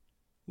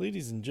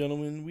Ladies and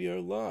gentlemen, we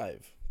are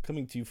live,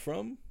 coming to you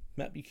from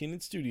Matt Buchanan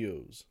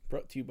Studios,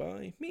 brought to you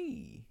by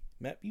me,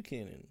 Matt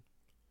Buchanan.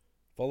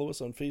 Follow us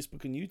on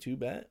Facebook and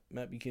YouTube at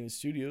Matt Buchanan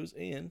Studios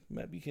and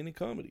Matt Buchanan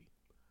Comedy.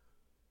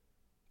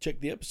 Check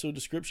the episode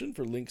description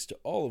for links to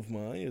all of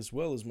my, as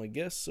well as my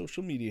guests'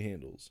 social media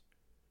handles.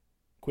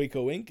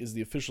 Quaco Inc. is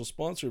the official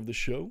sponsor of the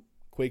show.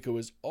 Quaco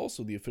is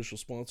also the official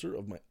sponsor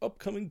of my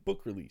upcoming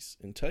book release,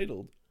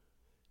 entitled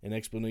An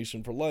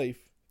Explanation for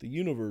Life, the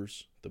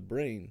Universe, the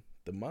Brain,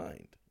 the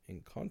Mind,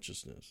 and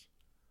Consciousness.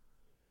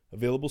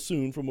 Available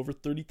soon from over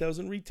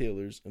 30,000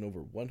 retailers in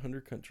over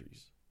 100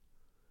 countries.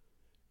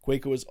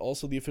 Quaco is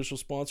also the official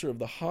sponsor of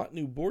the hot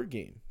new board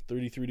game,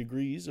 33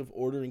 Degrees of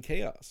Order and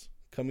Chaos,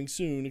 coming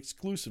soon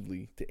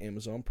exclusively to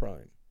Amazon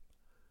Prime.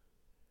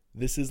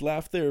 This is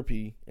Laugh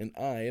Therapy, and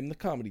I am the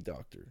Comedy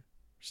Doctor.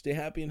 Stay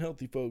happy and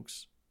healthy,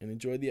 folks, and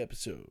enjoy the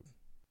episode.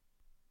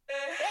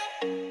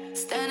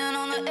 Standing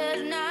on the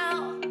edge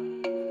now,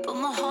 but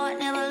my heart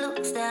never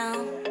looks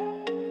down.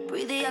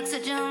 Breathe the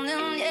oxygen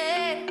in,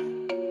 yeah.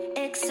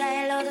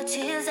 Exhale all the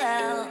tears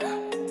out.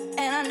 And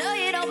I know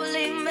you don't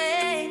believe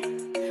me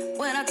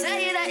when I tell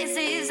you that it's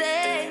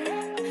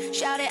easy.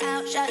 Shout it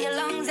out, shout your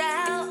lungs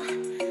out.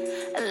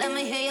 Let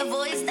me hear your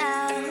voice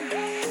now.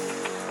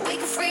 We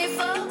can free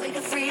fall, we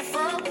can free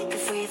fall, we can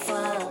free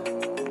fall.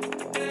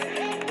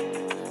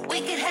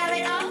 We can have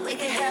it all, we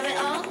can have it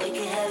all, we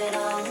can have it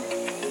all.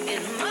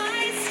 In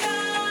my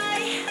sky,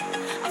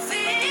 I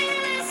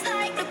feel it's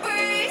like the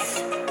breeze.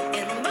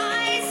 In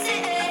my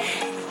city,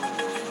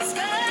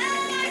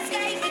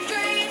 skyscaping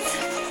dreams.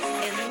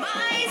 In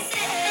my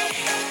city.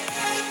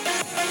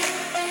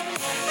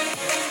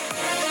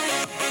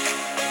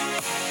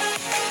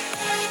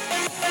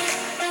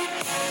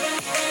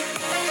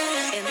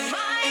 In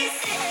my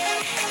city.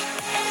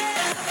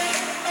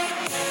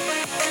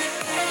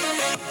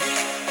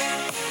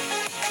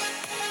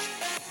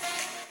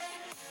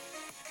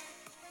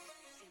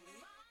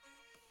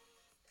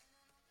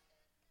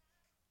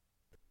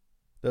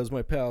 That was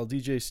my pal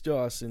DJ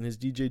Stoss and his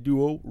DJ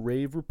duo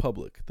Rave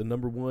Republic, the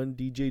 #1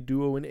 DJ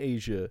duo in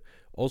Asia,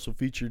 also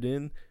featured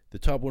in the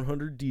Top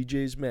 100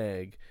 DJs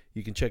Mag.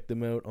 You can check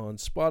them out on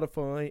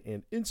Spotify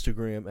and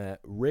Instagram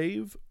at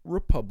Rave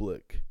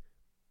Republic.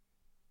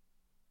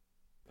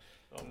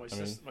 Oh,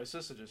 my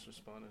sister just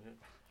responded here.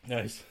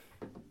 Nice.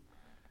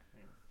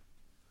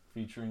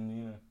 Featuring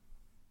Nina.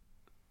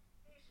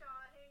 Hey Sean,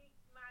 hey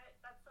Matt,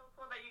 that's so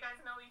cool that you guys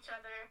know each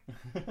other.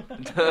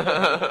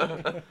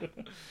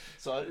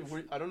 So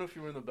I don't know if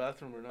you were in the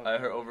bathroom or not. I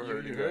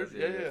overheard you heard? guys.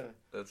 Yeah.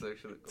 That's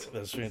actually cool.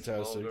 That's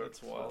fantastic.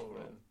 That's wild,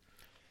 man.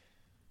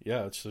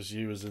 Yeah, so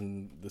she was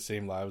in the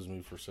same lab as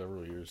me for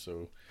several years.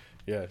 So,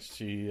 yeah,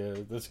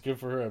 that's good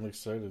for her. I'm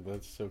excited.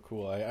 That's so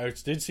cool. I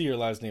did see your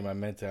last name. I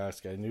meant to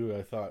ask. I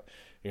thought,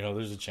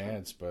 there's a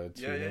chance, but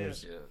who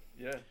knows?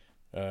 Yeah.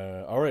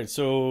 All right,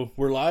 so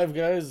we're live,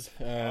 guys.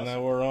 Awesome.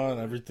 Now we're on.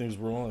 Everything's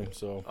rolling.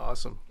 So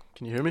Awesome.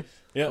 Can you hear me?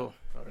 yeah, Cool.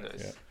 All right.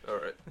 Nice. Yeah. All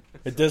right.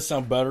 it does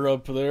sound better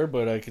up there,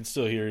 but I can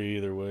still hear you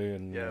either way.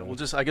 And Yeah,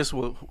 I guess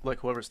we'll, like,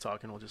 whoever's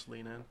talking, we'll just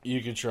lean in.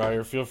 you can try,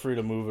 or feel free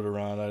to move it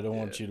around. I don't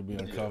want you to be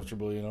Yeah.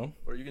 uncomfortable.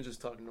 Or you can just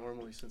talk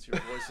normally since your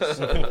voice is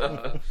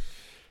so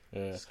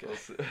Yeah.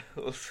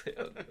 We'll see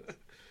how it goes.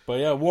 But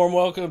yeah, warm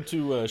welcome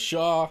to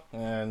Shaw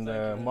and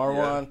Thank you.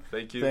 Marwan. Yeah,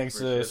 thank you. Thanks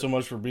Appreciate so it.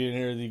 much for being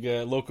here. You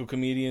got local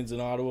comedians in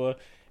Ottawa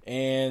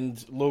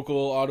and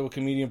local Ottawa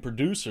comedian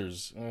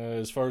producers.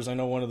 As far as I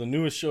know, one of the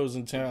newest shows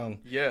in town,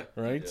 Yeah.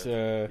 right?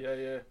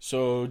 Yeah.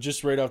 So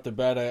just right off the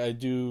bat, I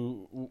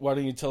do. Why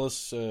don't you tell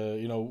us,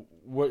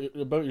 what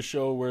about your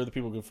show, where the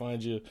people can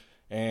find you,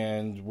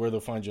 and where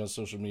they'll find you on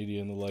social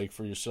media and the like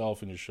for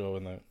yourself and your show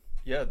and that.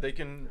 Yeah, they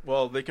can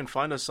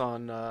find us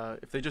on,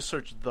 if they just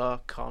search the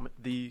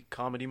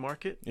Comedy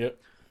Market,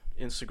 Yep.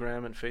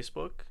 Instagram and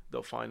Facebook,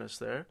 they'll find us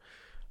there.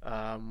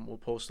 We'll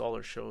post all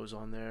our shows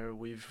on there.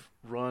 We've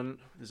run,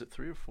 is it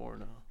 3 or 4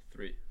 now?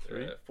 Three.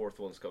 Three? Fourth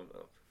one's coming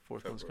up.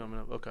 Fourth one's February.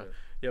 coming up. Okay.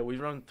 Yeah, we've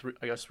run 3.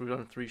 I guess we've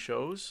done 3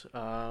 shows.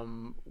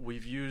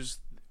 We've used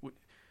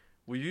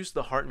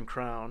the Heart and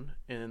Crown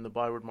in the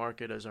Byward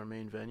Market as our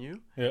main venue.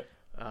 Yeah.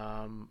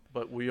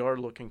 But we are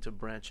looking to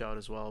branch out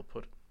as well.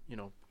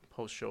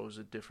 Post shows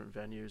at different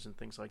venues and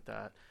things like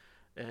that,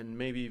 and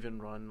maybe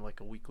even run like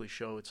a weekly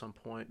show at some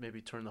point.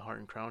 Maybe turn the Heart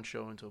and Crown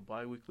show into a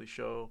bi-weekly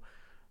show.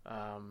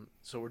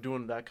 So we're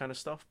doing that kind of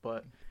stuff.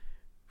 But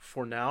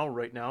for now,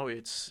 right now,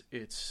 it's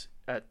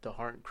at the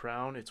Heart and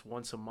Crown. It's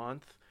once a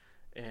month,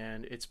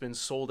 and it's been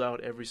sold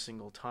out every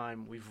single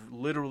time. We've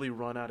literally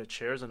run out of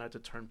chairs and had to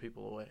turn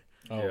people away.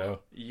 Oh, Yeah. wow.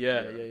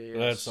 Yeah.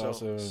 That's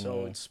awesome.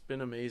 So it's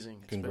been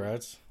amazing.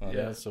 Congrats on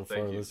yeah, that so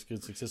thank far. you. That's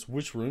good success.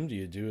 Which room do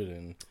you do it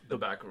in? The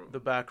back room. The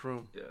back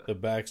room. Yeah. The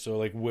back, so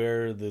like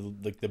where the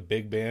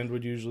big band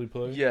would usually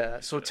play? Yeah.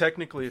 So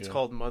technically, it's Okay.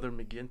 called Mother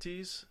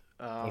McGinty's.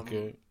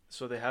 Okay.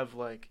 So they have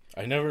like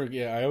I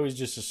always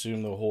just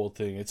assume the whole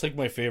thing. It's like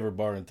my favorite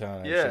bar in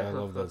town. Actually. Yeah. I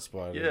love that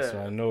spot. Yeah. So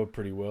I know it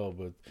pretty well,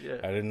 but yeah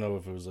I didn't know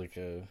if it was like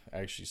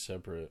actually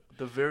separate.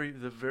 the very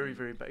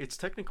back. It's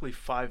technically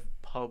 5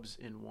 pubs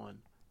in one.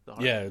 The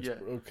Heart. Yeah, it's,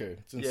 okay.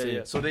 It's insane.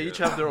 Yeah. So they each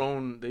have their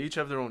own. They each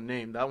have their own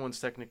name. That one's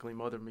technically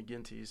Mother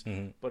McGinty's,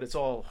 but it's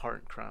all Heart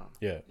and Crown.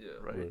 Yeah.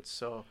 Right.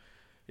 So,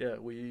 yeah,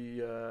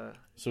 we.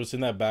 So it's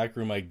in that back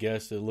room. I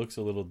guess it looks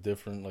a little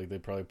different. Like they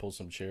probably pull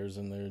some chairs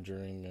in there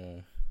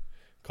during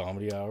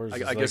comedy hours.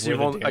 I guess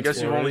you've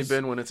only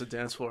been when it's a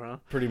dance floor, huh?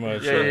 Pretty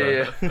much.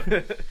 Yeah.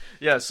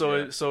 Yeah.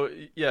 So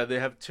they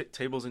have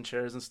tables and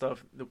chairs and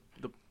stuff. The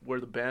where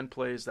the band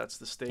plays, that's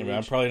the stage. I mean,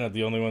 I'm probably not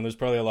the only one. There's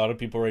probably a lot of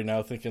people right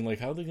now thinking like,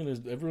 how are they gonna?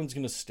 Everyone's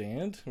gonna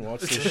stand and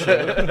watch this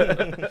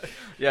show.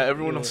 Yeah,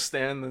 everyone will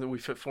stand, and we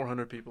fit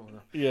 400 people.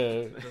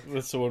 Yeah,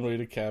 that's the one way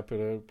to cap it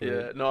out. But...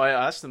 Yeah, no, I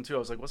asked them too. I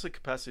was like, "What's the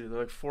capacity?" They're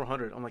like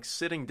 400. I'm like,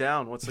 sitting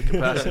down. What's the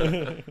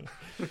capacity?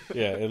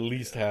 Yeah, at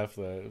least half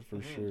that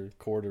for sure.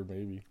 Quarter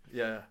maybe.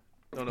 Yeah.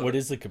 No, what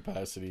is the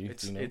capacity?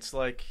 It's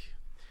like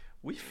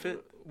we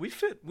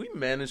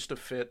managed to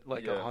fit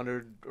like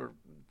 100 or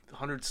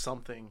 100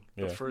 something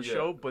the first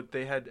show, but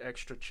they had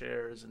extra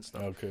chairs and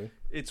stuff. Okay.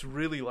 It's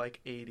really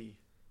like 80.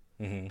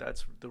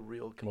 That's the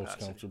real capacity. Most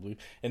comfortably.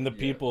 And the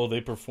people,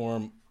 they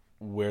perform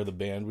where the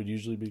band would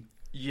usually be?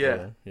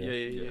 Yeah.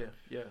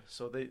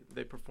 So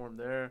they perform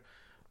there.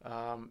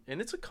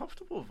 And it's a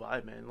comfortable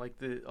vibe, man. Like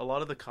a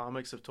lot of the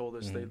comics have told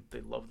us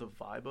they love the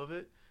vibe of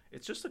it.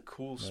 It's just a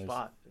cool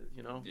spot,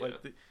 you know? Yeah.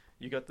 Like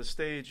you got the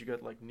stage, you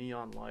got like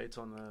neon lights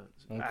on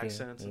the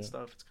accents and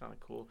stuff. It's kind of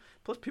cool.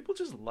 Plus people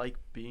just like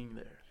being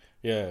there.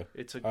 Yeah.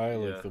 I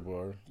like the the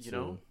bar. You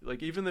know,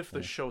 like even if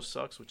the show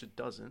sucks, which it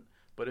doesn't,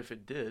 but if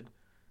it did,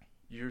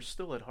 you're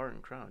still at Heart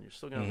and Crown. You're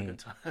still gonna have a good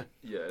time.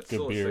 Yeah, it's good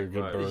still beer, a sick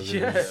good vibe. burgers.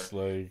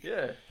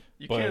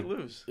 You can't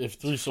lose. If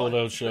 3 sold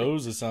out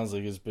shows, it sounds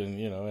like it's been,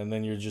 you know, and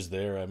then you're just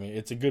there. I mean,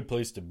 it's a good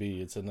place to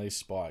be. It's a nice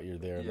spot. You're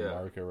there in the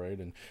market, right?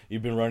 And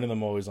you've been running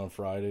them always on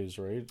Fridays,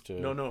 right?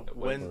 No,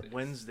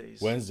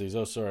 Wednesdays. Wednesdays.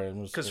 Oh, sorry.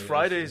 Because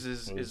Fridays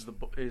is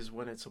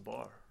when it's a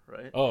bar,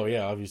 right? Oh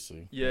yeah,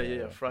 obviously.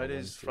 Yeah.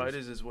 Fridays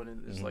is when it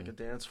is like a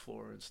dance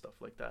floor and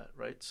stuff like that,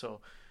 right?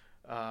 So,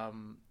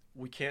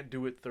 we can't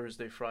do it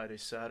Thursday, Friday,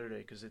 Saturday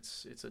because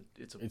it's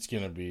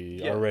gonna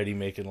be already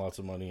making lots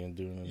of money and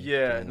doing it.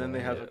 Yeah, and then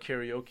they have a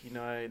karaoke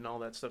night and all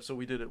that stuff. So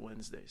we did it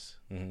Wednesdays,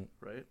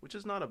 right? Which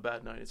is not a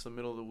bad night. It's the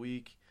middle of the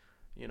week,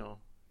 you know.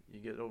 You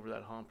get over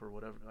that hump or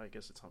whatever. I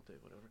guess it's hump day,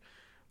 whatever.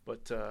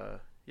 But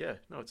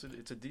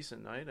it's a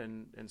decent night,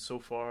 and so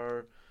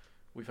far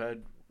we've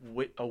had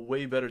a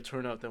way better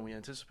turnout than we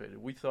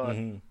anticipated. We thought.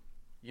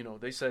 You know,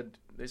 they said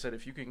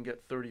if you can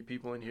get 30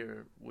 people in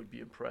here, we'd be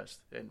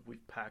impressed, and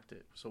we've packed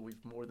it. So we've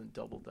more than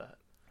doubled that.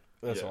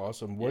 That's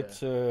awesome. What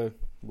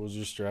was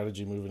your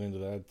strategy moving into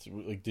that?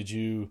 Like, did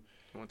you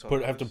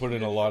have to put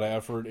in a lot of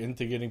effort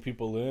into getting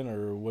people in,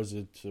 or was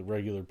it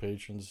regular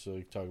patrons?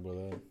 Talk about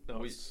that.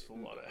 No, it's a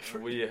lot of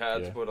effort. We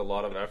had to put a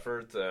lot of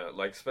effort,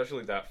 like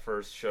especially that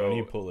first show. Can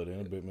you pull it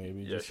in a bit,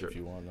 maybe, if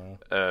you want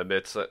now?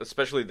 It's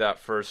especially that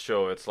first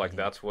show. It's like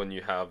that's when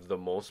you have the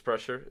most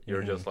pressure.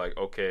 You're just like,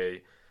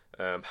 okay.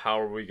 How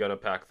are we gonna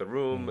pack the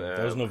room?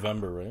 That was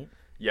November, right?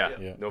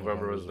 Yeah.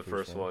 November was the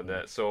first one.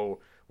 So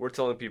we're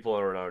telling people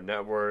on our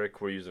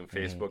network. We're using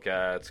Facebook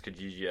ads,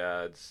 Kijiji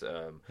ads.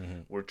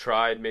 We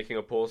tried making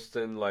a post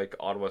in like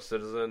Ottawa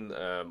Citizen.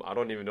 I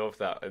don't even know if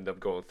that ended up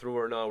going through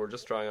or not. We're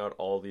just trying out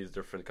all these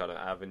different kind of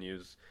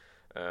avenues.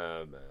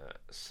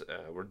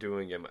 We're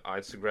doing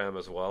Instagram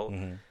as well.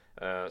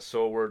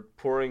 So we're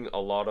pouring a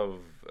lot of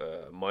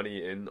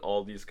money in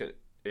all these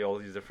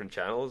different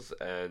channels,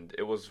 and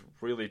it was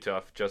really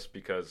tough just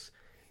because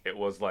it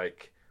was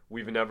like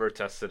we've never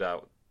tested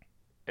out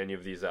any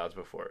of these ads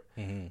before.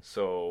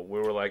 So we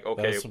were like,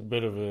 okay, that's a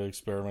bit of an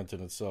experiment in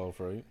itself,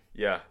 right?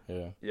 Yeah,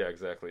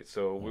 exactly.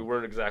 So we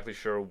weren't exactly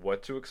sure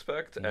what to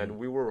expect, and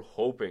we were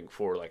hoping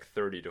for like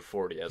 30 to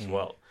 40 as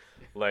well.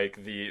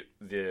 Like the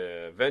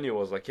venue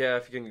was like,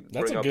 if you can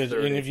that's bring a good,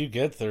 30. and if you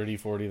get 30,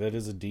 40, that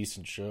is a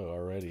decent show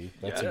already.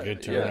 That's a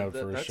good turnout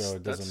for a show.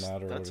 It doesn't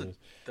matter what it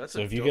is.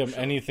 So if you get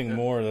anything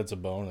more, that's a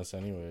bonus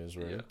anyways,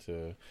 right?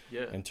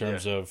 In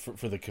terms of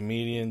for the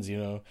comedians, you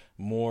know,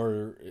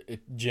 more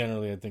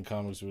generally I think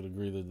comics would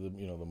agree that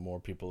the more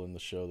people in the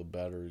show, the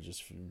better.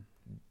 Just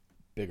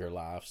bigger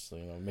laughs,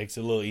 you know, makes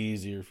it a little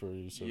easier for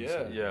you.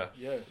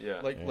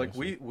 Like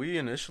we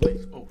initially.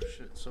 Oh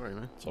shit! Sorry,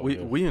 man.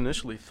 We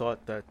initially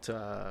thought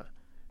that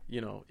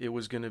it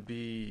was gonna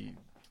be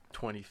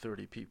 20,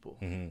 30 people,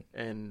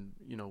 and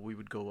we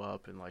would go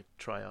up and like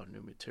try out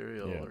new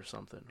material or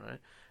something, right?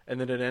 And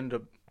then it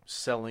ended up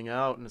selling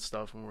out and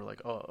stuff, and we're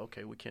like, oh,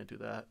 okay, we can't do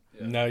that.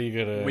 Now we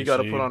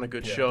gotta put on a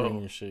good show.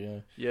 Your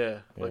shit,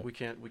 like we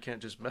can't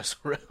just mess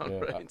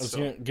around, right? I was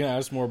gonna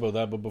ask more about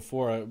that, but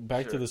before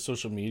back to the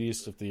social media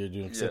stuff that you're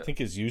doing, because I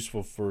think it's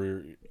useful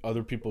for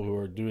other people who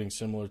are doing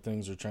similar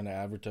things or trying to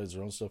advertise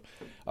their own stuff.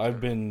 I've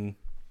been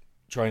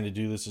trying to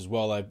do this as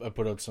well. I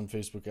put out some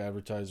Facebook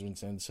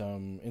advertisements and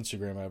some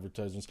Instagram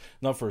advertisements,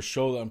 not for a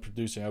show that I'm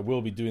producing. I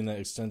will be doing that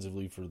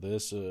extensively for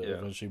this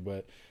eventually,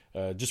 but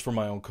just for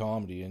my own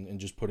comedy and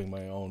just putting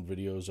my own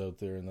videos out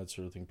there and that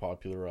sort of thing,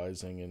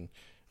 popularizing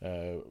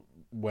and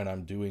when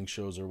I'm doing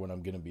shows or when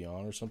I'm going to be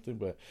on or something.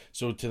 But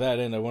so to that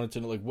end, I wanted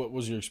to know, like, what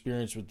was your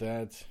experience with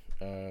that?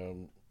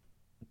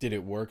 did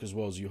it work as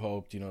well as you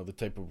hoped? The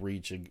type of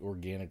reach,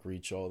 organic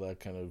reach, all that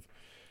kind of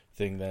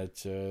thing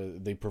that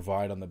they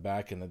provide on the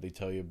back end that they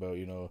tell you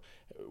about.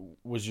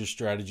 Was your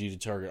strategy to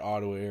target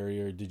auto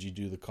area, or did you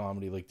do the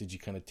comedy? Like, did you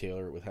kind of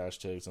tailor it with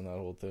hashtags and that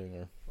whole thing?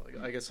 Or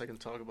I guess I can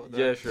talk about that.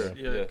 Yeah, sure.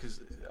 Yeah,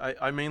 because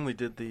I mainly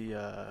did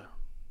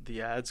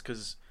the ads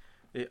because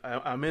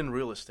I'm in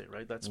real estate,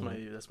 right? That's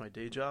my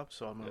day job.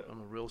 So I'm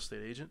a real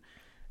estate agent,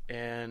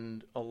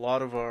 and a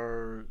lot of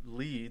our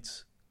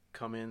leads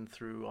come in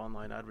through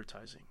online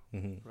advertising,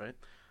 right?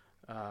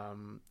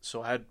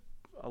 So I had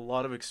a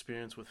lot of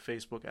experience with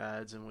Facebook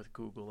ads and with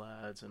Google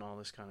ads and all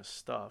this kind of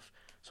stuff.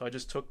 So I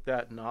just took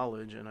that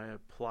knowledge and I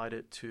applied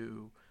it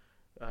to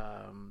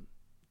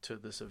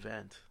this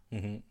event,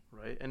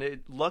 right? And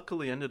it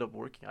luckily ended up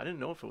working. I didn't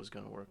know if it was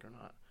going to work or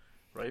not,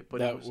 right? But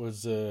that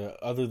was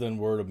other than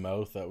word of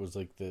mouth, that was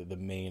like the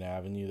main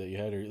avenue that you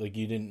had, or like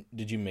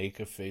did you make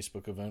a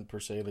Facebook event per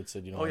se that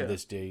said on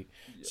this date,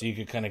 so you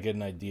could kind of get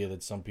an idea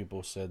that some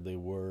people said they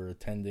were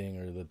attending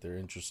or that they're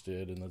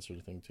interested and that sort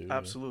of thing too?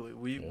 Absolutely.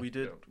 We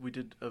did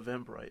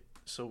Eventbrite.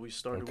 So we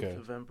started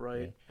with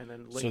Eventbrite and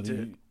then linked so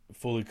it.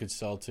 Fully could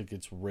sell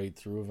tickets right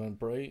through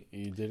Eventbrite?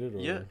 You did it? Or?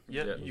 Yeah.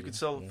 You could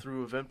sell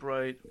through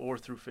Eventbrite or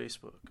through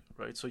Facebook,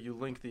 right? So you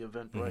link the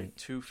Eventbrite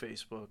to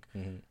Facebook,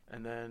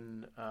 and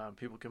then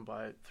people can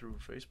buy it through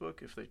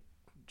Facebook if they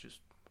just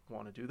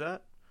want to do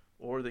that,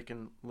 or they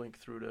can link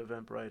through to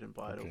Eventbrite and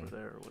buy it over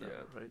there or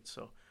whatever, right?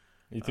 So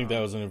you think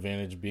that was an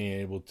advantage, being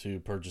able to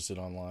purchase it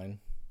online?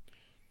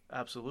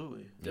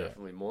 Absolutely.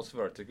 Definitely. Most of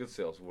our ticket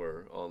sales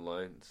were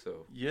online,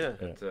 so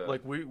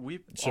like we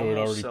so it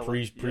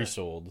already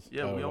pre-sold.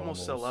 Yeah, we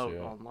almost sell out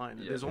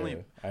online. There's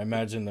only I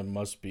imagine there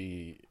must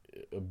be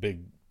a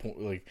big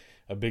point,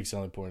 a big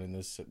selling point in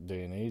this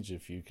day and age.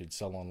 If you could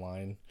sell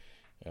online,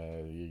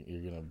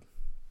 you're gonna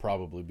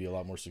probably be a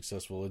lot more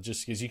successful. It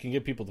just because you can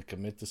get people to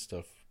commit to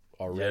stuff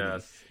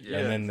already,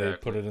 and then they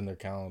put it in their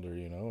calendar.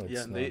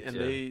 It's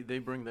they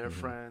bring their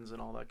friends and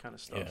all that kind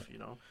of stuff.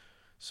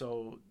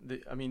 So,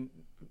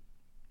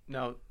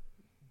 now,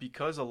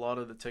 because a lot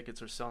of the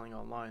tickets are selling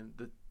online,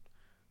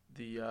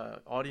 the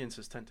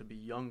audiences tend to be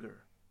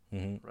younger,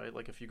 right?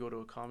 Like if you go to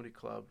a comedy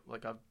club,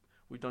 like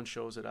we've done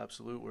shows at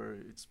Absolute where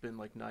it's been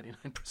like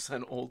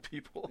 99% old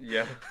people.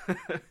 Yeah.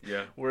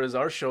 Whereas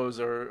our shows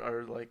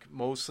are like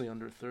mostly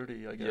under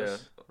 30, I guess.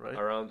 Yeah. Right.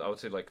 Around, I would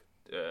say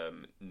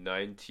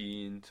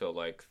 19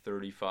 to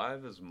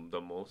 35 is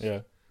the most. Yeah.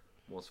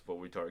 Most of what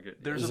we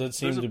target. Does that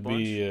seem to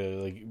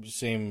be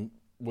same?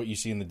 What you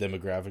see in the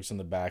demographics on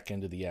the back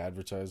end of the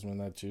advertisement,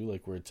 that too,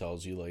 like where it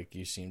tells you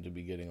you seem to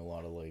be getting a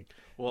lot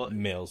of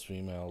males,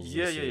 females.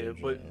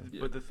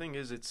 But the thing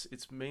is,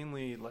 it's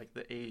mainly like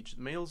the age.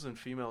 Males and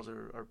females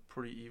are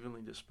pretty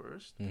evenly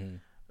dispersed.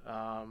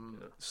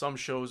 Some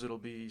shows it'll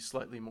be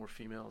slightly more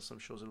female, some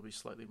shows it'll be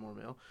slightly more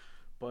male,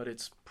 but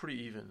it's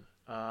pretty even.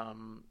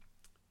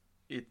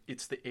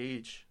 It's the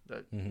age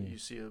that you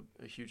see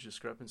a huge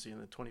discrepancy,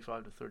 and the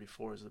 25 to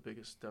 34 is the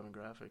biggest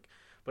demographic.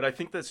 But I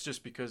think that's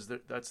just because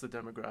that's the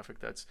demographic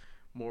that's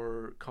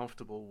more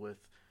comfortable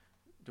with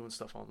doing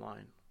stuff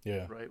online.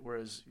 Yeah. Right?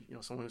 Whereas,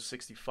 someone who's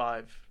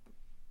 65,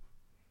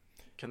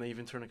 can they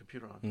even turn a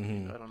computer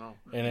on? I don't know.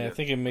 And I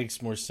think it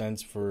makes more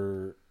sense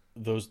for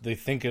those, they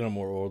think in a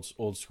more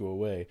old school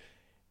way.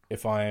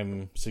 If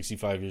I'm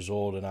 65 years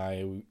old and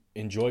I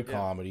enjoy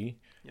comedy,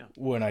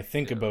 when I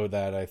think about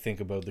that, I think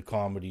about the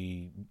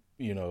comedy,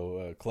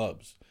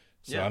 clubs.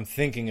 So I'm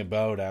thinking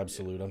about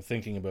Absolute. I'm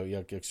thinking about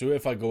Yuck Yuck. So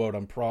if I go out,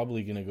 I'm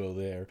probably going to go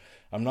there.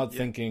 I'm not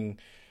thinking,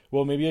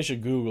 well, maybe I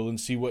should Google and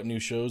see what new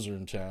shows are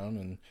in town.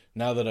 And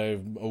now that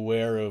I'm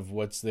aware of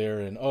what's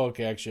there, and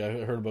actually,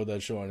 I heard about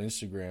that show on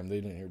Instagram.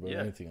 They didn't hear about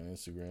anything on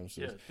Instagram.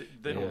 So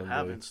they don't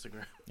have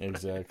Instagram.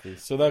 Exactly.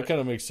 So that kind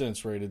of makes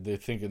sense, right? They're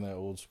thinking that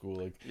old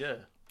school.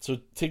 So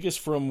take us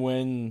from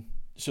when.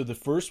 So the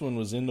first one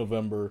was in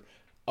November.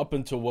 Up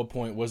until what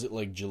point? Was it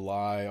like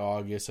July,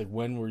 August? Like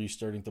when were you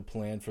starting to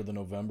plan for the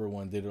November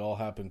one? Did it all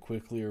happen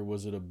quickly, or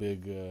was it a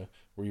big?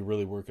 Were you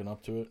really working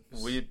up to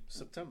it?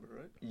 September,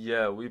 right?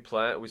 Yeah, we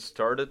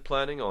started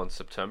planning on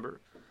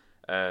September,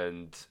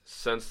 and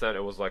since then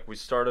it was we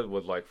started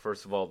with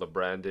first of all the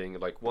branding.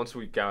 Once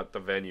we got the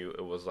venue,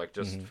 it was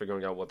just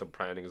figuring out what the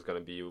branding is going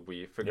to be.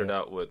 We figured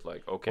out with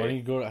okay. Why don't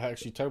you go to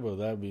actually talk about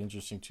that? It'd be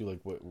interesting too,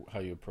 how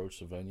you approach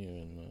the venue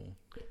and.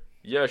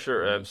 Yeah,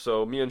 sure.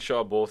 So me and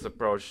Shaw both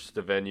approached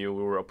the venue.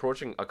 We were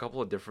approaching a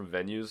couple of different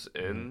venues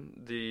in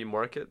the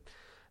market,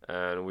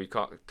 and we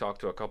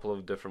talked to a couple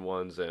of different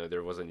ones.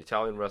 There was an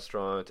Italian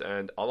restaurant,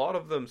 and a lot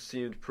of them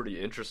seemed pretty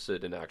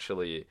interested in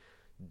actually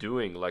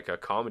doing a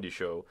comedy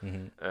show.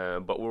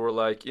 But we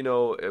were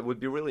it would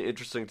be really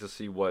interesting to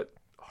see what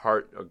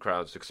Heart of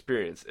Crowd's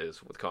experience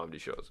is with comedy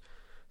shows.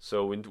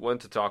 So we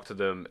went to talk to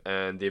them,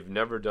 and they've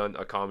never done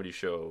a comedy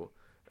show.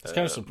 It's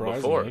kind of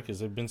surprising because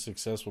they've been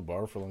successful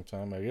bar for a long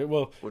time.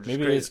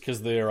 Maybe it's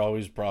because they are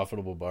always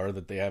profitable bar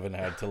that they haven't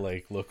had to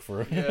look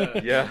for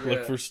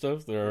look for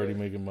stuff. They're already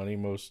making money.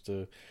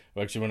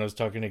 Actually, when I was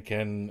talking to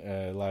Ken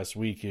last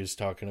week, he was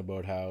talking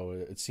about how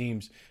it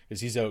seems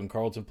because he's out in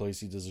Carleton Place,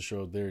 he does a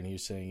show out there, and he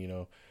was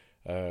saying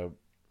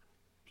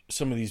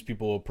some of these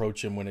people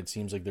approach him when it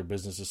seems like their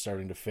business is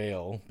starting to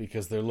fail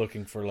because they're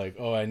looking for like,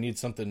 oh, I need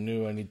something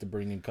new. I need to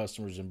bring in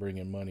customers and bring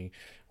in money.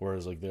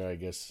 Whereas like I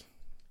guess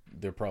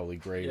they're probably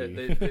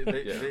gravy.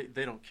 Yeah,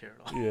 they don't care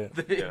at all.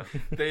 Yeah.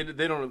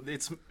 They don't.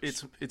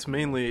 It's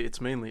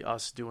mainly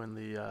us doing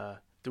the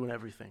doing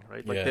everything,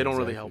 right? Like Yeah, they don't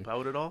really exactly. help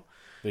out at all.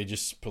 They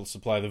just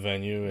supply the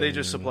venue. They and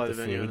just supply the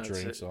venue, food, and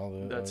that's drinks, it. all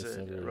that. That's all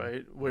that it, stuff,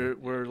 right?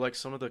 We're like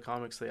some of the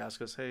comics. They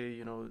ask us, hey,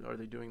 you know, are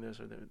they doing this?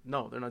 Or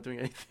no, they're not doing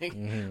anything.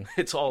 Mhm.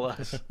 It's all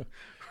us,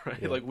 right?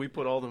 Yeah. Like we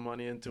put all the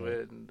money into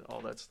it and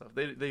all that stuff.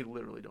 They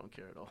literally don't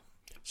care at all.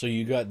 So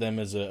you got them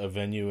as a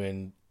venue,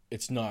 and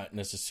it's not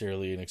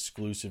necessarily an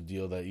exclusive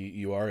deal that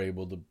you are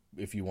able to,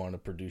 if you want to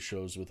produce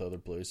shows with other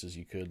places,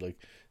 you could. Like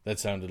that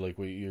sounded like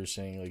what you're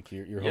saying. Like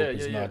your hope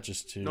is not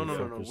just to no.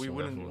 focus We on-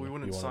 wouldn't you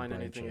wanna sign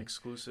branch anything out.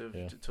 exclusive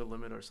Yeah. to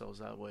limit ourselves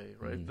that way,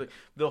 right? Mhm.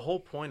 The whole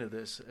point of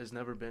this has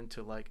never been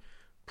to like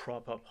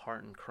prop up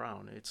Heart and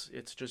Crown. It's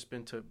just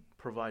been to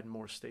provide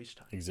more stage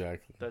time.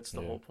 Exactly. That's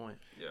the Yeah. whole point.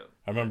 Yeah.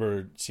 I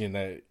remember seeing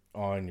that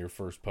on your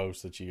first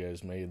post that you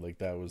guys made. Like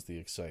that was the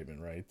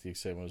excitement, right? The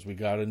excitement was we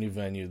got a new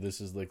venue.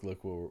 This is like look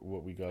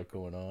what we got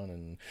going on.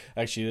 And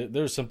actually,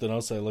 there's something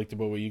else I liked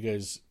about what you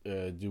guys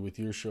do with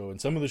your show.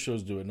 And some of the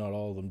shows do it, not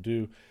all of them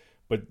do.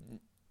 But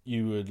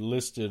you had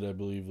listed, I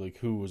believe, like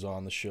who was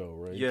on the show,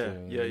 right? Yeah,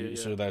 And yeah.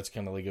 So that's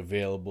kind of like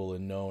available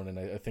and known. And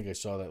I think I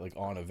saw that like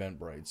on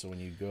Eventbrite. So when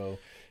you go,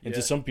 and to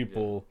Yeah, some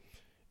people.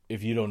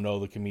 If you don't know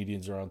the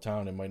comedians around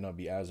town, it might not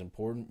be as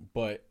important,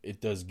 but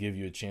it does give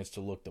you a chance to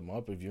look them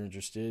up. If you're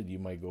interested, you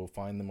might go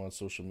find them on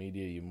social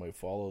media. You might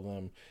follow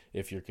them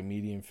if you're a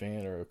comedian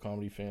fan or a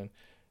comedy fan.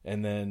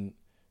 And then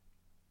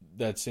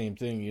that same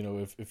thing, you know,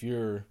 if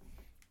you're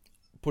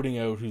putting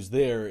out who's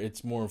there,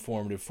 it's more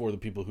informative for the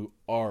people who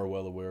are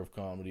well aware of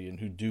comedy and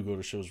who do go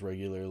to shows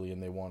regularly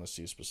and they want to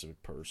see a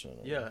specific person.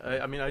 Yeah,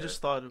 I mean, I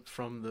just thought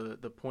from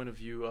the point of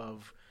view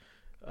of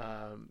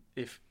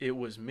if it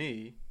was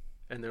me,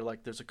 and they're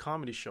like, there's a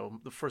comedy show,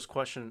 the first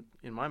question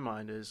in my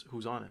mind is,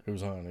 who's on it?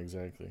 Who's on,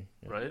 exactly.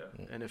 Yeah. Right?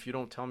 Yeah. And if you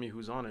don't tell me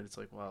who's on it, it's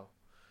like, well,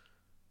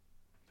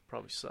 they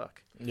probably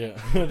suck. Yeah.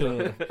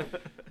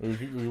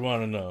 we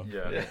want to know.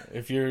 Yeah.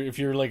 If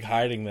you're like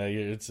hiding that,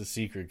 it's a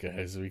secret,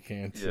 guys. We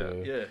can't.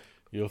 Yeah.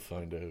 You'll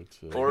find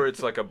out. Or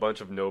it's like a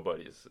bunch of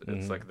nobodies.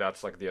 It's Mhm. like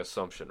that's like the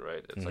assumption,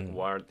 right? It's like Mhm.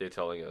 why aren't they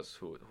telling us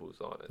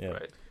who's on it, Yeah.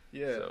 right?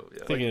 Yeah. So,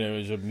 yeah. Thinking it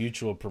was a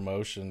mutual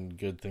promotion,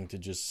 good thing to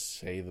just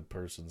say the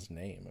person's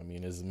name. I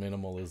mean, as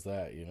minimal as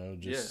that, you know,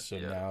 just so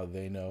Yeah. now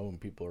they know and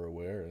people are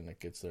aware and it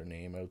gets their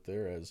name out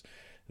there as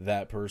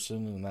that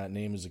person and that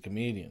name is a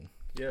comedian.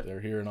 Yeah. They're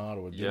here in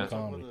Ottawa doing Yeah.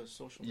 comedy. With the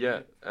social Yeah,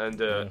 media. and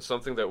Yeah.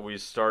 something that we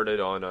started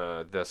on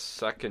the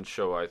second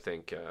show, I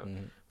think,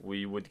 Mhm.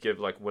 we would give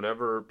like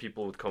whenever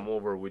people would come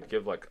over, we'd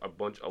give like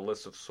a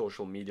list of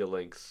social media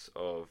links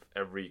of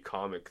every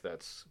comic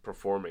that's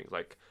performing,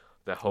 like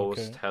the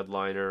host, Okay.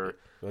 headliner,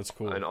 That's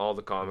cool. and all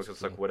the comics. That's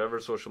It's like cool. whatever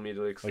social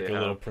media links Like they a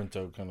little have.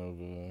 printout kind of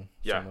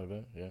Yeah. something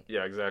like that. Yeah.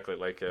 Yeah, exactly.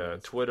 Like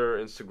Nice. Twitter,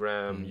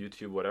 Instagram, Mhm.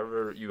 YouTube,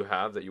 whatever you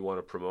have that you want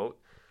to promote,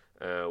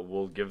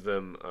 we'll give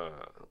them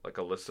like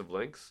a list of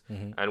links.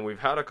 Mhm. And we've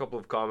had a couple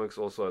of comics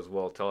also as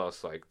well tell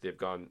us like they've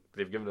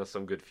given us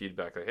some good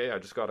feedback. Like, hey, I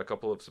just got a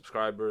couple of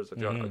subscribers. I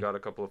Mhm. got a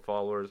couple of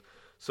followers.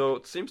 So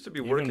it seems to be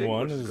Even working,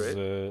 one which is is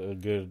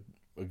great.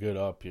 a good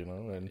up, you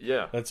know, and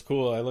Yeah, that's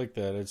cool. I like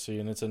that. It's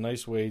a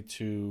nice way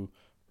to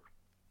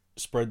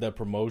spread that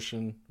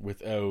promotion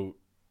without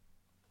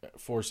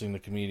forcing the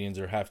comedians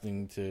or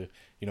having to,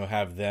 you know,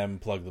 have them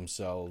plug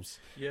themselves.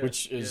 Yeah.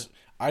 Which is,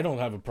 I don't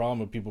have a problem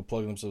with people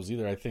plugging themselves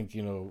either. I think,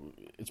 you know,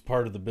 it's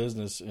part of the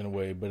business in a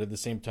way, but at the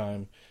same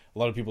time, a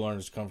lot of people aren't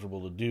as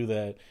comfortable to do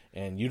that,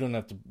 and you don't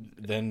have to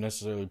then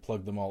necessarily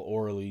plug them all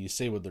orally. You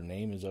say what their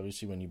name is,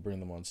 obviously, when you bring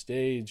them on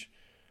stage,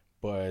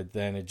 but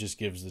then it just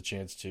gives the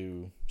chance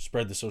to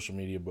spread the social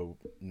media, but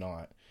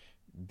not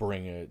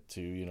bring it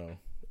to, you know,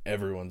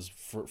 everyone's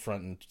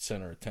front and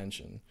center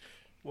attention.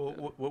 Well,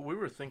 what we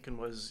were thinking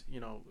was, you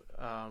know,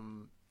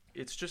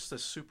 it's just a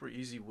super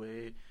easy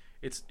way.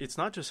 It's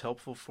not just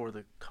helpful for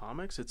the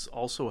comics; it's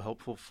also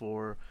helpful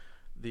for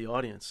the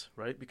audience,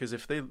 right? Because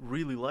if they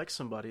really like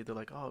somebody, they're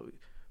like, "Oh,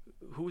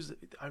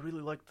 I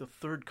really like the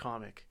third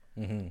comic."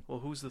 Mm-hmm. Well,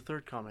 who's the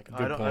third comic?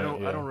 Good I don't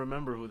point,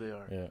 remember who they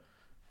are. Yeah.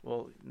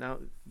 Well, now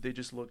they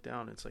just look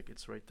down. It's like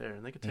it's right there,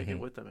 and they can take Mhm. it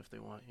with them if they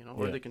want, you know,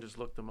 or Yeah. they can just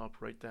look them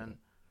up right then.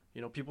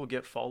 You know, people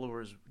get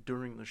followers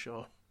during the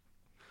show.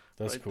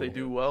 That's Right? cool. They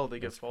do well, they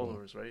get That's cool.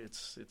 followers, right?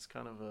 It's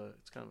kind of a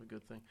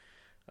good thing.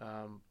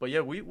 But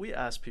yeah, we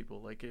ask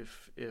people like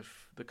if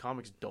the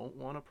comics don't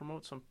want to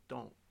promote, some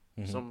don't.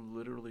 Mhm. Some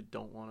literally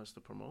don't want us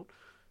to promote.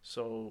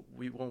 So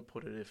we won't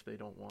put it if they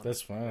don't want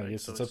That's it. fine. I right?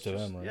 guess So it's up to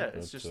just- them, right? Yeah,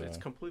 it's But, just it's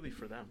completely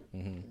for them.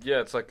 Mhm. yeah.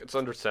 It's like it's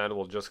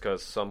understandable just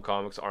because some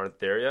comics aren't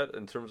there yet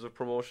in terms of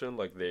promotion.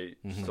 Like they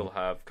Mhm. still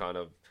have kind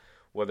of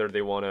whether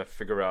they want to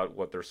figure out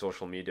what their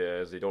social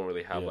media is. They don't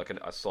really have Yeah. like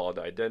a solid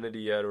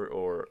identity yet,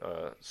 or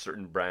a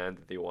certain brand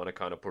that they want to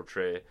kind of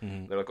portray.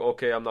 Mhm. They're like,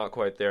 okay, I'm not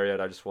quite there yet.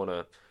 I just want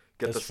to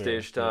get That's the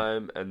fair, stage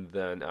time, and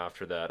then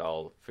after that,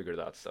 I'll figure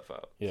that stuff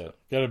out. Yeah, So.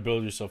 got to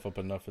build yourself up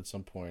enough at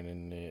some point,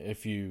 and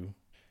if you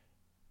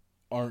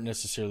aren't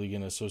necessarily going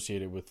to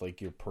associate it with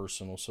like your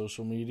personal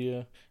social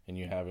media, and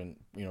you haven't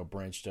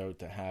branched out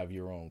to have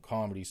your own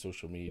comedy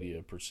social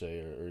media per se,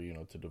 or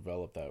to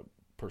develop that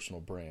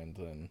personal brand,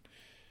 then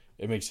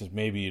it makes sense.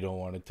 Maybe you don't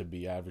want it to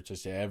be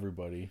advertised to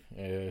everybody.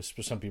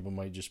 Some people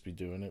might just be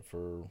doing it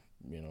for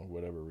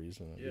whatever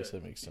reason. I guess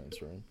that makes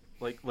sense, right?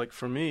 Like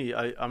for me,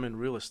 I'm in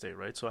real estate,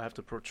 right? So I have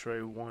to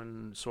portray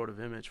one sort of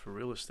image for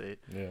real estate.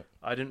 Yeah.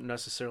 I didn't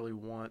necessarily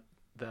want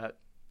that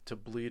to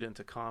bleed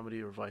into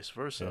comedy or vice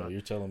versa. Yeah,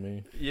 you're telling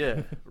me.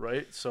 Yeah,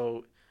 right.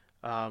 So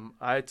I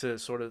had to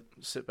sort of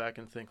sit back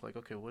and think like,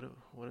 okay,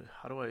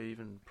 how do I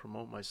even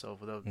promote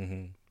myself without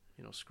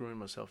screwing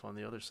myself on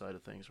the other side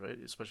of things, right?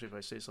 Especially if I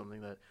say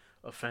something that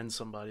offends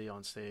somebody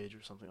on stage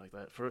or something like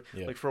that.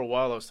 For a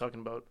while, I was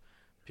talking about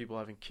people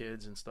having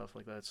kids and stuff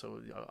like that. So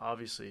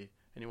obviously,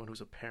 anyone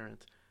who's a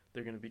parent,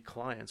 they're going to be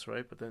clients,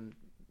 right? But then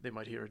they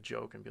might hear a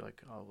joke and be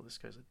like, oh, well, this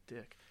guy's a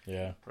dick.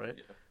 Yeah. Right?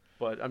 Yeah.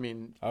 But, I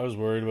mean... I was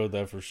worried about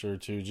that for sure,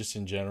 too, just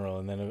in general.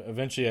 And then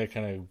eventually I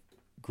kind of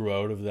grew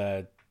out of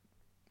that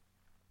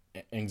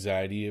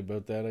anxiety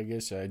about that, I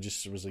guess. I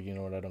just was like, you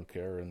know what, I don't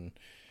care. And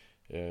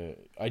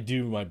I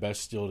do my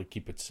best still to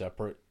keep it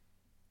separate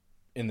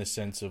in the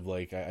sense of,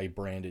 like, I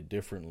brand it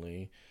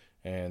differently.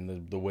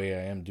 And the way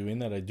I am doing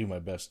that, I do my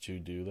best to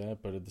do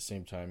that. But at the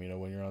same time,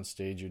 when you're on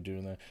stage, you're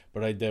doing that.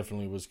 But I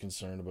definitely was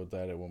concerned about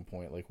that at one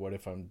point. Like, what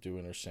if I'm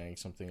doing or saying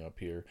something up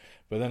here?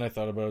 But then I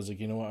thought about it. I was like,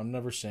 you know what? I'm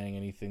never saying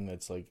anything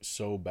that's, like,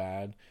 so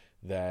bad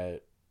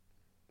that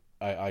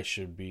I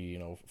should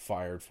be,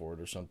 fired for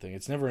it or something.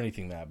 It's never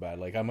anything that bad.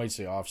 Like, I might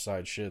say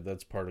offside shit.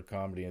 That's part of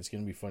comedy, and it's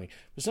going to be funny.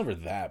 But it's never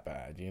that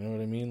bad. You know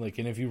what I mean? Like,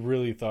 and if you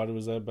really thought it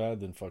was that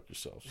bad, then fuck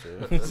yourself. So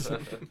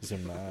it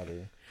doesn't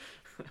matter.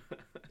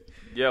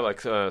 Yeah,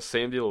 like,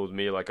 same deal with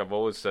me. Like, I've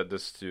always said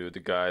this to the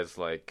guys,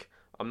 like,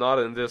 I'm not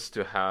in this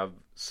to have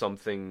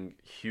something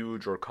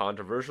huge or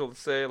controversial to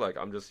say. Like,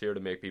 I'm just here to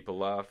make people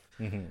laugh.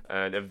 Mm-hmm.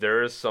 And if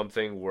there is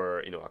something where,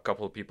 a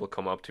couple of people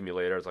come up to me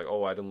later, it's like,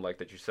 oh, I didn't like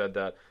that you said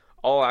that,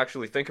 I'll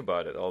actually think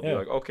about it. I'll be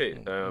like, okay,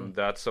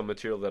 that's some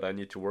material that I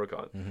need to work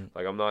on. Mm-hmm.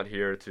 Like, I'm not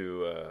here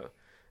to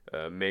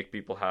make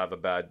people have a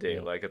bad day.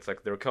 Yeah. Like, it's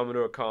like they're coming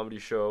to a comedy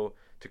show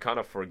to kind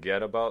of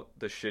forget about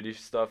the shitty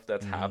stuff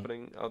that's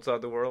happening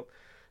outside the world.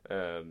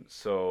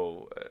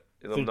 So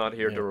I'm not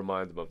here to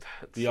remind them of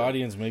that. The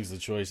audience makes the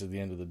choice at the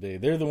end of the day.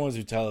 They're the ones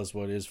who tell us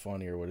what is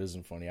funny or what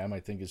isn't funny. I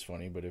might think it's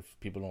funny, but if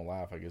people don't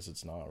laugh, I guess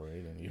it's not,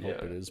 right? And you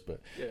hope it is.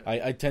 But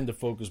I tend to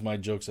focus my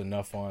jokes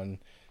enough on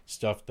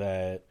stuff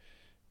that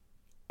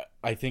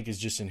I think is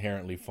just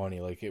inherently funny.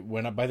 Like,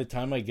 by the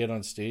time I get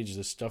on stage,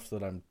 the stuff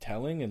that I'm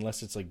telling,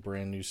 unless it's like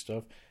brand new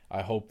stuff,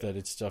 I hope that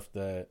it's stuff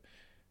that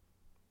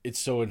it's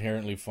so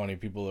inherently funny,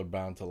 people are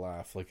bound to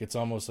laugh. Like, it's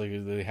almost like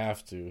they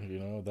have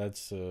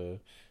to,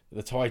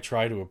 that's how I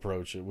try to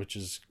approach it, which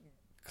is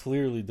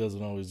clearly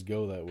doesn't always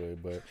go that way,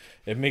 but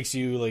it makes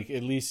you, like,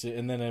 at least,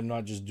 and then I'm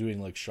not just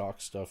doing, like,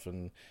 shock stuff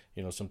and,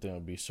 something that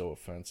would be so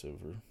offensive,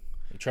 or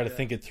I try to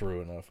think it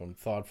through enough. I'm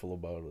thoughtful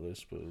about it, I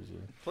suppose.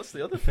 Plus,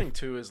 the other thing,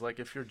 too, is, like,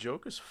 if your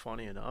joke is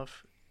funny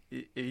enough,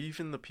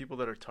 even the people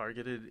that are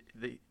targeted,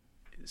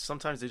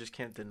 sometimes they just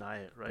can't deny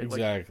it, right?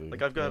 Exactly.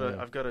 Like I've got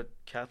a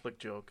Catholic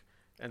joke,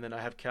 and then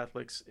I have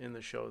Catholics in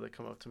the show that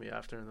come up to me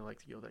after, and they're like,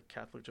 "Yo, that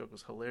Catholic joke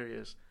was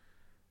hilarious."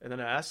 And then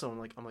I ask them,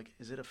 I'm like,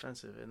 "Is it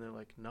offensive?" And they're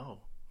like,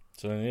 "No."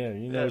 So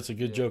it's a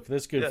good joke.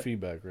 That's good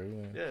feedback, right?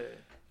 Yeah.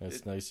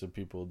 That's nice that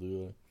people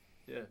do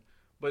that.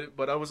 Yeah,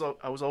 but I was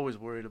always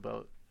worried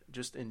about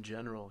just in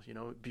general,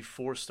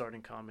 before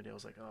starting comedy. I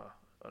was like,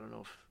 I don't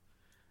know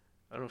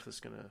if this is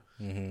gonna.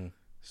 Mm-hmm.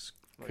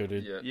 Could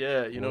it?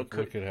 Yeah, what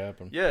could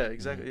happen? Yeah,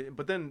 exactly.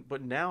 Mm-hmm.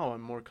 But now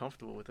I'm more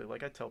comfortable with it.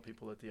 Like, I tell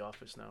people at the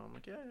office now, I'm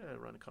like, I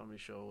run a comedy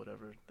show,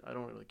 whatever. I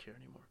don't really care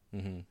anymore.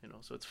 Mm-hmm.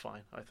 So it's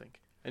fine, I think.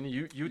 And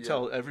you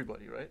tell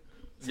everybody, right?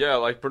 Yeah,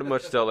 like, pretty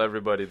much tell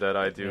everybody that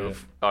I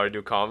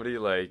do comedy.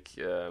 Like,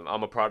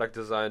 I'm a product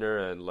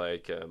designer, and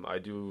like I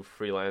do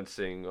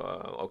freelancing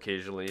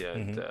occasionally,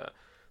 and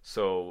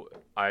so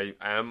I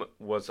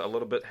was a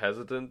little bit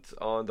hesitant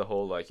on the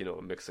whole, like,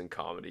 mixing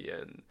comedy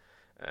and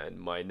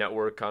my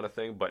network kind of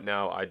thing, but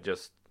now I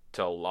just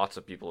tell lots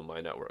of people in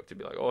my network to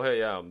be like, oh,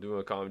 hey, I'm doing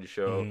a comedy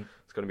show. Mm-hmm.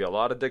 It's going to be a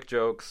lot of dick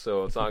jokes,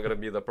 so it's not going to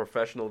be the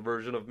professional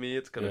version of me.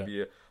 It's going to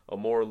be a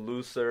more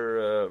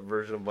looser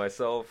version of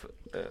myself.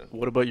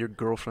 What about your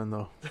girlfriend,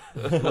 though?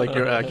 Like,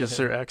 your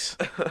ex?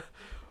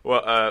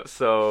 Well,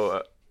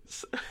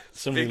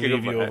 somebody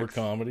leave you over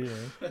comedy,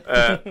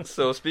 right?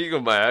 So speaking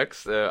of my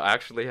ex, I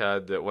actually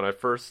had, when I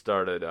first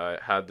started, I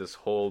had this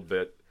whole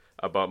bit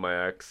about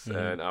my ex,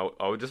 and I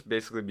would just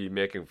basically be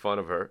making fun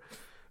of her.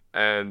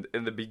 And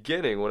in the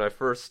beginning, when I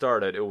first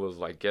started, it was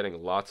like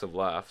getting lots of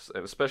laughs,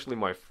 and especially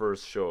my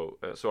first show.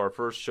 So our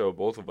first show,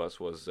 both of us,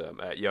 was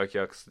at Yuck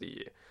Yucks,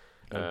 the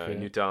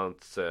New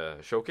Talent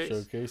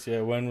Showcase.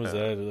 Yeah. When was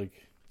that?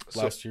 Like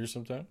last year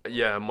sometime?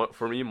 Yeah,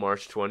 for me,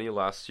 March 20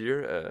 last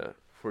year.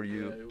 For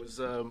you? Yeah, it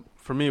was,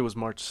 for me, it was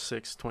March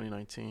 6,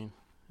 2019.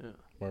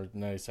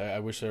 Nice. I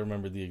wish I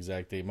remembered the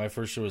exact date. My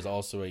first show was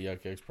also at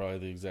Yuck Yucks, probably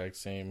the exact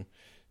same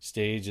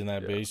stage in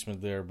that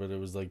basement there, but it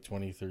was like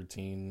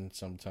 2013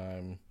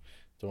 sometime.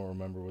 Don't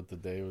remember what the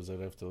day was. I'd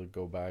have to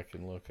go back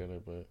and look at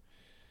it, but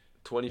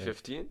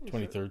 2015?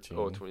 2013.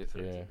 Oh,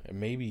 2013. Yeah, and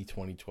maybe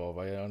 2012.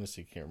 I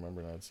honestly can't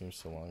remember now. It seems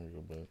so long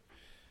ago,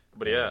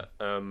 But yeah,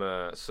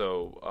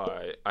 so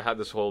I had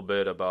this whole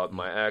bit about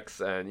my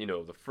ex, and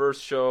the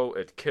first show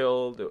it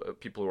killed.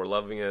 People were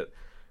loving it.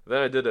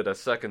 Then I did it a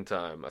second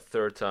time, a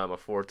third time, a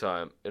fourth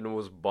time, and it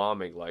was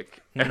bombing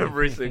like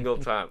every single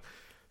time.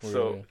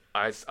 So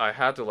I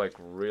had to like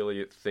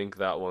really think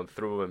that one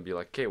through and be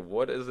like, okay,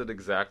 what is it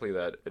exactly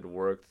that it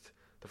worked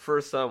the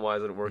first time? Why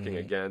isn't it working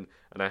again?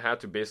 And I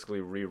had to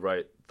basically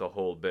rewrite the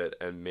whole bit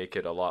and make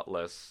it a lot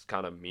less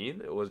kind of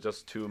mean. It was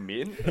just too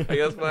mean, I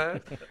guess,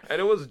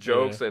 and it was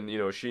jokes, and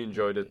she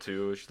enjoyed it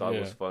too. She thought it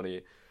was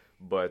funny,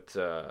 but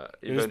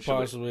eventually, there's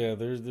possibly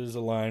there's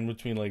a line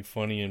between like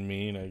funny and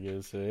mean, I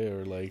guess,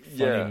 or like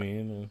funny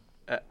mean.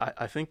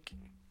 I think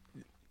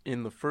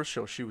in the first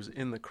show she was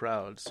in the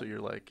crowd, so you're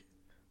like.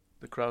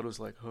 The crowd was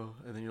like, oh,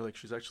 and then you're like,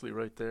 she's actually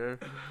right there.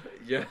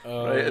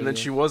 Right? And then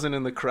she wasn't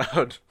in the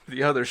crowd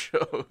the other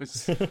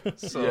shows.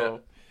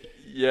 So,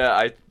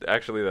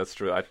 that's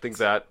true. I think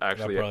that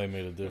actually probably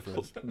made a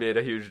difference. Made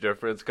a huge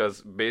difference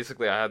because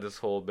basically I had this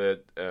whole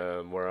bit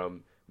where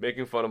I'm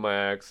making fun of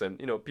my ex and,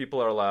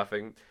 people are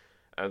laughing.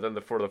 And then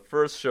for the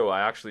first show,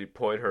 I actually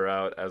point her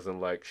out as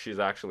in like, she's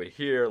actually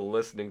here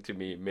listening to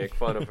me make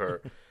fun of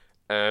her.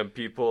 And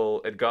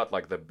it got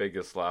like the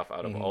biggest laugh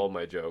out of all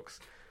my jokes.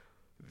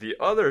 The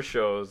other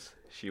shows,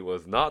 she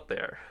was not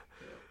there.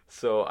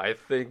 So I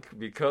think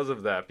because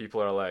of that,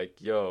 people are like,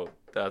 yo,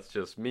 that's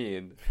just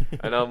mean.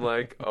 And I'm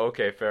like,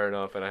 okay, fair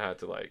enough. And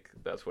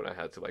that's when I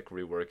had to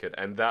rework it.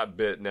 And that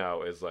bit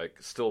now is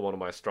still one of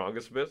my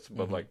strongest bits,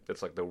 but it's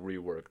the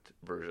reworked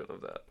version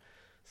of that.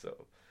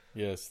 So.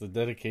 Yes, the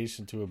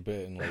dedication to a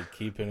bit and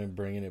keeping it,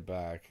 bringing it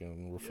back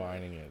and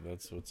refining it.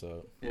 That's what's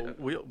up.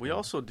 Well, we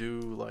also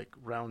do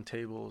round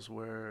tables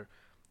where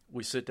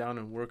we sit down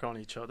and work on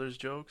each other's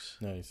jokes.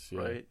 Nice, yeah.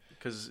 Right?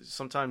 Because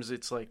sometimes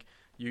it's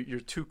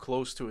you're too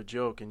close to a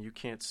joke and you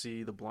can't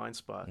see the blind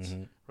spots,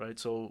 right?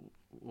 So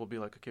we'll be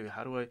like, okay,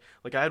 how do I...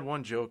 I had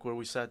one joke where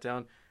we sat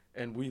down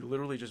and we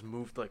literally just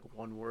moved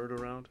one word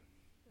around,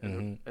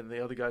 and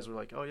the other guys were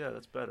like, oh yeah,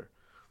 that's better.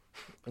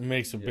 It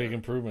makes a big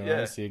improvement.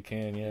 Honestly, it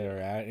can. Or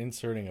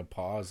inserting a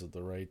pause at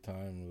the right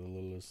time with the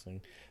littlest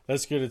thing.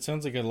 That's good. It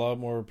sounds like a lot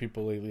more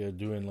people lately are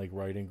doing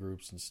writing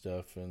groups and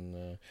stuff,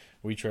 and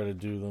we try to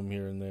do them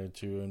here and there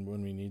too. And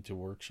when we need to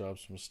workshop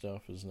some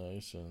stuff, is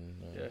nice. And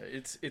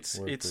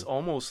it's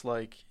almost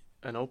like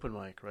an open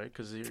mic, right?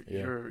 Because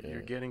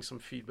you're getting some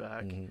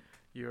feedback.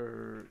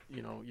 You're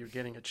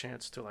getting a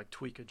chance to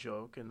tweak a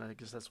joke, and I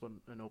guess that's what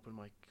an open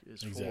mic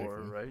is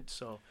for, right?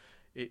 So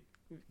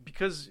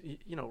because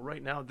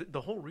right now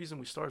the whole reason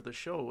we started the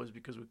show was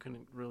because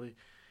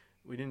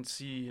we didn't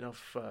see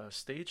enough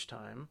stage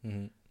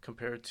time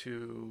compared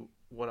to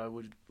what I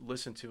would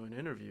listen to in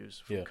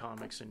interviews from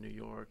comics in New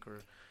York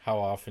or how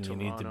often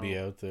Toronto. You need to be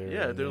out there.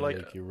 Yeah,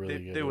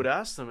 they're they would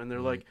ask them, and they're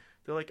like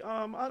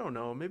I don't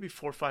know, maybe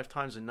 4 or 5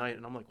 times a night,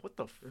 and I'm like, what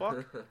the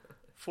fuck?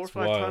 4 or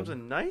 5 times a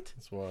night?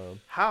 It's wild.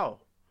 How?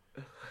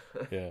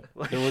 Yeah,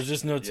 there was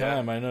just no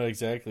time. I know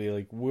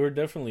exactly. We're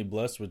definitely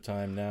blessed with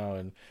time now,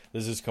 and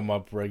this has come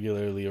up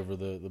regularly over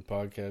the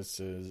podcast.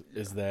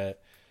 Is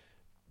that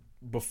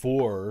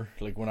before,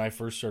 when I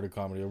first started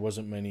comedy, there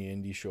wasn't many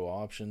indie show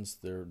options.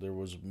 There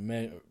was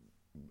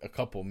a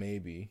couple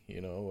maybe.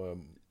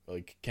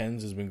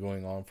 Ken's has been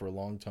going on for a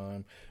long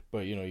time,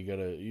 but you got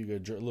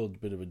a little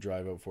bit of a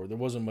drive out for it. There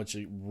wasn't much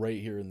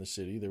right here in the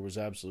city. There was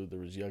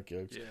Yuck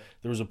Yucks. Yeah.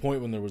 There was a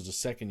point when there was a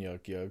second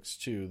Yuck Yucks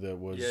too that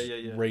was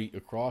right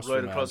across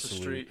from across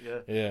Absolute. The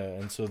street. Yeah,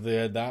 and so they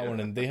had that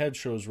one, and they had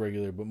shows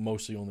regular, but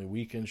mostly only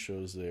weekend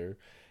shows there.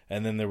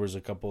 And then there was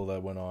a couple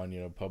that went on,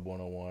 Pub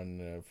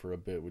 101 for a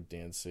bit with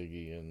Dan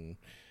Siggy, and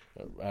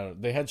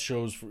they had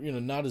shows for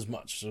not as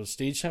much. So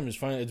stage time is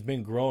fine. It's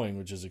been growing,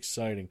 which is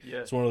exciting. Yeah.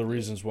 It's one of the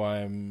reasons why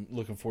I'm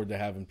looking forward to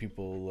having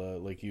people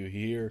like you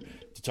here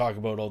to talk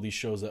about all these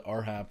shows that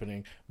are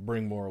happening,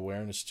 bring more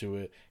awareness to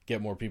it,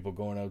 get more people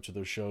going out to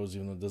their shows,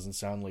 even though it doesn't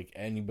sound like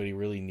anybody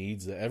really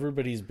needs that.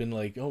 Everybody's been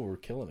like, oh, we're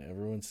killing it.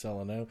 Everyone's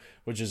selling out,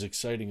 which is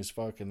exciting as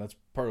fuck, and that's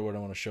part of what I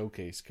want to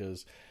showcase,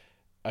 because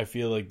I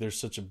feel like there's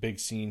such a big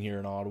scene here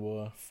in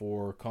Ottawa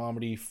for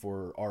comedy,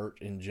 for art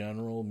in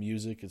general,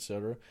 music,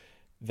 etc.,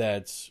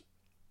 that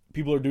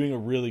people are doing a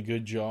really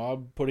good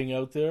job putting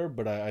out there,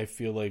 but I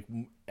feel like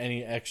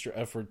any extra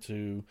effort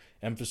to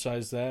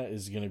emphasize that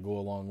is going to go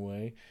a long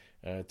way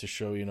to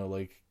show,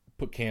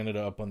 put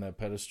Canada up on that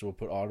pedestal,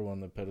 put Ottawa on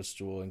the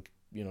pedestal, and,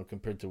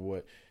 compared to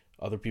what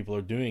other people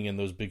are doing in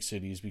those big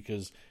cities.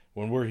 Because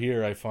when we're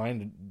here, I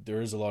find there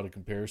is a lot of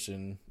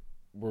comparison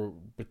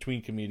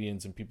between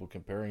comedians and people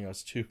comparing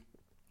us to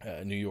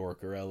New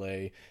York or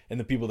LA and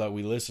the people that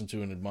we listen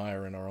to and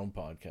admire in our own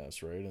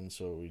podcast, right? And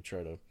so we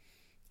try to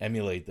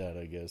emulate that,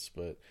 I guess,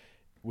 but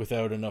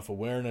without enough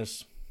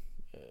awareness,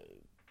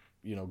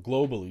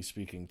 globally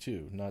speaking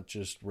too, not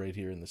just right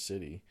here in the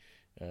city.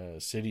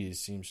 City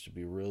seems to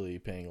be really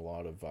paying a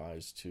lot of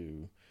eyes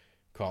to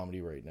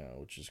comedy right now,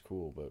 which is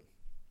cool. But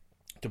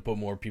to put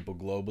more people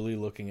globally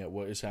looking at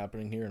what is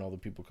happening here and all the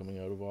people coming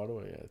out of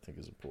Ottawa, I think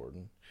is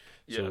important.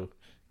 Yeah. So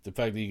the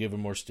fact that you give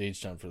them more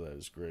stage time for that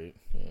is great.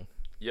 Yeah.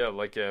 Yeah,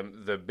 like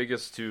the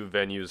biggest two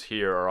venues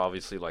here are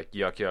obviously like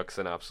Yuck Yucks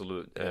and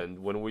Absolute. Yeah. And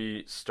when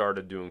we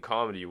started doing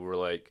comedy, we were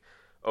like,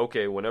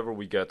 okay, whenever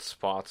we get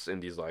spots in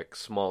these like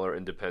smaller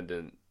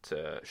independent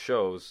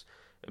shows,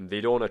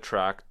 they don't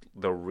attract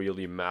the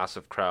really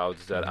massive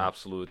crowds that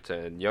Absolute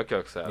and Yuck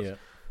Yucks has. Yeah.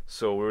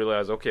 So we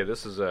realized, okay,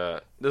 this is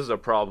a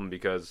problem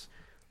because,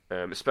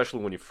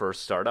 especially when you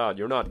first start out,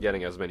 you're not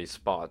getting as many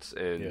spots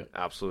in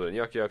Absolute and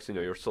Yuck Yucks.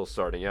 You're still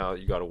starting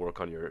out. You got to work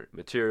on your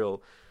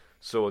material.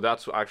 So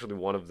that's actually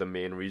one of the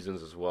main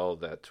reasons as well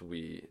that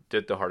we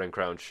did the Heart and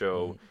Crown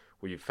show.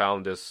 We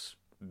found this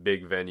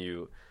big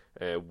venue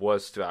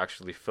was to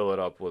actually fill it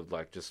up with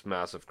like just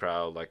massive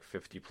crowd, like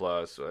 50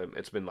 plus.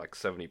 It's been like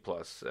 70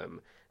 plus,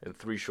 and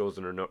 3 shows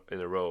in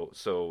a row.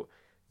 So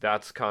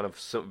that's kind of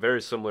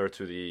very similar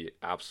to the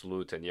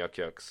Absolute and Yuck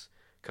Yucks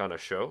kind of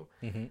show.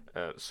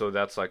 So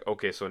that's like,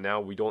 okay, so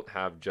now we don't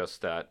have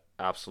just that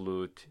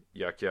Absolute,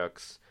 Yuck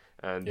Yucks,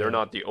 and they're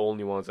not the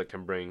only ones that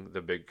can bring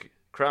the big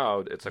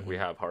crowd. It's like we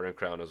have Heart and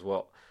Crown as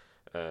well.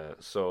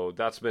 So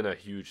that's been a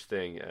huge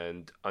thing.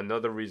 And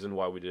another reason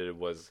why we did it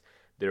was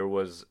there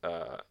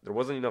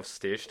wasn't enough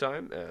stage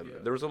time.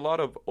 There was a lot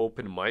of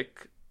open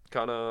mic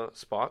kind of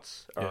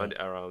spots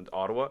around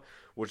Ottawa,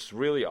 which is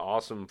really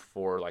awesome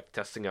for like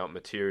testing out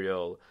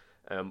material.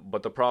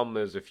 But the problem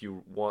is, if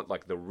you want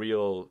like the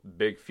real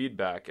big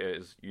feedback,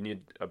 is you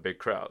need a big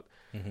crowd.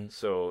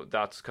 So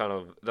that's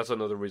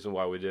another reason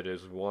why we did it,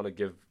 is we want to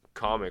give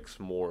comics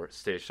more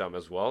stage time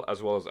as well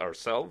as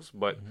ourselves,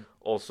 but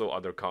also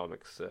other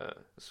comics,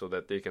 so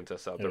that they can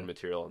test out their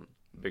material on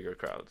bigger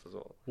crowds as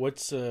well.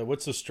 What's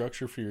the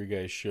structure for your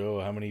guys' show?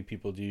 How many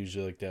people do you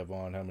usually like to have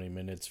on? How many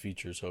minutes,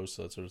 features, hosts,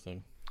 that sort of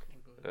thing?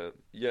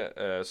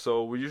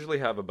 So we usually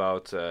have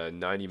about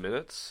 90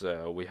 minutes.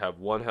 We have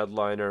one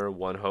headliner,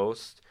 one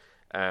host,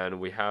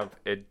 and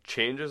it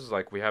changes.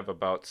 Like we have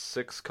about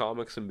 6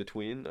 comics in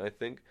between, I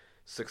think.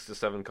 6 to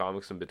 7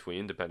 comics in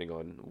between, depending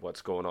on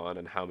what's going on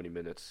and how many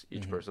minutes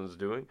each person is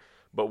doing.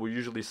 But we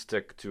usually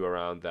stick to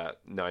around that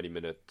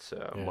 90-minute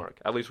mark.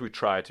 At least we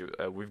try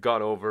to. We've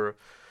gone over,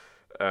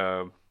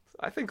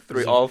 I think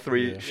all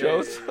three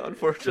shows,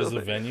 unfortunately. Does the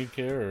venue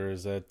care, or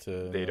is that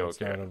they don't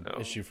care? Not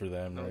an issue for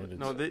them, right?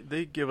 No,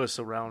 they give us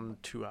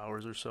around 2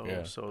 hours or so.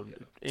 Yeah. So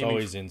it's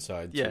always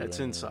inside. Yeah, too, it's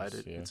anyways. inside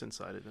it. Yeah. It's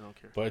inside it. They don't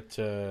care. But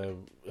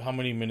how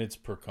many minutes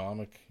per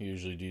comic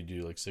usually do you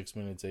do? Like 6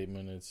 minutes, 8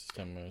 minutes,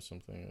 10 minutes,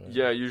 something like that?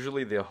 Yeah,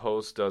 usually the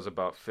host does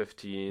about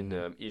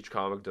 15. Each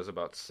comic does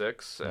about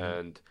 6,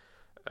 and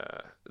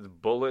the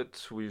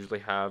bullet we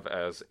usually have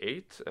as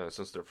 8,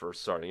 since they're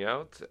first starting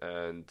out,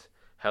 and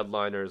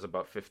headliner is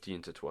about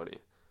 15 to 20.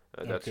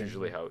 That's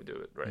usually how we do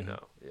it right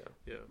now.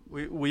 Yeah.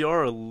 We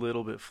are a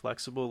little bit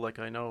flexible. Like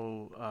I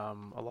know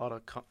a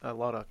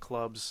lot of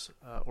clubs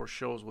or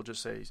shows will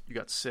just say you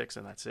got 6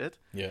 and that's it.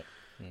 Yeah.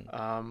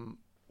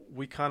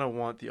 We kind of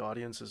want the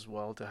audience as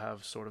well to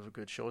have sort of a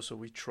good show, so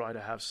we try to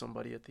have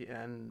somebody at the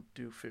end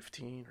do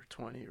 15 or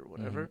 20 or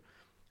whatever.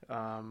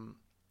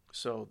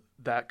 So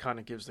that kind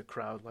of gives the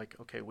crowd like,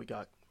 okay, we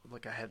got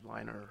like a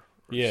headliner.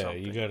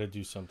 Something. You got to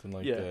do something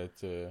like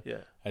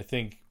that. I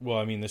think. Well,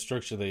 I mean, the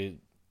structure that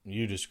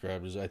you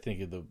described is, I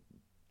think,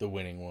 the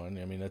winning one.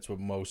 I mean, that's what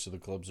most of the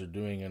clubs are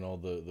doing, and all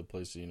the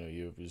places.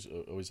 You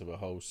always have a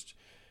host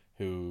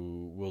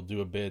who will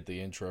do a bit.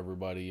 They intro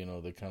everybody.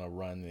 They kind of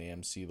run the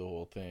MC the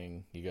whole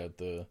thing. You got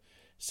the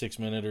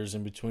 6-minuters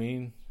in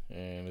between,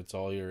 and it's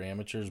all your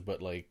amateurs.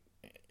 But like,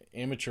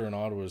 amateur in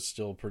Ottawa is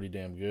still pretty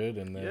damn good,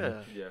 and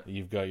then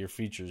you've got your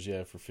features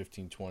for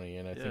 15-20,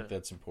 and I think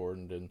that's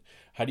important. And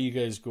how do you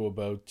guys go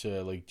about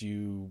like, do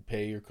you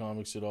pay your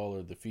comics at all,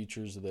 or the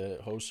features of the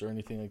hosts or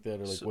anything like that,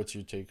 or like what's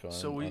your take on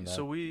that?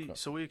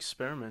 So we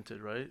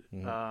experimented, right?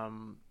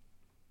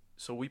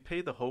 So we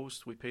pay the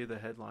host, we pay the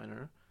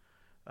headliner,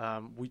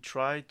 we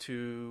try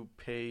to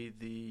pay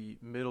the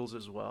middles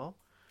as well,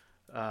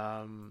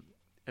 and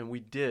we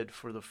did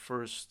for the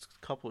first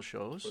couple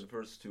shows.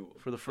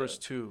 For the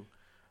first two.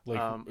 Like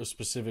a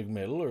specific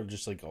middle, or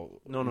just like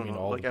all? No.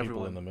 All like the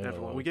people everyone in the middle.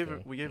 Everyone. We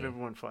gave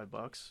everyone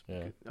 $5.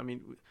 Yeah. I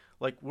mean,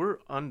 like we're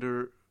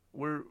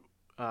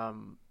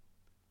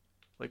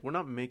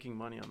not making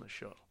money on the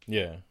show.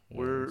 Yeah.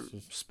 We're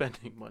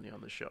spending money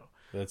on the show.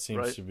 That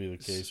seems to be the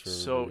case for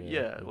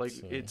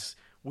everybody. So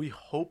we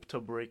hope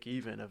to break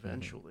even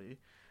eventually,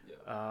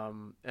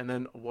 and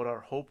then what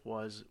our hope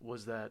was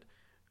that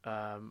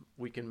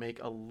we can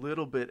make a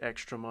little bit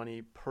extra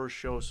money per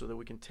show, so that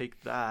we can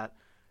take that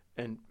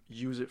and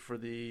use it for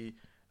the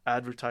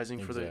advertising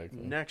for the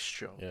next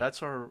show. Yeah.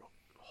 That's our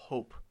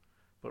hope,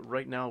 but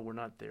right now we're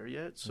not there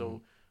yet.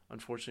 So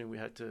unfortunately, we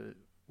had to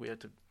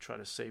try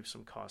to save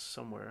some costs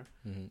somewhere,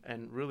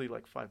 and really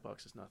like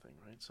 $5 is nothing,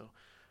 right? So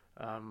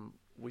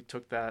we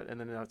took that, and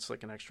then that's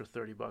like an extra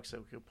 $30 that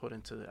we could put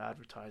into the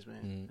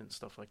advertisement and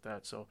stuff like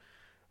that. So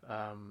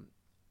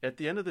At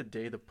the end of the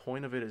day, the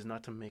point of it is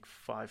not to make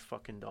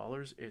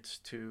 $5. It's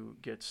to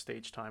get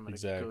stage time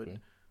at a good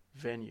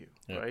venue,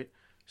 right?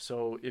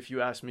 So if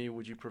you ask me,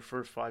 would you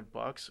prefer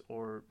 $5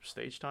 or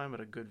stage time at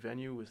a good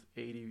venue with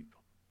 80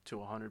 to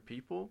 100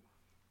 people?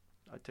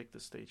 I'd take the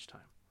stage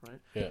time, right?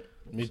 Yeah,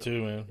 me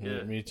too, man.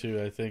 Yeah. Me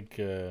too. I think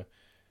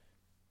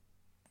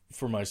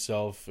for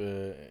myself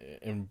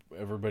and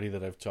everybody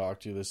that I've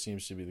talked to, this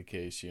seems to be the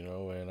case, you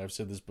know, and I've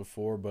said this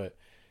before, but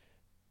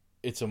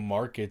it's a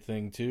market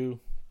thing too.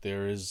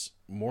 There is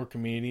more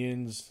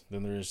comedians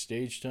than there is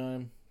stage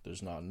time.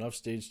 There's not enough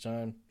stage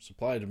time.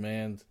 Supply,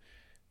 demand.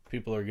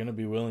 People are going to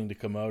be willing to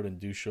come out and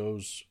do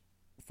shows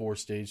for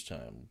stage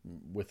time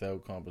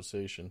without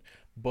compensation.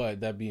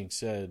 But that being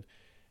said,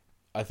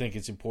 I think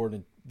it's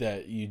important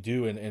that you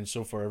do, and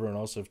so far everyone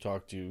else I've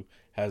talked to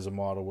has a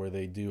model where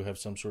they do have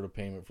some sort of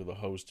payment for the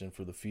host and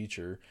for the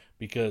feature,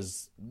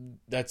 because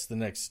that's the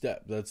next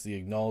step. That's the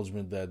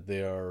acknowledgement that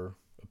they are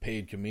a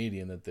paid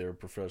comedian, that they're a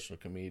professional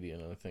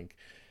comedian. And I think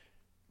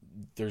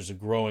there's a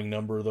growing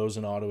number of those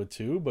in Ottawa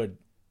too, but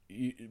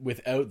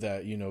without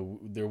that, you know,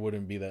 there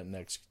wouldn't be that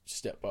next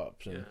step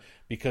up. And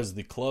because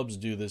the clubs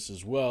do this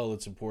as well,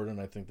 it's important,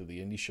 I think, that the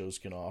indie shows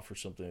can offer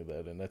something like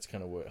that, and that's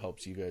kind of what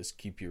helps you guys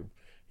keep your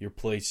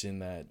place in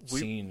that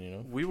scene, you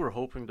know. We were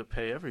hoping to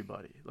pay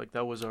everybody. Like,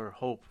 that was our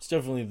hope. It's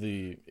definitely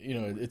the, you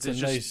know, it's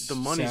There's a nice the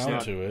money's sound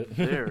not to it.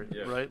 there,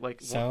 right?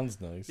 Like,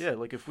 sounds nice. Yeah,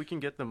 like if we can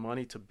get the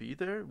money to be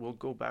there, we'll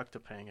go back to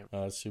paying it.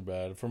 That's too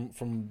bad.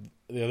 From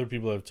the other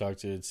people I've talked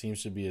to, it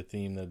seems to be a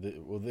theme that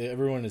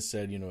everyone has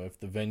said, you know, if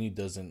the venue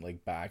doesn't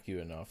like back you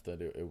enough,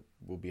 that it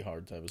will be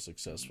hard to have a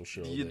successful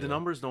show. The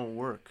numbers don't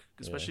work,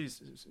 especially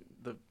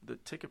the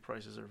ticket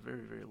prices are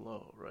very, very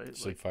low, right?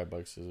 It's like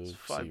 $5. It's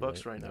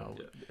 $5 right now.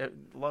 Yeah.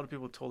 A lot of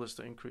people told us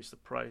to increase the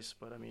price,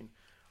 but I mean,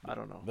 I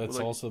don't know. That's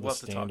also the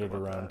standard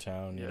around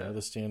town. You know,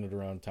 the standard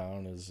around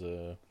town is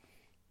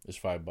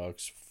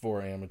 $5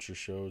 for amateur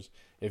shows.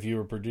 If you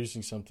were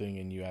producing something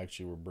and you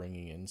actually were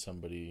bringing in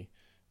somebody,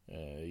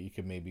 you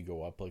could maybe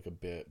go up like a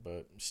bit,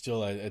 but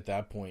still at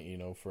that point, you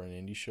know, for an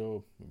indie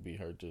show, it would be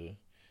hard to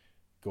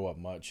go up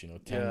much. You know,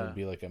 10 would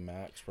be like a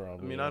max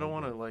probably. I mean, I don't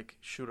want to like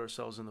shoot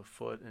ourselves in the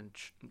foot and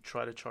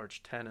try to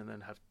charge 10 and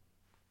then have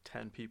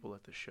 10 people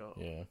at the show.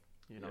 Yeah.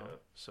 You know,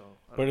 so.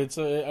 But it's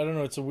I don't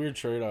know. It's a weird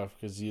trade-off,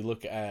 because you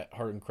look at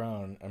Heart and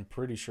Crown. I'm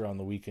pretty sure on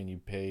the weekend you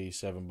pay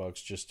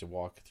 $7 just to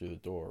walk through the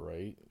door,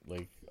 right?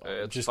 Like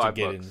just to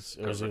get in.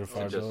 Or is it a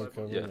 $5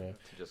 cover? Yeah.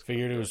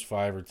 Figured it was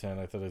 5 or 10.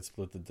 I thought I'd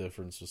split the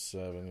difference with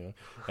 7. You know,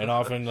 and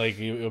often like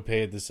you'll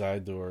pay at the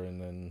side door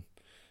and then,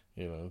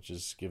 you know,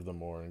 just give them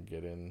more and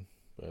get in.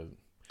 But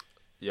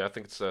yeah, I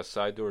think it's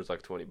side door is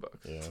like $20.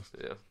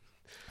 Yeah.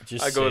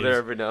 Just I go there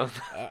every now and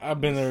then.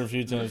 I've been there a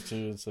few times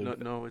too. It's like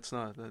no, it's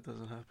not. That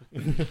doesn't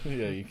happen.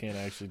 Yeah, you can't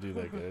actually do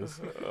that, guys.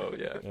 Oh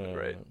yeah,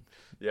 right.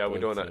 Yeah, we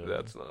don't.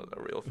 That's not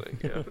a real thing.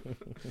 Yeah.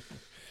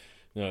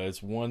 No, it's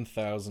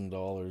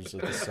 $1,000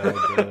 at the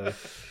side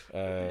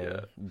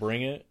door.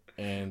 Bring it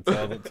and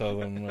tell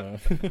them.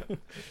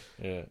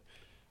 Yeah.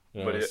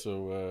 Yeah,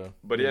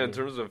 but in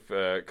terms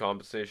of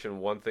compensation,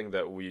 one thing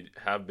that we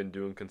have been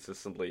doing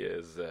consistently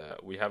is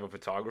we have a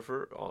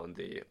photographer on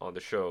the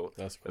show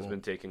that's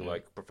been taking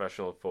like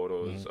professional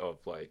photos of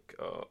like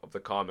of the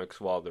comics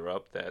while they're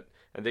up,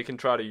 and they can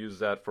try to use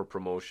that for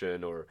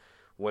promotion or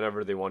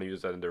whenever they want to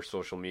use that in their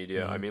social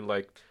media. I mean,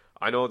 like,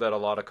 I know that a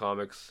lot of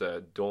comics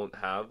don't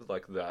have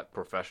like that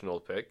professional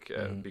pic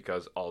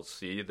because I'll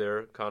see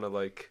their kind of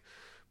like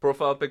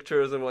profile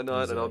pictures and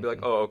whatnot, and I'll be like,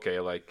 oh, okay,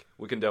 like,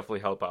 we can definitely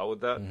help out with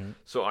that.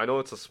 So I know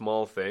it's a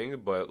small thing,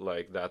 but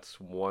like, that's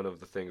one of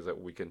the things that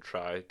we can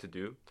try to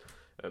do.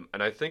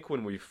 And I think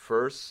when we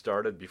first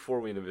started, before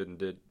we even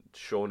did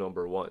show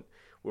number 1,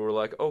 we were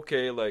like,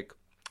 okay, like,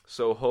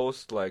 so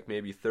host like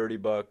maybe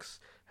 $30,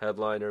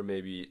 headliner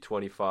maybe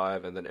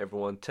 25, and then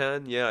everyone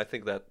 10. Yeah, I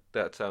think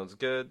that sounds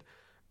good.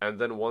 And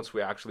then once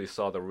we actually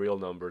saw the real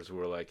numbers, we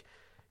were like,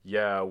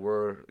 yeah,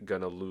 we're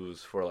gonna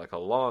lose for like a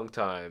long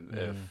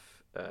time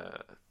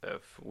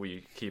if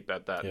we keep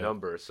at that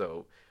number.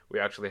 So we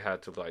actually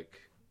had to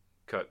like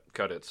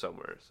cut it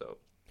somewhere. So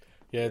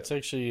it's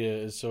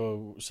actually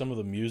so some of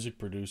the music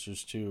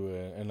producers too,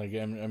 and like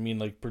I mean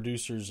like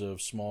producers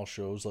of small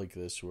shows like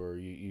this, where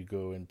you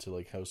go into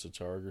like House of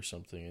Targ or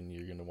something and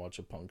you're gonna watch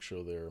a punk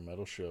show there, a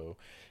metal show,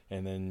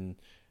 and then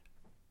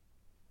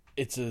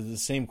it's the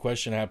same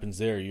question happens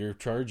there. You're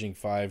charging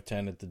 $5,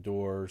 $10 at the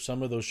door.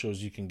 Some of those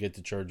shows you can get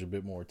to charge a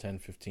bit more,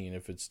 $10, $15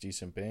 if it's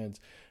decent bands.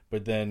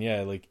 But then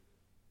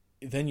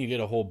then you get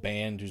a whole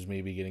band who's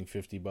maybe getting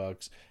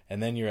 $50,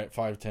 and then you're at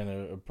 $5,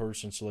 $10 a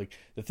person. So like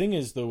the thing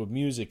is though with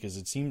music is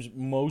it seems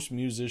most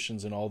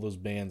musicians in all those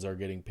bands are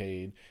getting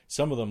paid.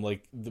 Some of them,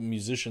 like the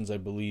musicians, I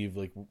believe,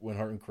 like when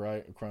Heart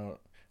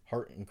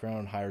and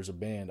Crown hires a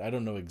band, I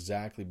don't know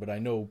exactly, but I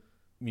know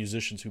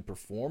musicians who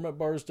perform at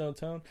bars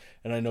downtown,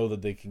 and I know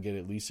that they can get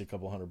at least a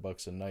couple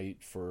 $100 a night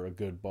for a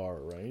good bar,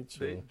 right?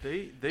 So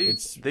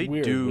they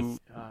do,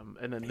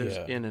 and then there's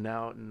in and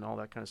out and all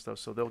that kind of stuff.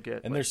 So they'll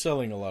get, and they're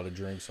selling a lot of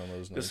drinks on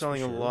those nights. They're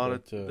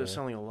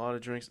selling a lot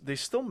of drinks. They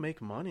still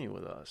make money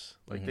with us.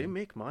 Like they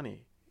make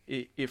money.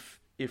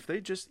 if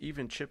they just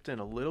even chipped in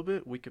a little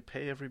bit, we could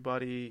pay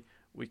everybody.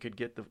 We could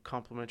get the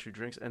complimentary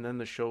drinks, and then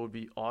the show would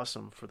be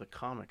awesome for the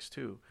comics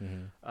too.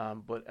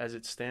 But as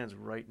it stands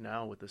right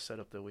now with the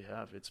setup that we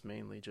have, it's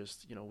mainly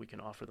just, we can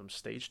offer them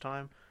stage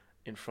time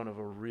in front of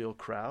a real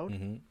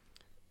crowd.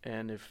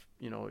 And if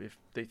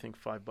they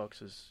think $5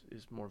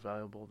 is more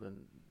valuable, then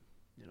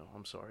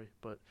I'm sorry,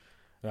 but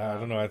I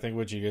don't know. I think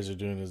what you guys are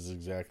doing is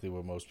exactly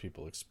what most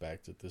people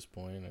expect at this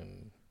point,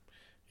 and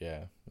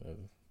it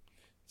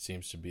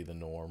seems to be the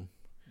norm.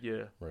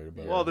 Yeah. Right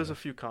about. Well, there's a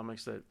few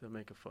comics that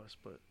make a fuss,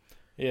 but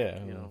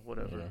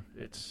whatever.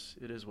 Yeah.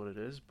 It is what it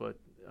is. But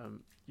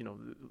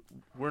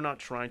we're not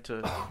trying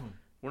to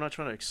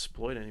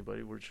exploit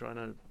anybody. We're trying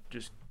to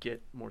just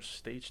get more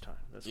stage time.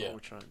 That's what we're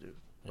trying to do.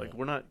 Like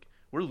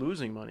we're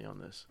losing money on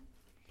this.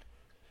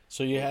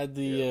 So you had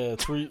the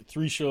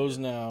three shows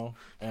now.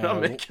 We're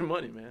not making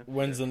money, man.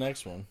 When's the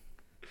next one?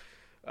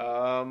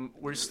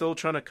 We're still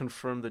trying to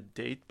confirm the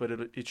date, but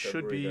it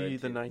should be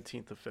 19th. the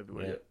 19th of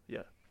February.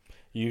 Yeah.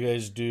 You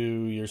guys do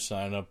your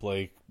sign up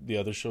like the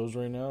other shows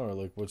right now, or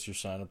like what's your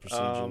sign up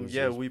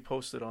procedure? We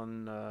posted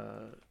on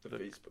The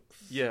Facebook.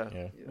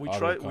 Yeah. We Auto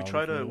try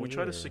comedy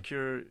to or-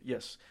 secure.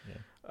 Yes.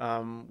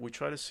 Yeah. We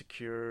try to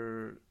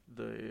secure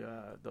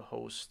the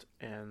host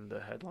and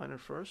the headliner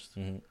first,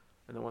 and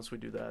then once we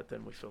do that,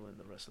 then we fill in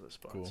the rest of the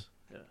spots. Cool.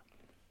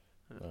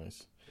 Yeah.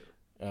 Nice.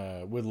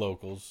 With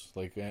locals,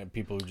 like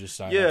people who just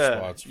sign up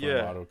spots from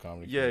auto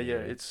comedy. Yeah.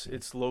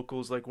 It's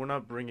locals. Like we're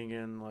not bringing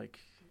in like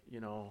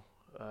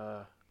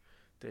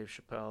Dave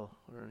Chappelle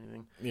or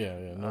anything.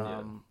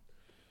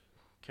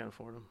 Can't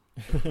afford him.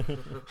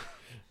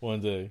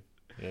 One day.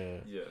 Yeah.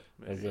 Yeah.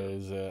 That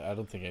guy's, I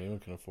don't think anyone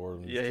can afford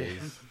him these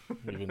days.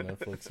 Even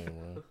Netflix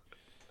anymore.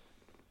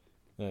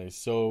 Nice.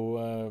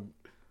 So,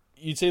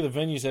 you'd say the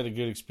venues had a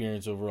good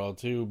experience overall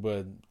too,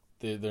 but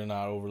they're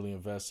not overly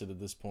invested at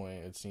this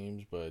point, it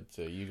seems. But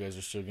you guys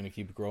are still going to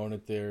keep growing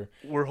it there.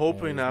 We're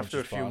hoping as much after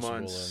a as few possible,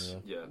 months.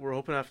 and, We're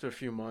hoping after a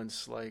few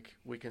months, like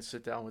we can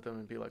sit down with them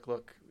and be like,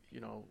 look,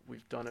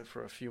 we've done it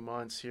for a few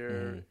months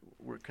here.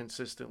 We're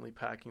consistently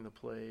packing the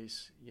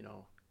place.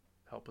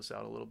 Help us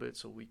out a little bit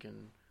so we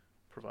can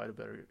provide a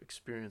better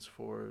experience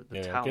for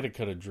the talent. Get a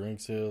cut of drink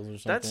sales or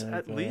something. That's like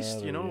at that,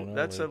 least, or,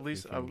 that's like at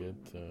least you can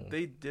get,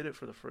 they did it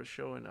for the first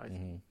show, and I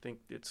think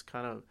it's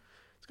kind of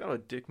a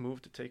dick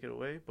move to take it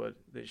away, but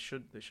they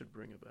should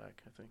bring it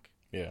back. I think.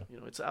 Yeah.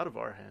 It's out of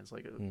our hands.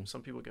 Like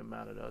some people get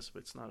mad at us,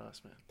 but it's not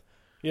us, man.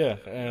 Yeah,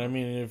 and I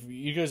mean, if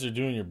you guys are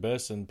doing your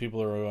best and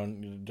people are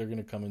they're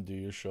gonna come and do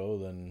your show,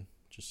 then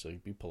just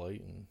like be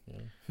polite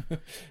and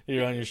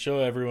you're on your show.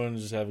 Everyone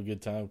just have a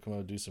good time. Come out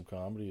and do some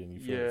comedy, and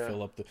you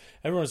fill up the.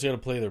 Everyone's got to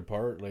play their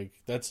part. Like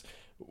that's.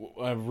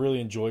 I've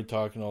really enjoyed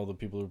talking to all the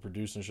people who are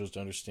producing shows to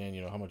understand,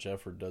 how much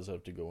effort does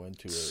have to go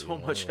into it. So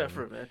much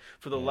effort, man.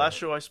 For the last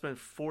show, I spent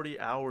 40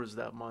 hours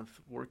that month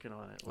working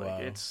on it.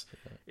 Like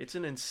it's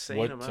an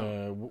insane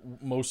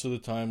amount. Most of the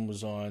time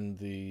was on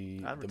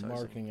the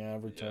marketing,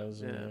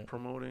 advertising,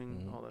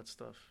 promoting, all that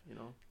stuff.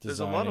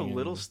 There's a lot of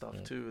little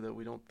stuff too that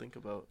we don't think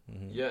about.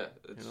 Yeah,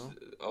 it's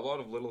a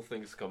lot of little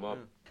things come up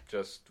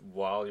just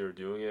while you're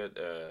doing it.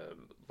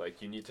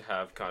 Like you need to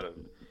have kind of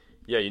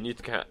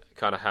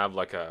have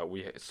like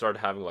we started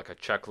having like a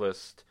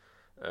checklist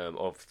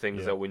of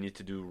things that we need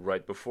to do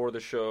right before the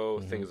show,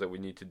 things that we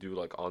need to do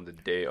like on the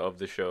day of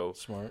the show.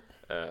 Smart.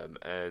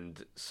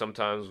 And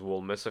sometimes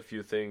we'll miss a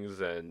few things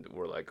and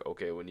we're like,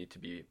 okay, we need to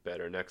be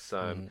better next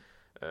time.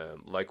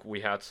 Like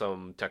we had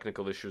some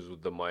technical issues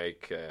with the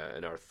mic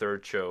in our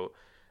third show,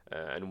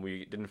 and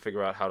we didn't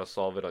figure out how to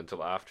solve it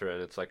until after.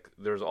 And it's like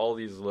there's all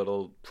these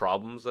little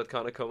problems that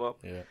kind of come up.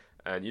 Yeah.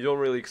 And you don't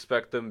really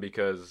expect them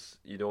because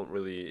you don't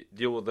really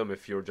deal with them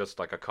if you're just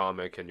like a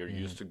comic and you're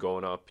used to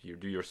going up, you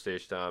do your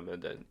stage time,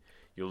 and then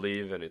you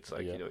leave, and it's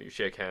like, you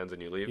shake hands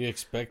and you leave. You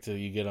expect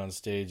you get on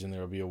stage and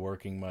there'll be a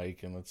working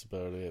mic, and that's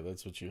about it.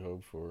 That's what you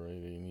hope for, right?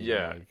 You need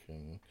a mic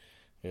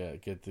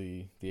and, get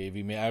the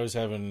AV. I was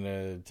having,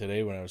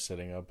 today when I was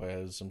setting up, I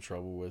had some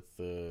trouble with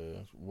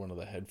one of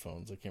the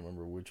headphones. I can't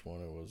remember which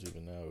one it was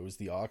even now. It was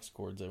the aux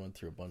cords. I went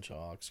through a bunch of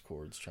aux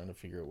cords trying to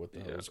figure out what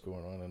the hell was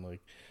going on, and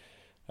like,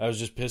 I was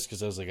just pissed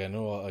because I was like, I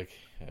know, like,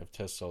 I've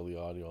tested all the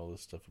audio, all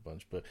this stuff a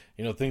bunch, but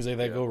things like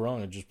that go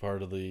wrong. It's just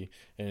part of doing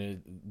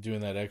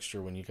that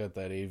extra when you got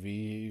that AV,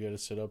 you got to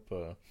set up.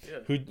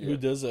 Who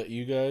does that?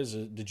 You guys?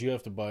 Did you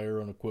have to buy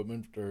your own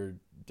equipment, or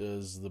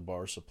does the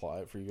bar supply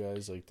it for you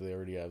guys? Like, do they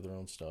already have their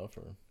own stuff?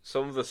 Or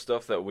some of the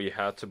stuff that we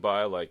had to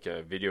buy, like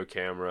a video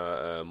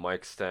camera,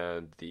 mic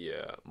stand, the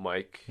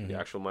mic, the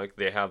actual mic.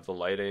 They have the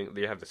lighting.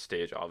 They have the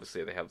stage.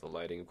 Obviously, they have the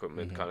lighting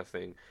equipment kind of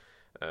thing.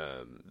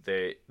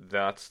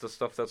 That's the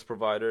stuff that's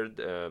provided.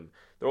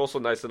 They're also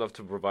nice enough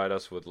to provide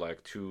us with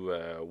like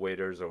 2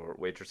 waiters or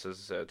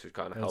waitresses to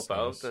kind of help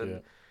out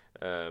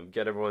and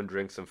get everyone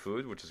drinks and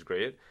food, which is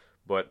great.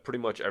 But pretty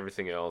much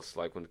everything else,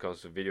 like when it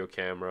comes to video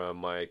camera,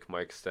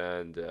 mic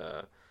stand,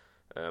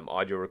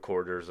 audio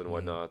recorders and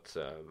whatnot,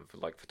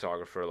 like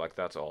photographer, like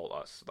that's all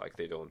us. Like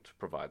they don't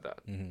provide that.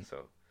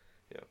 So,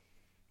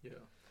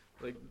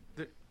 like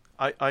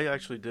I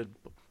actually did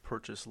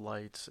purchase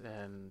lights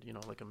and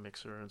like a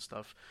mixer and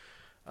stuff,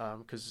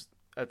 because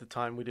at the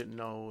time we didn't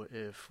know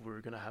if we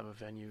were gonna have a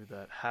venue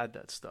that had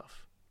that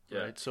stuff.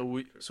 Yeah. Right. So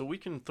we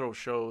can throw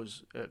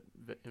shows at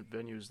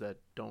venues that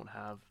don't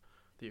have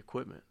the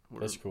equipment.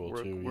 That's cool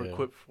too. We're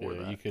equipped for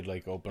that. You could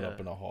like open up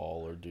in a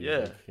hall or do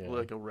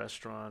like a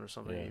restaurant or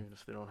something, even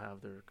if they don't have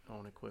their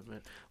own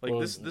equipment. Like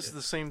this is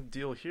the same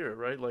deal here,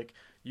 right? Like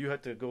you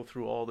had to go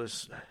through all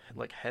this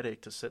like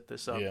headache to set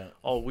this up. Yeah.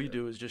 All we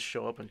do is just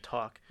show up and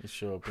talk.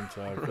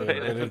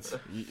 Right? And it's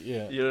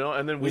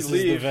and then we this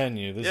leave. Is the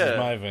venue. This is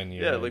my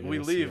venue. Yeah, like we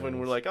leave and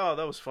we're like, oh,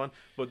 that was fun.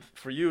 But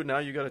for you now,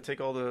 you got to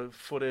take all the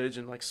footage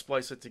and like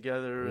splice it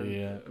together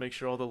and make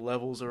sure all the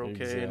levels are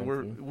okay. Exactly.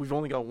 And we've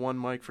only got one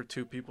mic for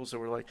 2 people, so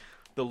we're like,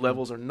 the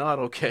levels are not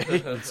okay.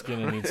 It's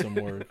gonna need some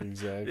work.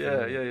 Exactly.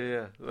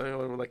 Yeah.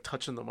 We're like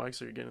touching the mic,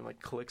 so you're getting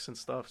like clicks and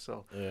stuff.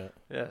 So yeah.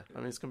 I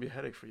mean, it's gonna be a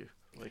headache for you.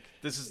 Like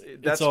that's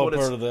it's all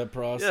part of that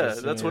process.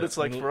 Yeah, that's what it's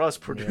like for us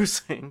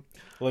producing.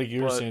 Like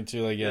you were saying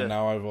too, like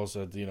now I've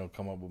also had to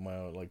come up with my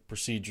own like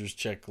procedures,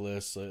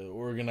 checklists,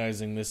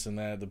 organizing this and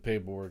that, the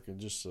paperwork, and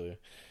just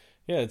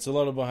it's a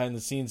lot of behind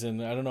the scenes.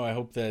 And I don't know. I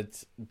hope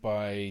that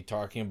by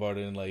talking about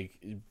it and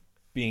like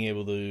being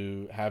able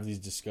to have these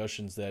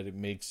discussions, that it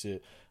makes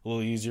it a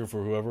little easier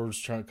for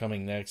whoever's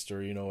coming next,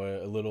 or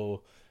a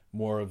little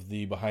more of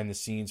the behind the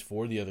scenes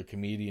for the other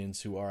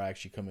comedians who are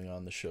actually coming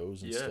on the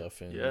shows and stuff.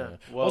 And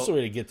also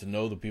to get to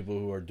know the people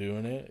who are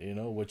doing it,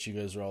 what you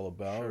guys are all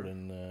about,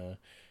 and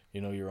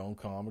your own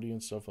comedy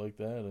and stuff like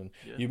that. And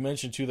you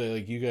mentioned too that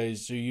like you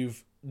guys, so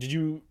did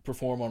you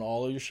perform on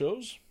all of your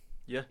shows?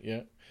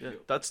 Yeah.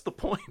 That's the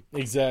point.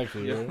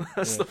 Exactly. Right?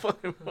 That's the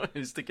fucking point,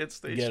 is to get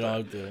stage time.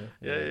 Out there.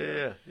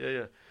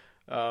 Yeah.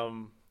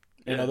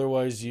 And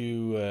otherwise,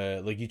 you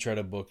you try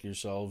to book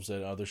yourselves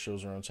at other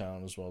shows around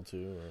town as well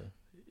too, or?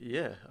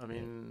 Yeah, I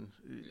mean,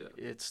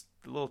 it's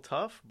a little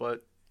tough,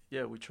 but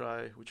we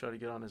try to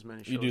get on as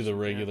many shows. You do the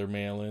regular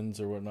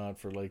mail-ins or whatnot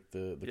for like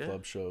the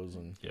club shows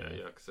and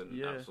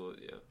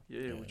absolutely.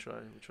 We try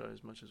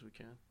as much as we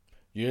can.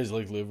 You guys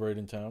live right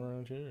in town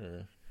around here,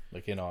 or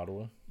like in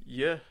Ottawa?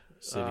 Yeah,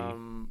 city.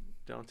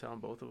 Downtown,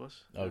 both of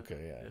us.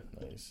 Okay,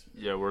 nice.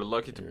 Yeah, we're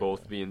lucky to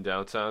both be in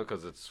downtown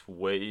because it's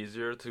way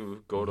easier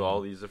to go to all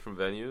these different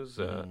venues.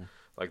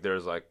 Like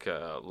there's like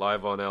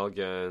Live on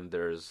Elgin,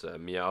 there's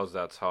Meows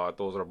That's Hot.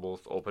 Those are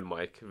both open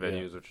mic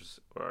venues, which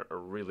are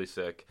really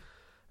sick.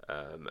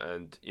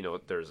 And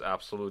there's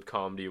Absolute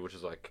Comedy, which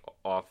is like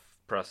off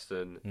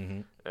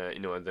Preston.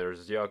 And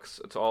there's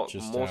Yucks. It's all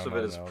Just most of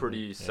it is Elgin.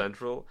 pretty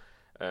central.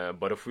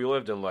 But if we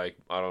lived in like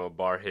I don't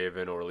know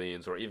Barhaven,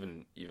 Orleans, or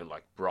even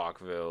like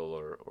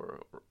Brockville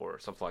or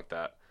something like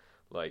that,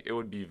 like it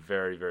would be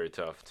very, very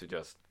tough to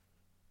just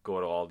go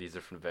to all these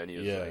different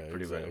venues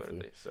pretty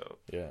regularly. So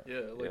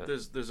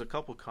there's a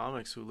couple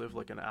comics who live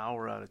like an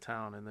hour out of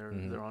town, and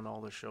they're on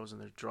all the shows, and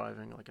they're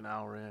driving like an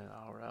hour in,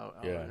 hour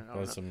out.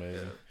 That's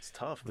amazing. It's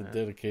tough, the man.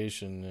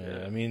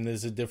 Dedication. I mean,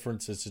 there's a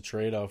difference. It's a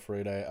trade-off,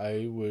 right?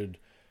 I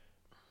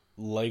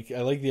like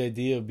the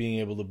idea of being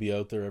able to be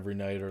out there every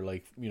night, or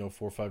like 4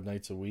 or 5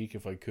 nights a week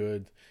if I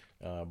could.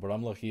 But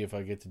I'm lucky if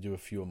I get to do a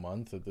few a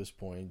month at this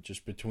point.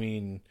 Just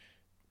between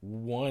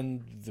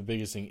the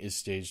biggest thing is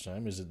stage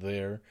time. Is it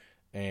there?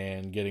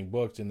 And getting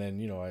booked, and then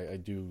I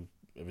do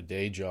have a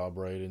day job,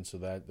 right, and so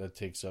that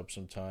takes up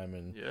some time,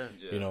 and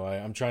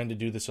I'm trying to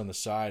do this on the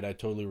side. I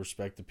totally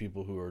respect the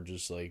people who are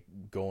just like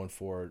going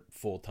for it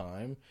full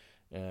time.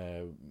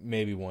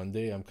 Maybe one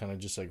day I'm kind of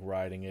just like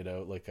riding it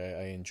out. Like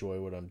I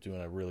enjoy what I'm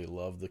doing. I really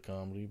love the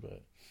comedy,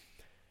 but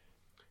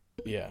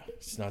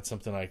it's not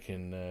something I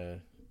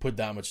can put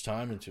that much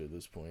time into at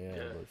this point.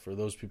 But for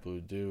those people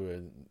who do,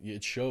 and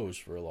it shows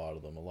for a lot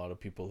of them. A lot of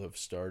people have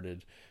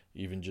started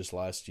even just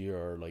last year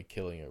are like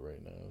killing it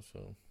right now.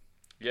 So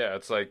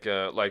it's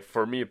like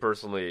for me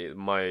personally,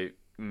 my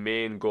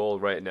main goal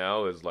right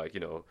now is like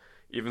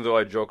even though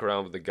I joke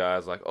around with the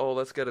guys like, oh,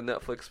 let's get a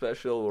Netflix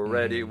special, we're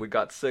ready, we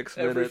got 6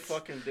 minutes every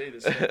fucking day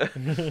this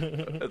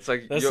it's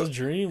like that's the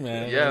dream,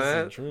 man.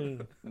 That's the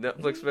dream.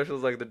 Netflix special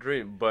is like the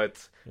dream,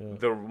 but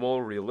the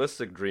more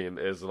realistic dream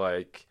is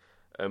like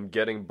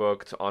getting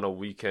booked on a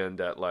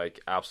weekend at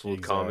like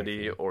Absolute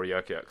Comedy or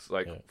Yuck Yucks.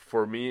 Like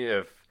for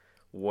me,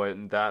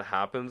 when that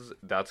happens,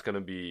 that's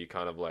gonna be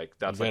kind of like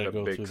that's like a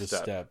big step. The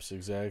steps,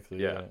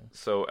 exactly.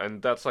 So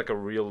and that's like a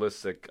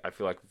realistic, I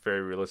feel like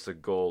very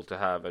realistic goal to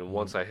have. And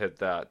once I hit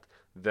that,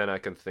 then I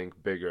can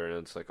think bigger. And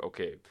it's like,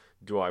 okay,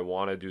 do I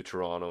want to do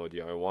Toronto?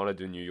 Do I want to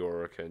do New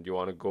York? And do you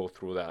want to go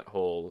through that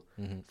whole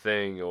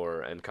thing,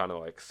 and kind of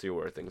like see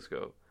where things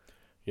go?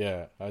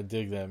 Yeah, I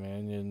dig that,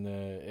 man. And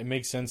it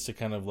makes sense to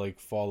kind of like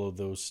follow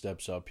those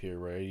steps up here,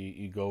 right?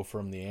 You go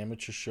from the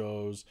amateur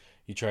shows,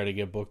 you try to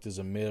get booked as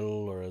a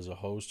middle or as a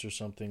host or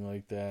something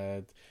like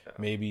that. Yeah.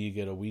 Maybe you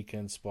get a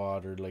weekend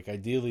spot, or like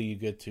ideally you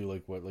get to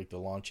like the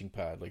launching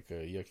pad, like a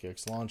Yuck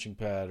Yucks launching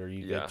pad, or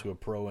you get to a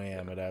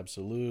Pro-Am at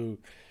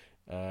Absolute.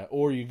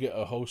 Or you get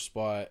a host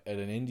spot at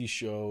an indie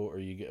show, or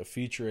you get a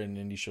feature at an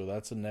indie show.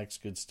 That's the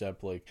next good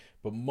step. Like,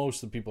 but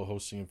most of the people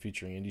hosting and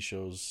featuring indie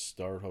shows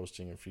start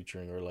hosting and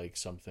featuring or like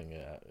something,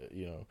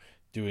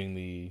 doing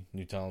the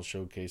New Talent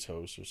Showcase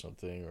host or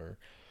something, or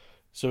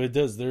so it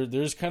does.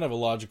 There's kind of a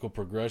logical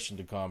progression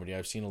to comedy.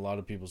 I've seen a lot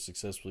of people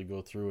successfully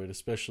go through it,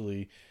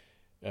 especially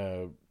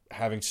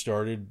having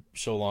started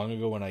so long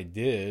ago when I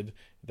did,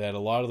 that a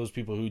lot of those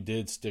people who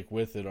did stick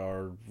with it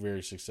are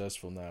very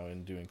successful now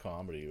in doing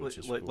comedy, which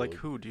is cool. Like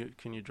who?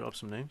 Can you drop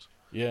some names?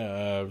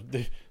 Yeah,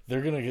 they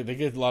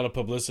get a lot of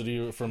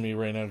publicity from me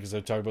right now because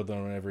I talk about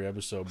them on every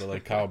episode. But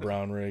like Kyle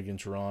Brownrigg in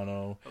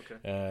Toronto,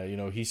 Okay. you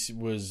know, he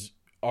was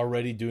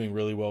already doing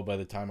really well by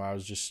the time I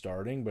was just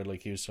starting. But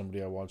like he was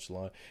somebody I watched a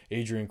lot.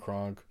 Adrian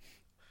Kronk.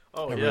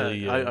 Oh yeah,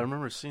 I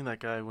remember seeing that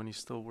guy when he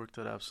still worked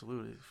at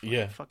Absolute.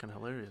 Fucking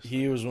hilarious.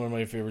 He was one of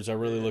my favorites. I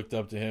really looked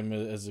up to him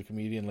as a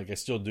comedian. Like I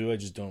still do. I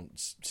just don't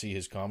see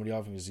his comedy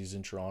often because he's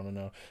in Toronto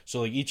now.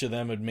 So like each of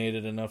them had made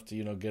it enough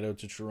to get out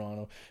to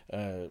Toronto.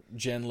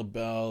 Jen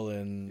LaBelle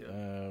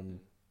and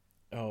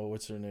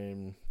what's her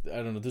name? I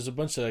don't know. There's a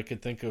bunch that I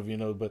could think of,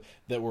 but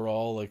that were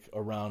all like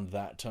around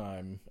that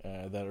time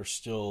that are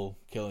still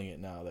killing it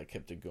now. That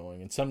kept it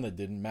going, and some that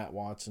didn't. Matt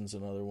Watson's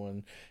another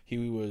one.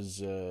 He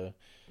was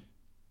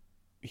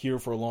here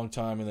for a long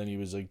time, and then he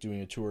was like doing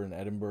a tour in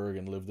Edinburgh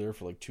and lived there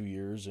for like 2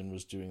 years and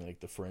was doing like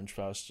the Fringe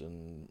Fest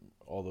and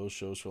all those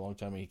shows for a long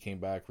time. And he came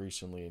back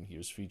recently and he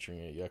was featuring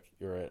it.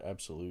 You're at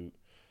Absolute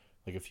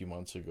like a few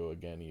months ago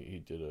again. He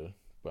did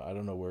but I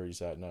don't know where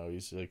he's at now.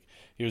 He's like,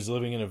 he was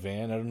living in a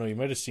van. I don't know. You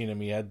might have seen him.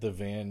 He had the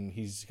van.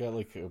 He's got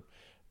like a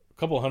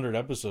couple hundred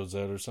episodes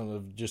out or something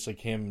of just like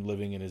him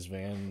living in his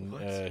van,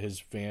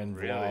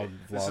 Really?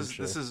 vlog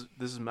show. This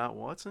is Matt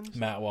Watson.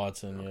 Matt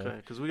Watson, yeah. Okay,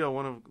 because we got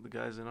one of the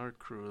guys in our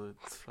crew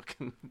that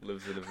fucking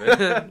lives in a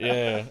van.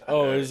 Yeah.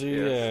 Oh, is he?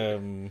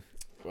 Yes.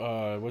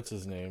 What's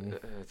his name?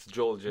 It's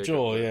Joel Jacob.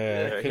 Joel,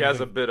 yeah. He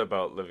has a bit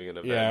about living in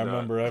a van. Yeah, I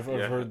remember. I've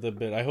heard the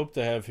bit. I hope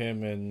to have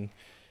him and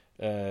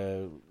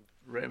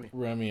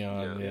Remy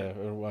on. Yeah.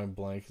 Or I'm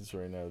blanking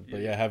right now, but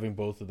having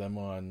both of them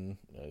on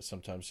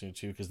sometime soon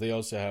too, because they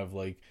also have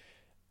like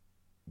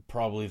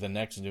probably the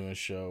next newest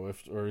show.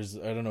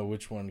 I don't know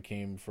which one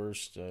came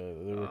first.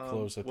 They were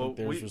close. I think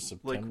theirs was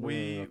September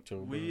or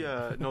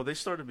October. No, they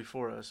started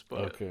before us,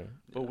 but okay.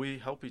 But we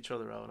help each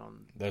other out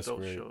on That's those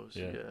great. shows.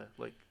 Yeah.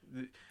 Like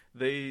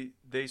they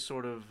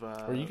sort of.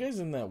 Are you guys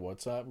in that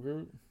WhatsApp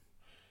group?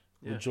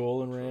 Yeah. With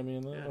Joel and Rami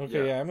in that? Yeah.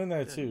 Okay, yeah, I'm in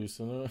that too.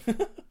 So no.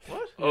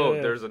 What? Oh,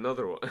 Yeah. There's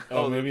another one.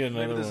 Maybe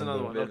another maybe there's one.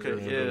 another one. but- Okay,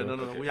 there's yeah,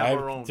 another no. one. We have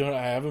our own.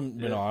 I haven't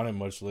been Yeah. on it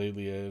much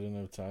lately. I didn't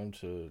have time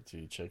to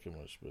check it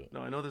much, but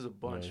No, I know there's a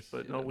bunch, Nice.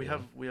 but no, we Yeah.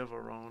 have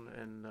our own,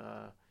 and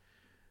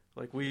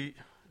like we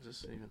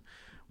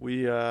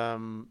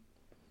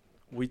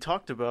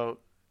talked about,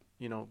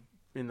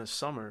 in the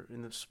summer,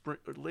 in the spring,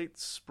 late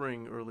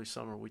spring, early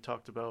summer, we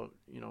talked about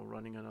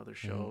running another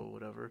show,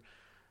 whatever,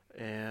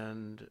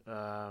 and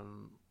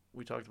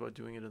we talked about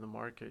doing it in the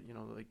market,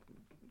 like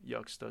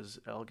Yucks does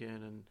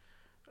Elgin and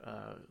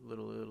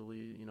Little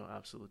Italy,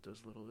 Absolute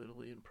does Little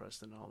Italy and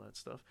Preston and all that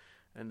stuff.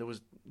 And there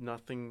was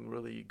nothing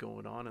really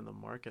going on in the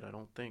market, I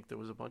don't think. There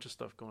was a bunch of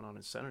stuff going on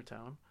in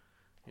Centertown,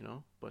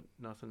 but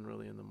nothing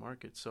really in the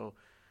market. So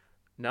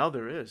now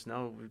there is.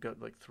 Now we've got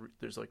like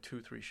there's like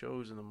 2-3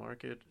 shows in the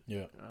market.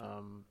 yeah.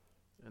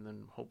 And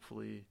then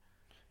hopefully,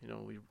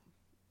 we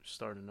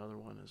start another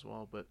one as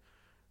well. But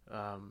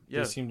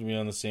They seem to be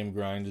on the same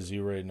grind as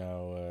you right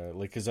now.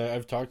 Because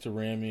I've talked to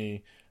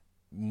Rami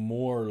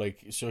more,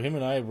 so him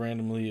and I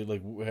randomly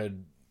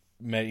had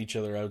met each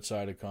other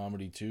outside of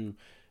comedy too.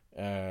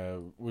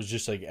 Was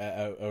just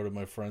out of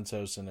my friend's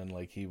house, and then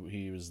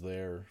he was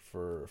there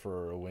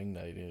for a wing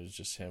night, and it was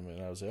just him,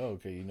 and I was like, oh,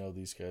 okay,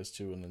 these guys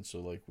too, and then so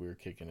we were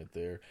kicking it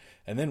there,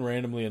 and then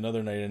randomly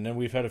another night, and then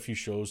we've had a few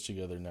shows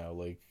together now.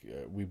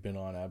 We've been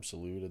on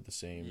Absolute at the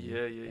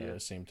same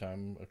same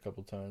time a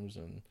couple times,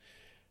 and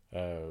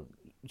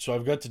so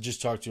I've got to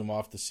just talk to him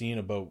off the scene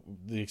about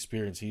the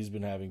experience he's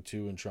been having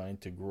too, and trying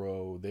to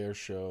grow their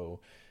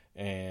show,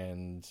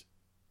 and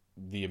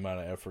the amount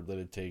of effort that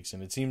it takes.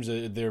 And it seems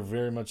that they're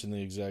very much in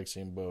the exact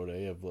same boat,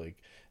 of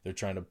they're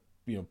trying to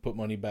put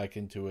money back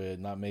into it,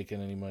 not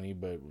making any money,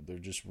 but they're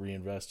just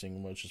reinvesting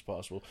as much as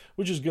possible,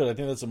 which is good. I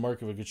think that's a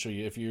mark of a good show.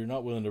 If you're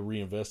not willing to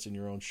reinvest in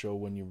your own show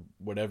when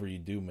whatever you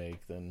do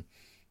make, then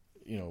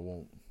it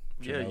won't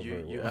turn out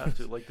very you well. have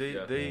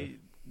to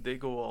they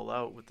go all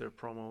out with their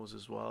promos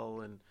as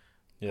well, and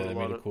yeah, they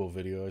made a cool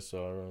video I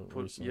saw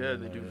recently. Yeah,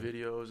 they do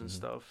videos and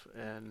stuff,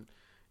 and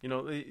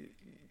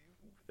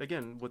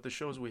again, with the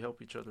shows, we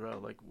help each other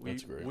out.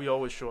 We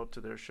always show up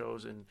to their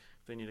shows, and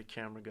if they need a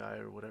camera guy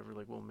or whatever,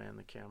 we'll man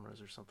the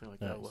cameras or something like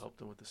that. We'll help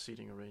them with the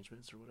seating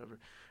arrangements or whatever.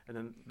 And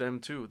then them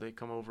too, they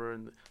come over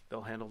and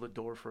they'll handle the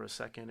door for a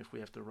second if we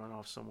have to run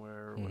off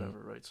somewhere or whatever,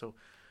 right? So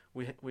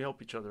we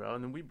help each other out,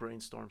 and then we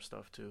brainstorm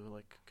stuff too.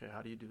 Okay,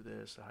 how do you do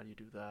this? How do you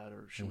do that?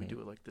 Or should we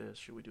do it like this?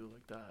 Should we do it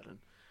like that? And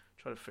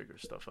try to figure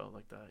stuff out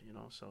like that,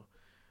 So,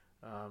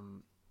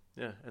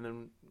 yeah, and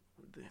then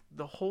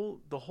the whole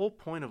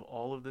point of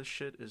all of this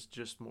shit is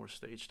just more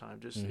stage time.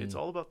 It's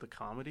all about the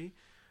comedy,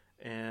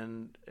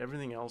 and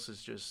everything else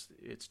is just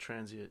it's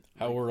transient.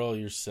 How were all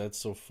your sets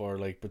so far?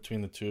 Like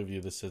between the two of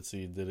you, the sets that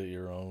you did at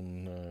your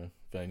own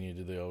venue,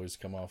 did they always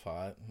come off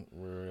hot?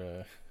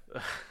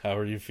 How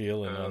are you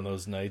feeling on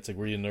those nights? Like,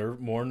 were you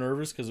more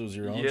nervous because it was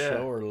your own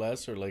show, or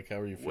less, or like how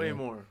are you feeling? Way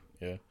more.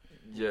 Yeah.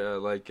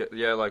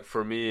 Like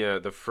for me,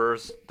 the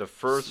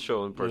first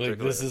show in particular. Like,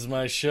 this is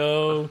my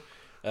show.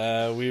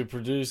 We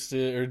produced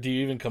it, or do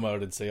you even come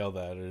out and say all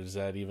that, or is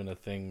that even a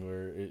thing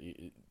where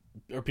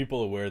are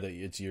people aware that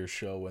it's your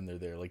show when they're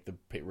there, like the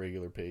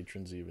regular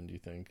patrons? Even, do you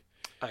think?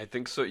 I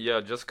think so.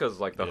 Yeah, just because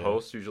like the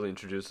host usually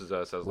introduces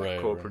us as like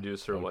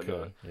co-producer and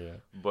whatnot. Yeah.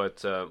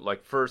 But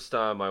like first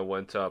time I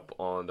went up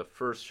on the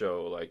first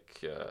show,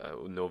 like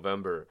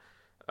November,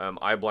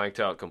 I blanked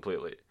out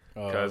completely.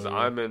 Because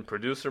I'm in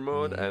producer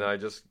mode, and I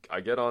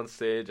get on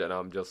stage, and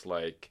I'm just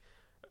like,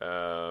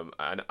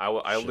 and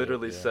I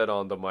literally said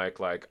on the mic,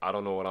 like, I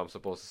don't know what I'm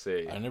supposed to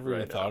say. I never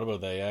even thought about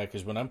that,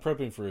 because when I'm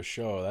prepping for a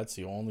show, that's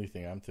the only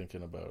thing I'm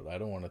thinking about. I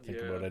don't want to think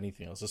about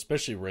anything else,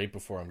 especially right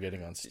before I'm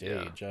getting on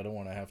stage. I don't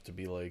want to have to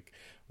be like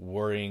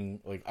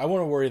worrying, like, I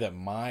want to worry that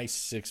my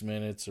 6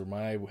 minutes or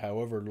my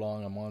however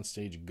long I'm on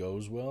stage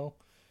goes well.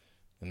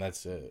 And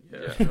that's it.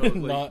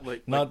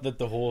 Yeah, not that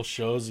the whole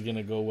show's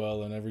gonna go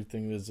well and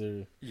everything is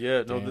there.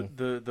 Yeah, no.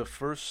 The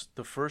first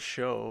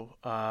show,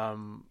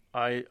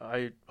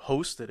 I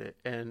hosted it,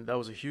 and that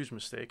was a huge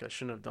mistake. I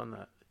shouldn't have done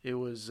that. It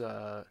was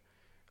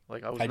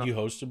like I was. Had you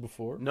hosted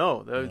before?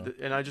 No,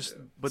 and I just.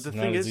 But the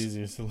thing is,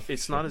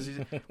 it's not as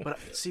easy. But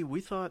see,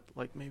 we thought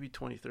like maybe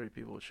 20, 30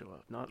 people would show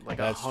up, not like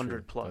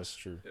 100 plus. That's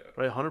true.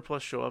 Right, 100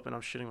 plus show up, and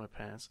I'm shitting my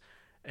pants.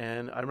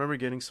 And I remember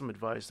getting some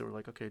advice. They were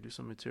like, okay, do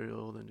some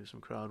material, then do some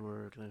crowd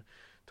work, then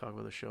talk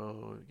about the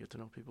show, get to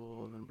know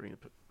people, and then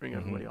bring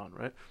everybody on,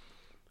 right?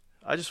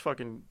 I just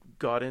fucking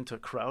got into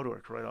crowd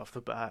work right off the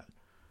bat.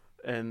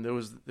 And there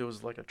was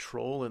like a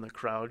troll in the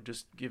crowd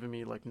just giving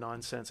me like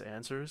nonsense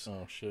answers.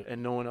 Oh, shit.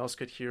 And no one else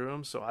could hear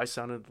him, so I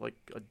sounded like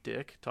a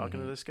dick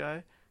talking to this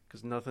guy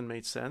because nothing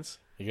made sense.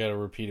 You got to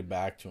repeat it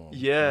back to him.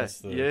 Yeah, it's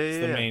the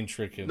main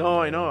trick in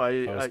I know.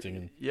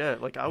 hosting.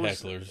 Like I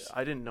was hecklers.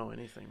 I didn't know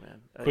anything,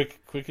 man.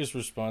 Quickest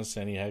response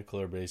to any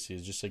heckler basically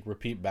is just like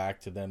repeat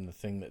back to them the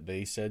thing that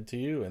they said to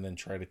you, and then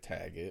try to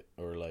tag it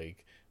or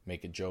like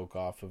make a joke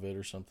off of it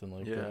or something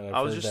like that.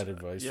 I've heard that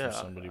advice from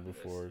somebody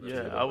before.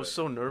 Yeah, I was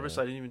so nervous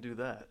I didn't even do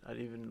that. I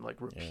didn't even like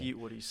repeat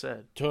what he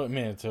said.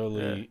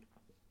 Totally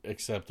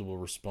acceptable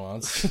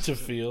response to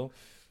feel.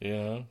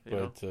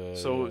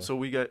 So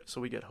we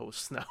get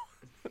hosts now.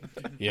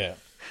 Yeah.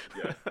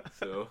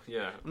 So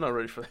I'm not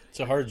ready for that. It's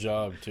a hard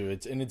job too.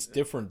 It's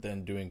different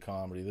than doing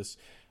comedy.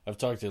 I've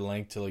talked at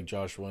length to like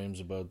Josh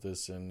Williams about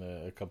this and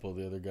a couple of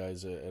the other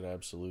guys at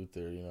Absolute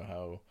there. You know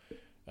how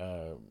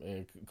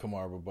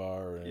Kamar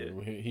Babar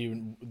and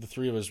he the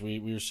three of us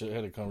we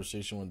had a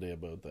conversation one day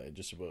about that,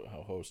 just about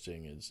how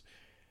hosting is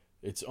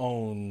its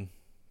own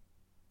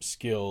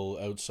skill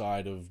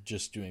outside of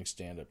just doing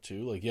stand-up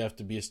too. Like, you have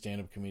to be a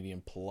stand-up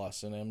comedian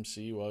plus an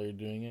MC while you're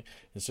doing it.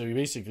 And so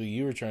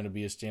you were trying to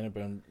be a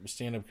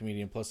stand-up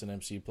comedian plus an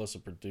MC plus a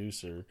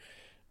producer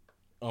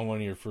on one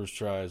of your first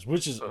tries,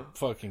 which is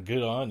fucking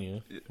good on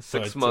you.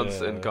 6 months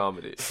in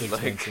comedy. 6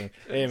 months in.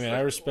 Hey man, I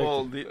respect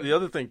well, the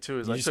other thing too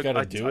is I took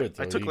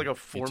like a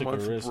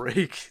 4-month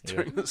break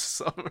during the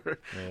summer.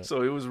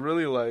 So it was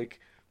really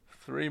like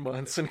 3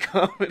 months in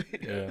comedy.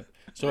 Yeah.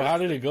 So how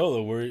did it go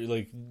though?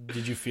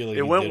 Did you feel like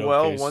it went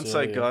well once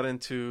I got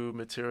into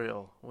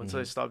material? Once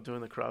I stopped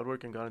doing the crowd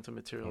work and got into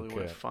material, it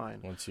went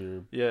fine. Once you're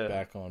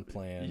back on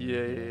plan.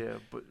 Yeah.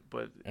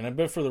 But and I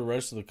bet for the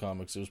rest of the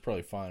comics, it was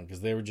probably fine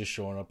because they were just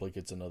showing up like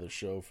it's another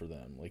show for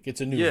them. Like,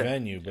 it's a new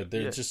venue, but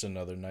they're just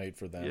another night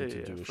for them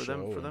to do a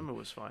show. For them, it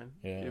was fine.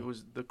 Yeah. It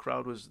was the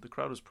crowd was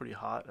pretty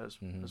hot as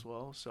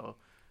well, so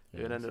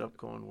it ended up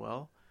going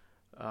well.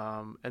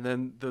 And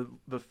then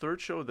the third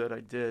show that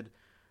I did.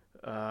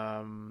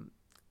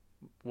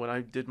 When I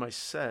did my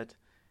set,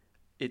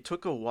 it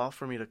took a while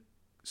for me to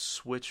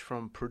switch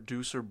from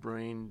producer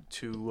brain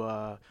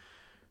to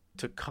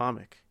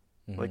comic.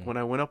 Like, when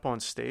I went up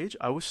on stage,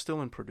 I was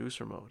still in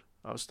producer mode.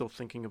 I was still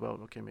thinking about,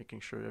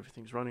 making sure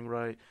everything's running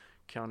right,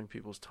 counting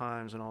people's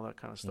times and all that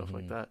kind of stuff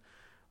like that.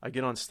 I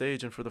get on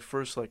stage, and for the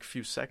first like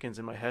few seconds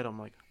in my head, I'm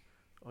like,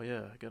 oh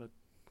yeah, I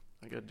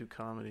gotta do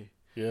comedy.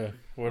 Yeah.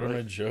 What are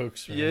my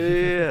jokes? Man?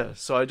 Yeah.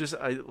 So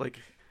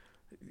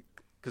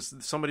because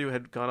somebody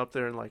had gone up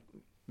there and like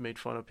made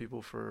fun of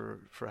people for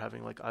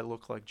having like I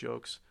look like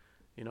jokes,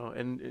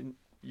 and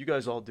you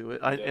guys all do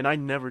it. I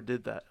never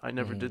did that. I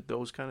never did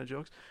those kind of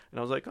jokes. And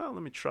I was like, oh,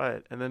 let me try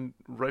it. And then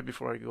right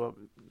before I go up,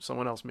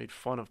 someone else made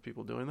fun of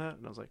people doing that,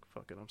 and I was like,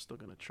 fuck it, I'm still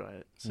gonna try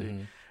it.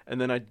 See.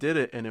 And then I did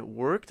it, and it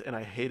worked, and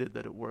I hated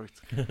that it worked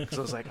because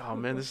I was like, oh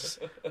man, this is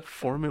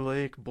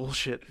formulaic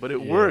bullshit, but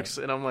it works,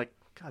 and I'm like,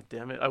 God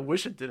damn it, I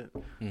wish it didn't,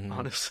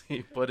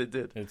 honestly, but it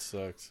did. It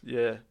sucks.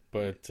 Yeah.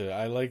 But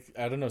I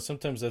don't know,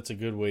 sometimes that's a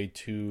good way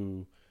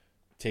to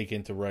take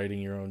into writing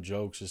your own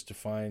jokes is to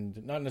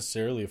find not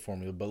necessarily a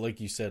formula, but like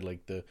you said,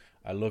 like the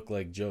I look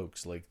like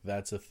jokes, like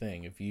that's a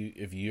thing.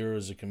 If you're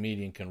as a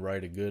comedian can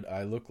write a good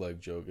I look like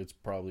joke, it's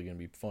probably gonna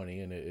be funny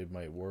and it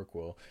might work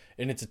well.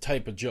 And it's a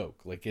type of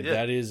joke, like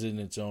that is in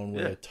its own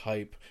way a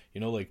type.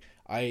 You know, like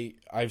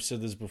I've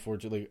said this before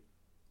too, like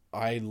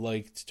I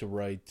liked to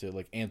write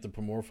like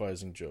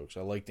anthropomorphizing jokes.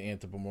 I like to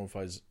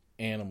anthropomorphize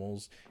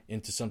animals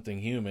into something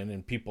human,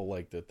 and people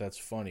like that. That's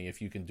funny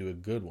if you can do a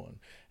good one.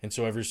 And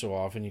so every so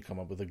often you come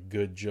up with a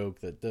good joke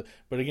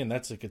but again,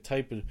 that's like a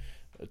type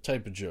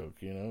of joke,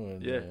 you know.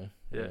 And,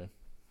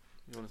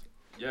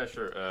 yeah,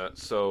 sure.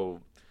 So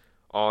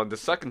on the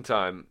second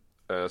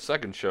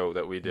show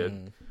that we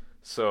did,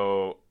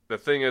 so the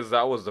thing is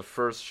that was the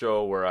first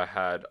show where I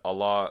had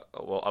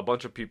a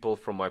bunch of people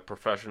from my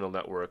professional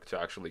network to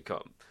actually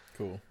come.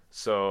 Cool.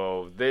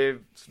 So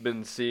they've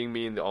been seeing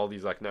me in all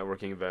these like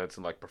networking events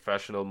in like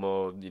professional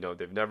mode. You know,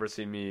 they've never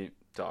seen me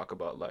talk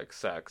about like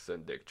sex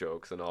and dick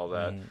jokes and all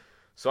that.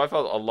 So I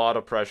felt a lot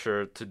of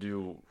pressure to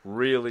do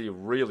really,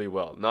 really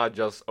well. Not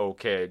just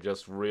okay,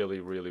 just really,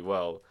 really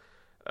well.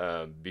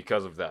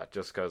 Because of that,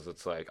 just because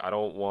it's like I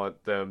don't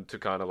want them to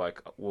kind of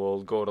like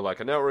we'll go to like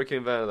a networking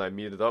event and I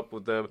meet it up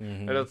with them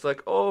and it's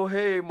like, oh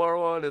hey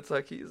Marwan, it's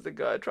like he's the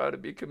guy trying to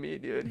be a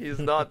comedian, he's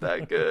not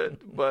that good,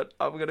 but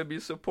I'm gonna be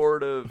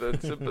supportive and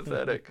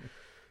sympathetic.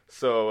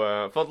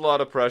 So felt a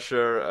lot of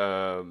pressure,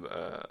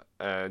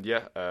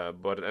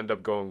 but it ended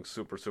up going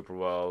super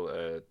well.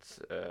 It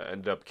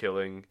ended up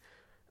killing,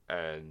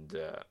 and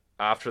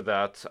after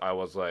that, I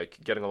was like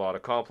getting a lot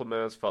of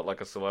compliments, felt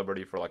like a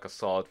celebrity for like a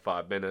solid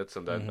 5 minutes,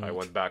 and then I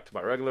went back to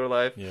my regular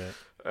life. Yeah.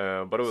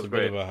 But it was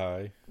great. A bit of a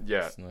high.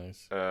 Yeah. That's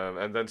nice.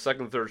 And then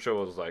second and third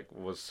show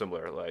was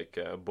similar. Like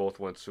both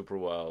went super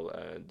well,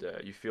 and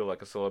you feel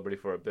like a celebrity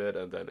for a bit,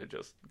 and then it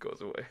just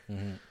goes away.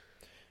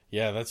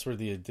 Yeah, that's where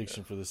the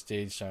addiction for the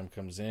stage time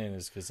comes in,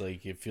 is because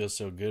like it feels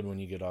so good when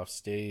you get off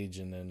stage,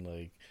 and then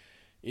like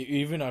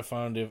even I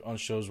found it on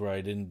shows where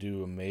I didn't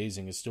do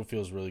amazing, it still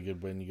feels really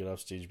good when you get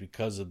off stage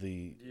because of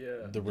the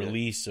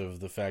release of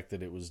the fact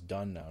that it was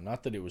done now.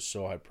 Not that it was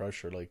so high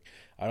pressure. Like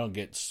I don't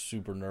get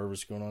super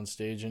nervous going on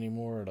stage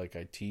anymore. Like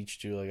I teach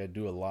too. Like I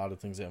do a lot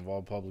of things that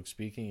involve public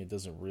speaking. It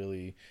doesn't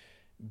really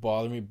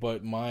bother me,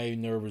 but my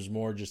nerve is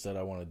more just that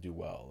I want to do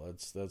well.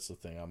 That's the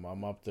thing.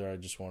 I'm up there. I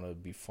just want to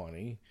be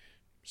funny.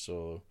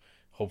 So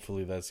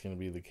hopefully that's going to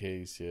be the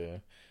case. Yeah.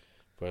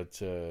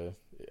 But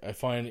I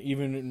find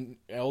even in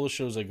all the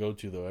shows I go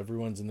to, though,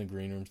 everyone's in the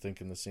green room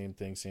thinking the same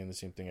thing, saying the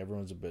same thing.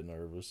 Everyone's a bit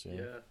nervous.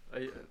 Yeah.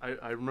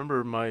 I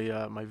remember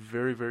my my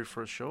very, very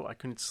first show. I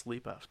couldn't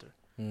sleep after.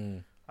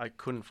 I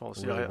couldn't fall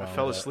asleep. Really I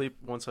fell asleep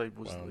once I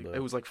was like,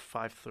 it was like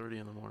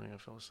 5:30 in the morning. I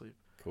fell asleep.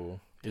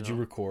 Cool. Did you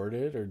record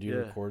it, or do you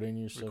record in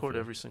yourself? Record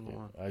every single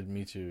one.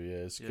 Me too.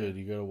 Yeah, it's good.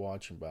 You gotta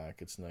watch them back.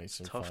 It's nice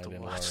and tough to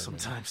watch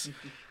sometimes. You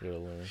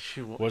gotta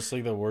learn. What's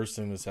like the worst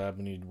thing that's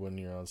happened to you when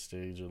you're on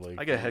stage, or like?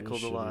 I get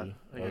heckled a lot.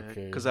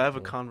 Because I have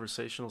a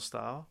conversational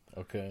style.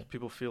 Okay.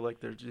 People feel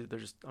like they're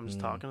just I'm just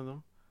talking to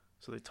them,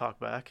 so they talk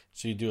back.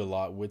 So you do a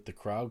lot with the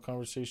crowd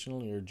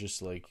conversationally, or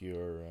just like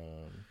your?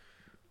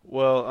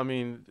 Well, I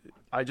mean,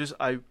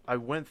 I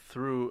went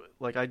through,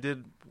 like I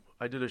did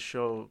a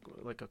show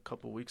like a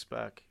couple weeks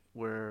back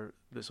where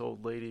this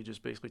old lady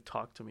just basically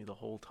talked to me the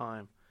whole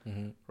time,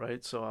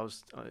 right? So I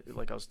was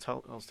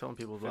telling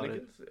people about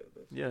it.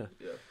 Yeah.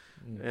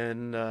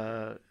 And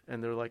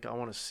they're like, I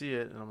want to see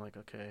it, and I'm like,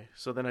 okay.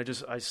 So then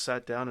I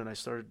sat down and I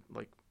started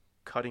like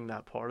cutting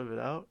that part of it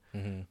out,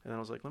 and I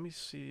was like, let me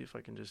see if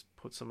I can just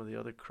put some of the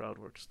other crowd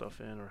work stuff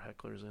in, or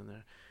hecklers in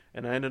there.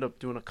 And I ended up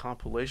doing a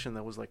compilation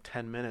that was like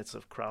 10 minutes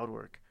of crowd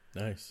work.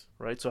 Nice.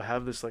 Right? So I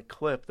have this like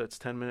clip that's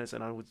 10 minutes,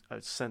 and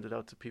I'd send it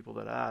out to people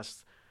that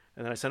asked,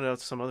 and then I sent it out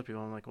to some other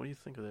people. I'm like, what do you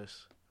think of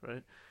this?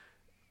 Right?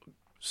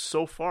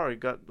 So far,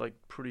 it got like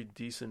pretty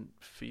decent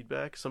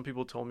feedback. Some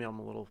people told me I'm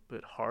a little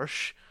bit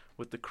harsh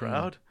with the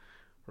crowd,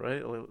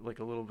 right? Like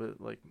a little bit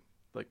like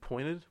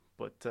pointed,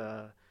 but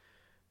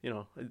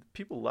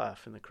people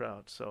laugh in the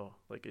crowd. So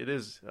like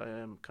I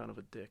am kind of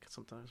a dick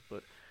sometimes,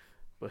 but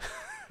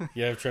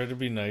yeah, I've tried to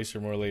be nicer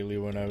more lately.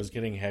 When I was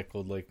getting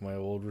heckled, like my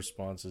old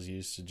responses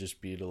used to just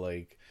be to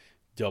like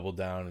double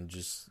down and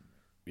just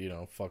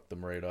fuck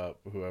them right up,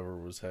 whoever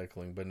was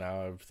heckling. But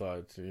now I've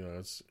thought,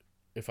 it's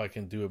if I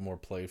can do it more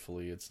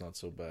playfully, it's not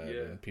so bad,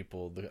 and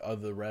people,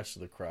 the rest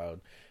of the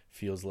crowd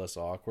feels less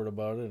awkward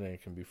about it, and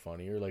it can be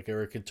funnier. Like,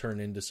 or it could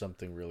turn into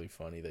something really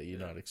funny that you're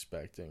not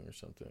expecting, or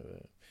something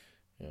like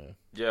that.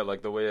 Yeah,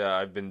 like the way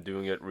I've been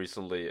doing it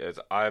recently is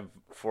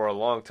for a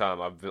long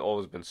time, I've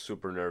always been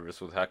super nervous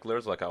with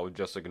hecklers. Like, I would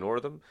just ignore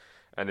them,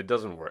 and it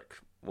doesn't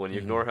work. When you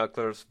ignore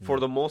hecklers, for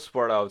the most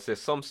part, I would say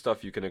some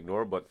stuff you can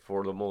ignore, but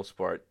for the most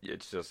part,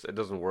 it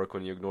doesn't work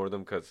when you ignore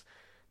them, because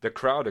the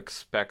crowd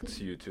expects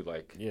you to,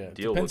 like, deal with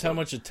them. Depends how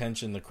much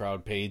attention the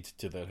crowd paid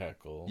to that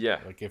heckle. Yeah.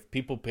 Like, if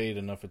people paid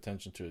enough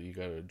attention to it, you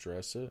got to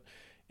address it.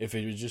 If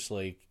it was just,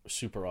 like,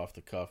 super off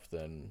the cuff,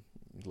 then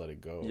let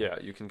it go. Yeah,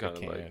 you can kind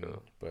of, like...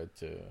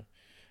 But,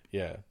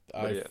 Yeah,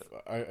 But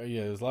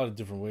there's a lot of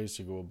different ways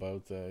to go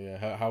about that.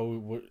 Yeah,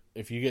 what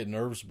if you get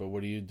nervous about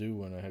what do you do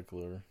when a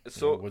heckler?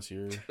 So what's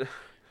your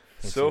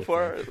so your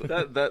far, thing?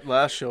 That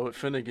last show at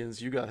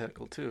Finnegan's, you got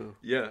heckled too,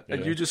 yeah.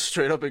 and Yeah. you just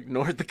straight up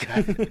ignored the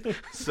guy.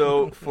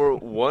 So for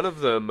one of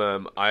them,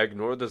 I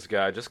ignored this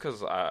guy just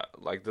because I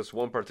like this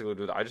one particular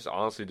dude. I just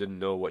honestly didn't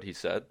know what he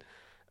said,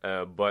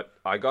 but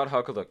I got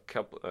heckled a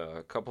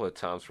couple of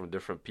times from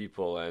different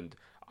people, and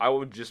I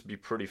would just be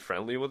pretty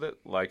friendly with it.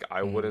 Like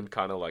I wouldn't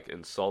kind of like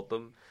insult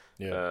them,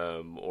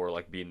 or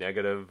like be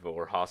negative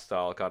or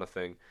hostile kind of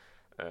thing.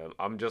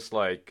 I'm just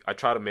like I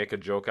try to make a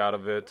joke out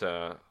of it.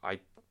 I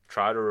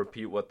try to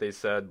repeat what they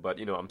said, but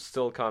I'm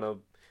still kind of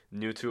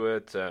new to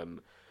it.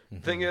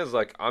 Thing is,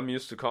 like, I'm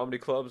used to comedy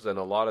clubs, and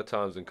a lot of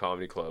times in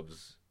comedy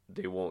clubs,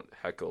 they won't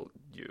heckle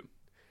you.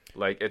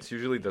 Like, it's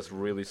usually this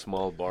really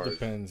small bars.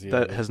 Depends. Yeah,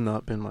 That has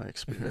not been my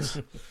experience.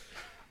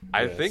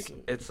 I Yes. think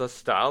it's a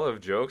style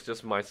of jokes.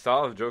 Just my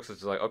style of jokes is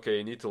just like, okay,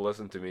 you need to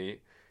listen to me.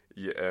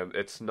 Yeah,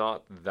 it's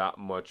not that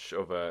much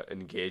of a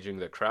engaging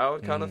the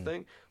crowd kind of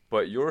thing.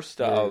 But your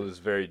style is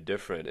very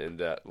different in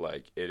that,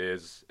 like,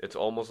 it's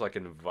almost like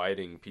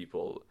inviting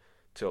people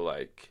to,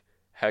 like,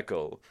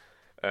 heckle.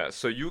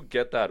 So you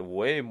get that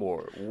way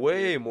more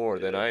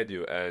than I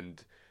do.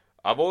 And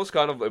I've always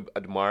kind of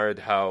admired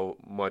how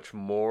much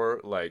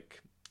more,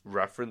 like,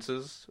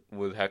 references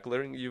with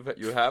heckling you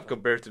have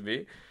compared to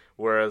me.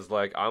 Whereas,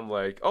 like, I'm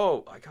like,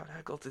 oh, I got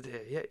heckled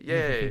today,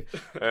 yay!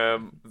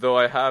 Though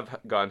I have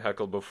gotten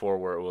heckled before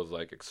where it was,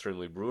 like,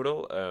 extremely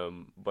brutal,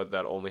 but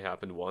that only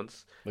happened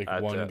once. like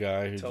at, one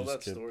guy who tell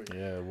just that story.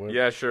 Yeah, what?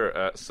 Yeah,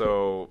 sure.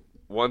 So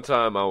one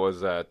time I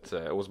was at,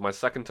 it was my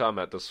second time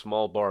at the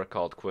small bar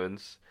called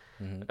Quinn's.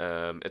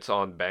 It's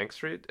on Bank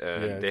Street,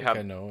 and Yeah, I they think have,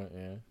 I know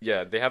it.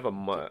 Yeah, they have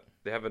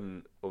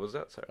an, what was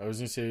that? Sorry. I was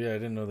gonna say, I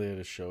didn't know they had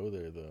a show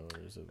there though.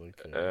 Or is it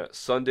like?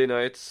 Sunday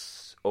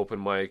nights,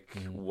 open mic.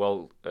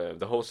 Well,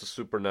 the host is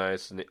super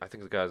nice. And I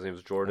think the guy's name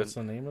is Jordan. What's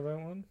the name of that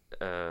one?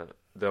 The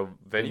The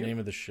venue? name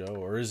of the show,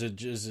 or is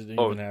it even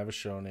Oh. have a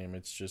show name?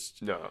 It's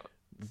just No.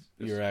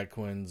 you're at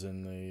Quinn's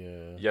and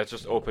the. Yeah, it's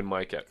just open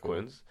mic at Cool.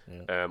 Quinn's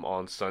Yeah.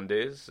 on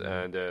Sundays.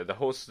 And the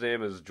host's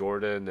name is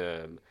Jordan.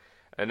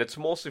 And it's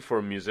mostly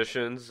for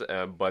musicians,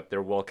 but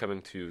they're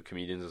welcoming to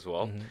comedians as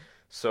well.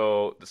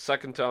 So the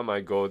second time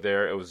I go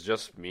there, it was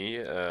just me.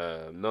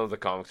 None of the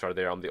comics are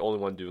there. I'm the only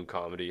one doing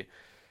comedy.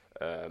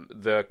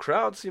 The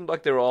crowd seemed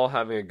like they were all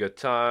having a good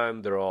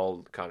time. They're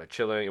all kind of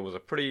chilling. It was a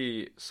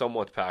pretty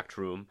somewhat packed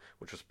room,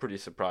 which was pretty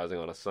surprising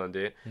on a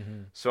Sunday.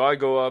 So I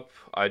go up,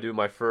 I do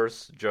my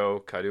first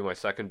joke, I do my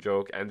second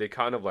joke, and they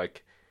kind of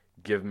like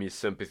give me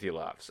sympathy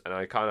laughs. And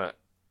I kind of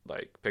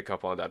like pick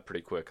up on that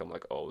pretty quick. I'm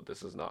like, oh,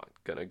 this is not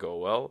gonna go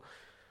well.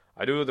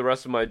 I do the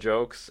rest of my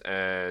jokes,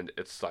 and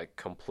it's like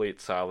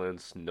complete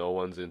silence. No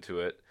one's into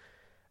it.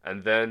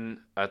 And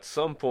then at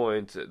some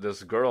point,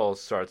 this girl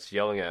starts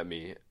yelling at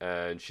me,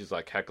 and she's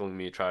like heckling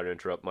me, trying to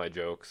interrupt my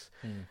jokes.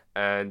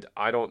 And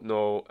I don't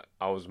know,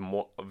 I was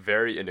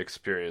very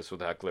inexperienced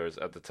with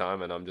hecklers at the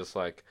time, and I'm just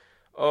like,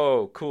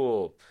 oh,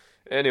 cool.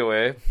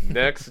 Anyway,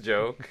 next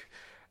joke.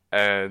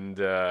 And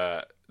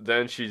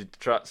then she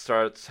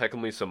starts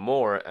heckling me some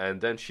more,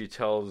 and then she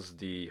tells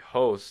the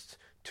host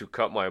to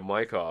cut my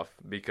mic off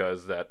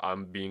because that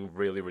I'm being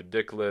really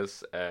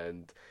ridiculous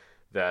and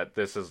that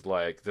this is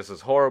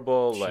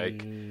horrible. Like,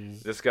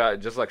 Jeez. this guy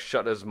just like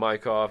shut his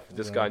mic off.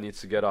 This guy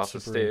needs to get off the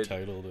Super stage.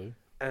 entitled,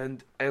 eh?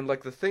 And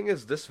like the thing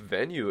is, this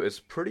venue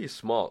is pretty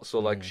small, so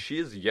like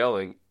she's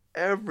yelling,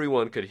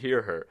 everyone could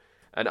hear her,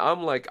 and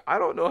I'm like, I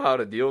don't know how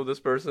to deal with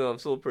this person. I'm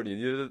still pretty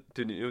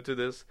new to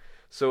this.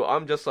 So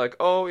I'm just like,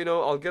 oh,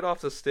 I'll get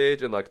off the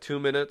stage in like 2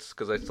 minutes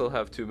because I still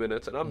have 2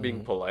 minutes, and I'm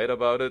being polite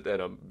about it,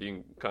 and I'm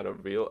being kind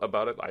of real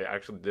about it. I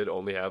actually did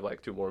only have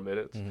like 2 more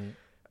minutes,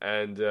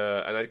 and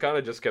I kind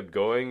of just kept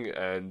going,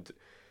 and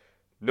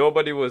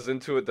nobody was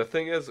into it. The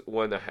thing is,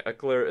 when a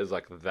heckler is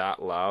like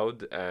that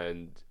loud,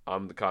 and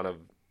I'm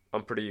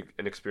pretty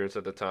inexperienced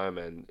at the time,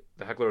 and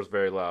the heckler was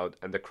very loud,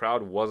 and the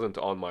crowd wasn't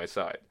on my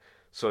side.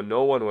 So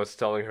no one was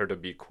telling her to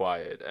be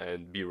quiet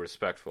and be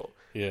respectful.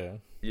 Yeah.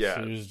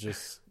 Yeah. She was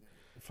just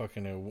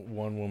fucking a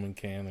one woman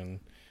cannon,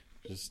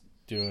 just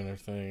doing her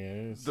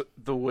thing. Eh?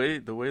 The way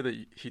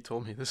that he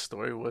told me this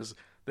story was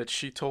that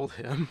she told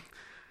him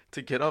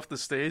to get off the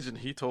stage, and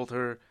he told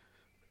her,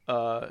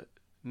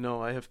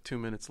 "No, I have 2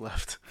 minutes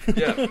left."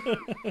 Yeah.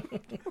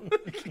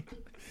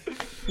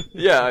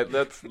 Yeah,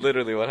 that's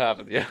literally what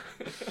happened. Yeah.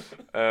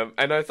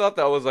 And I thought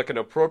that was like an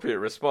appropriate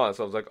response.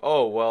 I was like,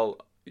 oh, well,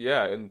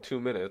 yeah, in 2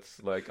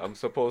 minutes, like I'm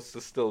supposed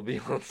to still be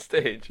on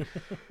stage.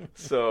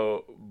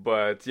 So,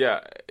 but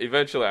yeah,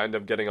 eventually I end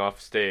up getting off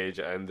stage,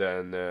 and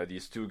then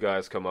these two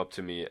guys come up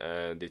to me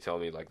and they tell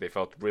me like they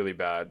felt really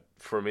bad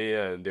for me,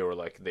 and they were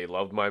like, they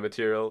loved my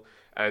material.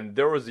 And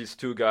there was these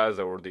two guys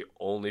that were the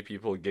only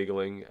people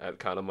giggling at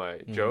kind of my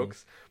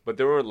jokes, but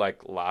they were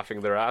like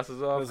laughing their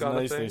asses off. It's kind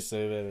nice of thing. they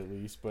say that at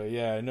least, but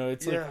yeah, no,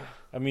 it's Yeah. like,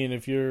 I mean,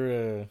 if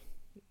you're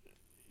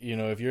you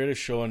know, if you're at a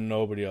show and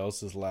nobody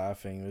else is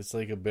laughing, it's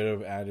like a bit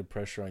of added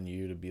pressure on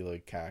you to be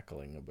like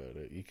cackling about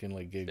it. You can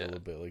like giggle a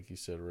bit, like you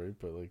said, right?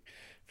 But like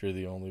if you're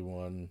the only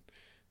one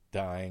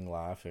dying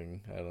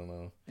laughing, I don't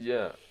know.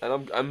 Yeah,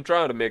 and I'm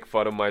trying to make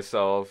fun of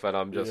myself, and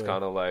I'm just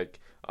kind of like,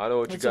 I know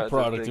what it's you guys a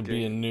product are of thinking.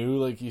 being new,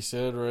 like you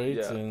said, right?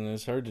 Yeah. And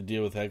it's hard to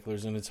deal with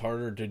hecklers, and it's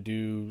harder to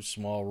do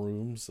small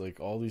rooms. Like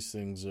all these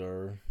things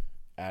are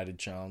added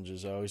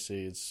challenges. I always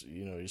say it's,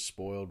 you know, you're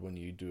spoiled when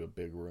you do a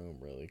big room,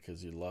 really,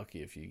 because you're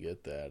lucky if you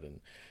get that, and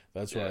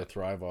that's what I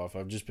thrive off.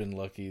 I've just been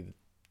lucky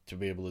to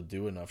be able to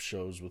do enough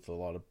shows with a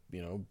lot of,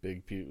 you know,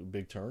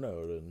 big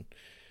turnout, and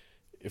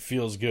it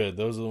feels good.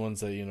 Those are the ones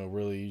that, you know,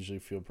 really usually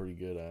feel pretty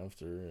good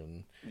after.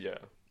 And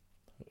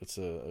it's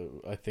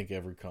I think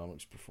every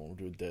comic's performed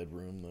to a dead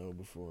room though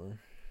before.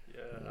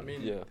 Yeah, I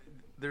mean,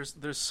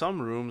 there's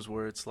some rooms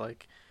where it's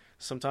like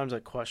sometimes I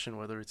question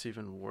whether it's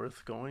even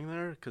worth going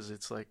there, because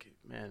it's like,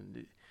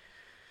 man,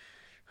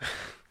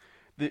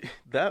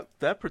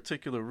 that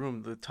particular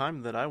room, the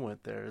time that I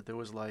went there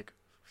was like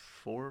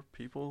 4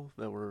 people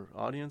that were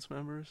audience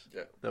members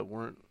that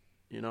weren't,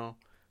 you know,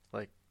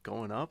 like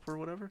going up or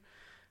whatever.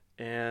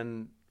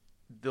 And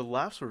the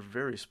laughs were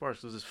very sparse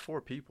because there's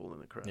 4 people in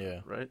the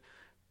crowd, right?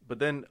 But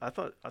then I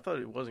thought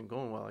it wasn't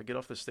going well. I get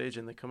off the stage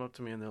and they come up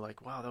to me and they're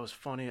like, "Wow, that was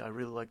funny. I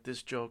really like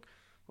this joke."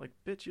 I'm like,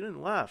 bitch, you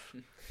didn't laugh.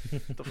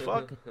 What the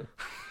fuck?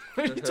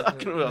 What are you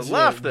talking about?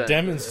 Laugh then.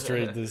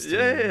 Demonstrate this.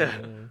 Yeah.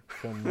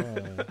 Come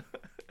on.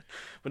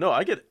 But no,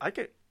 I get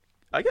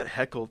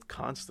heckled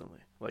constantly.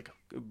 Like,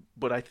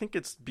 but I think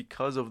it's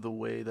because of the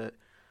way that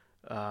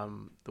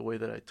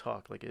I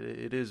talk. Like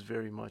it is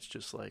very much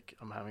just like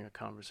I'm having a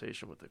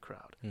conversation with the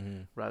crowd,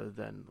 rather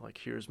than like,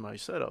 here's my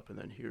setup and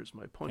then here's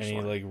my punchline.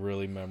 Any like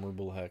really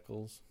memorable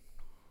heckles?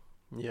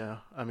 Yeah,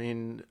 I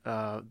mean,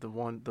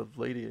 the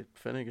lady at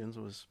Finnegan's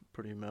was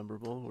pretty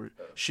memorable. Where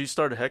she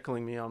started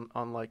heckling me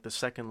on like the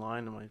second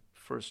line of my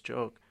first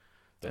joke.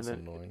 That's and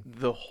then annoying.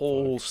 The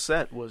whole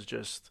set was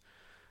just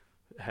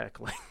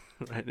heckling,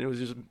 right? It was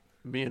just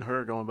me and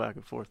her going back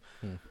and forth.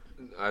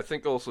 I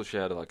think also she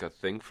had like a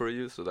thing for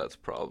you, so that's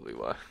probably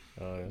why.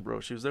 Bro,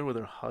 she was there with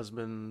her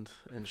husband,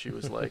 and she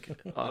was like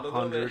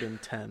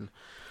 110.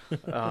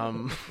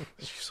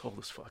 She's old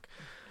as fuck.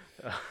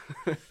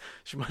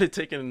 She might have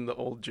taken the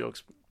old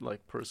jokes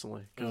like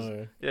personally.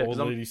 Old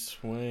lady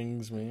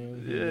swings,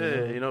 man.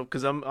 Yeah, you know,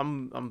 because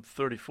I'm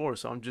 34,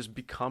 so I'm just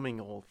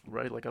becoming old,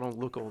 right? Like I don't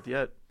look old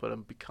yet, but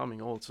I'm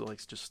becoming old, so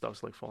like just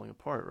stuff's like falling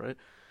apart, right?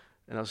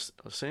 And I was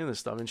saying this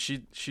stuff, and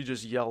she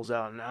just yells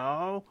out,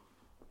 "No!"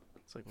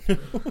 It's like,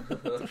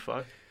 what the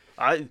fuck?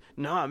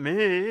 Not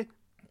me.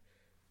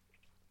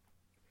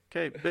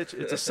 Okay, bitch,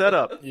 it's a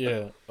setup.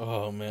 Yeah.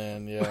 Oh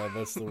man, yeah,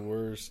 that's the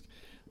worst.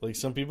 Like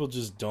some people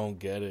just don't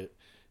get it,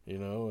 you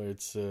know.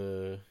 It's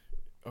or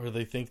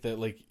they think that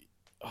like,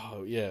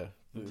 oh yeah.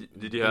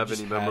 Did you have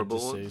any memorable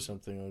ones? Say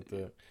something like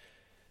that.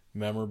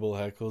 Memorable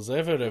heckles.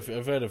 I've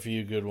had a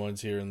few good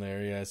ones here and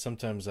there. Yeah,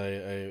 sometimes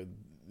I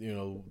you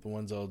know, the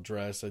ones I'll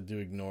address, I do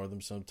ignore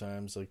them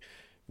sometimes. Like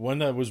one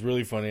that was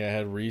really funny I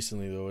had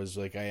recently though is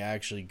like I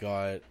actually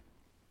got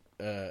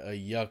a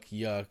yuck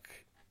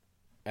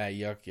at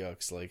Yuck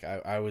Yucks. Like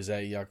I was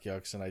at Yuck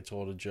Yucks and I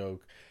told a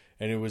joke,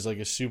 and it was like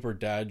a super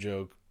dad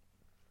joke,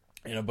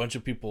 and a bunch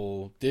of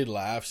people did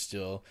laugh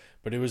still,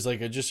 but it was like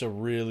just a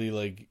really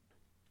like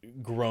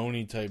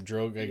groany type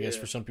joke, I guess,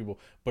 for some people.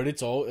 But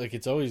it's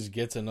always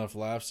gets enough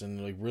laughs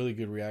and like really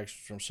good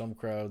reactions from some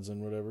crowds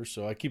and whatever.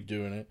 So I keep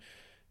doing it.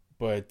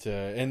 But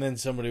and then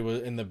somebody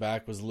was in the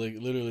back was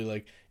literally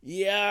like,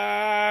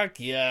 "Yuck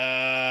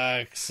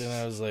yucks," and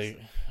I was like,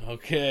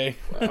 "Okay."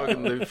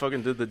 They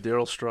fucking did the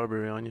Daryl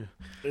Strawberry on you.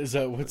 Is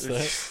that what's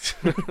that?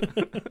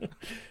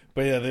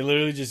 But yeah, they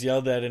literally just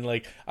yelled that, and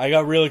like I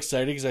got real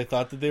excited because I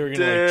thought that they were gonna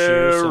like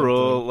cheer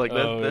something. Like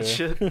that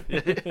shit.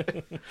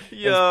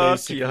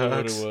 That's basically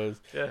what it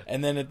was. Yeah.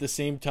 And then at the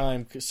same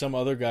time, some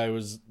other guy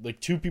was like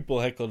 2 people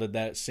heckled at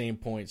that same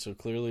point. So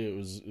clearly it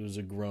was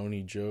a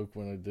groany joke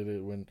when I did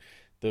it, when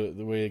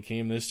the way it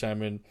came this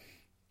time. And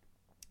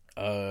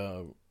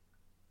well,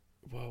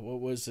 what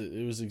was it?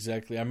 It was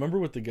exactly, I remember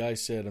what the guy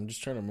said. I'm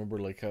just trying to remember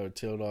like how it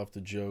tailed off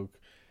the joke,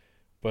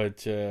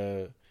 but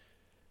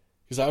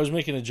because I was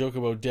making a joke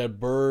about dead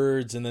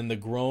birds, and then the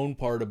groan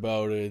part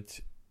about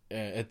it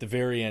at the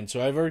very end. So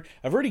I've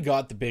already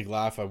got the big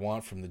laugh I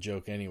want from the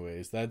joke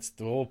anyways. That's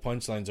the whole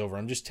punchline's over.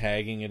 I'm just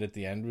tagging it at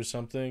the end with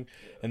something,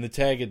 and the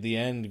tag at the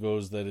end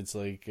goes that it's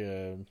like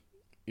you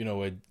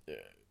know,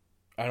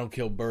 I don't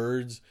kill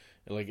birds,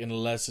 like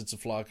unless it's a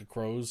flock of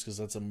crows, because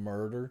that's a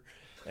murder.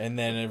 And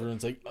then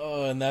everyone's like,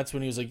 "Oh!" And that's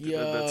when he was like,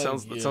 "Yeah." That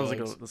sounds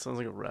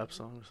like a rap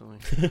song or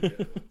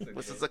something.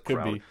 This is a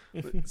crowd.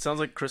 It sounds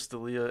like Chris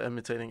D'Elia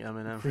imitating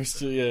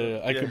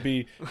Eminem. I could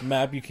be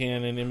Matt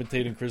Buchanan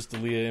imitating Chris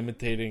D'Elia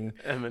imitating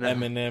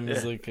Eminem.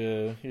 Is like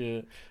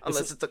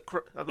Unless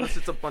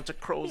it's a bunch of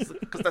crows,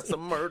 because that's a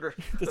murder.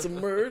 That's a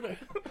murder.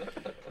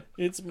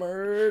 It's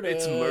murder.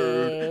 It's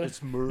murder.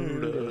 It's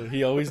murder.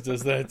 He always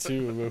does that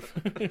too.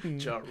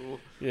 Ja Rule.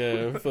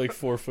 Yeah, like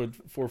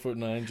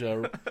 4'9" Ja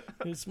Rule.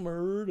 It's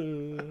murder.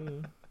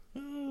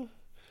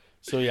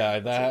 So yeah,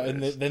 that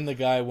and hilarious.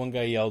 then one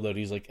guy yelled out,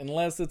 he's like,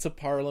 "Unless it's a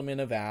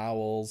parliament of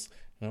owls,"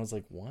 and I was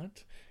like,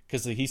 "What?"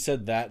 Because he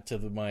said that to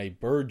my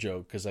bird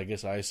joke. Because I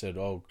guess I said,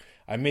 "Oh,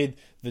 I made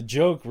the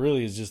joke."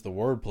 Really, is just the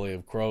wordplay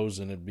of crows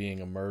and it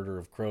being a murder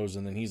of crows,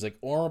 and then he's like,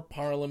 "Or a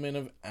parliament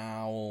of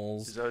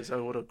owls." Is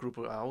that what a group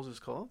of owls is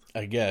called?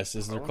 I guess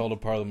they're called a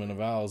parliament of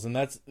owls, and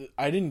that's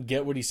I didn't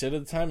get what he said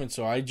at the time, and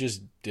so I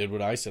just did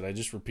what I said. I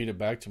just repeated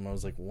back to him. I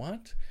was like,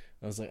 "What?"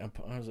 I was like,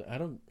 I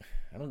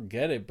don't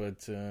get it,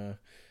 but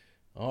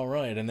all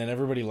right. And then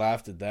everybody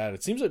laughed at that.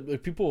 It seems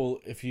like people,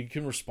 if you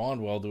can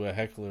respond well to a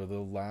heckler,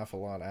 they'll laugh a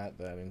lot at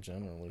that in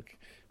general. Like,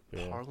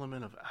 yeah.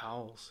 Parliament of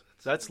Owls.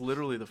 That's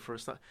literally the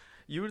first time.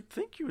 You would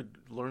think you would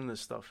learn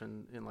this stuff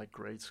in like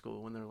grade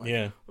school when they're like,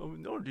 Yeah. "Oh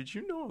no, did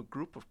you know a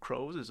group of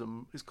crows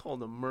is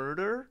called a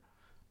murder?"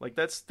 Like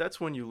that's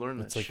when you learn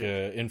that It's like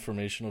shit. an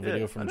informational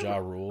video from Ja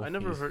Rule. I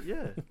never heard.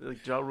 Yeah,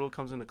 like Ja Rule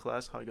comes into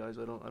class. Hi guys,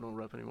 I don't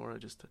rep anymore. I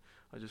just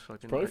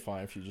fucking. Probably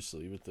fine if you just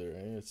leave it there.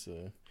 Eh? It's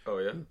Oh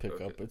yeah. pick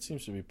Okay. up. It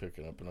seems to be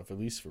picking up enough, at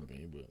least for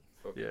me. But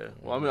Okay. Yeah.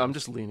 Well, I mean, I'm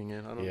just leaning in.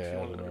 I don't know if yeah, you I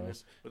want don't to. know.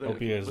 But then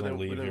Hope you guys but don't then-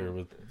 leave but then- here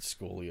with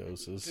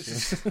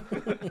scoliosis.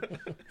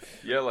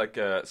 Yeah, like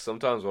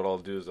sometimes what I'll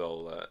do is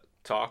I'll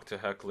talk to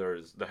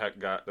hecklers,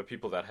 the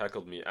people that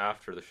heckled me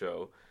after the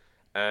show,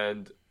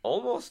 and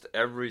most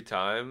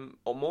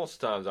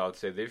times I would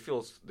say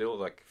they'll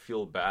like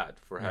feel bad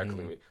for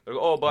heckling me. They're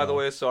like, "Oh, by the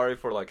way, sorry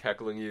for like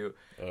heckling you,"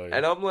 Oh, yeah.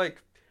 and I'm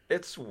like,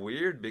 it's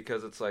weird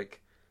because it's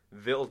like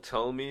they'll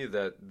tell me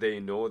that they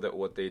know that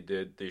what they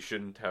did, they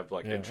shouldn't have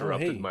like Yeah. Oh,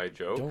 interrupted hey, my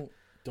joke.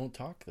 Don't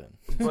talk then.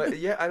 But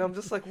yeah, and I'm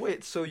just like,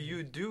 wait, so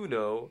you do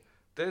know?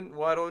 Then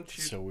why don't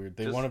you? It's so weird.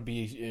 They just- want to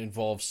be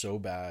involved so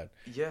bad.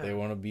 Yeah. They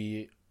want to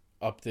be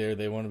up there.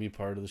 They want to be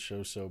part of the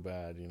show so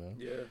bad. You know.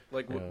 Yeah,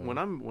 like Yeah. when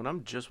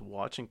I'm just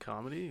watching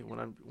comedy, when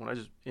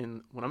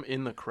I'm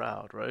in the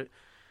crowd, right?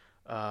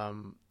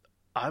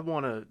 I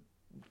want to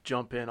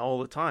jump in all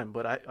the time,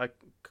 but I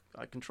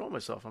control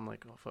myself. I'm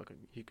like, oh fuck,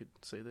 he could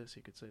say this,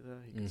 he could say that,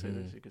 he could say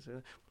this, he could say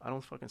that. I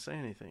don't fucking say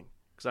anything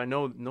because I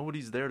know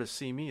nobody's there to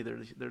see me. They're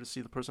there to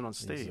see the person on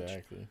stage,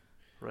 Exactly.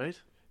 right?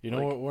 You know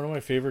Like- what? One of my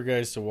favorite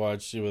guys to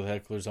watch with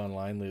hecklers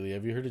online lately.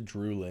 Have you heard of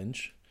Drew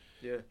Lynch?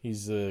 Yeah.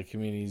 He's the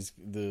comedian. He's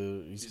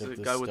He's got the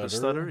the guy with the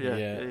stutter.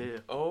 Yeah.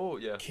 Oh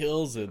yeah.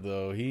 Kills it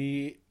though.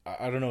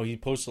 I don't know. He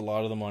posts a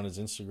lot of them on his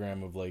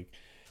Instagram of like,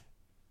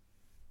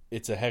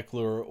 it's a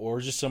heckler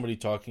or just somebody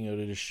talking out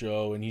at a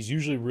show, and he's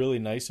usually really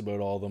nice about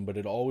all of them, but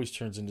it always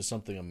turns into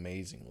something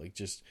amazing, like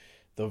just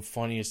the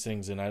funniest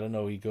things. And I don't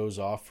know, he goes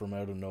off from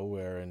out of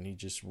nowhere and he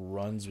just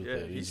runs with Yeah,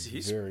 it.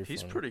 He's very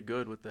he's funny. pretty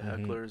good with the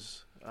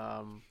hecklers.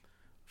 I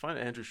find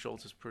Andrew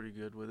Schultz is pretty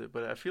good with it,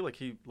 but I feel like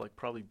he like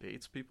probably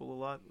baits people a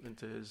lot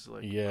into his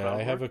like. Yeah, crowd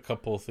I have a work.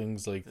 couple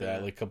things like that,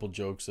 Yeah. like a couple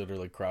jokes that are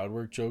like crowd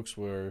work jokes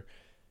where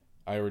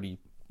I already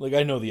like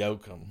I know the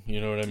outcome. You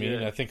know what I mean?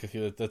 Yeah. I think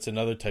that's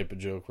another type of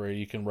joke where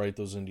you can write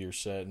those into your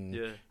set, and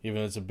Yeah. even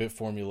though it's a bit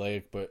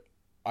formulaic, but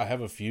I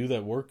have a few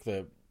that work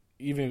that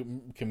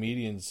even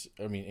comedians,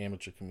 I mean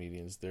amateur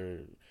comedians,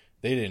 they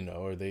didn't know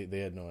or they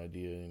had no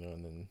idea, you know,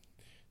 and then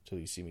until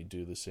you see me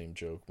do the same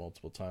joke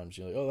multiple times,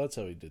 you're like, oh, that's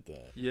how he did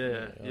that.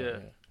 Yeah.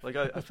 Oh, Like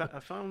I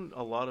found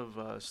a lot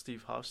of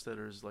Steve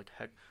Hofstadter's like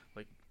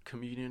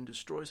comedian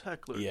destroys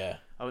heckler. Yeah.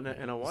 And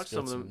I watched He's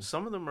got some of them.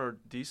 Some of them are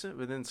decent,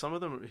 but then some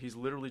of them he's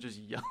literally just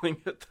yelling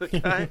at the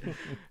guy. And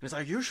it's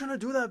like, you shouldn't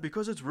do that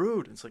because it's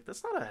rude. It's like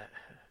that's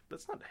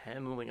not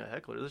handling a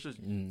heckler. That's just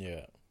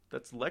Yeah.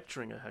 that's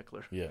lecturing a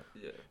heckler. Yeah.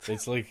 Yeah.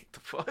 It's like The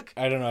fuck?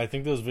 I don't know. I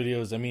think those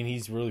videos. I mean,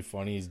 he's really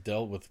funny. He's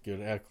dealt with good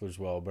hecklers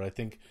well, but I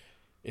think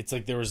it's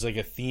like there was like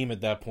a theme at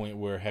that point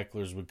where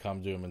hecklers would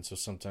come to him, and so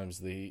sometimes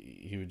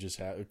he would just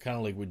have kind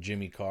of like with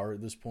Jimmy Carr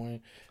at this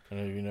point. I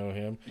don't know if you know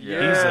him.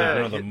 Yeah, he's like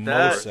one of the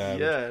most savage.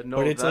 yeah, no,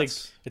 but it's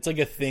that's- like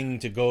a thing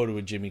to go to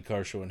a Jimmy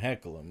Carr show and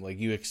heckle him. Like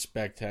you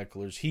expect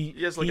hecklers. He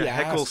He has like a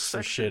heckle asks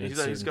for shit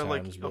section. at He's got certain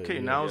like, times, but okay,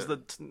 yeah. now's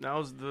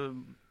the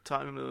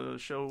time of the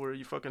show where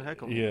you fucking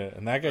heckle me. Yeah,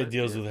 and that guy Right,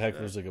 deals yeah, with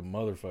hecklers like a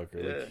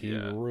motherfucker. Yeah, like he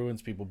yeah.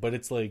 ruins people. But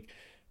it's like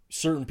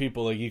certain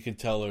people, like you can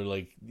tell, are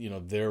like, you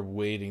know, they're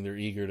waiting, they're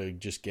eager to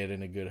just get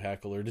in a good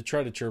heckle or to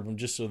try to chirp him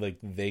just so like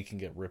they can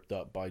get ripped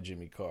up by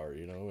Jimmy Carr,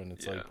 you know. And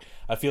it's Yeah. like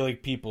I feel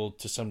like people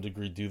to some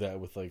degree do that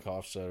with like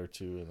Hofstadter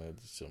too, and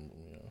that's some,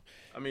 you know,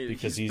 I mean,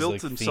 Because he's he's, built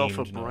like, himself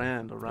a themed now.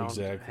 brand around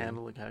Exactly.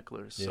 handling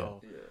hecklers. Yeah.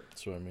 So, Yeah.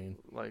 that's what I mean.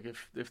 like,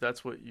 if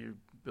that's what you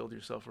build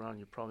yourself around,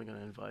 you're probably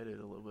gonna invite it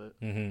a little bit,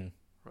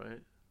 Mm-hmm. right?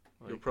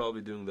 You're Like, probably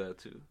doing that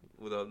too,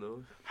 without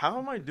knowing. how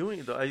am I doing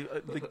it though?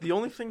 Like, the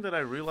only thing that I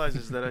realize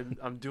is that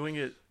I'm doing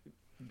it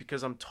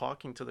because I'm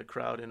talking to the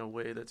crowd in a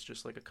way that's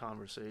just like a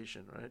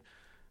conversation, right?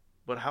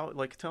 But how?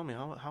 Like, tell me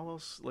how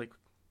else? Like,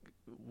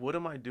 what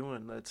am I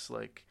doing that's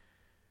like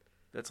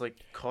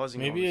causing?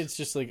 Maybe all this- it's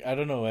just like I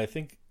don't know. I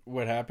think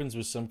what happens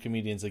with some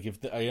comedians, like if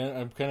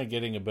I'm kind of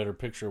getting a better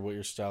picture of what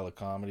your style of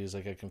comedy is.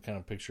 Like I can kind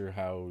of picture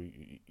how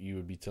you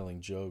would be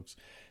telling jokes.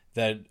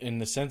 That in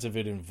the sense of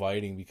it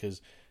inviting, because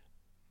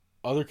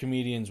other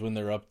comedians when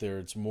they're up there,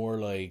 it's more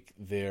like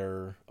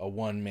they're a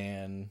one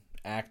man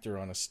actor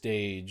on a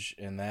stage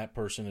and that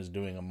person is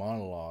doing a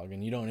monologue,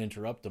 and you don't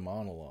interrupt the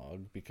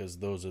monologue because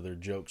those are their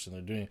jokes and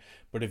they're doing it.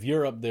 But if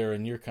you're up there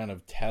and you're kind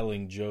of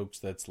telling jokes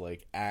that's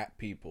like at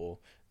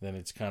people, then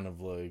it's kind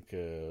of like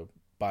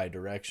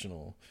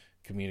bi-directional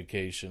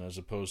communication, as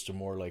opposed to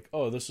more like,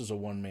 oh, this is a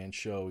one-man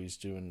show, he's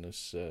doing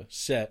this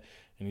set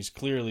and he's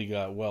clearly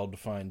got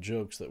well-defined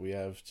jokes that we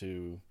have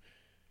to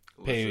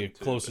pay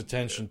close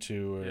attention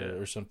to,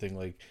 or something.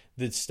 Like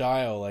the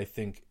style, I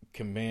think,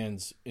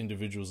 commands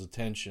individuals'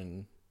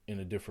 attention in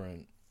a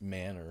different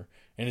manner,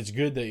 and it's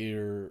good that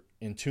you're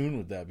in tune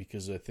with that,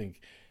 because I think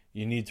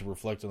you need to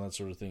reflect on that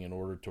sort of thing in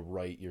order to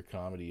write your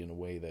comedy in a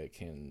way that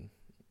can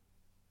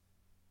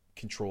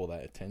control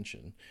that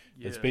attention.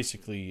 It's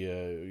basically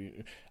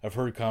I've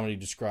heard comedy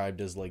described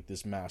as like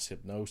this mass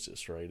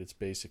hypnosis, right? It's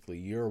basically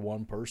you're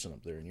one person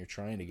up there and you're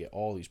trying to get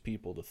all these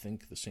people to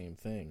think the same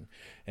thing,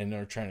 and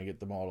they're trying to get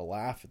them all to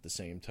laugh at the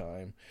same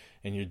time,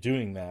 and you're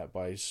doing that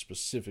by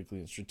specifically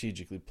and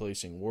strategically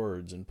placing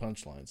words and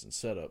punchlines and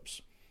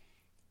setups.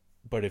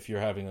 But if you're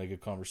having like a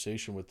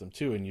conversation with them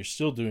too and you're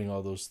still doing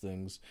all those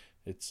things,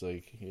 it's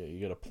like, yeah, you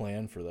got to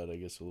plan for that, I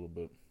guess, a little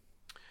bit.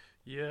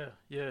 Yeah.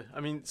 I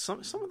mean, some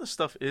of the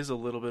stuff is a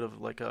little bit of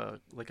like a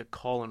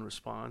call and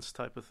response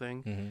type of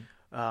thing.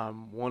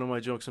 Mm-hmm. One of my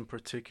jokes in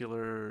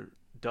particular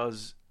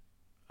does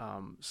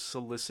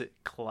solicit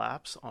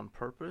claps on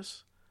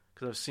purpose,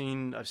 because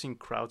I've seen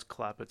crowds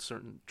clap at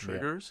certain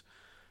triggers,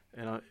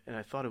 and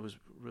I thought it was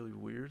really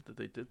weird that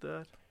they did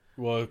that.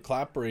 Well,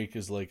 clap break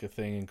is like a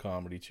thing in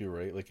comedy too,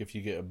 right? Like if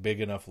you get a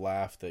big enough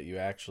laugh that you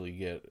actually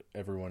get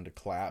everyone to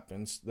clap,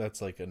 and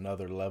that's like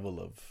another level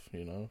of,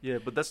 you know? Yeah,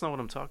 but that's not what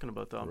I'm talking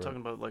about, though. I'm Right. talking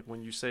about like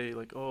when you say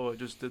like, "Oh, I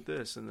just did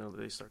this," and then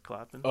they start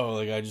clapping. Oh,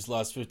 like I just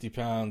lost 50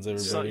 pounds,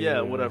 everybody.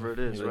 Whatever it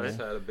is, I right? just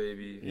had a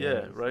baby.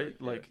 Yeah, right.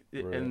 Like,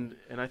 Right. And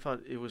I thought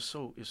it's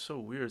so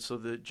weird. So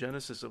the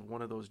genesis of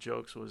one of those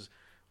jokes was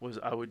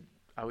I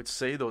would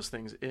say those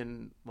things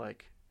in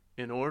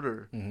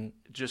order, Mm-hmm.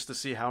 just to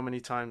see how many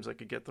times I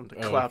could get them to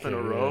clap in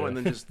a row, and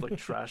then just like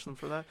trash them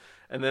for that.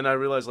 And then I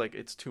realized like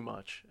it's too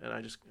much, and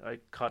I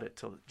cut it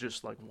to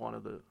just like one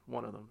of them.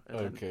 And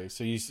Okay,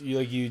 so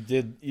you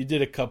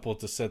did a couple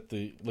to set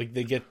the, like,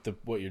 they get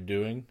what you're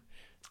doing.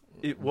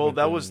 That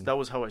then-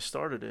 was how I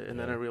started it, and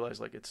then I realized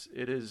like it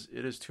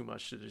is too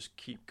much to just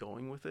keep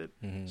going with it.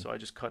 Mhm. So I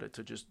just cut it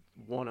to just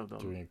one of them,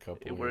 Doing a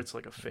couple, where yeah. it's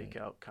like a fake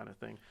out kind of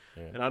thing.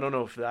 Yeah. And I don't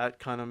know if that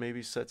kind of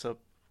maybe sets up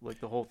like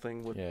the whole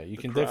thing with Yeah, you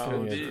the can crowds,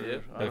 definitely or- Yeah,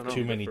 I don't have know.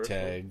 too many The first one.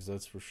 tags,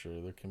 that's for sure.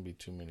 There can be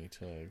too many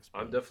tags.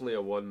 I'm but- definitely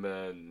a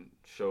one-man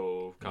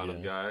show kind of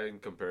Yeah. guy in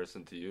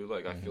comparison to you.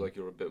 Like, I Mhm. feel like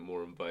you're a bit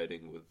more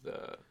inviting with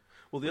Well,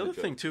 the the other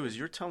thing joke. too is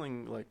you're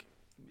telling like,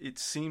 it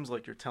seems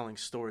like you're telling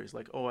stories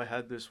like, oh, I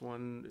had this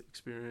one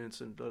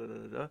experience and da da da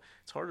da da.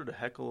 It's harder to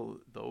heckle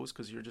those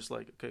because you're just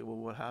like, okay, well,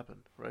 what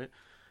happened, right?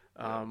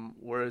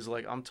 Whereas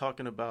like I'm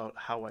talking about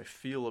how I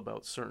feel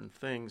about certain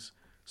things,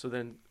 so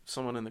then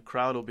someone in the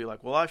crowd will be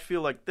like, well, I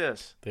feel like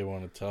this, They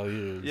want to tell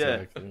you Yeah.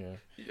 exactly. Yeah.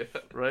 yeah,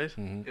 right?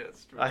 Mhm. yeah,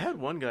 it's true. I had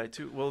one guy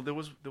too. Well, there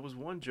was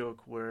one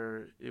joke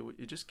where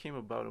it just came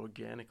about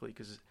organically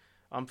because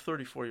I'm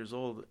 34 years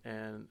old,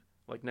 and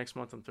like next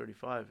month I'm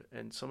 35,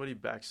 and somebody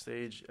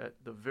backstage at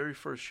the very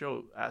first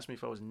show asked me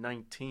if I was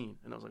 19,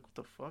 and I was like, what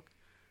the fuck?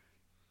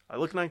 I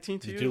look 19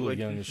 to You you? do look Like,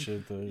 young as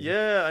shit, though.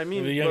 yeah, I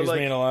mean, the but youngest like,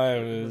 man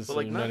alive is but,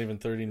 like, not not- even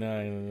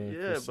 39.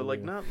 yeah, but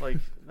like not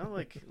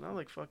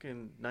like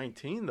fucking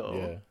 19 though,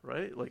 Yeah.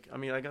 right? Like, I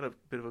mean, I got a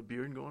bit of a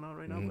beard going on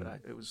right now, Mhm.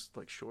 but it was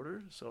like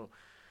shorter, so.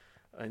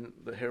 And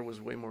the hair was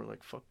way more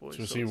like fuckboy. So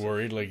was so he it's-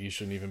 worried like you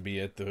shouldn't even be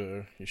at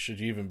the? Should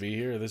you even be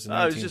here? This is No,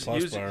 19 plus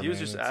bar, he was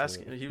man. just It's,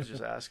 asking. He was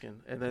just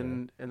asking, and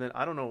then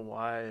I don't know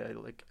why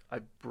I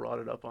brought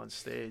it up on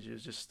stage. It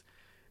was just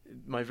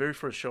my very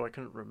first show. I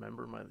couldn't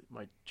remember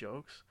my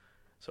jokes,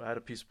 so I had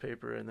a piece of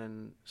paper, and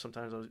then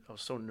sometimes I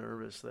was so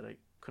nervous that I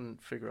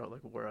couldn't figure out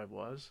like where I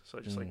was. So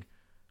I just like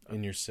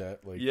in your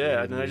set, like yeah,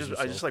 you and then I lose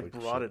just yourself, like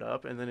brought shit. it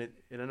up, and then it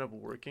ended up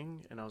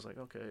working, and I was like,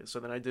 okay. So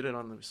then I did it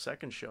on the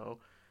second show,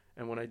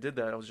 and when I did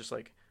that, I was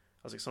like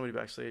somebody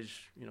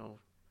backstage,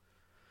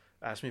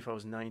 asked me if I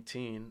was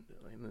 19,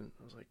 and then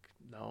I was like,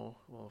 no.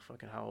 Well,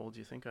 fucking, how old do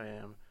you think I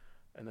am?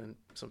 And then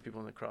some people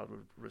in the crowd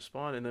would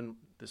respond, and then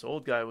this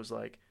old guy was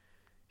like,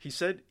 he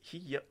said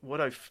what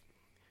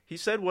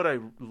I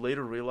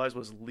later realized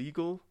was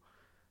legal,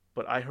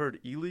 but I heard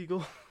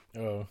illegal.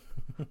 Oh,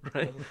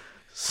 Right.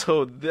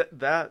 So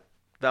that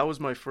was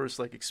my first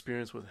like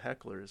experience with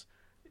hecklers,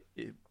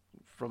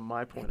 from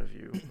my point of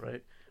view,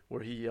 right,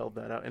 where he yelled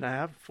that out, and I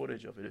have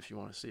footage of it if you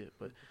want to see it.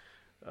 But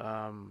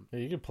yeah,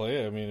 you can play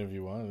it. I mean, if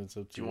you want, it's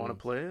up to do you want to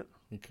play it?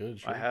 You could.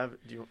 Sure. I have.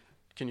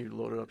 Can you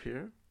load it up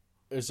here?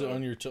 Is it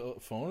on your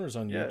phone or is it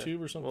on Yeah.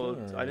 YouTube or something?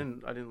 Well, or? I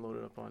didn't load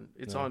it up on.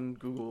 It's No. on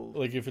Google.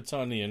 Like if it's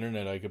on the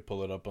internet, I could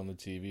pull it up on the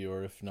TV,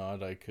 or if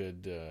not, I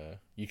could.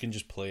 You can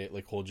just play it.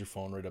 Like hold your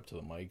phone right up to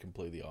the mic and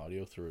play the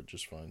audio through it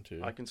just fine too.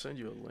 I can send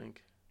you a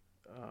link.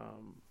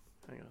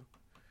 Hang on.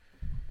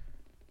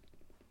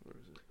 Where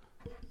is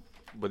it?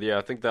 But yeah,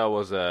 I think that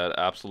was at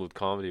Absolute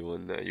Comedy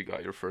when you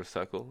got your first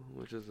heckle,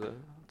 which is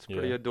it's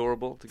pretty Yeah.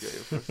 adorable to get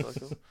your first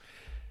heckle.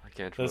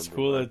 can't That's remember.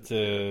 cool but,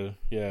 that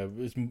it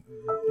was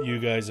you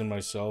guys and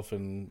myself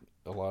and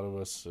a lot of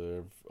us.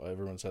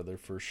 Everyone's had their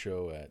first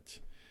show at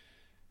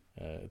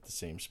the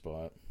same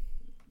spot.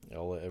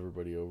 I'll let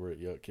everybody over at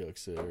Yuck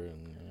Yucks there,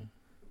 and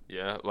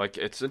yeah, like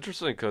it's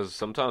interesting because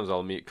sometimes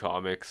I'll meet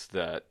comics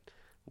that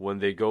when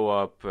they go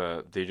up,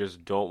 they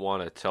just don't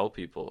want to tell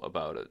people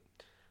about it,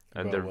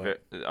 and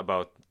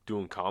about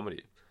doing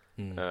comedy.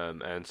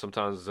 And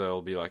sometimes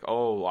they'll be like,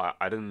 "Oh, I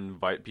didn't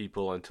invite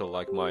people until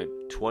like my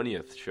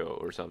 20th show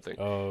or something."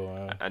 Oh,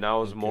 wow. And I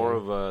was more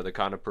of the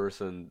kind of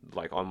person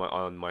like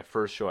on my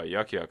first show at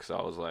Yuck Yucks,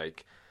 I was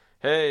like,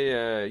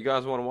 "Hey, you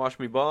guys want to watch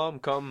me bomb?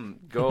 Come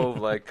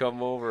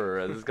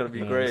over. This is gonna be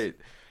Nice. great."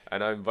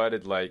 And I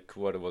invited like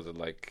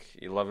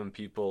 11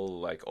 people,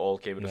 like all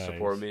came in to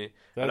support me.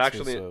 That's and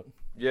actually, what's up.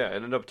 yeah, it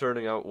ended up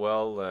turning out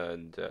well,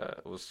 and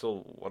it was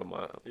still one of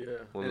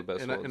the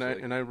best ones.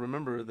 And I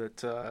remember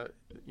that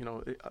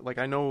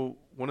I know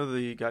one of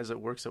the guys that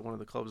works at one of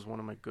the clubs is one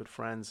of my good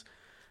friends,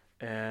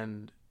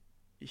 and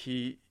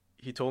he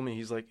told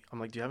me, I'm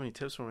like, do you have any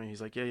tips for me?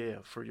 He's like, yeah.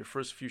 For your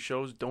first few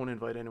shows, don't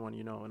invite anyone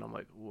you know. And I'm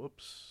like,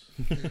 whoops.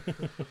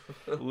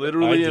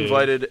 Literally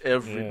invited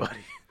everybody.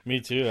 Yeah. Me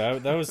too.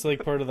 That was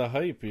like part of the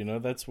hype, you know.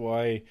 That's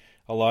why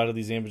a lot of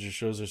these amateur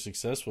shows are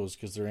successful, is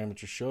because they're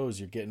amateur shows.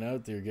 You're getting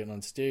out there, you're getting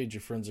on stage, your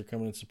friends are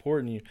coming and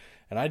supporting you.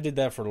 And I did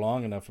that for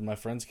long enough, and my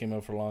friends came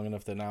out for long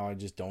enough that now I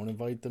just don't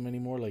invite them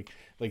anymore. Like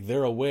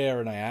they're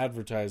aware, and I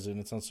advertise it, and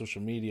it's on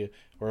social media.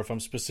 Or if I'm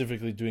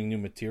specifically doing new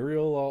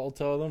material, I'll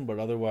tell them. But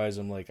otherwise,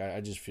 I'm like,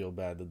 I just feel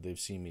bad that they've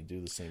seen me do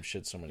the same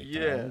shit so many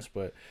times.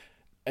 But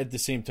at the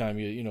same time,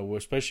 you know,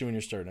 especially when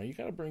you're starting out, you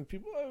gotta bring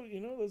people out. You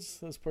know,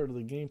 that's part of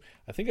the game.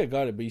 I think I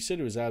got it, but you said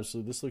it was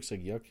absolute. This looks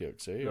like Yuck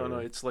Yucks, eh? No,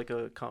 it's like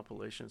a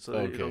compilation, so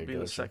Okay, it'll be gotcha.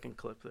 the second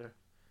clip there.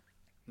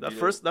 That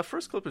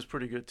first clip is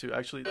pretty good too.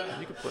 Actually,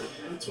 you can play it.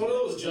 It's one of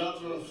those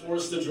jobs when I'm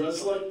forced to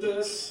dress like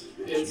this.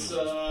 It's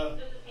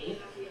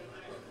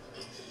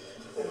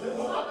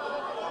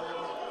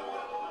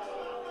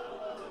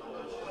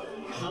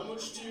How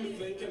much do you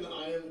think an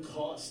iron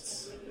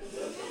costs?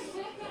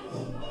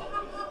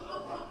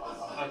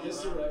 I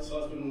guess your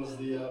ex-husband was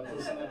the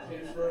person that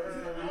paid for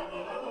everything.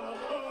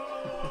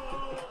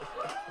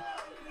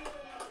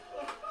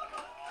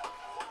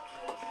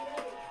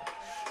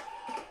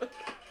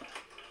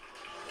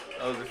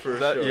 That was the first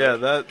That show.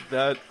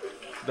 yeah,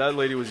 that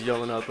lady was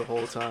yelling out the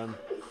whole time.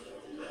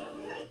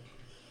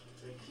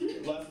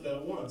 Laughed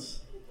at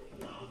once.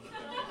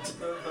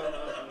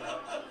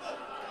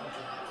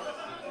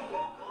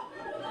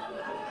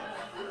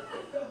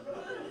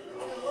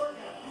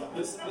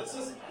 This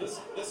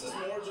is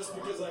more just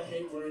because I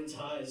hate wearing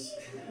ties.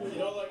 You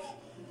know,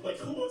 like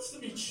who wants to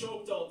be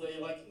choked all day?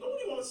 Like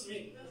nobody wants to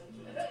be.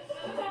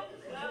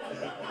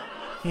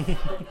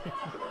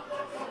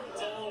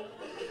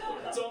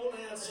 Don't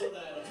answer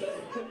that, okay?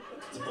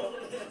 Don't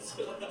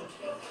answer that.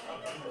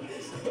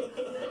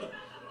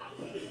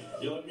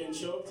 You like being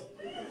choked?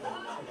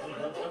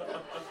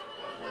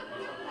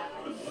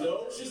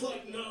 No? She's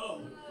like,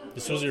 no.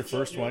 This was your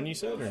first one, you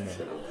said, or no? No,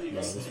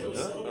 this was.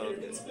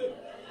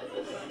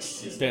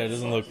 Yeah, it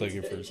doesn't look like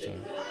your first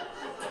time.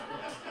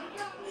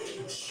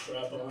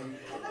 Strap on.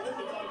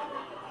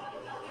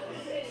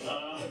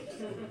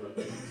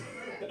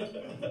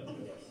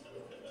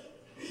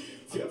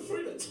 Feel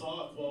free to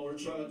talk while we're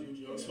trying to do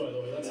jokes, by the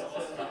way. That's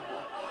awesome.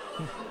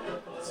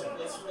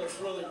 That's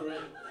really great.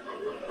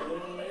 You know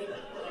what I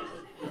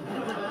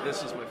mean?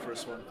 This is my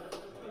first one.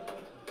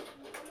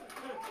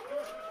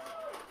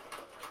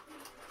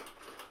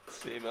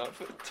 Same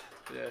outfit.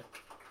 Yeah.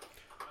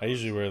 I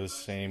usually wear the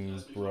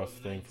same rough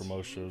thing for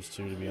most shows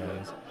too, to be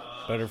honest.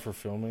 Better for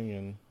filming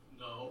and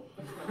No.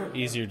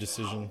 easier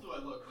decision. How old do I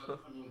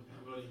look? I mean,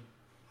 everybody,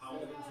 how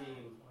old?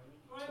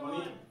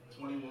 20?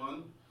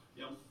 21?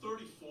 Yeah, I'm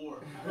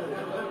 34.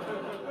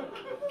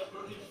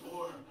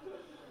 34.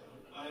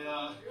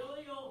 You're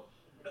illegal.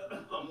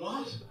 I'm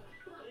what?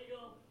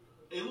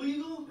 Illegal.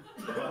 Illegal?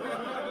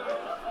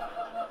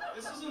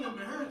 This isn't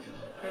America.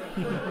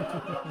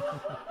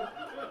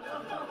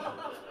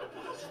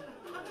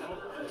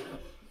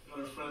 Got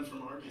a friend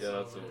from Arkansas. Yeah,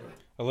 that's it.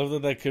 I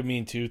love that could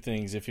mean two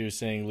things. If you're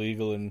saying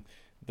legal, and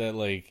that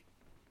like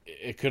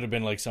it could have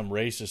been like some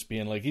racist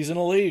being like he's an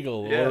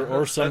illegal, Yeah,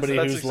 or somebody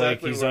that's who's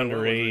exactly like he's where I went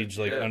with underage,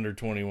 it. like Yeah. under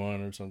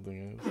 21 or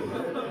something. I'm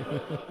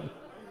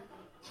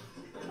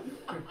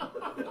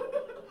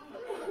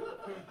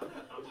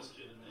just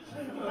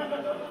kidding,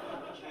 man.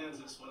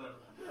 Kansas, whatever.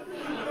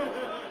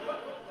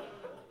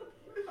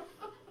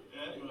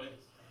 Yeah, anyway,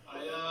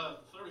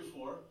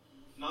 34,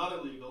 not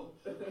illegal.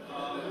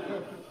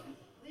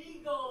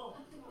 Legal.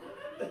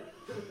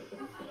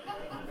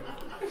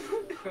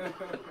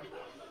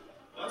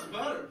 That's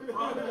better,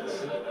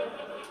 promise.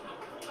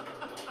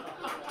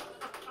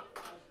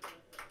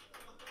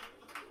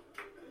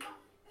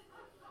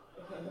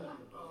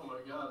 Oh my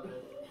God, man.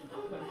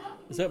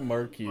 Is that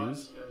Mark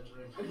Hughes?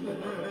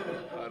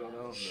 I don't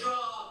know.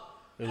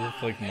 It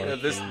looked like Yeah,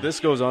 Mark. this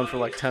goes on for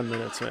like 10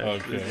 minutes, man.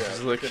 Okay. It's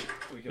Yeah, like,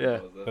 we can yeah.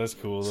 pause that. That's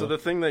cool. so Though. the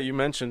thing that you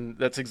mentioned,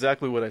 that's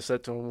exactly what I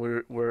said to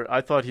him. Where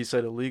I thought he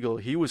said illegal,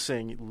 he was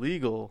saying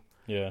legal,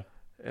 Yeah.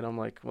 and I'm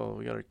like, well,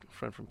 we got a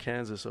friend from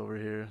Kansas over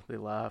here. They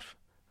laugh,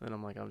 and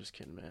I'm like, I'm just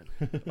kidding,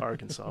 man.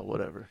 Arkansas,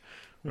 whatever,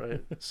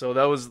 right? So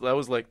that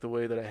was like the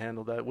way that I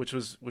handled that, which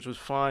was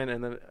fine.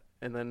 And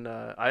then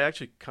I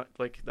actually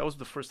that was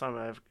the first time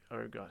I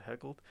ever got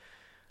heckled.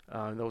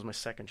 That was my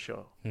second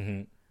show.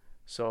 Mm-hmm.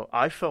 So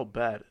I felt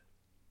bad,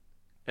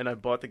 and I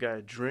bought the guy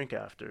a drink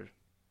after.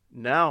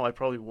 Now I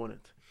probably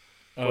wouldn't.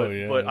 Oh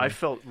yeah. But I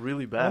felt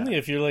really bad. Only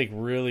if you're like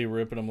really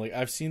ripping them. Like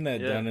I've seen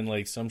that done in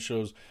like some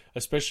shows,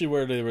 especially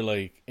where they were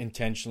like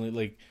intentionally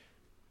like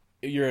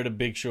you're at a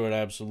big show at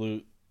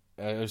Absolute.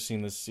 I've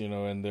seen this,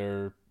 and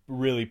they're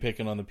really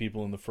picking on the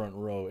people in the front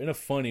row in a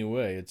funny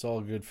way. It's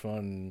all good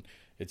fun.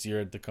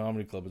 You're at the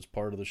comedy club. It's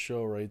part of the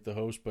show, right? The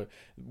host, but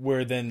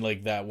where then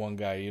like that one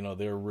guy,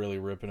 they're really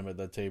ripping him at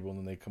that table, and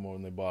then they come over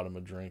and they bought him a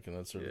drink and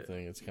that sort of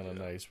thing. It's kind of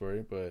nice,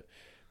 right? But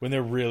when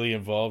they're really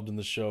involved in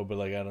the show, but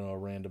like I don't know, a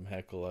random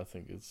heckle, I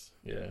think it's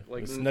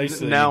like it's nice.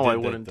 That now you did I that,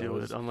 wouldn't though. do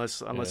it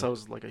unless I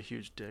was like a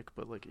huge dick.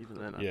 But like even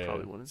then, I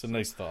probably wouldn't. It's a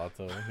nice thought,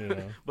 though.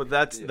 But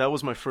that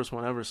was my first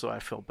one ever, so I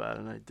felt bad,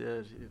 and I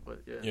did.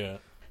 But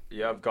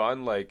Yeah, I've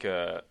gotten like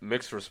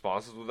mixed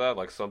responses with that.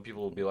 Like some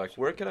people will be like,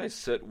 "Where can I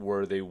sit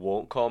where they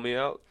won't call me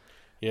out?"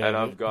 Yeah, and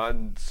I've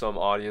gotten some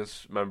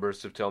audience members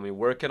to tell me,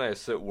 "Where can I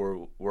sit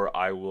where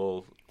I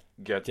will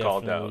get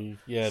called out?"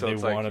 Yeah, so they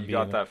it's want like to you be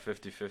got that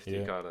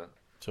 50-50 kind of.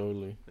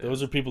 Totally. Yeah.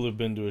 Those are people who've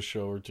been to a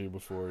show or two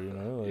before,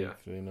 Yeah.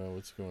 they know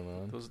what's going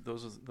on.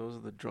 those are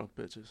the drunk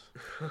bitches.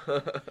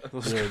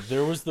 Yeah,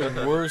 there was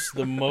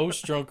the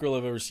most drunk girl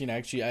I've ever seen.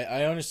 Actually,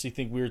 I honestly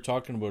think we were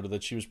talking about her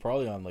that she was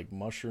probably on like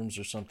mushrooms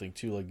or something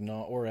too, like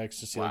or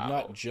ecstasy, like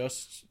not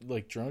just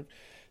like drunk.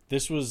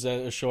 This was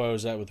at a show I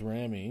was at with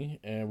Rami,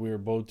 and we were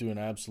both doing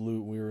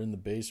Absolute. We were in the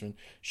basement.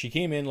 She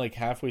came in like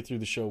halfway through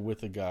the show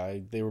with a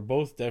guy. They were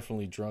both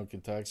definitely drunk,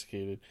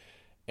 intoxicated.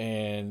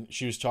 And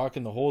she was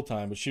talking the whole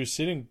time, but she was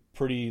sitting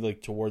pretty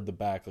like toward the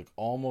back, like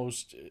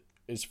almost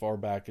as far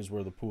back as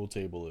where the pool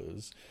table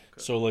is.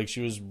 Okay. So like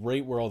she was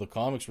right where all the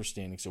comics were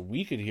standing, so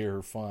we could hear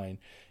her fine.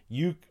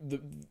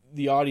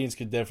 The audience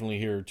could definitely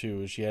hear her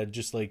too. She had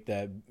just like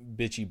that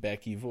bitchy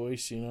Becky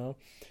voice,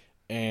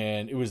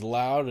 and it was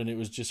loud, and it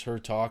was just her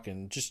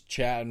talking, just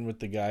chatting with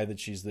the guy that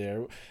she's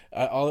there.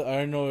 I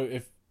don't know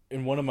if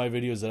in one of my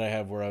videos that I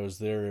have where I was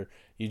there,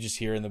 you just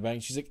hear in the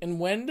back, she's like, "And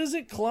when does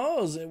it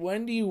close?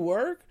 When do you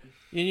work?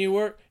 And you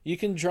work, you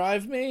can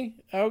drive me?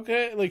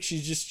 Okay." Like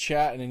she's just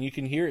chatting, and you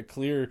can hear it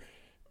clear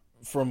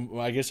from,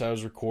 I guess I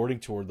was recording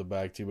toward the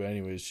back too, but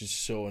anyways, she's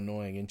so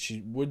annoying, and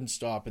she wouldn't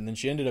stop, and then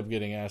she ended up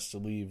getting asked to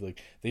leave. Like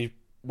they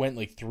went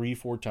like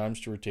 3-4 times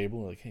to her table,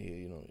 and like,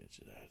 "Hey, it's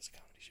a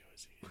comedy show.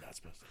 You're not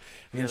supposed to."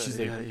 And then she's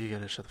like, "You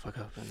gotta shut the fuck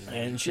up."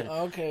 And she,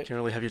 okay, can't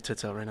really have your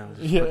tits out right now.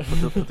 Yeah.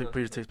 Put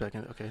your tits back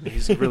in. Okay,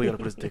 he's really gotta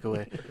put his dick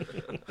away.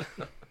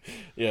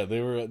 Yeah,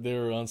 they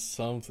were on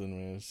something,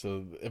 man.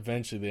 So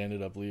eventually they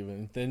ended up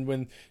leaving. Then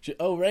when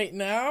right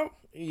now,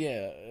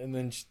 yeah, and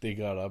then they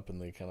got up and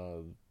they kind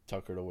of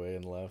tuckered away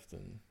and left.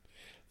 And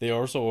they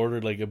also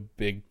ordered like a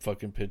big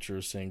fucking pitcher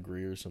of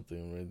sangria or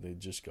something. Right? They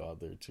just got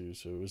there too,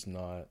 so it was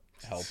not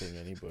helping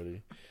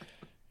anybody.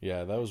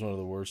 Yeah, that was one of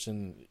the worst.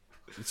 And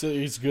so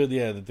it's good,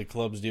 yeah, that the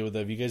clubs deal with that.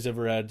 Have you guys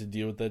ever had to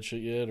deal with that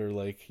shit yet, or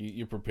like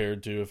you're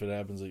prepared to if it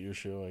happens at your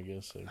show? I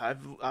guess. Like,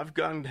 I've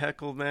gotten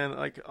heckled, man,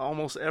 like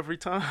almost every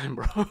time,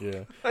 bro.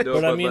 Yeah, No,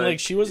 but I mean, like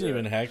she wasn't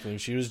even heckling;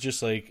 she was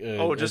just like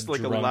just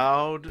like a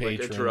loud patron,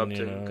 like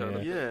interrupting, kind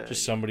of. Yeah,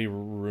 just somebody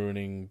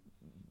ruining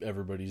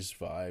everybody's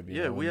vibe.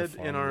 Yeah, we had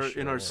in our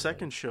show,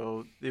 second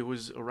show, it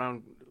was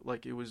around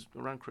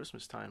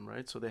Christmas time,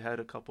 right? So they had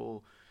a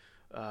couple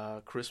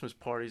Christmas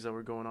parties that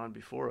were going on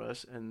before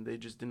us, and they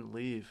just didn't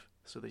leave.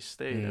 So they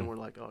stayed, and we're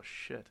like, "Oh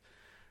shit!"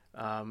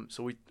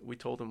 So we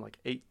told them like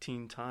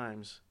 18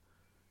 times,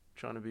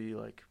 trying to be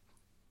like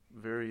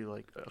very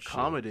like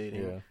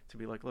accommodating, to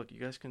be like, "Look, you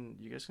guys can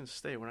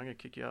stay. We're not gonna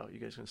kick you out. You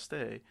guys can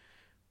stay,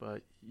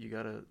 but you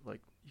gotta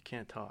you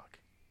can't talk,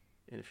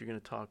 and if you're gonna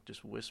talk,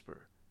 just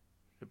whisper."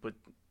 But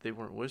they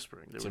weren't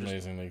whispering. It's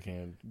amazing they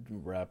can't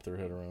wrap their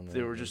head around that.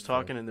 They were just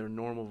talking in their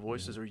normal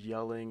voices or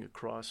yelling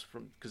across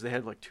because they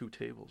had like 2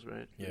 tables,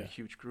 right? Yeah. A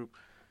huge group.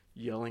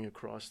 Yelling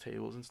across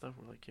tables and stuff.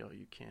 We're like, "Yo,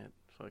 you can't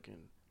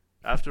fucking."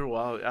 After a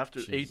while, after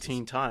Jesus.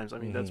 18 times, I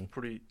mean,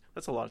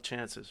 that's a lot of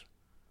chances,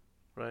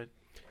 right?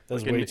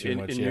 That's like way too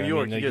much. In Yeah, New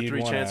York, I mean, you like, get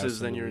 3 chances,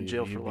 to then you're in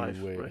jail for life,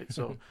 right?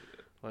 So,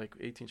 like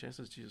 18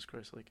 chances, Jesus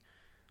Christ! Like,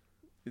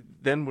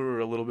 then we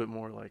were a little bit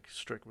more like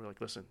strict. We're like,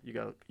 "Listen, you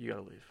gotta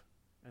leave,"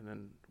 and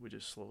then we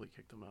just slowly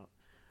kicked them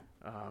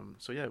out.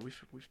 So yeah, we've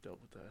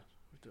dealt with that.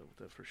 We've dealt with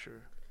that for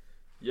sure.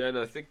 Yeah, and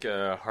I think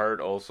Hart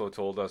also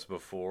told us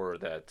before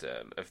that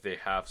if they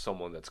have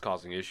someone that's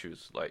causing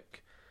issues,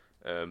 like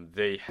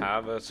they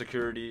have a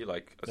security,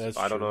 like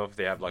I don't know if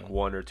they have like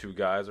 1 or 2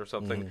 guys or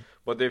something,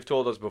 but they've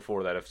told us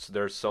before that if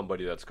there's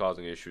somebody that's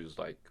causing issues,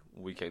 like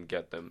we can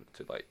get them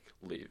to like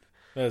leave.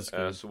 That's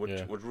good. So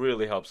which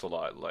really helps a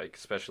lot, like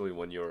especially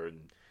when you're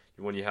in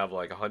when you have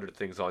like 100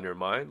 things on your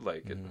mind,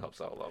 like it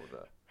helps out a lot with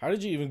that. How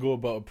did you even go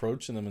about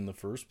approaching them in the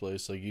first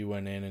place? Like, you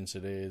went in and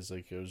said, hey, it's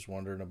like, I was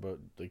wondering about,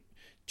 like,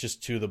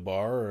 just to the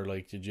bar, or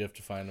like, did you have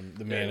to find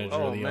the manager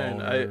or the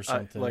owner or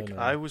something?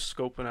 I was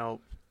scoping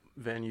out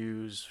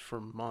venues for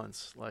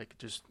months, like,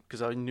 just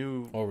because I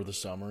knew over the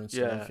summer and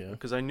stuff. Yeah,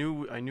 because I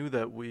knew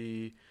that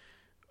we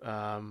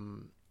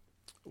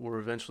were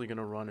eventually going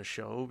to run a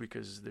show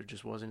because there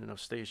just wasn't enough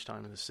stage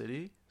time in the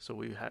city, so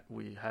we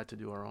had to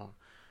do our own.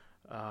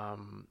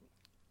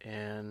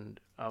 And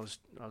I was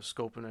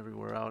scoping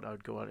everywhere out. I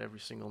would go out every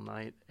single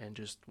night and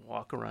just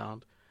walk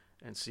around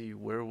and see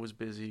where was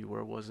busy,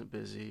 where wasn't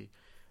busy.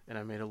 And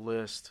I made a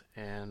list,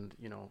 and,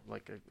 you know,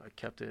 like I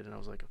kept it, and I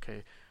was like,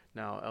 okay,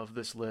 now of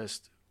this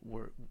list,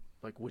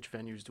 which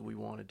venues do we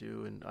want to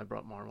do? And I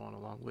brought Marwan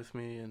along with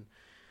me, and,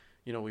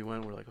 you know,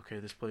 we're like, okay,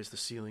 this place, the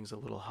ceiling's a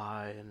little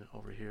high, and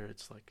over here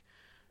it's like,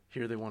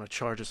 here they want to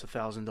charge us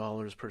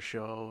 $1,000 per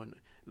show. And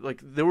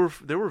like, there were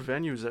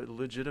venues that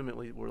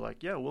legitimately were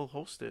like, yeah, we'll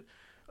host it.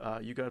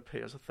 You got to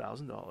pay us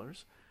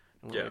 $1,000.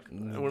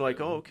 And we're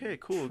like, oh, okay,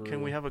 cool. True.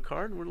 Can we have a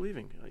card? We're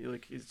leaving.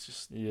 Like, it's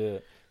just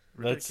ridiculous.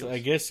 That's, I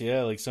guess,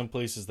 like some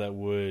places that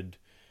would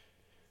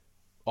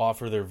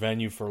offer their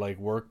venue for like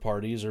work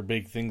parties or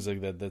big things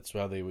like that. That's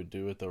how they would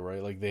do it, though,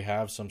 right? Like, they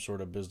have some sort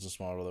of business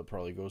model that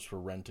probably goes for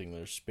renting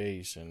their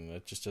space, and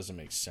that just doesn't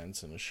make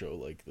sense in a show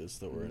like this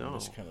that we're in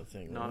this kind of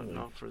thing. Not right?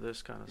 not for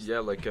this kind of stuff. Yeah,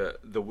 like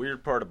the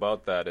weird part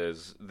about that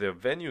is the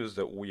venues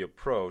that we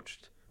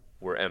approached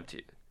were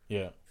empty.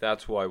 Yeah,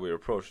 that's why we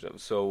approached them.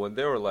 So when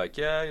they were like,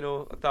 yeah, you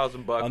know,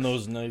 $1,000 on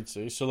those nights,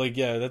 so like,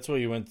 yeah, that's why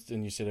you went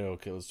and you said, oh,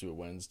 okay, let's do it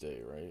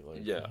Wednesday, right?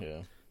 Like,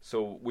 yeah.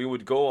 So we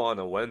would go on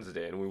a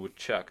Wednesday and we would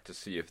check to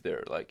see if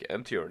they're like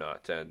empty or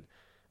not. And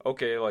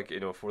okay, like, you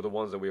know, for the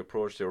ones that we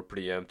approached, they were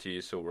pretty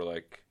empty. So we're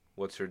like,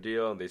 what's your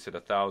deal? And they said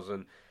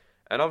 1,000.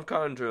 And I'm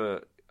kind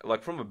of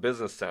like, from a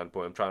business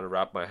standpoint, I'm trying to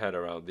wrap my head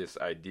around this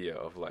idea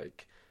of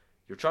like,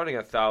 you're charging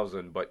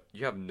 1,000, but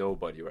you have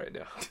nobody right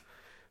now.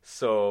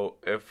 So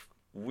if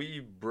we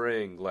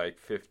bring like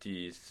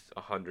 50,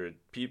 100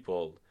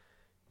 people,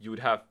 you would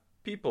have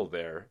people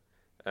there,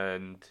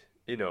 and,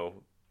 you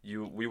know,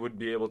 we would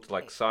be able to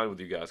like sign with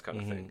you guys kind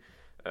of thing.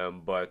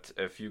 But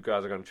if you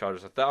guys are going to charge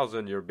us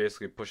 1,000, you're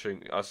basically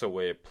pushing us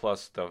away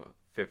plus the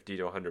 50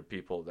 to 100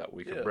 people that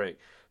we could bring.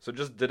 So it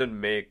just didn't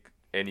make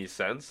any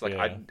sense. Like,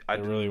 I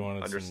really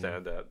wanted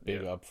understand that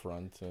big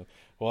upfront.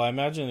 Well, I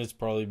imagine it's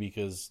probably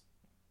because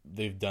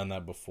they've done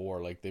that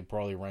before. Like, they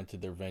probably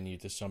rented their venue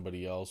to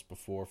somebody else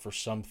before for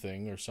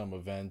something or some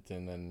event,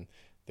 and then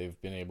they've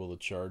been able to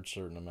charge a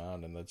certain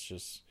amount, and that's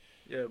just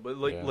but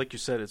like you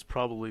said, it's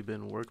probably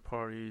been work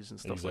parties and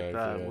stuff like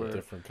that where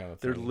different kind of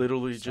they're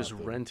literally just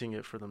renting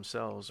it for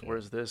themselves,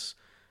 whereas this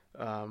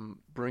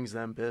brings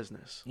them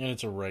business, and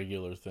it's a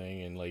regular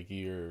thing, and like,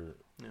 you're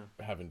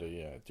having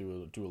to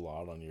do a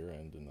lot on your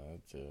end in that.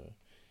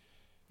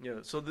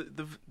 So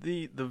the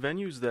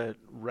venues that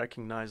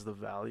recognize the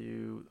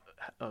value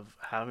of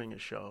having a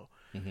show,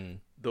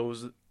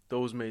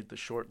 those made the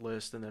short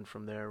list, and then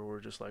from there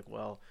we're just like,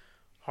 well,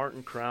 Heart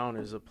and Crown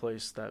is a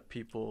place that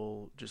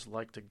people just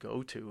like to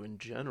go to in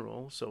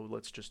general, so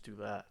let's just do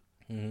that,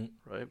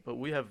 right? But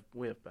we have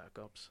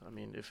backups. I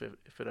mean, if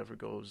it ever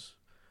goes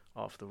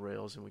off the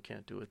rails and we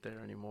can't do it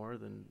there anymore,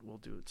 then we'll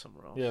do it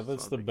somewhere else. Yeah,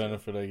 that's the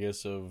benefit, I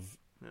guess, of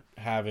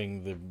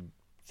having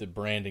the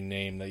branding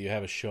name, that you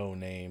have a show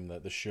name,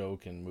 that the show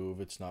can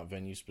move. It's not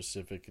venue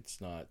specific.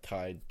 It's not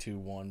tied to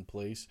one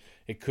place.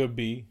 It could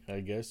be, I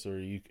guess,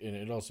 and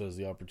it also has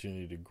the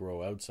opportunity to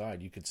grow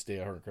outside. You could stay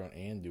at Heart and Crown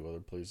and do other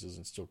places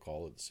and still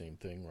call it the same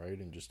thing, right?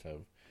 And just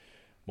have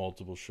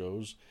multiple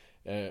shows.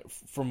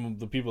 From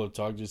the people I've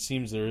talked to, it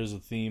seems there is a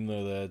theme,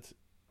 though, that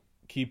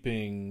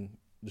keeping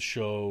the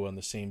show on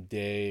the same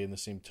day and the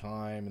same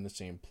time and the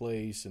same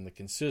place, and the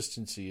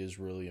consistency is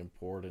really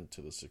important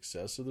to the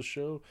success of the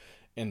show.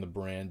 And the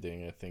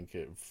branding, I think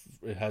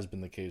it has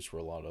been the case for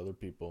a lot of other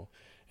people.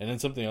 And then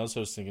something else I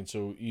was thinking,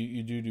 so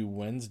you do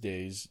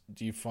Wednesdays.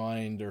 Do you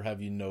find, or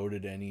have you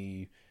noted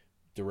any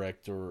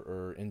direct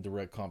or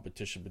indirect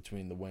competition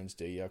between the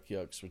Wednesday Yuck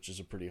Yucks, which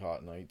is a pretty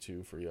hot night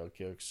too for Yuck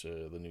Yucks,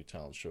 the new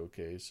talent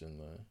showcase, and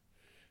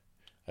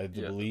I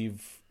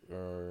believe,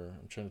 or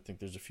I'm trying to think,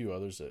 there's a few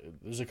others.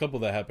 There's a couple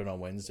that happen on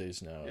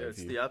Wednesdays now. Yeah,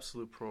 it's the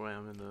Absolute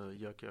Pro-Am and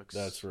the Yuck Yucks.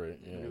 That's right.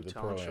 Yeah, the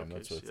Pro-Am.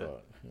 That's what I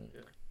thought.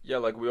 Yeah,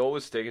 like, we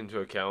always take into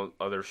account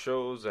other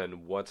shows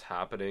and what's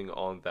happening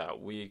on that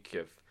week.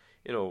 If,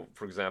 you know,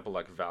 for example,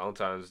 like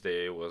Valentine's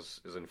Day is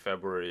in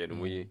February,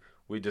 and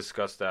we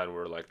discussed that, and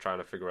we're like trying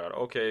to figure out,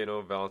 okay, you know,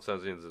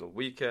 Valentine's Day is the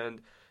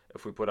weekend.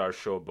 If we put our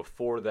show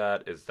before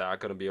that, is that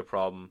going to be a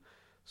problem?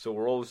 So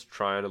we're always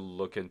trying to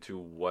look into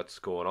what's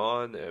going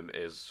on, and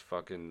is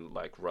fucking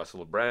like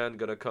Russell Brand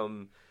going to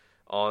come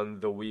on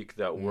the week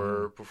that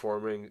we're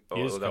performing.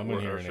 He's coming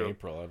here in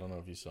April. I don't know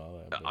if you saw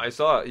that. I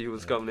saw it. He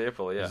was coming in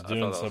April, yeah. He's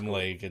doing some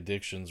like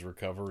addictions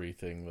recovery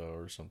thing, though,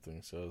 or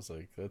something. So I was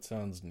like, that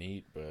sounds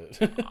neat, but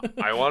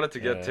I wanted to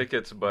get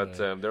tickets, but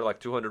they're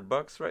like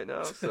 $200 right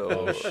now.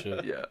 So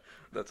shit. yeah,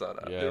 that's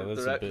not they're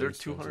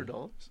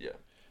 $200. Yeah.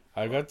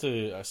 I got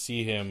to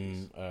see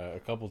him a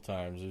couple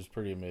times. It was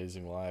pretty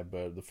amazing live.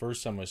 But the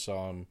first time I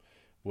saw him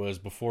was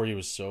before he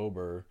was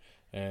sober.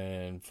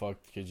 And fuck,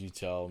 could you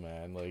tell,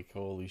 man? Like,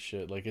 holy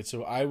shit. Like, it's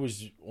so I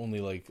was only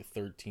like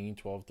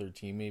 12,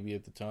 13 maybe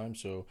at the time.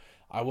 So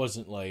I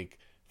wasn't like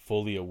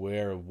fully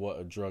aware of what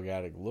a drug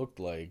addict looked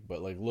like.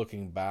 But like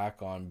looking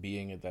back on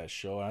being at that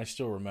show, and I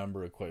still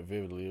remember it quite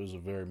vividly. It was a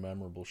very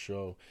memorable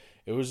show.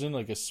 It was in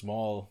like a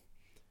small-ish,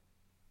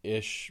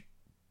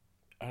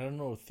 I don't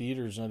know,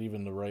 theater is not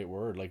even the right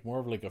word, like more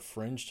of like a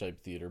fringe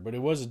type theater, but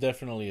it was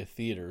definitely a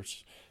theater,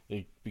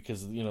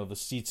 because the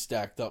seats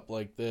stacked up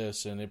like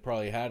this, and it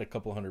probably had a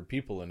couple hundred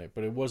people in it,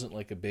 but it wasn't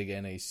like a big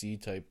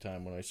NAC type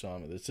time when I saw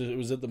him. It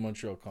was at the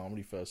Montreal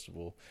Comedy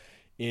Festival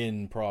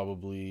in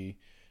probably,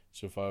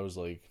 so if I was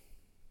like,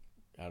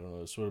 I don't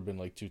know, this would have been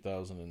like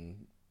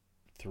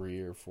 2003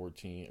 or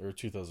 14 or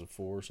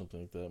 2004 or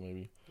something like that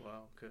maybe.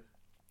 Wow, okay.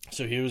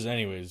 So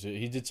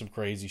he did some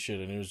crazy shit,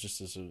 and it was just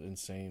this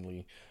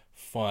insanely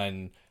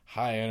fun,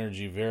 high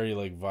energy, very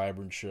like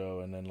vibrant show.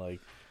 And then like,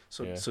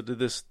 so did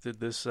this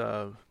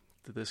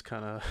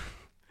kind of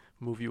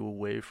move you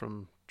away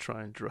from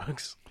trying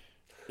drugs?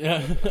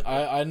 Yeah,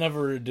 I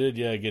never did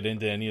get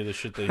into any of the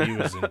shit that he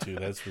was into.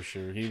 That's for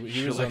sure.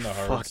 He was like, on the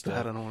hard fuck stuff.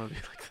 that, I don't want to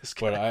be like this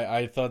guy. But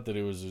I thought that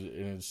it was an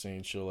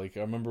insane show. Like, I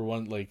remember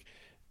one, like,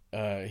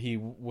 he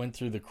went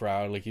through the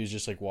crowd, like he was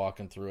just like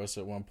walking through us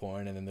at one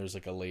point, and then there's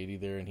like a lady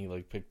there, and he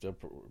like picked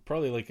up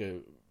probably like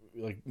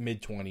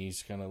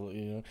mid-20s kind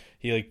of,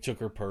 he like took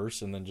her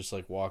purse and then just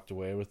like walked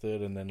away with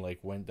it, and then like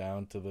went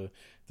down to the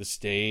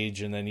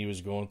stage, and then he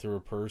was going through her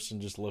purse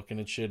and just looking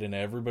at shit, and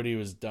everybody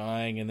was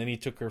dying. And then he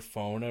took her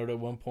phone out at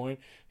one point.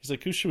 He's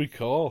like, who should we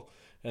call?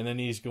 And then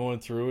he's going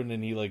through, and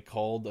then he like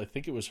called, I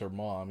think it was her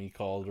mom. He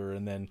called her,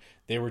 and then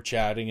they were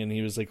chatting, and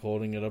he was like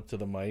holding it up to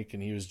the mic,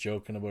 and he was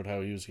joking about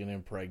how he was gonna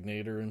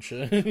impregnate her and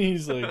shit.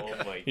 He's like,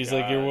 like,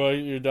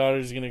 your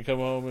daughter's gonna come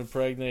home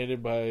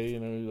impregnated by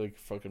like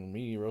fucking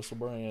me, Russell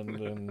Brand,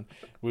 and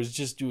was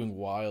just doing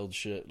wild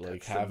shit,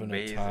 like having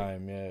amazing. A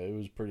time. Yeah, it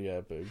was pretty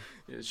epic.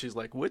 Yeah, she's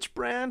like, which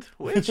brand?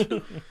 Which?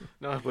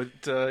 No,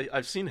 but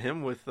I've seen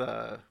him with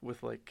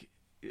like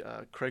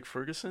Craig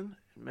Ferguson.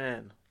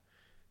 Man.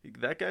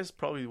 That guy's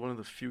probably one of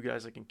the few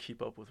guys that can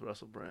keep up with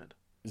Russell Brand.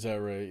 Is that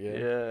right? Yeah.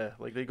 Yeah,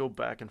 like they go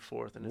back and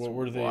forth, and it's what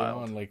were they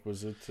wild. on? Like,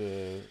 was it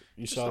you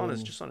just saw on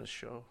them? just on his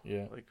show?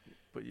 Yeah. Like,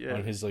 but yeah,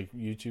 on his like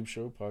YouTube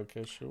show,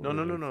 podcast show. No.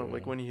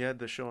 Like when he had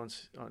the show on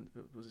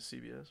was it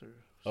CBS or?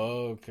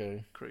 Oh,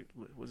 okay. Craig,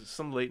 was it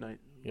some late night?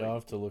 Yeah, I'll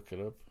have to look it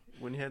up.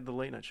 When he had the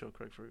late night show,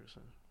 Craig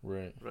Ferguson.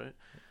 Right.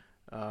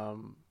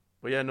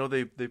 But yeah, no,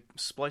 they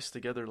spliced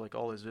together like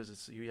all his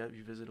visits. He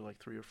visited like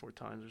 3 or 4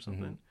 times or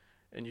something. Mm-hmm.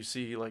 And you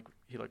see he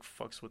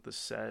fucks with the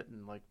set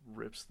and like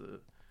rips the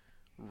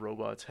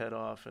robot's head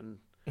off and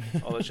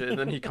all that shit. And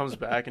then he comes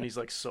back and he's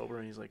like sober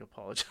and he's like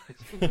apologizing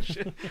and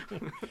shit.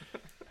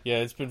 Yeah,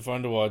 it's been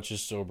fun to watch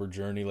his sober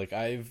journey. Like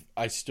I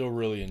still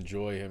really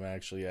enjoy him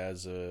actually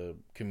as a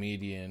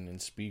comedian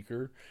and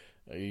speaker.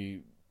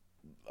 I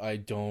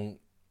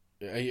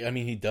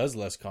mean, he does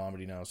less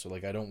comedy now, so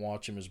like I don't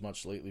watch him as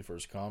much lately for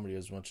his comedy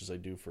as much as I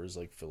do for his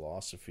like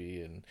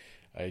philosophy, and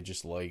I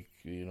just like,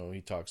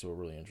 he talks about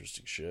really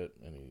interesting shit,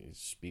 and he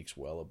speaks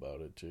well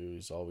about it too.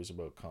 He's always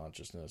about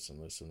consciousness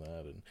and this and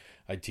that, and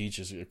I teach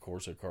a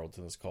course at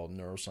Carleton that's called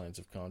Neuroscience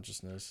of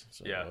Consciousness,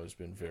 so I've always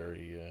been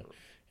very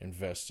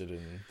invested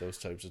in those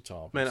types of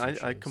topics. Man,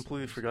 I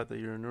completely forgot that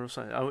you're a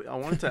neuroscientist. I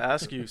wanted to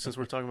ask you, since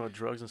we're talking about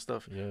drugs and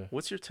stuff,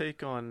 what's your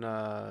take on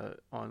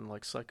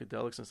like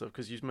psychedelics and stuff?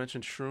 Because you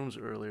mentioned shrooms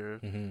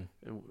earlier, and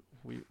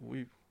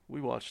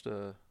we watched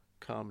a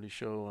comedy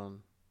show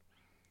on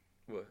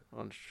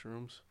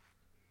shrooms.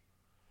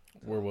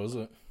 Where was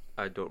it?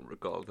 I don't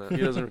recall that. He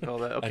doesn't recall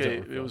that. Okay,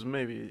 it was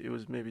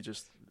maybe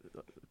just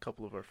a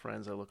couple of our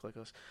friends that look like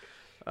us.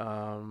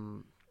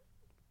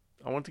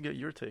 I want to get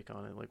your take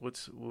on it. Like, what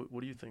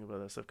do you think about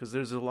that stuff? Because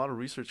there's a lot of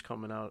research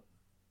coming out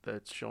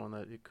that's showing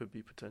that it could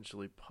be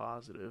potentially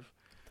positive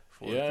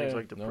for things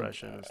like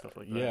depression and stuff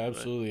like that. Yeah,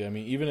 absolutely. Right? I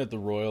mean, even at the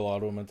Royal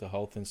Ottawa Mental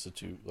Health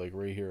Institute, like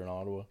right here in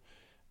Ottawa,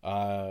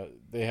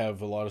 they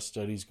have a lot of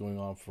studies going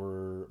on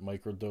for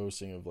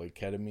microdosing of like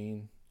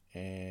ketamine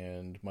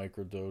and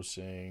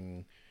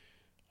microdosing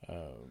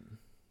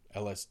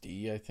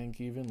LSD, I think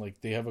even.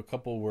 Like they have a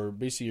couple where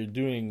basically you're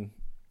doing...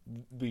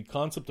 The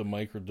concept of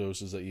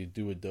microdose is that you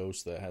do a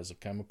dose that has a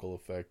chemical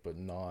effect but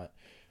not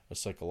a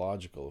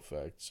psychological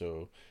effect.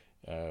 So,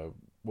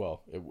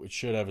 it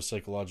should have a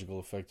psychological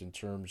effect in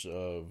terms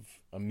of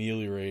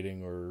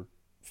ameliorating or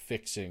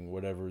fixing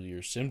whatever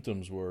your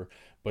symptoms were,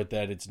 but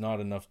that it's not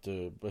enough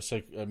to,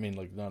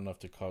 not enough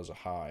to cause a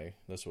high.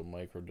 That's what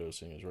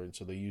microdosing is, right? And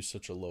so they use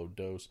such a low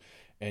dose.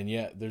 And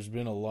yet there's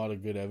been a lot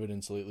of good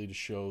evidence lately to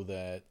show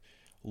that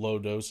low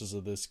doses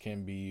of this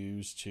can be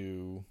used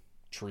to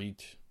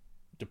treat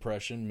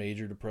depression,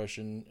 major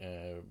depression,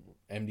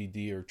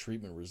 MDD or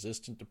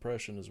treatment-resistant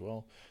depression as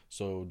well.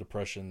 So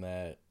depression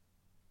that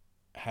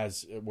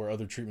where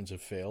other treatments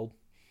have failed.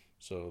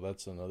 So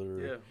that's another...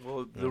 Yeah,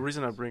 well, the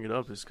reason I bring it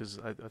up is because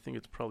I think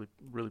it's probably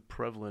really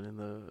prevalent in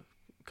the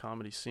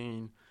comedy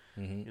scene.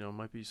 you know, it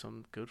might be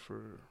something good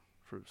for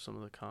some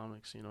of the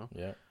comics, you know.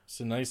 Yeah,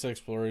 it's a nice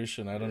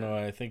exploration. I don't know.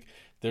 I think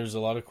there's a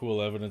lot of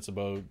cool evidence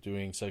about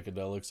doing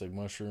psychedelics like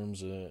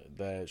mushrooms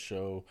that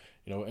show,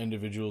 you know,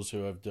 individuals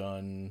who have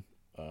done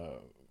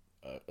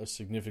a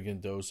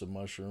significant dose of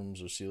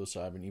mushrooms or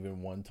psilocybin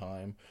even one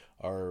time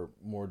are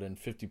more than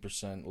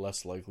 50%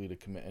 less likely to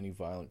commit any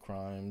violent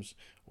crimes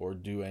or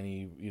do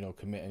any, you know,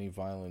 commit any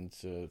violent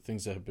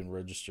things that have been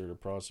registered or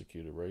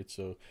prosecuted, right?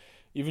 So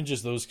even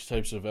just those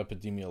types of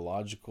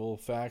epidemiological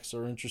facts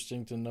are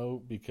interesting to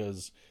note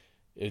because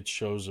it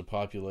shows a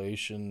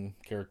population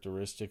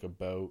characteristic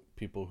about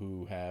people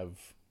who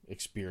have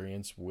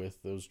experience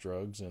with those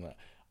drugs, and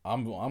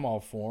I'm all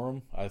for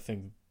them. I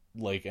think,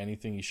 like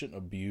anything, you shouldn't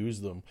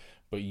abuse them,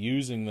 but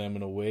using them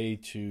in a way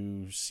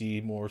to see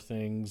more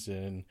things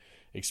and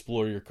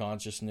explore your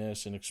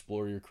consciousness and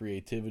explore your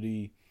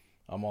creativity,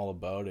 I'm all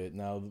about it.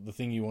 Now, the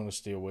thing you want to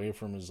stay away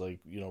from is, like,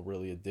 you know,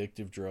 really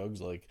addictive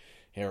drugs like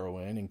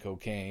heroin and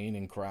cocaine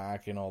and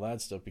crack and all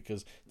that stuff,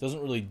 because it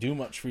doesn't really do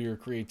much for your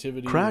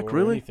creativity Crack, or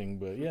really? anything.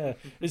 But yeah,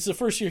 it's the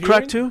first you're hearing.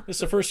 Crack too? It's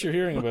the first you're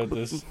hearing about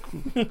this.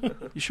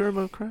 You sure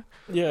about crack?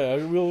 Yeah,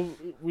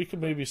 we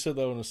could maybe set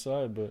that one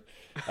aside, but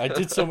I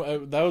did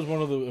that was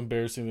one of the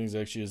embarrassing things,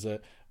 actually, is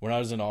that when I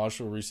was in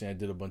Oshawa recently, I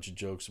did a bunch of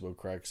jokes about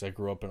crack because I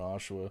grew up in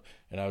Oshawa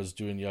and I was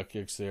doing yuck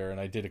yucks there, and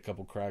I did a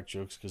couple crack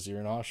jokes because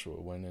you're in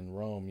Oshawa when in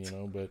Rome, you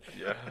know. But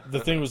the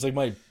thing was, like,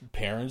 my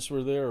parents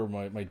were there, or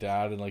my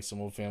dad and, like, some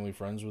old family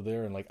friends were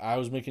there, and, like, I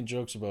was making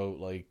jokes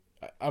about, like,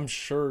 I'm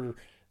sure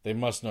they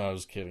must know I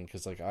was kidding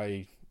because, like,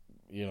 I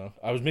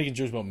was making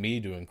jokes about me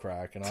doing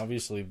crack, and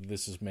obviously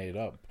this is made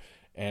up.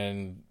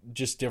 And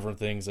just different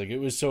things. Like, it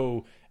was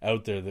so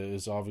out there that it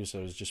was obvious I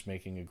was just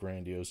making a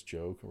grandiose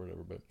joke or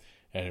whatever. But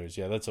anyways,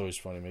 yeah, that's always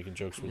funny, making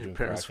jokes with Your doing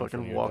parents crack in front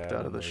fucking of your walked dad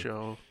out of the and, like,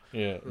 show.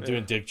 Yeah,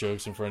 doing dick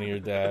jokes in front of your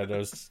dad. I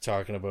was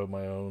talking about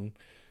my own.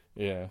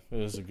 Yeah, it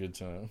was a good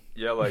time.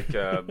 Yeah, like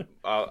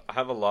I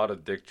have a lot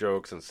of dick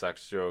jokes and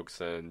sex jokes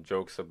and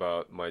jokes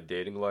about my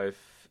dating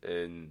life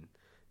in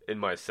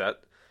my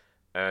set,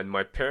 and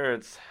my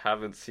parents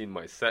haven't seen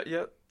my set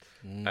yet.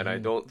 And I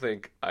don't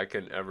think I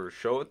can ever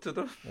show it to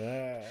them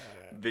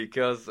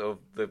because of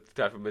the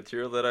type of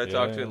material that I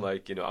talk to. And,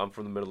 like, you know, I'm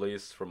from the Middle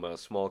East, from a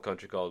small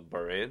country called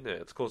Bahrain.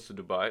 It's close to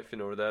Dubai, if you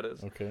know where that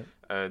is. Okay.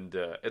 And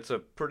it's a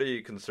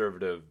pretty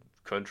conservative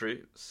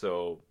country,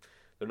 so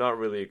they're not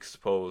really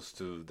exposed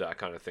to that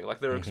kind of thing.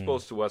 Like, they're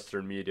exposed to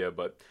Western media,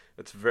 but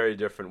it's very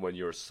different when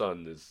your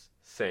son is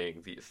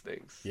saying these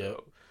things. Yeah.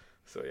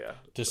 So yeah.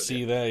 To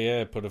see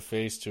that, put a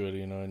face to it,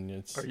 you know, and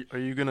it's. Are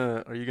you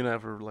gonna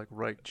ever, like,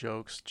 write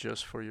jokes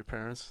just for your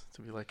parents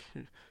to be like,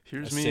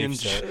 here's me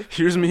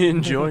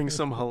enjoying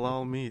some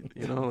halal meat,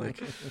 you know,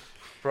 like.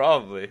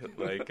 Probably.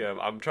 Like,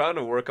 I'm trying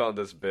to work on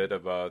this bit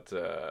about,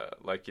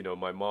 like, you know,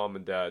 my mom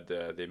and dad,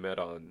 they met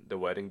on the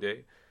wedding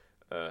day.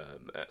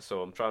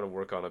 So I'm trying to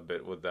work on a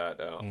bit with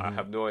that. I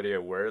have no idea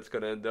where it's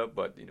going to end up,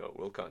 but, you know,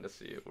 we'll kind of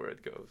see where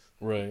it goes.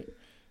 Right.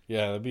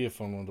 Yeah, that'd be a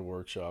fun one to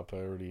workshop.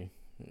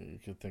 You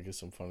could think of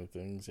some funny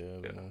things. Yeah,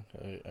 I don't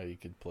know how you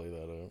could play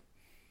that out.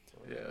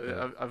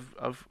 Yeah,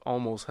 I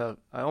almost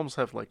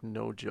have like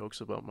no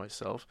jokes about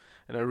myself,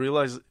 and I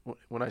realized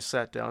when I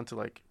sat down to,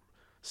 like,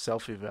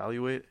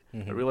 self-evaluate,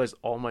 I realized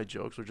all my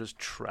jokes were just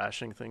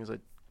trashing things I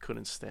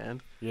couldn't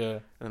stand. Yeah,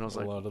 and I was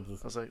like,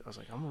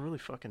 I'm really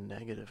fucking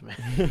negative, man.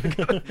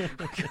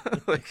 I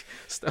gotta, like,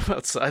 step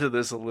outside of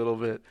this a little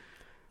bit.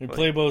 You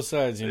play both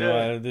sides, you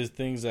know. There's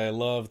things I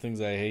love,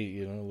 things I hate,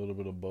 you know, a little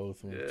bit of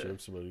both. And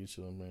jokes about each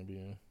of them,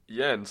 maybe.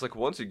 Yeah, and it's like,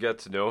 once you get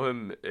to know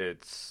him,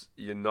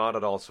 you're not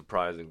at all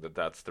surprising that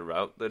that's the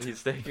route that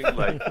he's taking.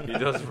 Like, he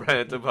does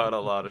rant about a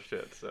lot of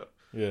shit, so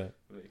yeah, it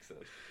makes sense.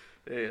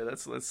 Yeah,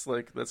 that's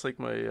like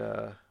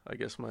my I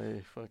guess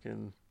my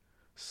fucking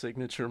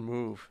signature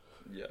move.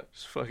 Yeah,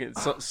 just fucking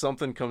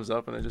something comes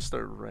up and I just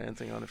start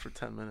ranting on it for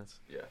 10 minutes.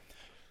 Yeah.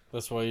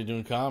 That's why you're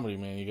doing comedy,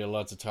 man. You got a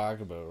lot to talk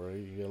about, right?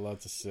 You got a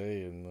lot to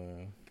say,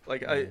 and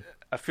like,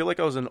 I feel like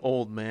I was an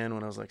old man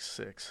when I was like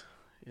 6,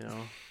 you know,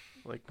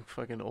 like,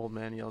 fucking old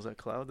man yells at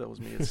cloud. That was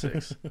me at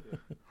 6,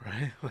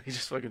 right? Like,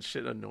 just fucking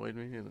shit annoyed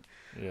me, and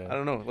I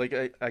don't know. Like,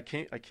 I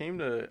came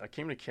to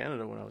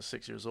Canada when I was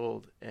 6 years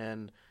old,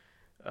 and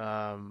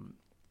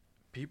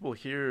people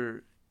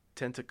here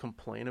tend to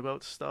complain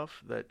about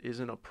stuff that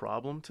isn't a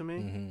problem to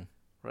me,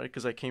 right?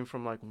 Because I came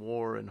from, like,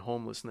 war and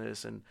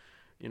homelessness and,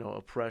 you know,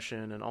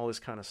 oppression and all this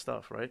kind of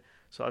stuff, right?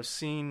 So I've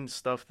seen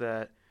stuff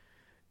that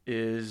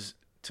is,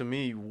 to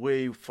me,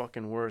 way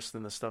fucking worse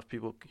than the stuff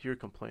people here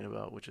complain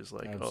about, which is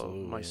like,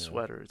 absolutely, my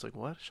sweater. It's like,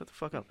 what? Shut the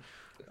fuck up.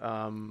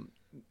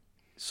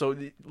 So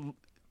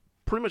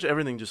pretty much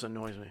everything just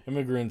annoys me.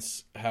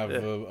 Immigrants have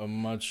a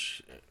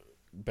much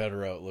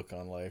better outlook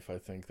on life, I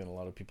think, than a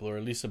lot of people, or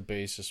at least a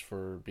basis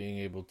for being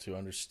able to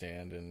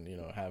understand and, you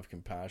know, have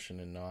compassion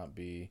and not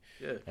be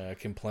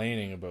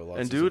complaining about lots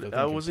of stuff. And dude,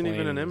 I wasn't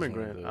even an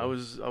immigrant. I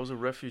was a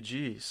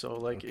refugee. So,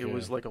 like, it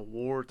was like a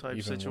war type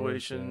even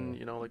situation. Worse,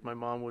 you know, like, my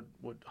mom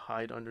would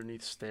hide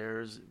underneath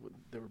stairs.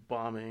 They were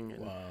bombing,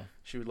 and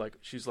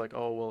she's like,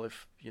 oh well,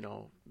 if, you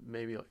know,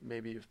 maybe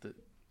if the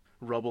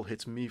rubble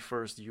hits me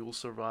first, you'll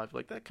survive,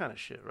 like that kind of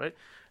shit, right?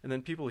 And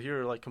then people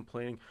here are like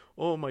complaining,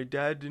 oh, my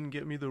dad didn't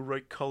get me the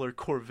right color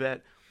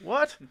Corvette.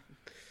 What?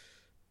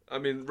 I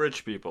mean,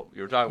 rich people.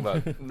 You're talking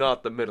about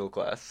not the middle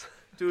class.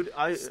 Dude,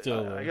 I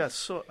got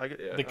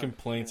the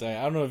complaints.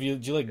 I don't know if do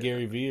you like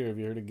Gary Vee, or have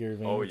you heard of Gary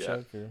Vee? Oh,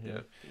 yeah.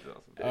 Yeah, He's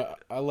awesome.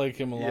 I like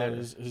him a lot,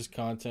 his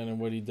content and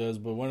what he does.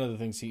 But one of the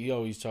things he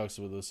always talks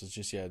about this is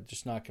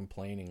just not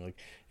complaining. Like,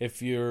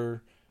 if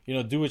you're,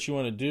 do what you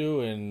want to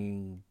do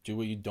and do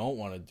what you don't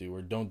want to do,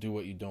 or don't do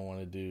what you don't want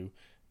to do.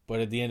 But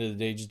at the end of the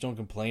day, just don't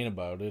complain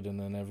about it, and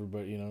then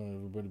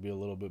everybody be a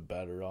little bit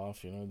better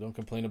off. Don't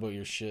complain about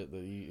your shit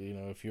that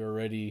if you're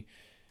already,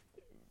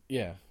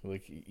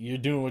 like, you're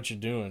doing what you're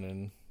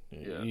doing,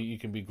 and you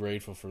can be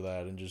grateful for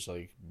that, and just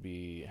like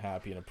be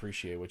happy and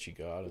appreciate what you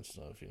got and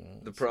stuff.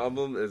 The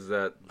problem is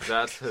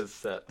that's his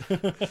set.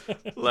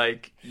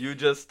 Like, you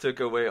just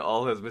took away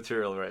all his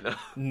material right now.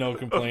 No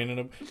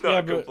complaining.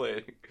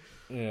 Complaining.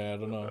 Yeah, I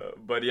don't know.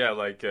 But yeah,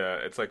 like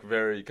it's like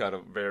very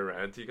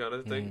ranty kind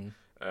of thing. Mm-hmm.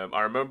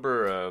 I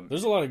remember.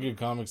 There's a lot of good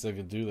comics that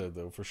could do that,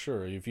 though, for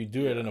sure. If you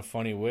do it in a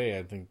funny way,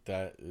 I think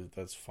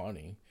that's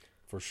funny,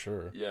 for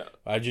sure. Yeah.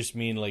 I just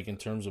mean, like, in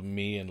terms of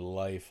me and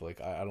life,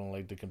 like, I don't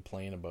like to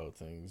complain about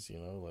things,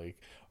 like,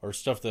 or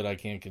stuff that I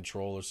can't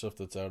control, or stuff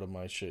that's out of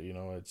my shit.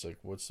 It's like,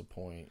 what's the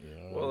point?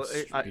 Well,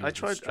 I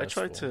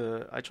tried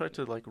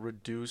to like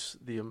reduce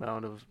the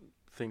amount of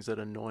things that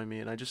annoy me,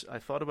 and I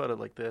thought about it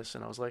like this,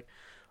 and I was like,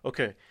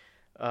 okay.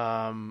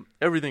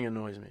 Everything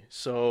annoys me,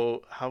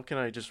 so how can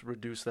I just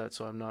reduce that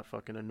so I'm not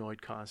fucking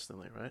annoyed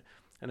constantly, right?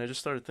 And I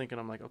just started thinking,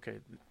 I'm like, okay,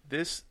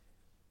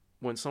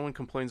 when someone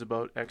complains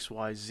about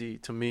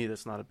XYZ, to me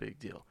that's not a big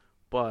deal,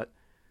 but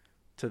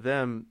to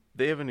them,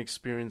 they haven't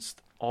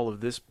experienced all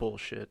of this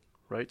bullshit,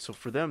 right? So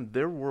for them,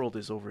 their world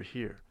is over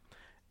here,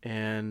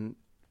 and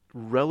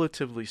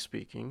relatively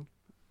speaking,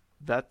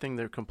 that thing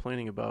they're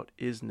complaining about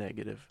is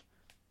negative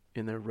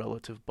in their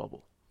relative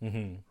bubble.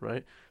 Mm-hmm.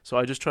 Right? So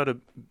I just try to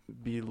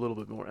be a little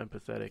bit more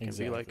empathetic and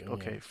be like,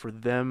 okay, for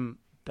them,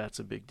 that's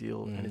a big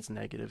deal, and it's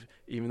negative,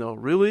 even though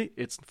really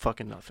it's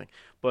fucking nothing.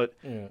 But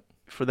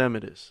for them,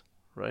 it is,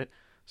 right?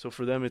 So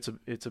for them,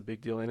 it's a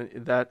big deal, and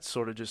that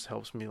sort of just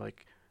helps me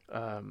like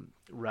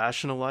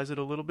rationalize it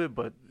a little bit.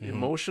 But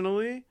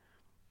emotionally,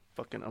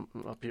 fucking I'm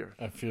up here.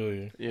 I feel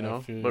you.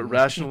 But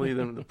rationally,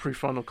 then the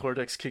prefrontal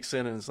cortex kicks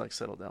in and it's like,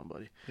 settle down,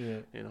 buddy. Yeah.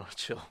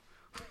 Chill.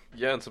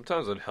 Yeah, and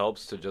sometimes it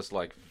helps to just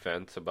like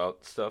vent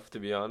about stuff, to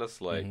be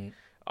honest. Like,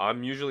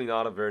 I'm usually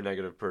not a very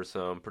negative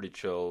person. I'm pretty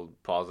chill,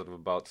 positive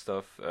about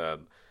stuff.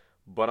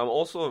 But I'm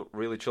also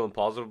really chill and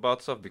positive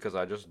about stuff because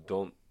I just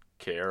don't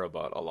care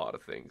about a lot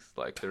of things.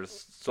 Like,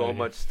 there's so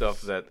much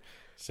stuff that...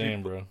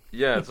 Same, bro.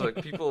 Yeah, it's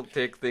like people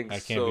take things I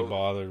can't be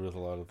bothered with a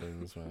lot of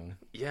things, man.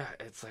 Yeah,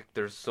 it's like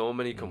there's so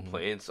many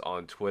complaints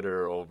on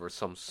Twitter over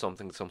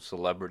something some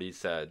celebrity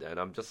said, and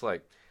I'm just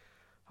like...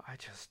 I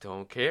just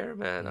don't care,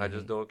 man. I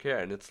just don't care.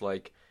 And it's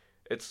like,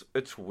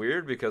 it's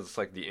weird because it's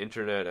like the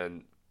internet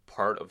and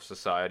part of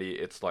society,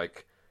 it's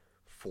like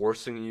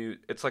forcing you,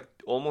 it's like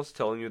almost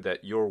telling you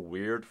that you're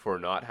weird for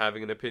not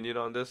having an opinion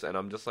on this. And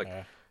I'm just like,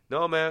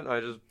 no, man,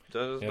 I just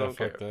don't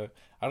care. That.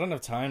 I don't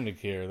have time to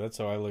care. That's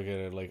how I look at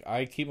it. Like,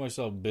 I keep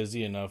myself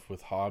busy enough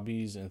with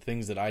hobbies and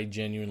things that I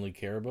genuinely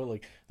care about.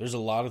 Like, there's a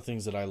lot of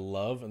things that I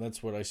love, and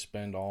that's what I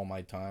spend all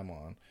my time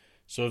on.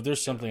 So if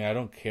there's something I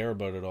don't care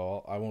about at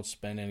all, I won't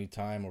spend any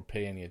time or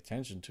pay any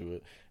attention to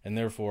it. And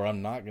therefore,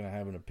 I'm not going to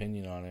have an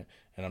opinion on it,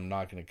 and I'm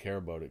not going to care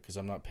about it because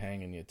I'm not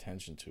paying any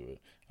attention to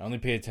it. I only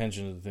pay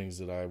attention to the things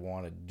that I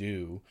want to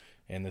do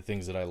and the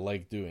things that I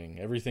like doing.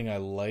 Everything I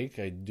like,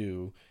 I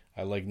do.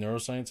 I like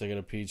neuroscience. I got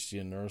a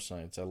PhD in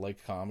neuroscience. I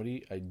like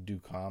comedy. I do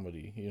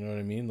comedy. You know what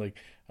I mean? Like,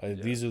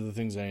 these are the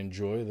things I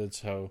enjoy.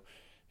 That's how,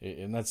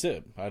 and that's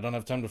it. I don't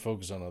have time to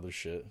focus on other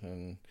shit.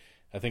 And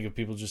I think if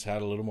people just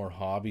had a little more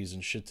hobbies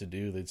and shit to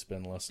do, they'd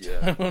spend less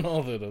time on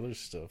all that other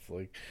stuff.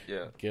 Like,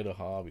 get a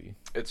hobby.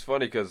 It's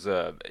funny because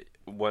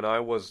when I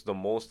was the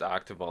most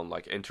active on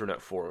like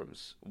internet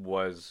forums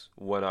was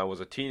when I was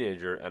a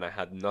teenager and I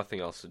had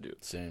nothing else to do.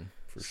 Same.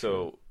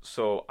 Sure.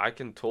 So I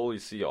can totally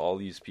see all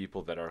these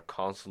people that are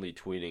constantly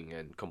tweeting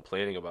and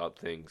complaining about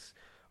things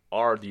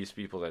are these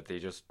people that they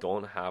just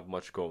don't have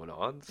much going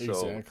on.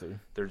 So exactly.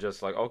 They're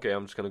just like, okay,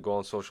 I'm just going to go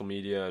on social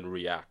media and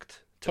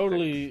react.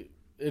 Totally.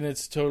 And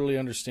it's totally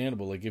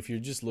understandable. Like, if you're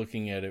just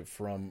looking at it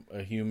from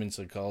a human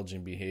psychology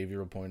and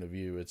behavioral point of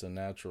view, it's a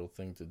natural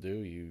thing to do.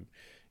 You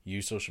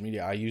use social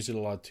media. I use it a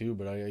lot too,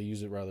 but I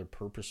use it rather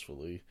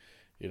purposefully.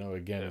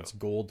 Again, it's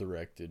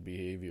goal-directed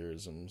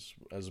behaviorisms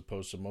as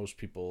opposed to most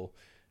people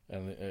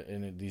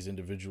and these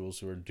individuals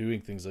who are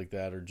doing things like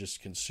that are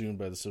just consumed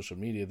by the social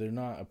media. They're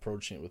not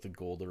approaching it with a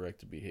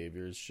goal-directed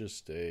behavior. It's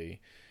just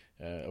a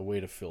way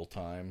to fill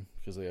time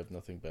because they have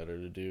nothing better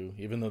to do,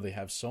 even though they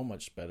have so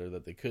much better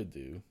that they could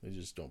do. They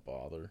just don't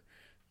bother.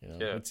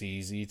 It's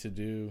easy to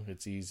do.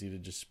 It's easy to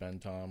just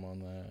spend time on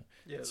that.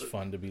 It's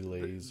fun to be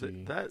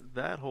lazy.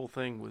 That whole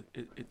thing with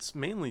it's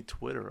mainly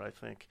Twitter. I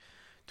think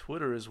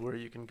Twitter is where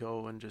you can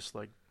go and just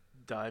like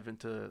dive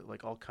into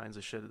like all kinds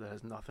of shit that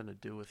has nothing to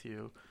do with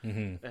you,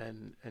 Mm-hmm.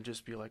 and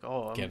just be like,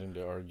 oh, Get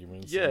into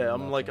arguments. yeah, and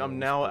I'm like, nothing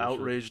I'm else now bullshit.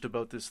 outraged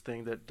about this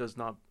thing that does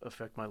not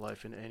affect my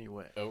life in any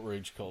way.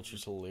 Outrage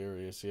culture's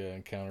hilarious, yeah,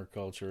 and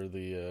counterculture,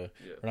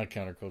 or not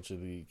counterculture,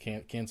 the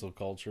cancel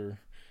culture,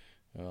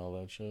 and all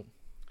that shit.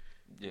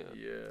 Yeah.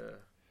 Yeah.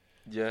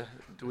 Yeah.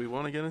 Do we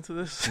want to get into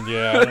this?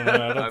 Yeah, I don't know.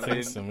 I don't I think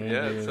mean, so. Man.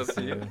 yeah, it's up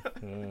to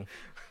you.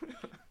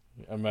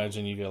 I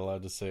imagine you got a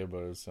lot to say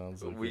about it.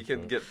 Sounds like We it, can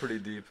but- get pretty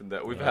deep in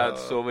that. We've had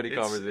so many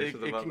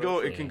conversations it about can that.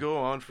 go. so- It can go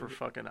on for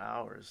fucking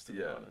hours. To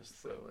be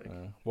honest, so like,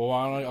 Well,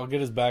 I'll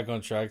get us back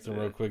on track then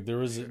real quick. There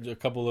was a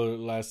couple of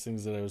last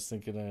things that I was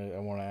thinking I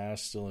want to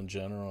ask still in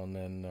general, and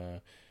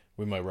then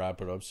we might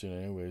wrap it up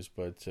soon anyways.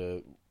 But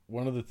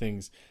one of the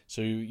things,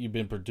 so you've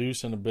been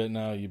producing a bit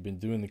now, you've been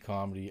doing the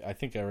comedy. I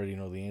think I already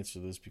know the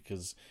answer to this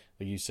because,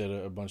 like you said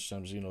a bunch of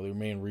times, the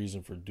main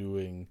reason for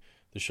doing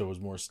the show was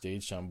more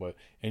stage time. But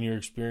in your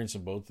experience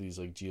in both of these,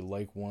 like, do you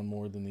like one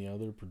more than the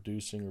other,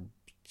 producing or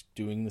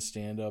doing the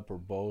stand-up, or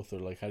both, or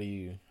like how do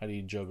you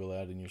juggle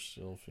that in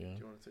yourself? Yeah. do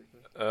you want to take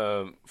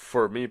that?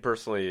 For me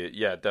personally,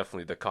 yeah,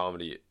 definitely the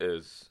comedy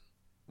is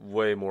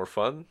way more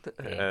fun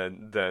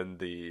and than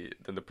the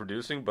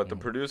producing. But the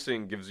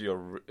producing gives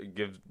you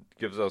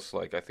gives us,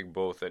 like, I think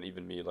both, and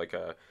even me, like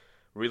a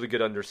really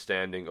good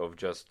understanding of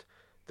just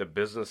the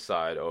business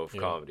side of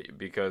comedy.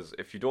 Because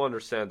if you don't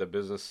understand the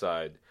business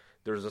side,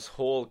 there's this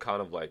whole kind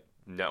of like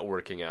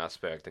networking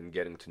aspect and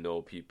getting to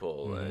know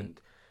people and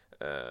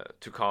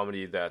to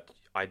comedy that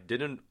I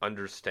didn't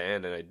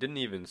understand and I didn't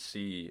even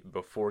see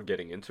before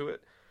getting into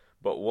it.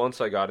 But once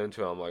I got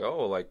into it, I'm like,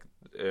 oh, like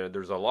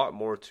there's a lot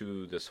more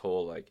to this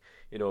whole, like,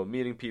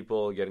 meeting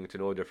people, getting to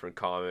know different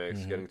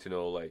comics, getting to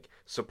know, like,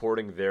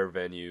 supporting their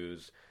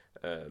venues,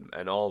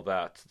 and all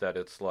that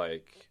it's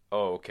like,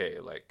 oh, okay,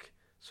 like,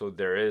 so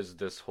there is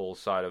this whole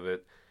side of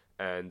it,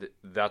 and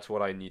that's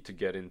what I need to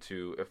get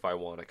into if I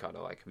want to kind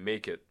of like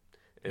make it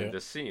in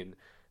this scene.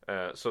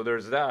 So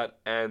there's that,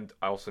 and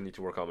I also need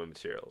to work on my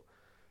material.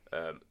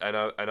 And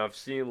I've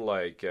seen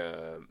like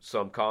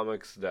some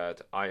comics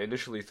that I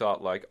initially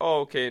thought like,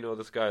 oh, okay,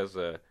 this guy is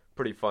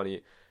pretty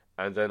funny,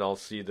 and then I'll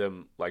see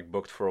them like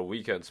booked for a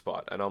weekend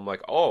spot, and I'm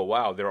like, oh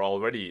wow, they're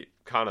already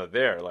kind of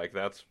there. Like,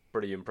 that's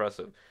pretty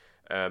impressive.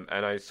 And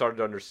I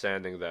started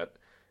understanding that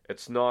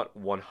it's not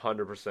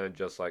 100%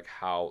 just like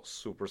how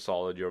super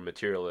solid your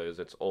material is.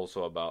 It's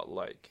also about,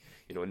 like,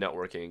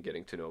 networking and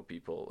getting to know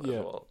people as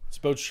well. It's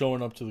about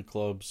showing up to the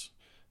clubs,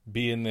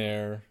 being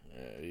there,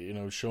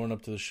 showing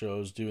up to the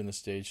shows, doing the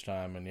stage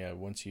time, and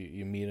once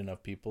you meet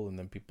enough people, and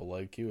then people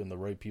like you, and the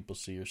right people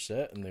see your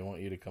set, and they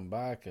want you to come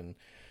back, and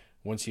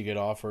once you get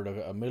offered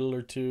a middle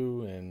or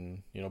two,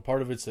 and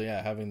part of it's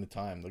having the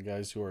time. The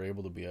guys who are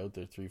able to be out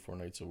there 3-4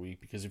 nights a week,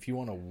 because if you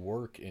want to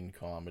work in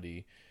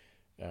comedy,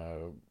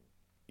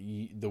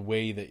 the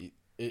way that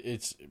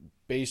it's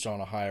based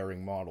on a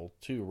hiring model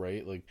too,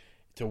 right? Like,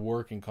 to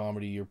work in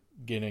comedy, you're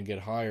gonna get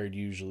hired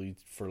usually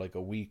for like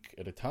a week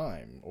at a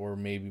time, or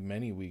maybe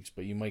many weeks,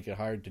 but you might get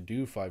hired to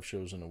do 5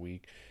 shows in a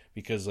week,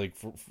 because like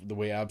for the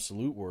way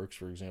Absolute works,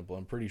 for example,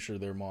 I'm pretty sure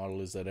their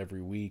model is that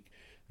every week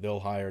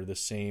they'll hire the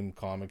same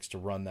comics to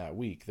run that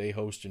week. They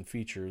host and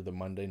feature the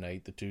Monday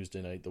night, the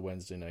Tuesday night, the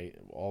Wednesday night,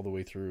 all the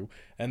way through,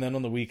 and then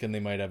on the weekend they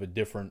might have a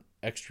different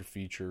extra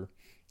feature,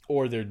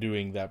 or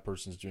that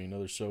person's doing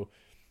another. So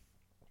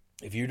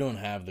if you don't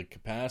have the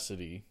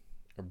capacity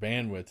or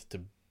bandwidth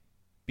to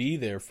be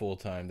there full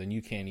time, then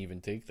you can't even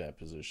take that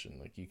position.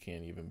 Like, you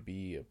can't even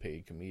be a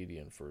paid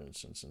comedian, for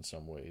instance, in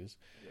some ways.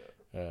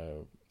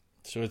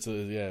 So it's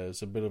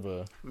a bit of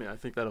a. I mean, I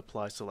think that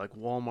applies to like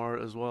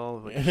Walmart as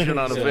well. Like, if you're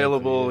not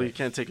available, you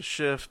can't take a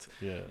shift.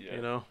 But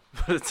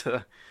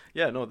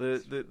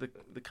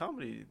the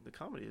comedy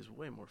is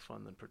way more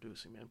fun than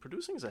producing. Man,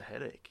 producing is a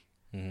headache.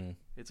 Mm-hmm.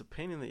 It's a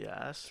pain in the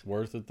ass. It's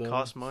worth it though.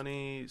 Costs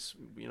money.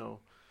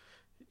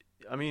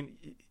 I mean,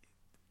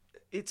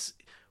 it's.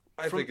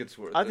 I think it's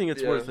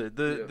worth it.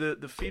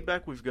 The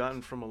feedback we've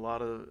gotten from a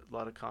lot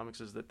of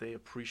comics is that they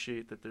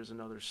appreciate that there's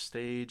another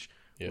stage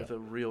with a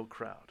real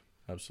crowd.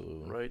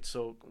 Absolutely. Right?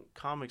 So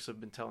comics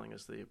have been telling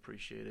us they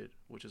appreciate it,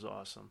 which is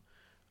awesome.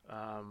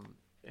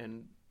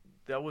 And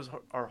that was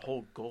our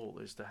whole goal,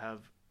 is to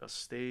have a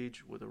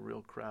stage with a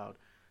real crowd.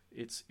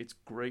 It's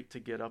great to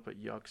get up at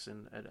Yucks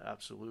and at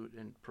Absolute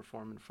and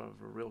perform in front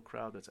of a real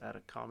crowd that's at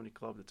a comedy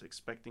club that's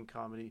expecting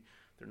comedy.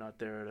 They're not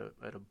there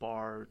at a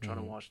bar trying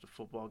to watch the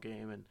football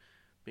game and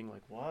being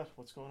like,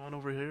 what's going on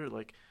over here?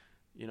 Like,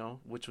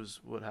 which was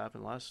what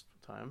happened last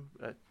time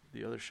at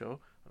the other show.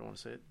 I don't want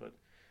to say it, but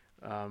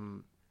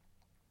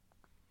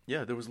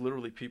there was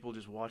literally people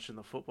just watching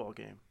the football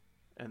game,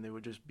 and they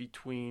would just,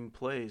 between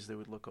plays, they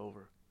would look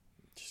over.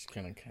 Just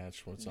kind of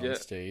catch what's on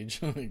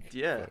stage.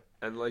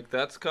 And like,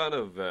 that's kind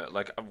of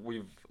like,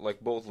 we've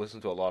like both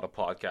listened to a lot of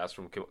podcasts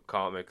from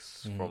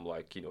comics from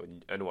like,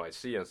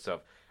 NYC and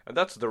stuff. And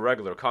that's the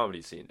regular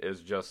comedy scene,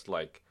 is just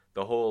like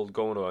the whole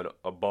going to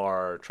a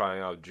bar,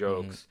 trying out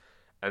jokes.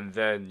 and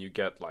then you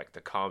get like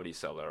the Comedy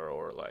Cellar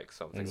or like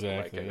something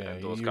Exactly. like Yeah,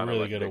 and those you kind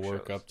really of like got to big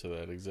work shows. up to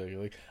that. Exactly.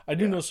 Like I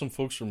do know some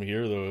folks from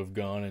here though have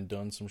gone and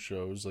done some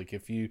shows. Like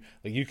if you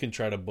you can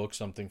try to book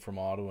something from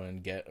Ottawa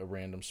and get a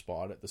random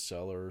spot at the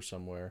Cellar or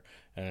somewhere,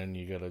 and then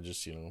you gotta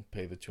just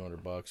pay the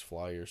 $200,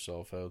 fly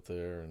yourself out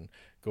there and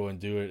go and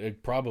do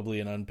it. Probably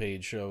an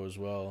unpaid show as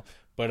well.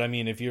 But I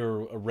mean, if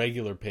you're a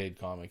regular paid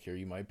comic here,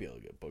 you might be able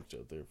to get booked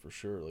out there for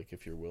sure. Like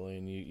if you're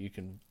willing, you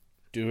can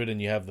do it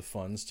and you have the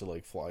funds to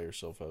like fly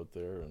yourself out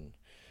there and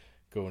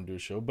go and do a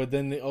show. But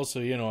then they also,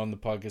 on the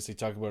podcast they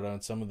talk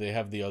about they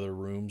have the other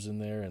rooms in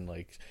there, and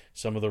like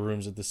some of the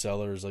rooms at the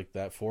Cellar is like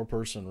that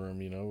 4-person room,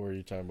 where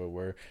you're talking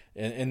about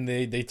and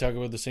they talk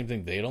about the same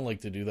thing. They don't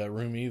like to do that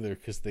room either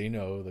because they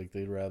know like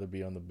they'd rather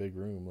be on the big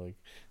room. Like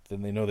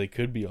then they know they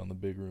could be on the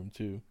big room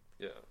too.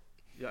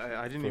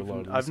 Yeah, I didn't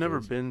even. I've never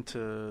been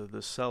to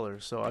the Cellar,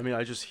 so I mean,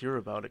 I just hear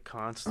about it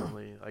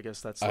constantly. I guess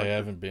that's. Like I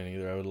haven't been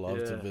either. I would love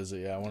to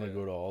visit. Yeah, I want to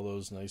go to all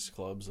those nice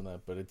clubs and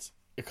that, but it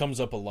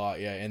comes up a lot.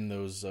 Yeah, in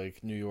those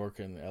like New York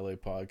and LA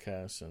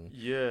podcasts and.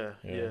 Yeah.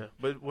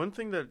 But one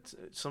thing that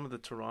some of the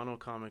Toronto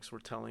comics were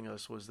telling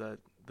us was that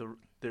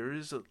there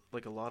is a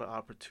lot of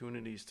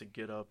opportunities to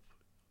get up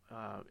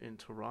in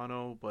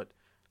Toronto, but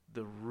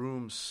the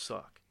rooms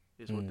suck,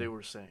 is what they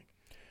were saying.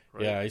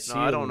 Right? Yeah, I see.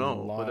 I don't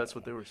know, but that's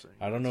what they were saying.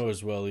 I don't know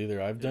as well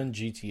either. I've done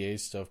GTA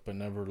stuff, but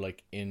never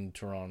like in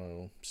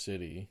Toronto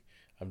City.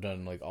 I've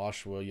done like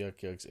Oshawa,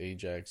 Yuck Yucks,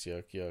 Ajax,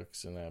 Yuck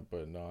Yucks, and that,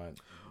 but not.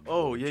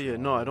 Oh yeah.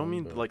 No, I don't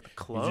mean like the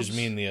clubs. You just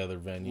mean the other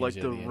venues, like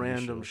the indie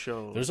random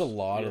shows. There's a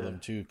lot of them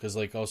too, because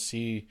like I'll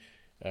see,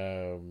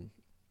 like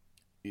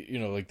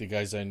the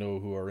guys I know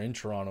who are in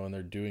Toronto and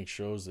they're doing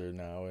shows there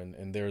now,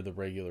 and they're the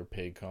regular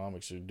paid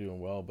comics. They're doing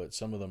well, but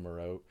some of them are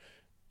out.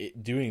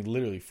 Doing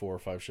literally 4 or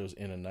 5 shows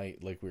in a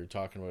night, like we were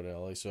talking about in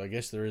LA. So I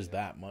guess there is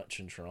that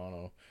much in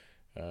Toronto,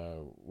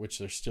 which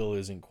there still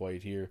isn't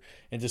quite here.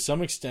 And to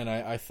some extent,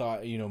 I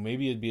thought,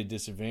 maybe it'd be a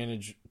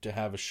disadvantage to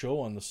have a show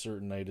on the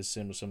certain night as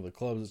some of the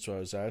clubs. That's why I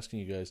was asking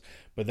you guys.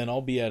 But then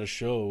I'll be at a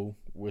show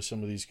with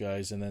some of these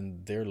guys, and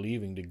then they're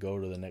leaving to go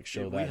to the next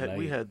show night.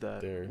 We had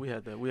that.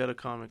 We had a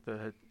comic that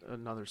had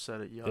another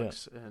set at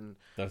Yucks, and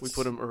we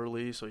put him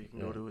early so you can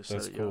go to his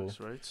set at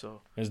Yucks, right?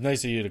 So it's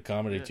nice of you to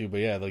accommodate too.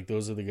 But yeah, like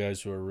those are the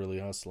guys who are really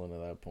hustling at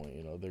that point.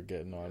 They're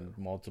getting on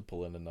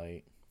multiple in a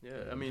night.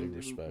 Yeah, I mean,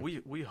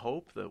 we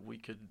hope that we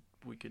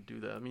could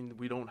do that. I mean,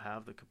 we don't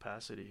have the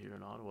capacity here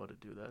in Ottawa to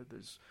do that.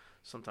 There's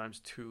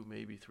sometimes 2,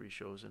 maybe 3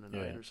 shows in a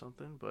night or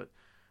something, but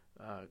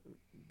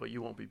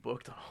you won't be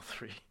booked on all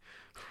 3.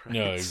 Right?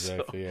 No,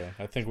 exactly. Yeah,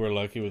 I think we're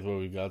lucky with what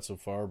we got so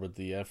far, but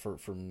the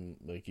effort from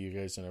like you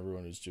guys and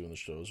everyone who's doing the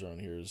shows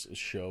around here is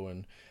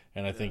showing.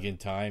 And I think in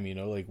time,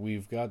 like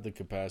we've got the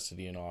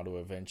capacity in Ottawa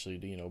eventually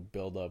to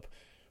build up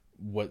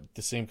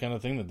the same kind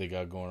of thing that they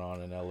got going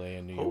on in LA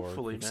and New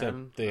Hopefully, York. Except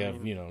man. they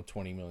have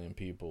 20 million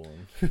people.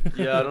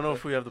 Yeah, I don't know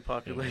if we have the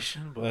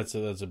population, but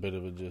that's a bit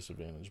of a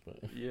disadvantage. But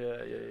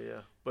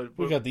yeah. But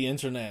we got the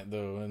internet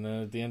though, and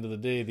then at the end of the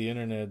day, the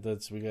internet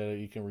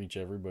you can reach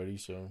everybody.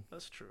 So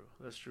that's true.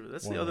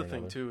 That's the other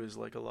thing too, is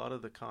like a lot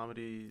of the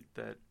comedy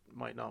that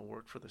might not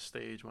work for the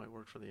stage might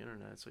work for the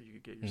internet, so you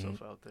could get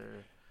yourself out there.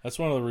 That's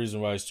one of the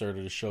reasons why I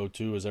started a show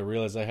too, is I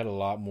realized I had a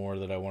lot more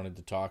that I wanted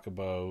to talk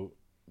about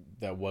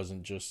that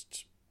wasn't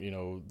just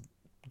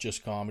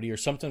just comedy. Or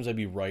sometimes I'd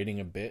be writing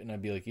a bit and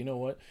I'd be like, you know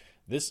what,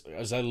 this,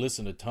 as I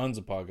listen to tons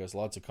of podcasts,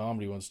 lots of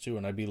comedy ones too,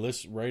 and I'd be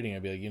writing,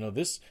 I'd be like,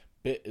 this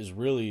bit is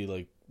really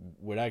like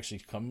would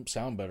actually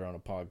sound better on a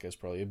podcast.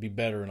 Probably it'd be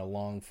better in a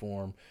long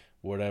form,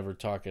 whatever,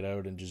 talk it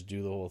out and just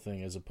do the whole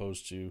thing, as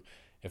opposed to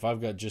if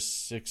I've got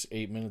just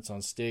 6-8 minutes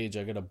on stage,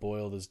 I gotta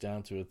boil this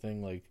down to a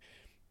thing. Like,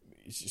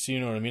 so you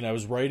know what I mean? I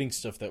was writing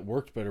stuff that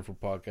worked better for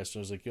podcasts. So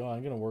I was like,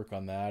 I'm going to work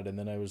on that. And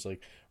then I was like,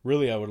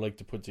 really, I would like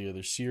to put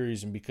together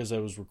series. And because I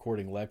was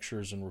recording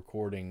lectures and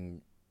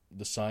recording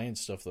the science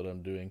stuff that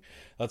I'm doing,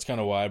 that's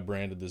kind of why I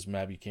branded this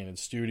Matt Buchanan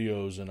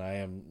Studios. And I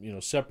am,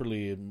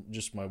 separately,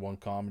 just my one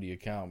comedy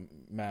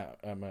account,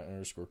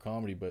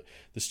 Matt_comedy. But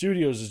the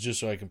studios is just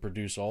so I can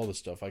produce all the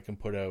stuff. I can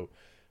put out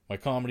my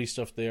comedy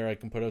stuff there. I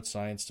can put out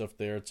science stuff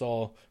there. It's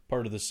all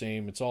part of the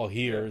same. It's all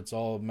here. It's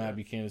all Matt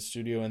Buchanan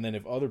Studio. And then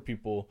if other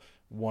people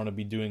want to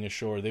be doing a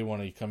show or they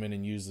want to come in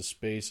and use the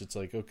space, it's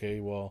like, okay,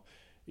 well,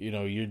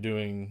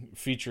 you're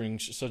featuring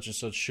such and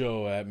such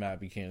show at Matt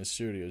Buchanan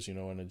Studios,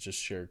 and it's just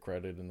shared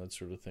credit and that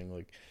sort of thing.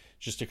 Like,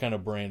 just to kind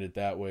of brand it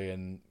that way.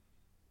 And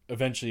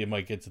eventually it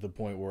might get to the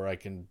point where I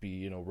can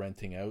be,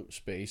 renting out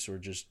space or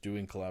just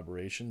doing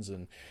collaborations.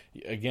 And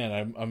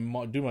again,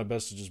 I'm doing my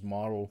best to just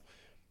model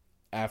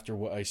after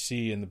what I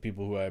see and the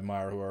people who I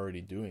admire who are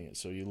already doing it.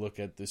 So you look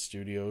at the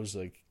studios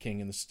like King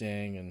and the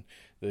Sting and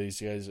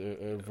these guys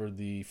over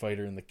the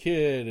Fighter and the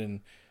Kid,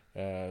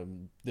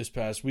 and this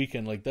past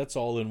weekend, like that's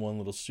all in one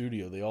little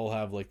studio. They all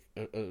have like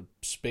a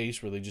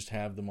space where they just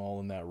have them all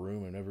in that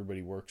room, and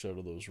everybody works out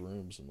of those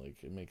rooms, and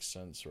like it makes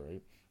sense,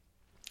 right?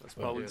 That's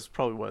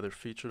probably why they're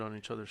featured on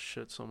each other's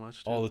shit so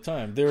much. All the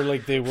time. They're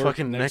like they work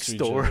fucking next to each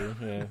door. other.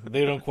 Yeah.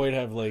 They don't quite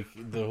have like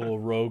the whole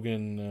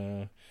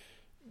Rogan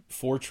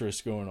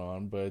fortress going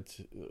on, but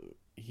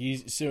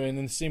he's so, and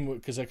then the same,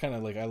 because I kind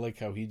of like, I like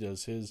how he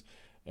does his,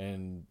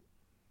 and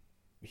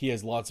he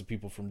has lots of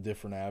people from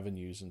different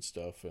avenues and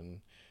stuff,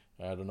 and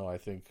I don't know, I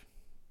think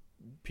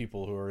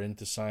people who are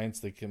into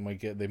science, they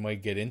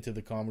might get into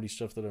the comedy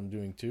stuff that I'm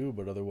doing too,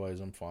 but otherwise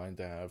I'm fine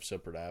to have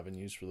separate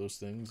avenues for those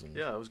things. And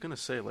Yeah, I was gonna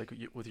say, like,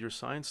 with your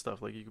science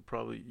stuff, like,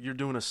 you're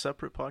doing a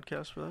separate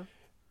podcast for that.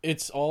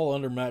 it's all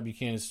under Matt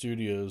Buchanan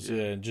Studios,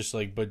 Yeah. and just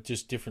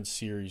different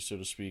series, so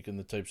to speak, and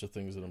the types of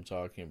things that I'm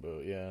talking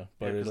about. Yeah,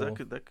 but Yeah, because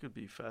it'll- that could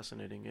be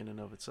fascinating in and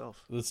of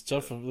itself. the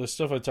stuff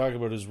I talk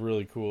about is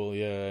really cool.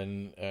 Yeah,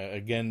 and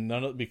again,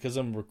 because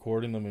I'm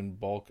recording them in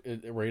bulk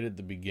right at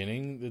the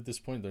beginning. At this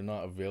point, they're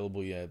not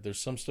available yet. There's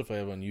some stuff I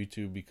have on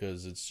YouTube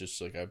because it's just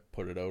like I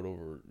put it out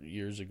over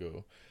years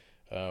ago,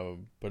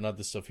 but not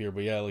the stuff here.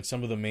 But yeah, like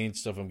some of the main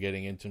stuff I'm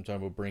getting into, I'm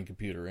talking about brain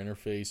computer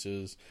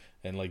interfaces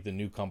and like the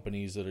new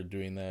companies that are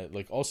doing that,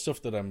 like all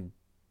stuff that I'm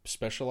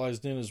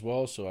specialized in as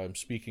well. So I'm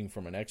speaking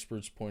from an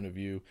expert's point of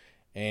view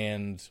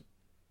and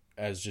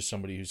as just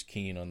somebody who's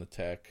keen on the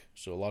tech.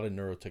 So a lot of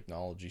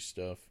neurotechnology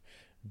stuff,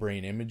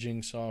 brain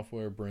imaging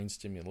software, brain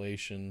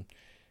stimulation,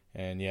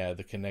 and yeah,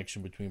 the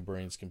connection between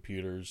brains,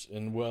 computers,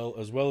 and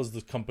as well as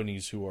the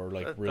companies who are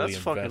like really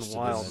That's invested fucking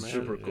wild, in man. it.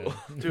 Super cool.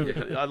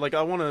 Dude,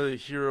 I want to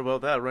hear about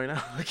that right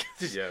now. Like,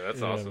 Yeah, that's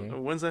Yeah, awesome.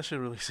 man. when's that shit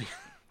releasing?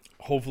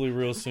 Hopefully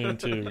real soon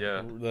too.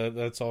 Yeah.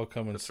 That's all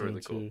coming That's soon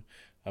really cool. too.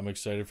 I'm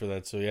excited for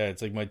that. So yeah,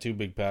 it's like my two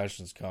big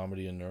passions,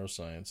 comedy and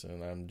neuroscience,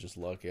 and I'm just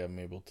lucky I'm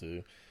able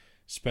to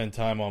spend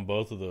time on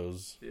both of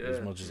those as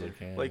Yeah. much as I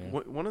can. Like, yeah.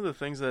 one of the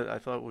things that I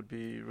thought would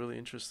be really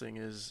interesting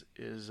is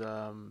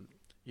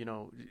you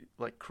know,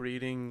 like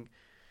creating,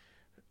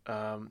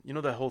 you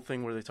know, that whole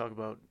thing where they talk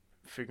about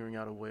figuring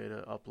out a way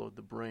to upload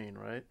the brain,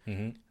 right?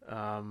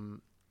 Mm-hmm.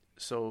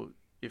 So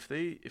if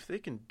they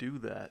can do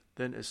that,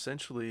 then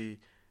essentially,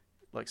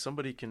 like,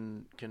 somebody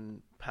can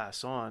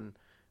pass on,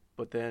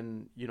 but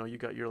then, you know, you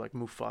got your like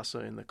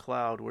Mufasa in the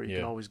cloud where you can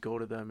Yeah. always go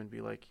to them and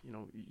be like, you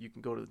know, you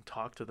can go to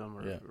talk to them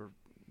Yeah. or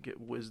get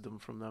wisdom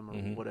from them or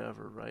Mhm.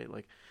 whatever, right?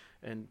 Like,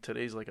 and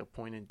today's like a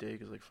poignant day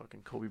because like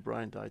fucking Kobe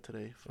Bryant died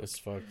today. That's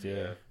fucked.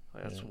 Yeah.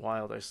 Like, that's yeah.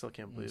 wild. I still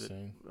can't believe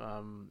Insane.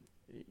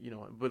 it. You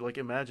know, but like,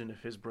 imagine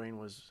if his brain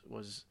was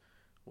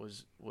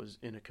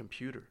in a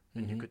computer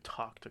and you Mhm. could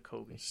talk to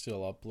Kobe.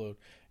 Still upload.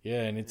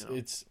 Yeah, and You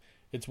know?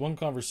 it's one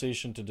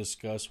conversation to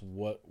discuss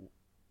what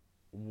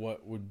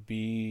would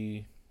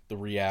be the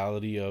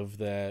reality of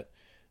that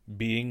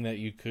being that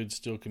you could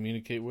still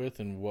communicate with,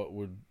 and what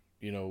would,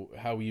 you know,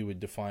 how you would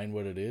define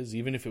what it is,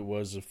 even if it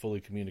was a fully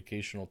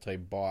communicational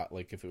type bot,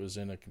 like if it was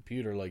in a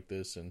computer like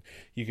this and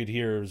you could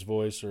hear his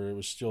voice or it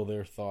was still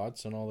their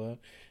thoughts and all that.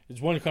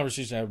 It's one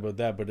conversation I have about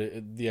that, but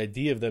the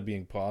idea of that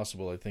being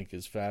possible, I think,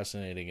 is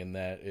fascinating, in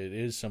that it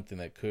is something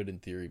that could, in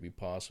theory, be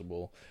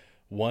possible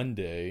one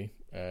day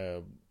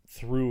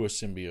through a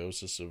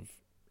symbiosis of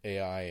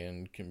AI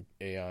and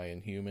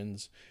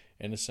humans,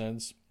 in a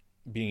sense.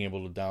 Being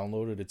able to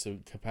download it, it's a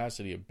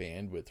capacity of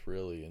bandwidth,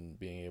 really, and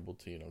being able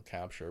to, you know,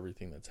 capture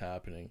everything that's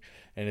happening.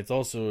 And it's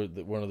also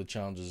one of the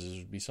challenges is it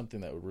would be something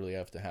that would really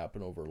have to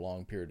happen over a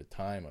long period of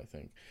time. I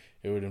think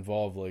it would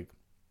involve like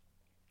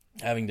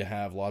having to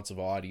have lots of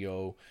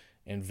audio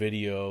and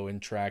video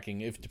and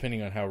tracking, if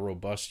depending on how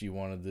robust you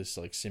wanted this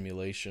like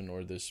simulation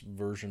or this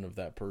version of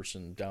that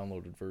person,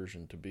 downloaded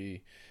version, to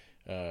be.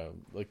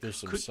 Like there's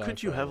some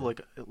Could you have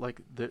like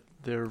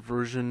their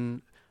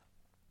version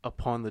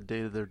upon the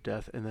date of their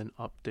death, and then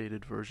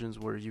updated versions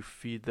where you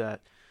feed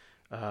that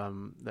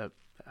that,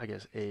 I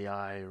guess,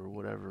 AI or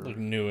whatever, like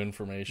new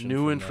information,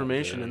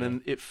 and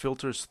then it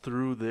filters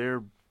through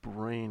their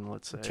brain,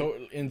 let's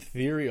say. In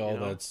theory, all You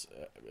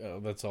know?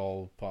 that's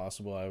all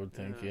possible, I would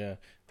think. Yeah. Yeah,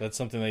 that's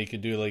something that you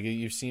could do. Like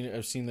I've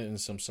seen that in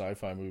some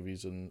sci-fi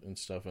movies and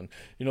stuff. And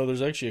you know,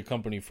 there's actually a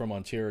company from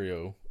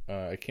Ontario.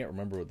 I can't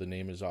remember what the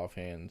name is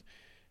offhand.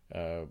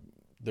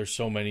 There's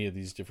so many of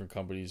these different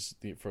companies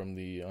from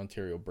the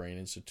Ontario Brain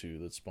Institute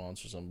that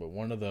sponsors them, but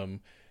one of them,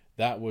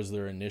 that was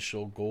their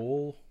initial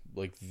goal.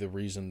 Like the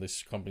reason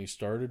this company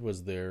started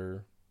was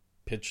their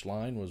pitch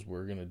line was,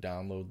 we're going to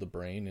download the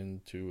brain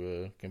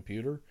into a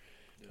computer.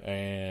 Yeah.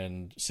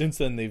 And since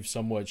then they've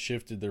somewhat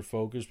shifted their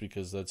focus,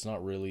 because that's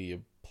not really a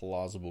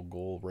plausible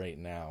goal right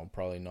now.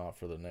 Probably not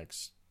for the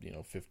next,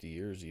 50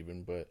 years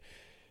even, but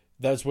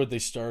that's what they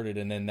started.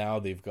 And then now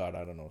they've got,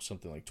 I don't know,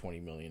 something like 20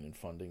 million in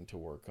funding to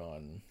work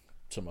on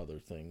some other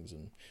things,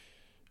 and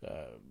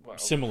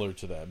similar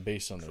to that,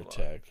 based on their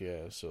tech.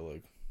 Yeah, so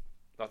like,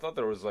 I thought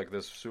there was like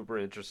this super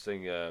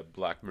interesting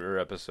Black Mirror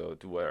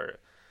episode where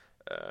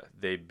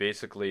they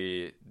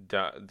basically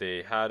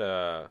they had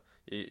a.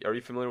 Are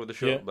you familiar with the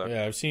show?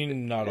 Yeah, I've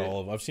seen not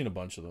all of them. I've seen a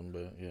bunch of them,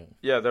 but yeah.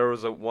 Yeah, there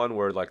was one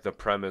where like the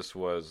premise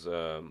was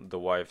the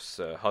wife's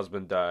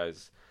husband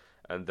dies,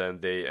 and then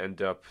they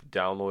end up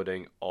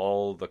downloading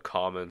all the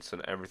comments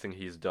and everything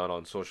he's done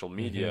on social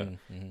media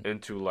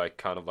into like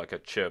kind of like a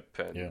chip,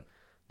 and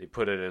they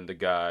put it in the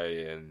guy,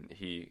 and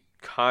he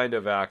kind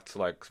of acts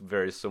like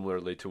very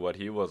similarly to what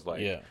he was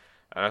like. Yeah.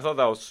 And I thought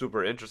that was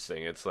super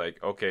interesting. It's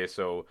like, okay,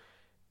 so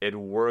it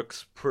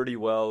works pretty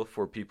well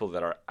for people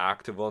that are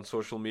active on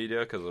social media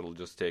because it'll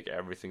just take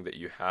everything that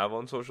you have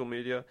on social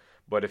media.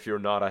 But if you're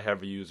not a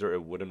heavy user,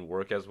 it wouldn't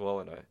work as well.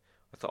 And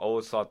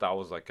always thought that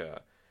was like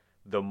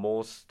the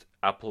most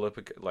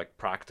like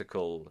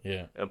practical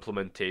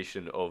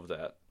implementation of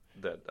that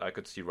I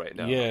could see right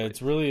now. Yeah,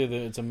 it's really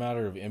it's a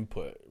matter of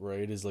input,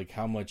 right? Is like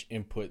how much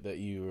input that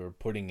you are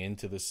putting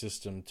into the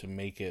system to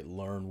make it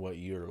learn what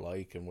you're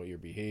like and what your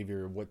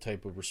behavior, what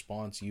type of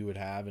response you would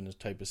have in this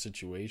type of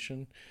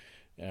situation.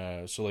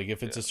 So like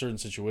if it's a certain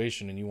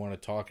situation and you want to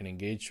talk and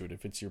engage to it,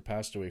 if it's your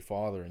passed away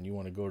father and you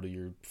want to go to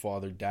your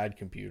dad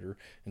computer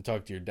and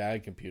talk to your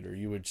dad computer,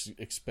 you would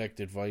expect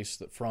advice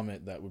from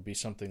it that would be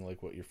something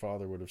like what your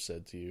father would have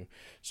said to you.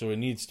 So it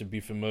needs to be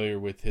familiar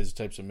with his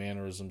types of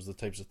mannerisms, the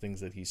types of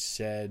things that he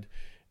said,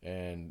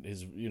 and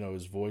his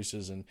his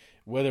voices, and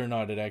whether or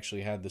not it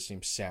actually had the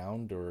same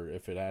sound or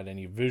if it had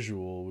any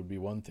visual would be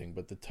one thing,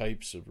 but the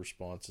types of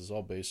responses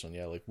all based on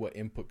like what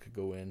input could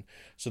go in.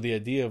 So the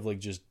idea of like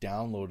just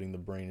downloading the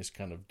brain is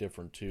kind of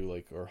different too,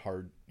 like, or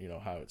hard,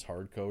 how it's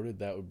hard coded.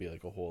 That would be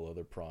like a whole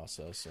other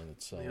process in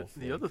itself.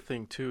 The other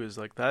thing too is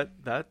like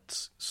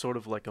that's sort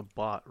of like a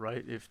bot,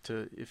 right?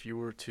 If you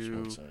were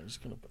to sorry, I'm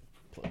just gonna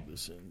plug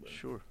this in.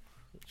 Sure.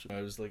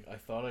 I was like, I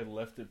thought I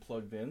left it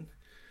plugged in.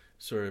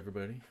 Sorry,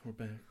 everybody, we're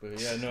back.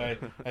 But yeah, no,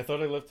 I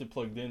thought I left it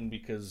plugged in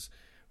because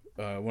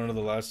one of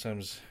the last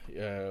times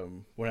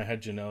when I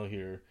had Janelle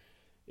here,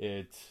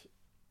 it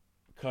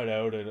cut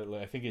out.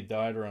 I think it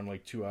died around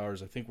like 2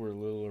 hours. I think we're a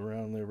little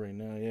around there right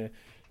now. Yeah,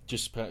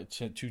 just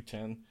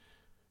 2:10,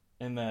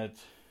 and that.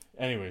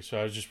 Anyway,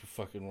 so I just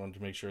fucking wanted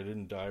to make sure I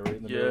didn't die right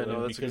in the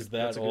middle, because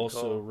that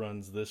also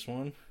runs this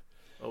one.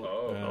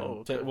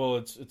 Okay. Well,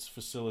 it's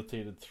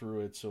facilitated through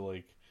it, so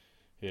like.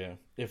 Yeah,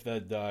 if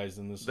that dies,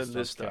 then this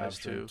dies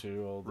too.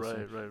 All the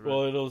right.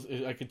 Well,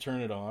 I could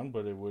turn it on,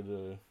 but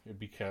it'd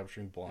be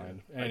capturing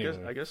blind. Yeah.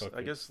 Anyway, I guess it'd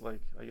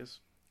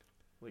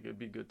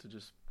be good to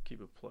just keep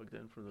it plugged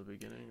in from the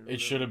beginning.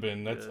 It should have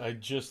been. I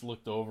just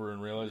looked over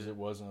and realized it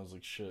wasn't. I was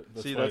like, shit.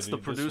 That's the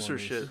producer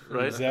shit,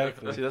 right?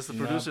 Exactly. See, that's the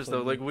producers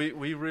though. Like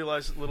we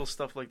realize little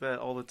stuff like that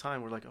all the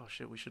time. We're like, oh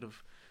shit, we should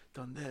have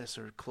done this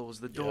or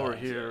closed the door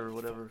here or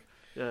whatever.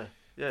 Yeah.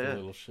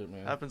 Little shit,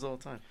 man. Happens all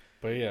the time.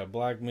 But yeah,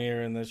 Black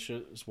Mirror and that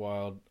shit is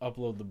wild.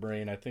 Upload the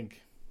brain. I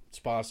think it's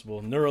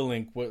possible.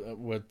 Neuralink,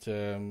 what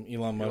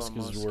Elon Musk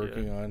is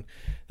working on,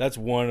 that's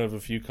one of a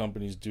few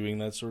companies doing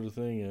that sort of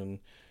thing, and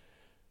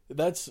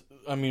that's,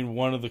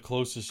 one of the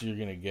closest you're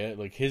gonna get.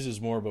 Like his is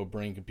more about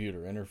brain-computer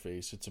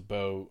interface. It's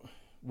about,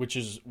 which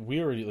is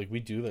we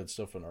do that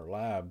stuff in our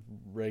lab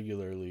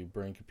regularly.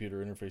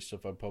 Brain-computer interface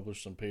stuff. I've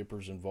published some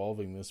papers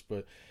involving this,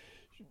 but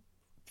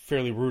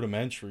fairly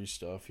rudimentary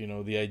stuff.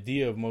 The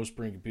idea of most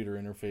brain-computer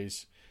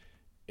interface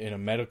in a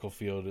medical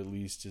field, at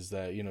least, is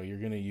that you're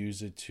going to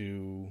use it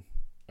to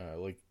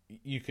like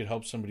you could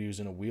help somebody who's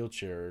in a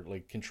wheelchair,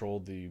 like control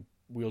the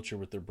wheelchair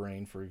with their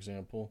brain, for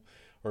example.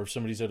 Or if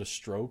somebody's had a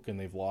stroke and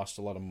they've lost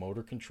a lot of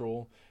motor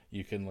control,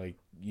 you can like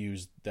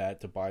use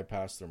that to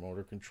bypass their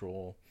motor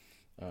control.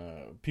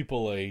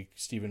 People like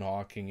Stephen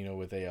Hawking,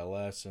 with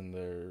ALS, and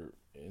they're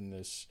in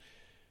this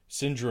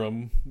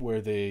syndrome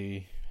where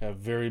they have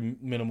very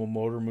minimal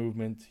motor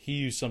movement. He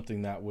used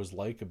something that was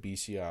like a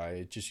BCI.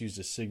 It just used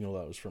a signal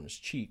that was from his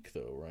cheek,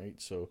 though, right?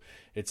 So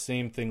it's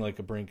same thing like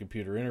a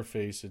brain-computer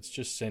interface. It's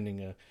just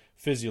sending a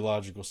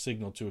physiological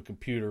signal to a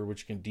computer,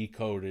 which can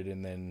decode it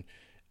and then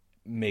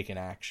make an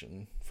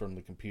action from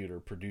the computer,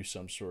 produce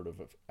some sort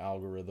of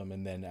algorithm,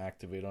 and then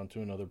activate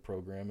onto another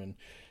program. And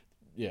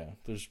yeah,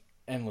 there's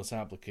endless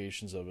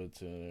applications of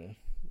it.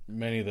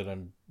 Many that I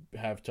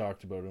have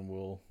talked about and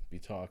will be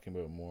talking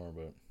about more.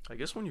 But I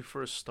guess when you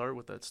first start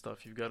with that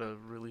stuff, you've got to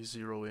really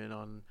zero in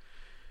on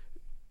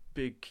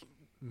big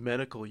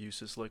medical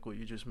uses like what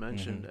you just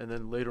mentioned, and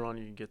then later on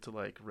you can get to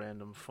like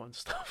random fun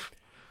stuff.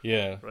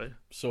 Yeah. Right.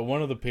 So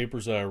one of the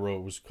papers that I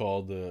wrote was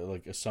called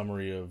like a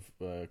summary of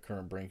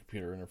current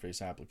brain-computer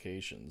interface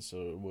applications.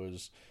 So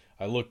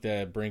I looked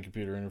at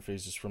brain-computer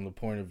interfaces from the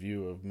point of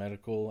view of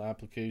medical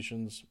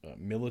applications,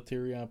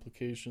 military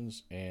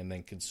applications, and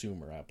then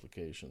consumer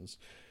applications.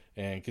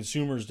 And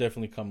consumers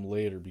definitely come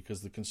later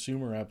because the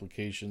consumer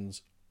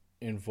applications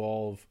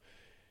involve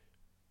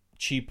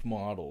cheap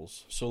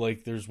models. So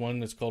like there's one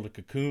that's called a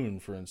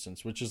Cocoon, for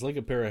instance, which is like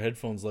a pair of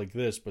headphones like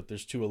this, but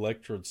there's 2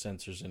 electrode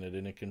sensors in it,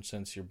 and it can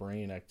sense your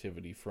brain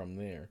activity from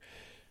there.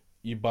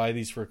 You buy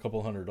these for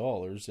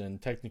 $200,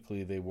 and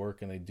technically they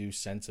work and they do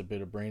sense a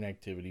bit of brain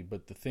activity,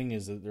 but the thing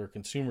is that they're a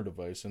consumer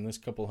device, and this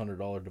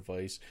 $200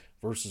 device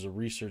versus a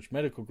research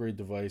medical grade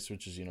device,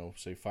 which is,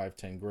 say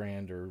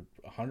 $5-10 or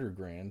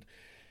 $100,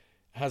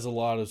 has a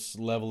lot of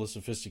level of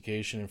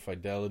sophistication and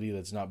fidelity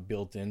that's not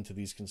built into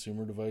these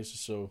consumer devices.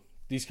 So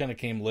these kind of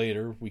came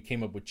later. We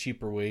came up with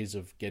cheaper ways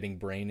of getting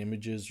brain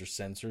images or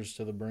sensors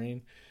to the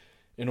brain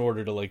in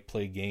order to like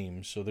play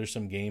games. So there's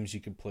some games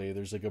you can play.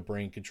 There's like a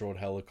brain controlled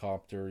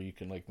helicopter. You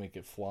can like make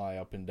it fly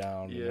up and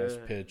down in nice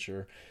pitch.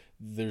 Or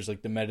there's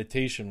like the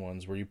meditation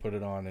ones where you put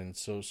it on and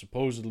so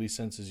supposedly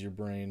senses your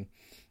brain,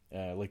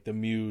 like the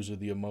Muse or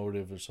the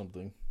Emotive or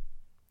something.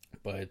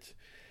 But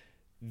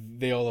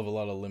they all have a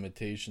lot of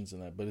limitations in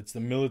that, but it's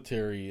the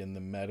military and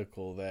the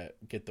medical that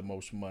get the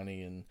most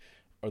money and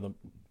are the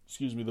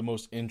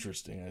most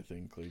interesting, I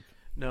think. Like,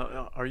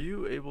 now, are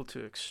you able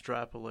to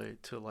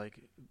extrapolate to like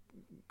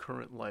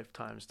current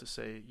lifetimes to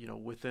say,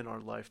 within our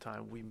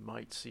lifetime we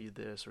might see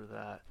this or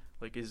that?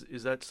 Like,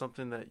 is that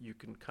something that you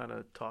can kind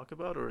of talk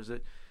about, or is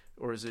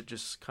it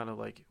just kind of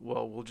like,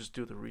 well, we'll just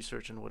do the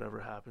research and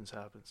whatever happens.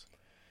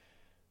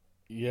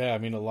 Yeah, I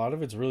mean, a lot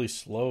of it's really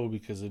slow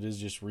because it is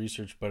just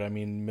research, but I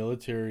mean,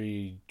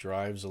 military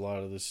drives a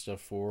lot of this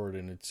stuff forward,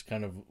 and it's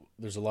kind of,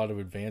 there's a lot of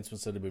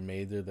advancements that have been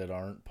made there that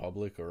aren't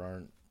public or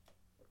aren't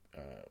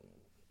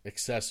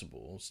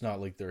accessible. It's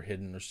not like they're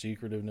hidden or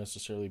secretive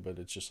necessarily, but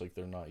it's just like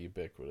they're not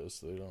ubiquitous.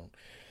 They don't,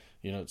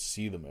 you don't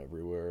see them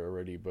everywhere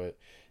already, but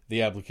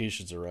the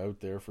applications are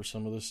out there for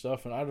some of this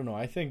stuff. And I don't know,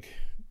 I think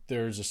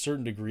there's a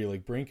certain degree,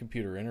 like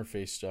brain-computer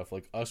interface stuff,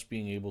 like us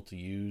being able to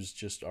use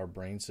just our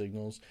brain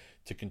signals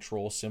to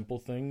control simple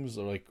things,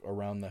 like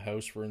around the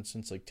house, for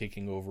instance, like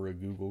taking over a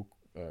Google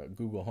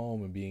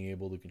Home and being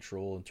able to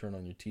control and turn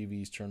on your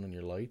TVs, turn on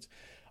your lights.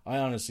 I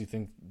honestly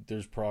think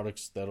there's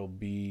products that'll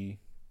be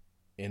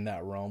in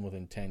that realm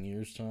within 10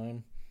 years'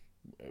 time.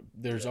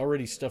 There's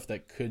already stuff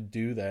that could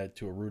do that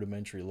to a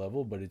rudimentary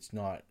level, but it's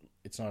not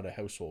a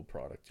household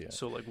product yet.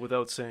 So, like,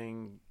 without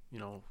saying,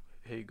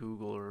 hey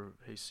Google or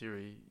hey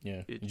Siri,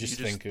 yeah, you just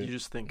think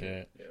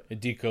it. Yeah.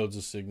 It decodes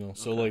a signal.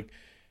 So like,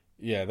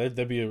 yeah,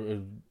 that'd be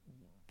a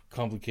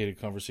complicated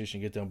conversation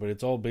to get down, but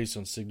it's all based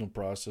on signal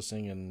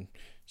processing, and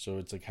so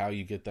it's like how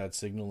you get that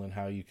signal and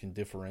how you can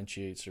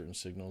differentiate certain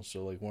signals.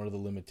 So like one of the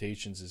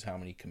limitations is how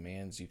many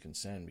commands you can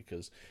send,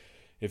 because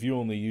if you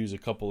only use a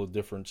couple of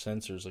different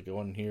sensors, like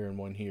one here and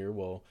one here,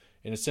 well,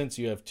 in a sense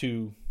you have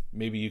two.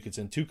 Maybe you could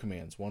send two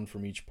commands, one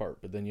from each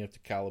part, but then you have to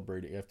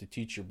calibrate it. You have to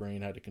teach your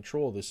brain how to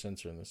control this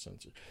sensor and this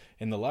sensor.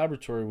 In the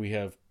laboratory, we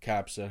have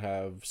caps that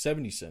have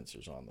 70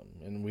 sensors on them,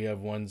 and we have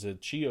ones at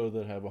CHIO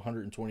that have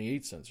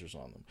 128 sensors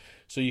on them.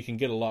 So you can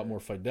get a lot more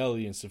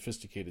fidelity and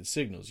sophisticated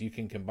signals. You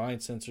can combine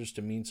sensors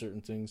to mean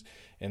certain things,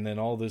 and then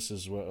all this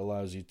is what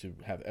allows you to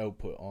have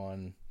output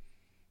on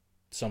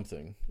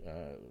something.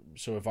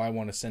 So if I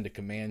want to send a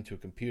command to a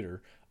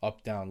computer,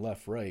 up, down,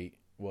 left, right,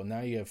 well,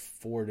 now you have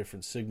 4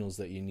 different signals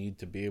that you need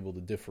to be able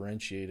to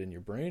differentiate in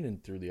your brain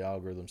and through the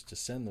algorithms to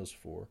send those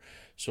 4.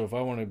 So if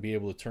I want to be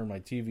able to turn my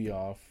TV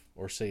off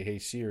or say, hey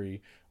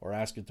Siri, or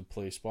ask it to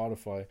play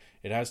Spotify,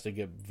 it has to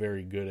get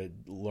very good at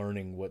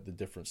learning what the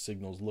different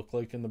signals look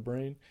like in the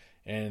brain.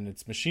 And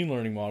it's machine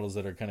learning models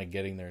that are kind of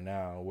getting there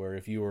now, where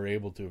if you were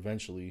able to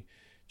eventually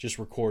just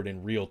record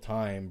in real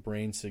time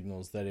brain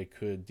signals, that it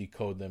could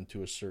decode them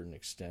to a certain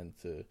extent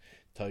to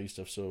tell you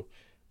stuff. So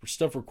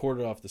stuff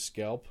recorded off the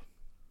scalp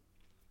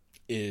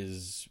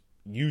is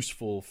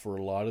useful for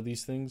a lot of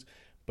these things,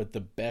 but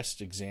the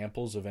best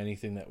examples of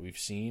anything that we've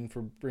seen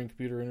for brain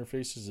computer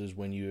interfaces is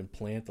when you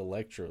implant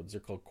electrodes. They're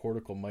called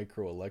cortical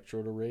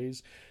microelectrode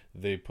arrays.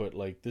 They put,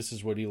 like, this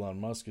is what Elon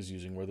Musk is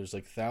using, where there's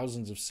like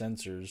thousands of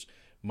sensors,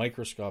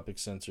 microscopic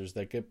sensors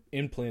that get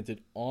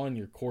implanted on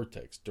your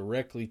cortex,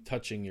 directly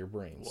touching your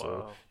brain.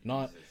 Wow.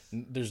 So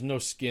there's no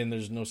skin,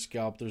 there's no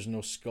scalp, there's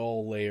no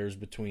skull layers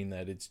between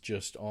that. It's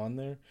just on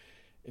there.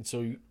 And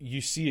so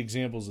you see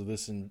examples of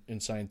this in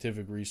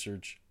scientific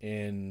research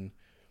in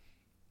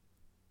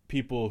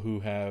people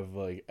who have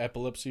like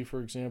epilepsy,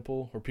 for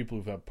example, or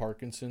people who have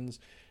Parkinson's,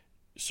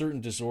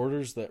 certain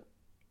disorders that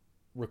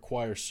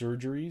require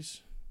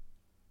surgeries.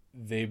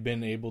 They've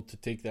been able to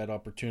take that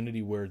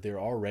opportunity where they're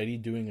already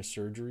doing a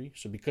surgery.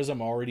 So because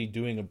I'm already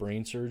doing a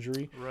brain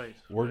surgery,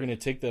 we're going to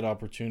take that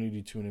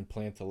opportunity to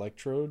implant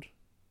electrode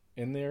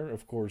in there.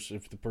 Of course,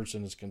 if the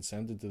person is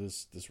consented to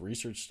this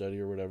research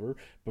study or whatever,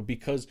 but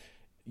because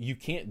you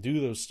can't do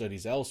those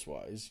studies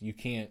elsewise, you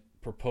can't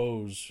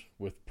propose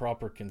with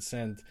proper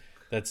consent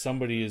that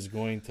somebody is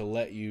going to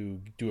let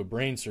you do a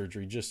brain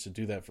surgery just to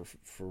do that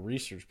for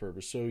research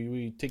purpose. So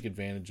we take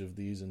advantage of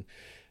these. And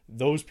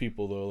those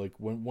people, though, like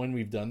when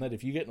we've done that,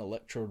 if you get an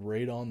electrode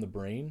right on the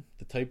brain,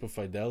 the type of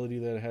fidelity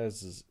that it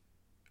has is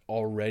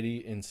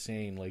already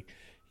insane. Like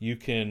you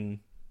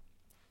can...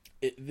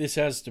 this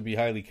has to be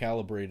highly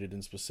calibrated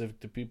and specific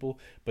to people,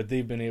 but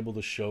they've been able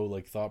to show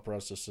like thought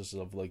processes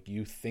of like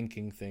you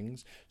thinking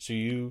things.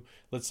 So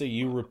let's say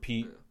you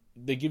repeat,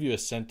 they give you a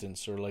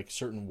sentence or like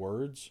certain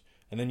words,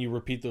 and then you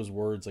repeat those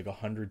words like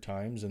 100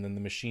 times, and then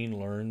the machine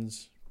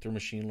learns through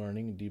machine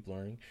learning and deep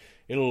learning.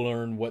 It'll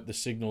learn what the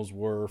signals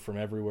were from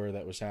everywhere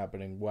that was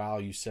happening while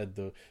you said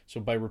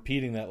so by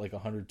repeating that like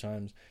 100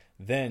 times,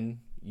 then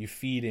you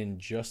feed in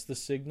just the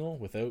signal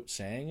without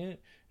saying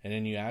it, and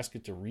then you ask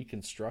it to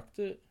reconstruct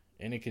it.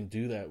 And it can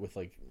do that with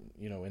like,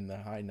 in the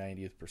high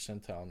 90th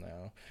percentile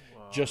now,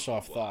 just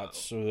off thoughts.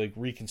 So like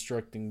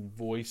reconstructing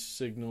voice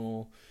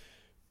signal,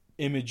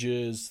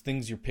 images,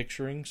 things you're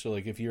picturing. So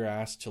like if you're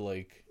asked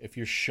to if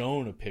you're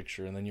shown a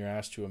picture and then you're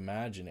asked to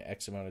imagine it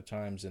X amount of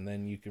times and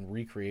then you can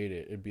recreate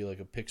it, it'd be like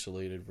a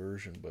pixelated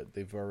version, but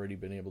they've already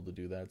been able to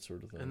do that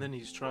sort of thing. And then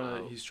he's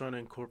trying to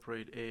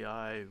incorporate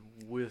AI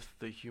with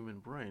the human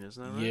brain,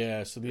 isn't that right?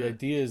 Yeah, so the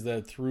idea is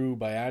that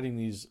by adding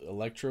these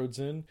electrodes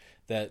in,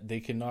 that they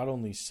can not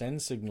only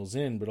send signals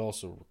in but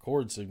also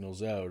record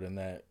signals out, and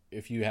that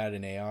if you had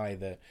an AI,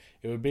 that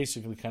it would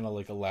basically kind of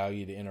like allow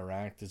you to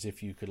interact as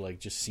if you could like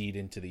just seed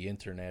into the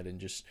internet and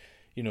just,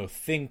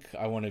 think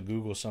I want to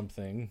Google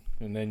something,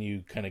 and then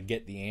you kind of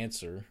get the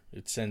answer.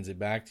 It sends it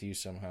back to you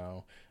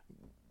somehow,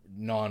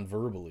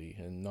 non-verbally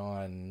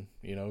and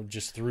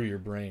just through your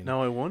brain.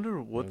 Now I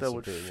wonder what that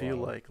would feel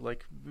like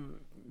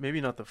maybe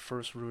not the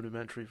first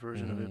rudimentary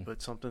version of it,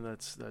 but something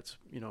that's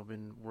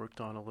been worked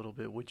on a little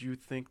bit. Would you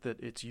think that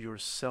it's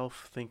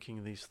yourself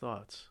thinking these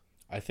thoughts?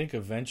 I think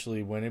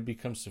eventually when it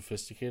becomes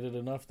sophisticated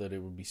enough that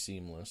it would be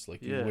seamless.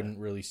 Like you wouldn't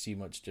really see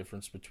much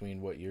difference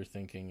between what you're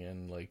thinking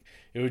and like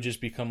it would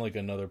just become like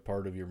another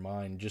part of your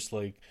mind. Just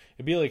like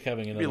it'd be like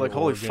having another. It'd be like,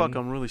 organ. holy fuck,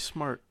 I'm really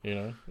smart.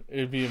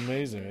 It'd be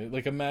amazing.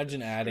 Like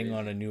imagine adding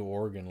on a new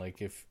organ.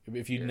 Like if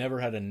you never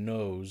had a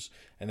nose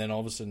and then all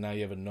of a sudden now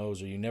you have a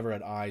nose, or you never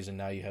had eyes and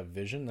now you have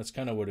vision. That's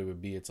kind of what it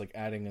would be. It's like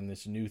adding in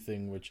this new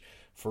thing, which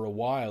for a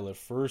while at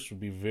first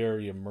would be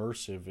very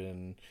immersive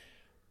and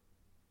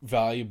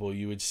valuable.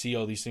 You would see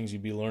all these things,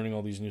 you'd be learning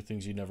all these new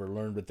things you never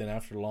learned, but then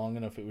after long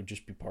enough it would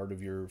just be part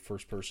of your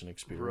first person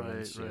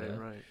experience.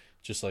 Right.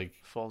 Just like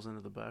falls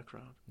into the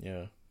background.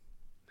 Man,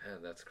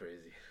 that's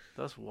crazy.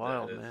 That's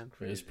wild, man.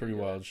 Crazy, it's pretty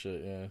wild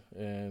shit.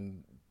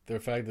 And the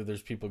fact that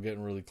there's people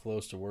getting really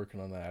close to working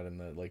on that, and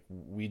that like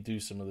we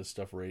do some of this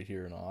stuff right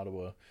here in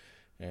Ottawa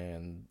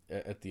and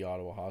at the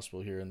Ottawa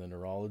hospital here in the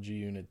neurology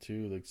unit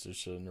too. Like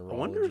there's a neurologist. I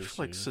wonder if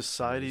like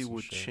society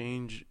would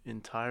change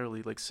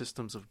entirely, like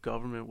systems of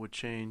government would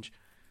change.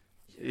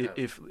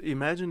 If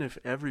imagine if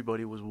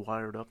everybody was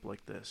wired up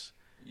like this.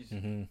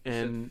 You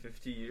said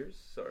 50 years?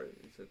 Sorry.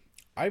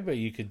 I bet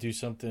you could do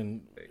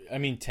something. I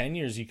mean, 10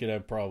 years you could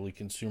have probably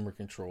consumer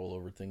control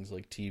over things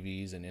like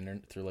TVs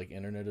and through like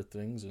Internet of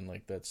Things and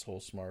like that's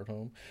whole smart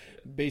home.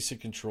 Basic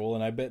control.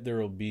 And I bet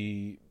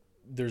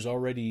there's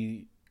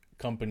already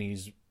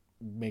companies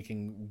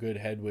making good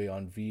headway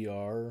on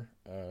VR,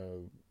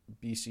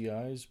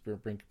 BCIs,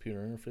 brain computer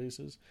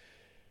interfaces,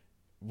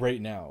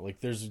 right now. Like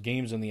there's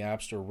games on the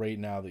App Store right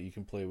now that you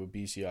can play with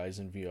BCIs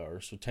and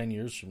VR. So 10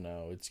 years from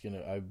now,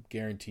 I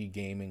guarantee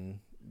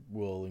gaming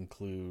will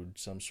include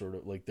some sort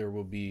of, like there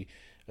will be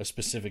a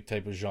specific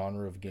type of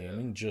genre of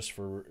gaming just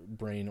for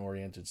brain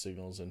oriented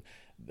signals. And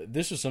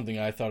this was something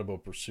I thought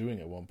about pursuing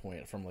at one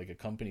point from like a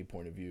company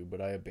point of view, but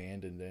I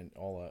abandoned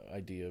all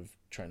idea of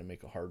trying to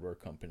make a hardware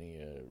company.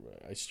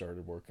 I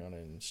started working on it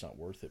and it's not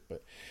worth it.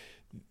 But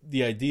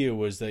the idea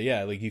was that,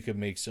 like you could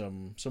make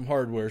some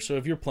hardware. So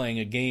if you're playing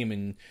a game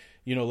and,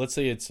 let's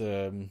say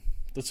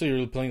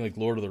you're playing like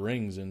Lord of the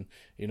Rings and,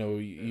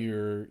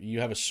 you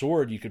have a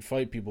sword, you could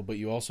fight people, but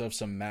you also have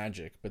some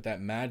magic. But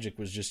that magic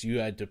was just you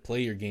had to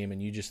play your game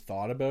and you just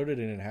thought about it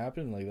and it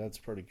happened. Like that's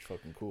pretty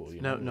fucking cool.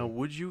 Now,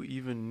 would you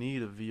even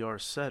need a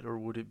VR set, or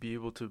would it be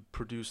able to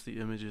produce the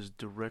images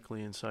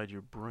directly inside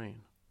your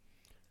brain?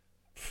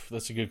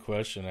 That's a good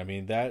question. I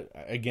mean, that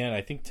again,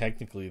 I think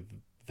technically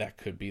that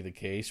could be the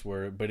case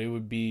but it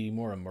would be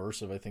more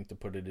immersive, I think, to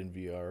put it in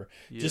VR.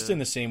 Just in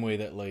the same way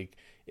that like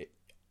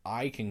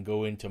I can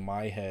go into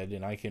my head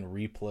and I can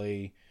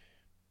replay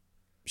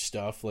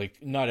stuff.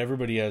 Like not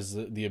everybody has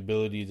the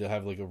ability to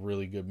have like a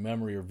really good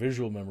memory or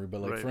visual memory,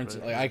 but like for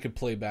instance, like I could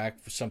play back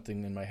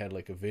something in my head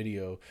like a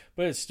video,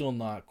 but it's still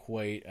not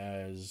quite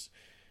as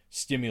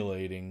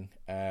stimulating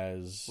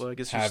as I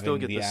guess you still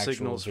get the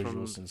signals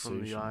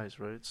from the eyes,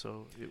 right?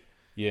 So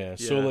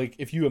so like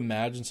if you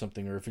imagine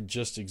something or if it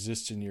just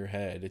exists in your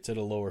head, it's at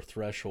a lower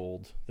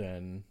threshold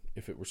than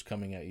if it was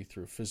coming at you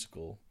through a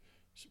physical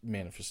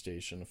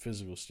manifestation, a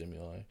physical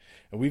stimuli.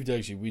 And we've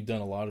done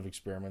a lot of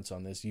experiments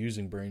on this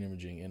using brain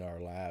imaging in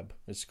our lab.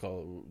 It's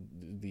called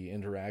the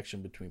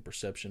interaction between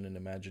perception and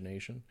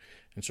imagination,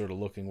 and sort of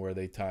looking where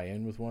they tie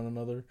in with one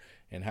another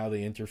and how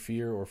they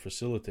interfere or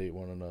facilitate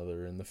one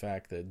another, and the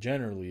fact that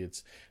generally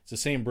it's the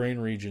same brain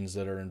regions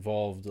that are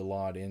involved a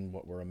lot in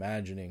what we're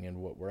imagining and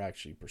what we're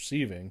actually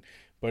perceiving,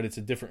 but it's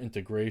a different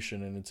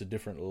integration and it's a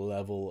different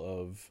level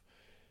of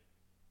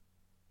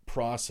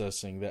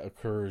processing that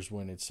occurs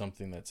when it's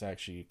something that's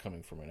actually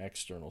coming from an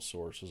external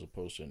source as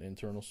opposed to an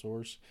internal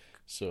source.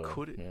 So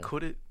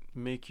could it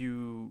make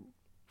you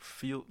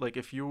feel like,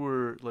 if you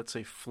were, let's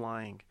say,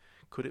 flying,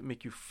 could it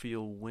make you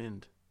feel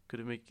wind? Could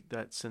it make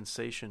that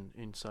sensation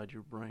inside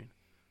your brain?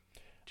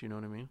 Do you know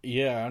what I mean?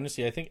 Yeah,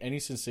 honestly, I think any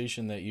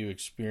sensation that you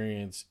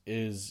experience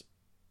is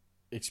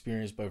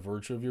experienced by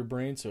virtue of your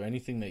brain. So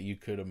anything that you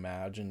could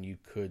imagine, you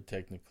could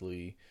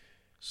technically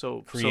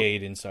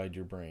create inside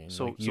your brain.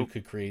 So you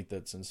could create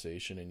that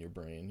sensation in your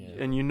brain.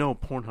 Yeah. And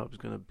Pornhub's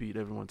gonna beat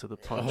everyone to the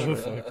punch. Oh,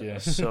 fuck yeah!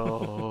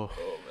 So,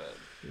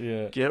 man,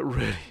 yeah, get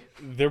ready.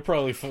 They're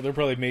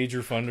probably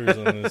major funders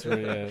on this, right?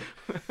 Yeah.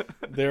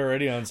 They're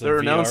already on some They're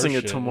VR announcing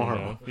it shit,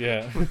 tomorrow.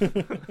 Yeah.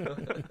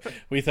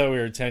 We thought we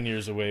were 10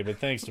 years away, but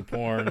thanks to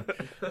porn,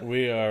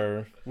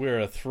 we're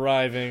a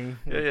thriving.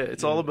 Yeah.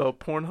 It's all about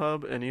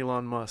Pornhub and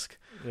Elon Musk.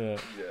 Yeah.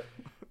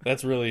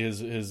 That's really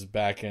his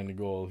back end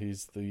goal.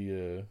 He's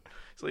the.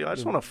 He's like, I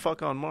just want to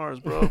fuck on Mars,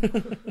 bro.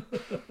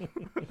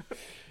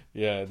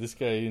 Yeah, this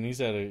guy, and he's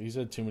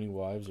had too many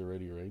wives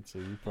already, right? So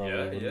he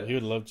probably he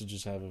would love to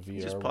just have a VR.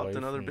 He just popped wife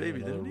another and baby,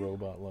 another didn't he?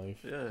 robot life.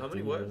 Yeah. How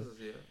many wives does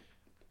he have?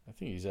 I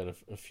think he's had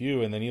a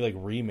few, and then he like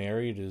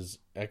remarried his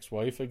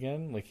ex-wife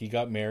again. Like he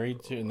got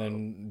married to, and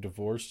then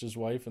divorced his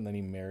wife, and then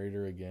he married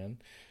her again.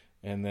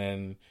 And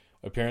then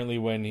apparently,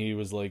 when he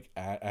was like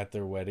at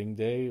their wedding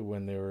day,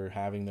 when they were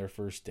having their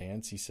first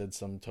dance, he said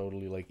some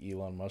totally like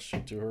Elon Musk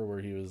shit to her,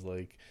 where he's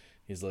like,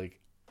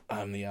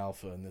 I'm the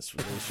alpha in this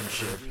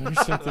relationship, or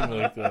something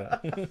like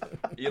that.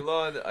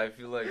 Elon, I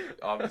feel like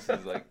obviously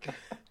is like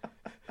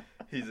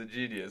he's a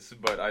genius,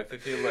 but I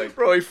feel like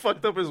Bro, he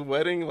fucked up his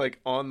wedding like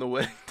on the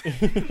wedding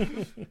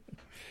day.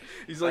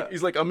 He's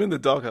like, I'm in the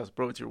doghouse,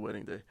 bro. It's your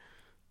wedding day.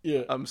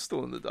 Yeah, I'm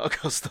still in the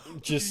doghouse though.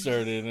 just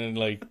started and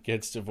like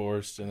gets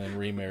divorced and then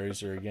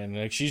remarries her again.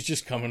 Like she's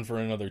just coming for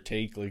another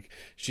take. Like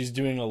she's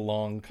doing a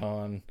long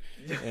con,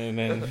 and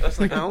then It's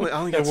like I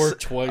only got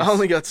worked twice. I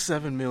only got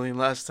 7 million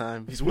last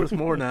time. He's worth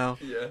more now.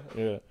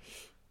 Yeah.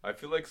 I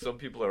feel like some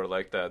people are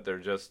like that.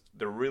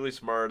 They're really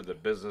smart at the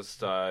business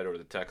side or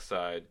the tech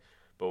side,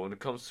 but when it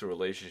comes to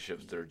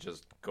relationships, they're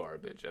just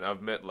garbage. And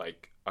I've met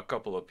like a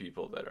couple of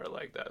people that are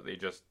like that.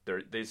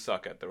 They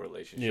suck at the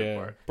relationship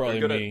part. Probably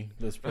They're me.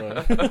 That's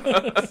probably.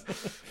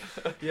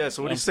 Yeah,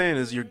 so what he's saying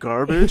is you're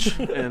garbage,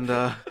 and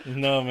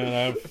No,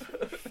 man,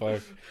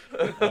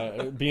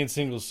 being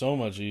single's so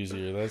much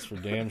easier. That's for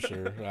damn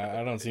sure.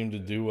 I don't seem to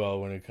do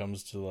well when it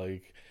comes to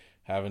like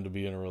having to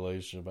be in a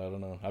relationship. I don't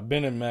know. I've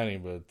been in many,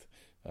 but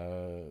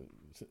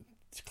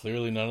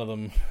clearly none of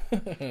them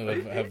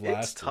have lasted.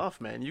 It's tough,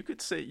 man. You could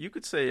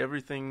say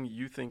everything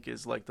you think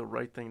is like the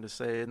right thing to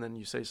say, and then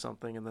you say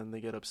something, and then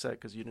they get upset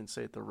because you didn't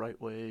say it the right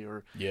way,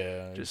 or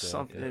just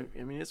something.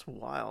 I mean, it's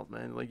wild,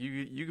 man. Like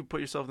you could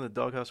put yourself in the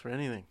doghouse for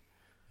anything,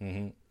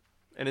 and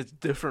it's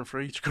different for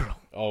each girl.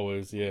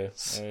 Always, yeah.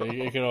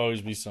 It can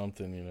always be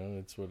something, you know.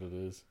 It's what it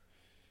is.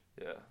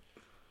 Yeah.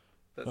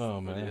 Oh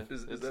man,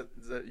 Is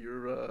that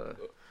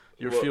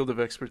your field of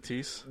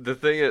expertise? The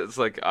thing is,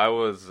 like,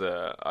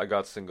 I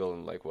got single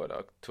in like what,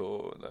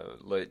 October,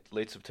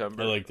 late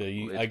September. I like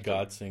that. I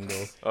got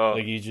single. Oh.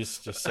 Like you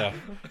just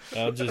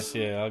I'll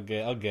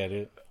get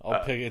it.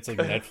 I'll pick. It's like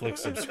Netflix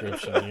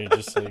subscription. You're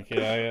just like,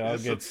 I'll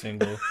get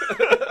single,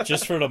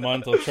 just for the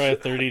month. I'll try a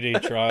 30-day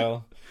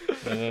trial,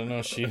 and then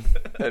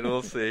and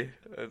we'll see,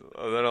 and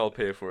then I'll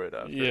pay for it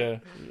after. Yeah,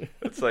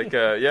 it's like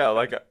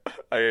like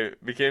I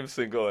became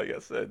single, I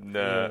guess,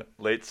 in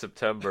late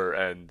September,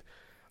 and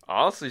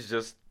honestly, it's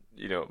just,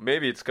 you know,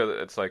 maybe it's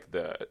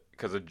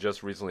because it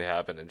just recently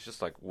happened, and it's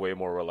just like way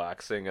more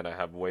relaxing, and I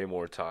have way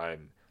more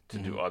time to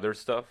do other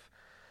stuff,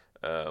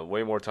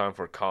 way more time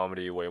for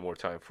comedy, way more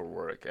time for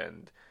work,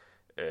 and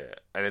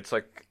it's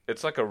like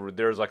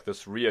there's like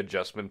this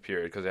readjustment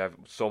period because I have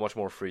so much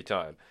more free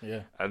time.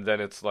 Yeah, and then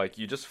it's like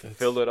you just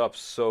fill it up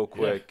so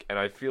quick, and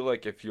I feel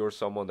like if you're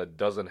someone that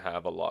doesn't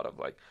have a lot of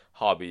like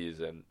hobbies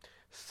and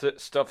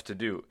stuff to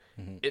do,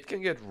 it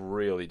can get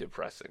really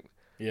depressing.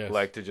 Yeah,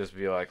 like to just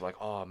be like,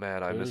 oh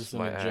man, I miss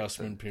my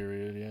adjustment accent.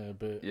 period. Yeah,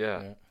 but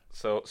yeah.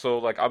 So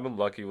like I've been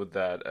lucky with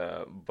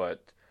that,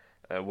 but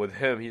with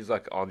him, he's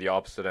like on the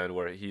opposite end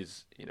where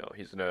he's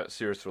in a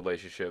serious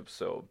relationship,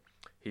 so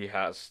he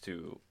has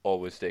to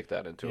always take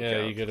that into account.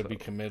 Yeah, you got to be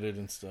committed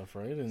and stuff,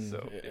 right? And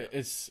so,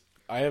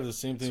 I have the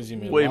same things you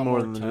mean. Way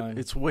more than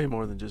it's way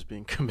more than just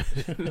being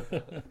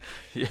committed.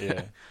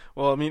 Yeah.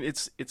 Well, I mean,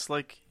 it's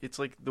like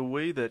the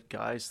way that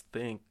guys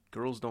think.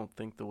 Girls don't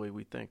think the way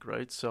we think,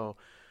 right? So,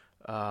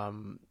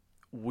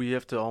 we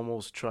have to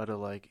almost try to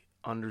like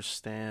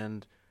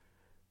understand.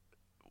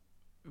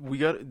 We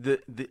got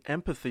the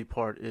empathy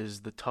part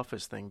is the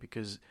toughest thing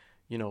because,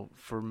 you know,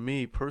 for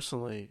me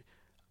personally,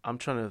 I'm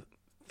trying to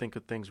think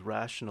of things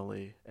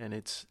rationally, and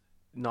it's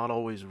not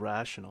always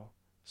rational.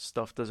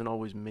 Stuff doesn't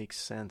always make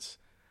sense,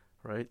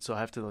 right? So I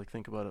have to like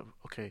think about it.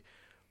 Okay,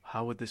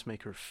 how would this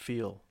make her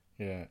feel?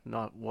 Yeah.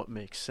 Not what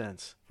makes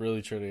sense.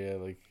 Really try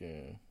to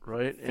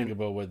right? Think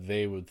about what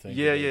they would think.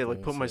 Yeah,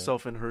 like put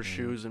myself in her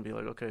shoes and be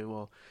like, okay,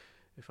 well,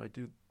 if I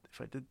did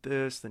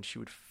this, then she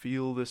would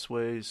feel this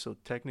way. So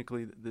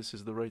technically, this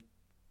is the right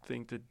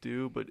thing to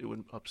do, but it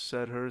would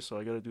upset her. So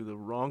I got to do the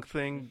wrong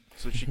thing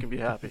so she can be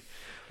happy.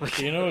 Like,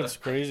 you know what's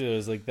crazy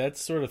is like that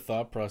sort of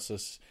thought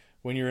process.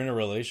 When you're in a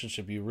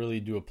relationship, you really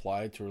do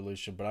apply it to a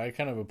relationship. But I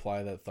kind of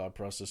apply that thought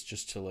process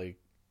just to like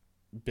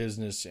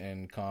business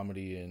and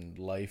comedy and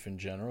life in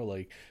general,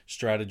 like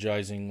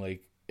strategizing.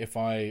 Like if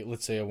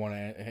let's say I want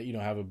to,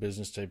 have a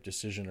business type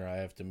decision or I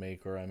have to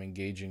make, or I'm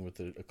engaging with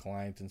a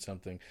client in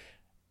something,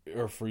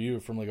 or for you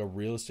from like a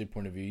real estate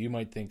point of view, you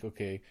might think,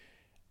 okay,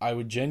 I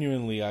would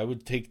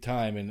take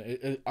time,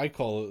 and I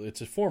call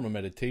it's a form of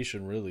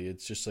meditation. Really,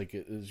 it's just like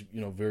it is,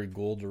 very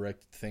goal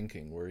directed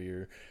thinking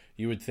where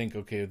you would think,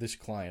 okay, this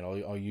client,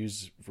 I'll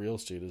use real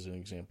estate as an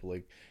example,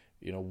 like,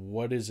 you know,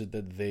 what is it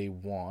that they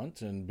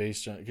want, and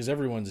based on, because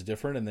everyone's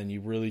different, and then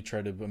you really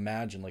try to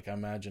imagine, like,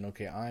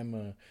 okay,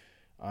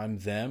 I'm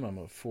them. I'm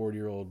a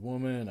 40-year-old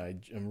woman. I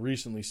am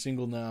recently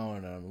single now,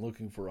 and I'm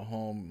looking for a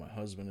home. My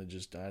husband had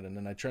just died. And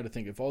then I try to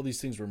think, if all these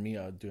things were me,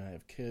 do I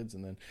have kids?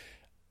 And then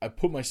I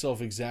put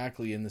myself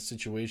exactly in the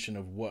situation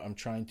of what I'm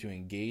trying to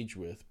engage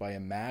with by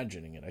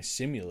imagining it. I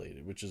simulate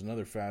it, which is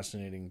another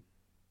fascinating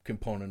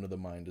component of the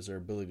mind, is our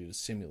ability to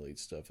simulate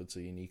stuff. It's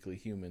a uniquely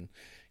human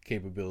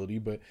capability.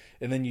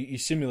 And then you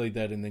simulate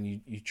that, and then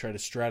you try to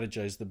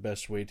strategize the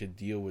best way to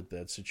deal with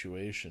that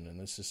situation. And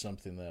this is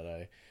something that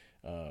I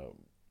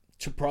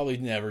probably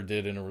never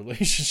did in a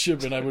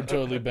relationship, and I would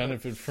totally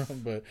benefit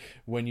from. But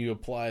when you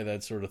apply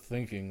that sort of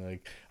thinking,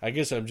 like, I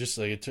guess I'm just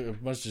like,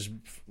 it must just,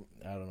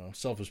 I don't know,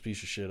 selfish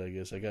piece of shit. I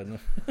guess I got no,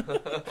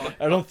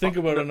 I don't think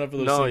about enough of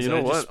those things. You know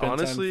I just what? spend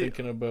Honestly, time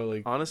thinking about,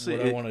 like, honestly,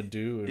 what I want to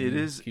do. And it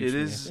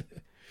is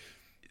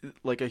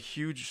like a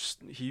huge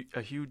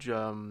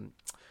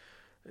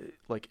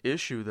like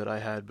issue that I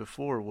had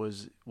before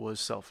was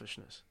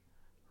selfishness,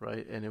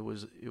 right? And it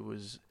was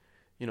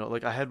you know,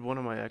 like, I had one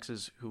of my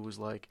exes who was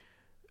like,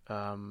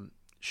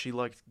 she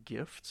liked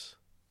gifts,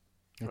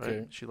 right?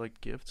 Okay. She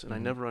liked gifts, and I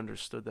never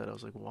understood that. I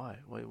was like, why?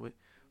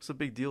 What's the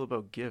big deal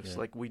about gifts? Yeah.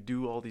 Like, we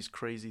do all these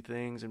crazy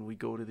things, and we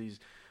go to these,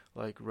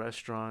 like,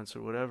 restaurants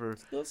or whatever.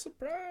 No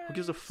surprise. Who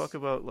gives a fuck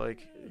about,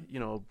 like, you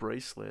know, a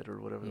bracelet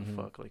or whatever the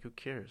fuck? Like, who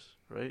cares,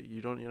 right?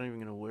 You're not even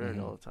gonna wear it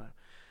all the time.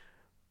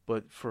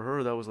 But for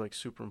her, that was, like,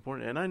 super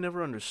important, and I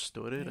never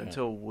understood it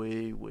until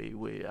way, way,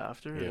 way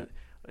after.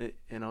 Yeah.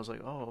 And I was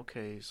like, oh,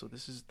 okay, so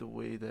this is the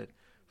way that,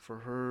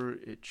 for her,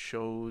 it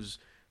shows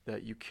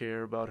that you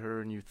care about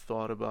her and you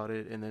thought about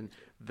it, and then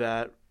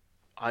that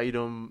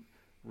item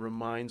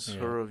reminds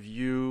her of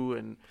you.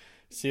 And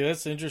see,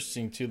 that's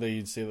interesting too that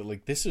you'd say that,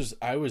 like,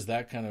 I was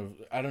that kind of,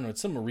 I don't know,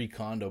 it's some Marie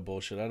Kondo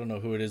bullshit. I don't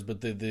know who it is,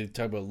 but they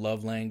talk about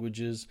love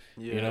languages,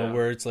 you know,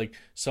 where it's like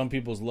some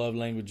people's love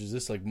language is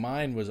this. Like,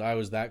 mine was, I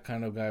was that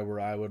kind of guy where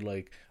I would,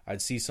 like,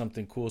 I'd see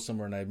something cool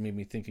somewhere and it made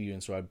me think of you,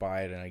 and so I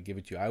buy it and I give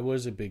it to you. I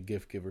was a big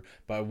gift giver,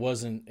 but I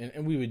wasn't,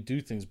 and we would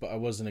do things, but I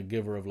wasn't a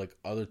giver of, like,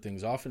 other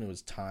things. Often it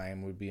was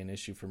time would be an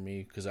issue for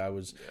me, because I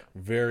was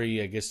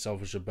very, I guess,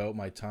 selfish about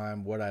my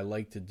time, what I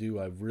like to do.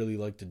 I really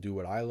like to do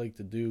what I like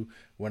to do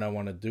when I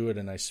want to do it,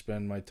 and I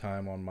spend my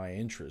time on my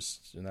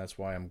interests, and that's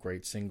why I'm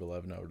great single,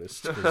 I've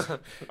noticed.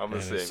 I'm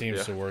the same, it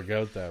seems to work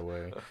out that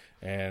way,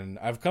 and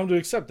I've come to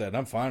accept that, and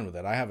I'm fine with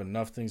that. I have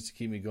enough things to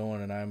keep me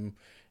going, and I'm,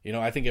 you know,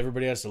 I think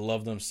everybody has to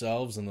love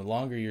themselves, and the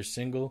longer you're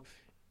single,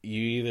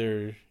 you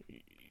either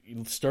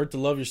start to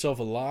love yourself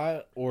a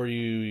lot, or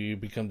you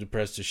become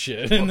depressed as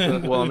shit. And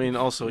then, well, I mean,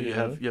 also you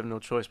have no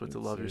choice but to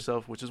love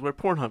yourself, which is where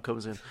Pornhub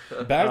comes in.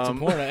 Back to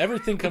Pornhub.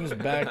 Everything comes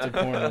back to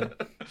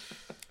Pornhub.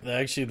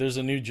 Actually, there's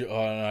a new joke.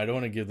 I don't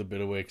want to give the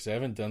bit away because I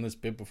haven't done this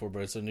bit before,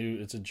 but it's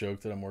a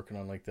joke that I'm working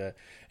on like that.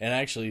 And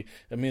actually,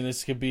 I mean,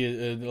 this could be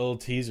a little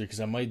teaser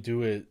because I might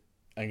do it.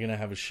 I'm going to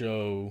have a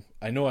show.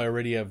 I know I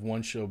already have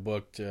one show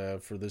booked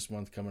for this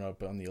month coming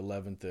up on the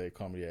 11th at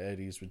Comedy at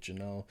Eddie's with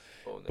Janelle.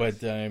 Oh, nice.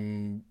 But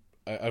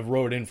I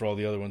wrote in for all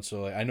the other ones.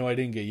 So I know I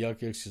didn't get Yuck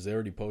Yucks because they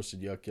already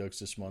posted Yuck Yucks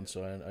this month.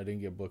 So I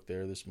didn't get booked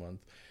there this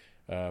month.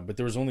 But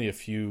there was only a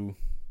few.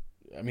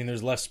 I mean,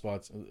 there's less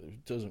spots.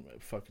 It doesn't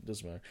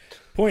matter.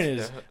 Point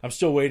is, I'm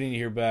still waiting to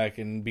hear back.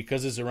 And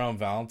because it's around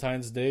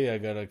Valentine's Day, I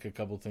got like a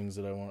couple things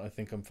that I want. I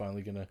think I'm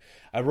finally going to.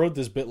 I wrote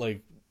this bit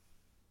like,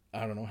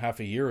 I don't know, half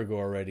a year ago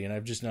already, and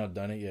I've just not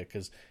done it yet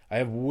because I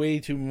have way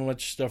too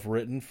much stuff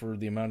written for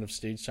the amount of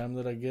stage time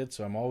that I get.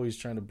 So I'm always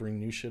trying to bring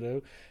new shit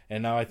out,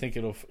 and now I think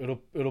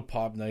it'll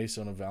pop nice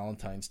on a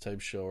Valentine's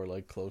type show or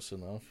like close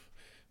enough,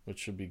 which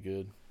should be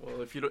good.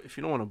 Well, if you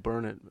don't want to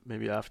burn it,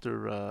 maybe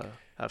after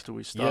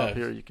we stop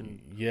here, you can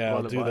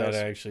I'll do that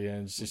actually,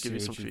 and just give you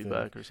some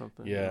feedback or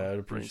something. Yeah, I'd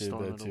appreciate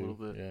that too. A little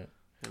bit. Yeah.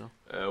 You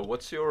know?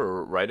 What's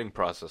your writing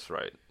process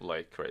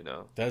like right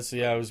now?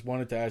 I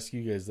wanted to ask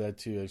you guys that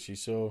too, actually.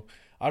 So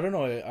I don't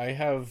know. I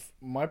have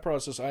my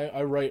process.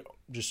 I write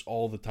just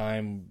all the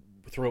time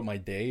throughout my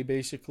day,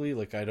 basically.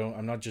 Like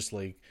I'm not just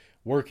like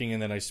working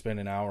and then I spend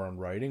an hour on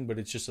writing, but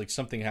it's just like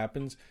something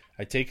happens.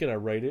 I take it, I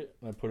write it,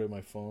 and I put it in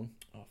my phone.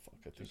 Oh fuck!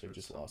 I think I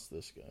just lost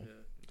this guy.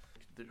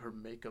 Yeah. Her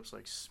makeup's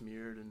like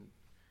smeared and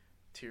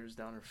tears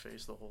down her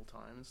face the whole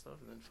time and stuff,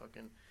 and then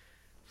fucking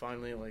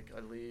finally like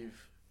I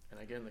leave. And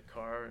I get in the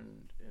car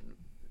and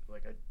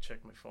like I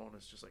check my phone.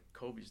 It's just like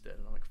Kobe's dead,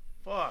 and I'm like,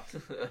 fuck.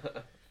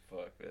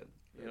 Fuck, man.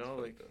 You know,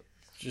 like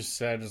just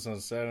sadness on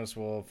sadness.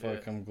 Well,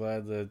 fuck. Yeah. I'm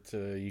glad that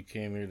you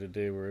came here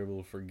today. We're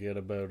able to forget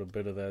about a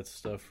bit of that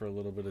stuff for a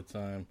little bit of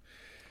time.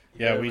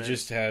 Yeah, we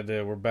just had.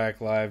 We're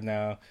back live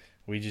now.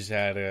 We just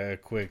had a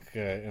quick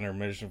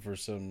intermission for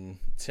some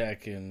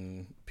tech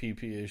and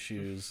PP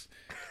issues,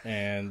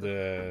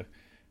 and.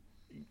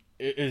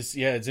 It's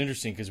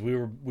interesting because we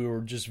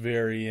were just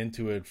very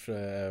into it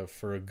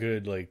for a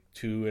good like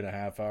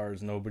 2.5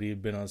 hours. Nobody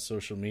had been on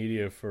social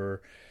media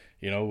for,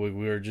 we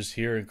were just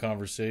here in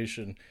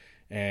conversation,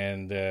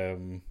 and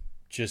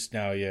just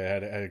now, yeah,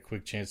 had a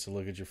quick chance to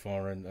look at your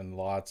phone, and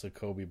lots of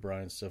Kobe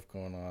Bryant stuff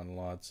going on.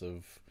 Lots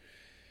of,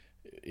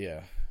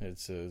 yeah,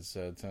 it's a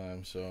sad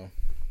time. So,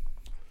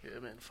 Yeah,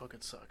 man,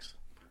 fucking sucks.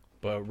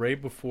 but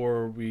right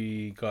before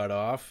we got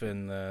off,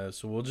 and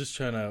so we'll just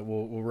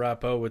we'll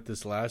wrap out with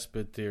this last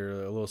bit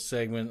there, a little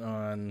segment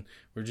on.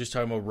 We're just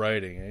talking about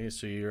writing, eh?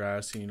 So you're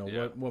asking,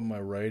 what my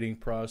writing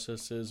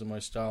process is and my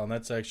style, and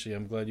that's actually,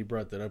 I'm glad you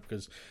brought that up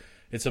because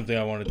it's something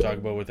I want to talk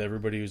about with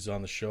everybody who's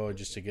on the show,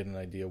 just to get an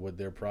idea what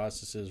their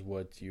process is,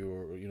 what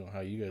how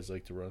you guys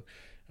like to run.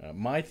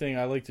 My thing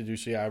I like to do,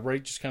 so yeah, I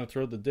write just kind of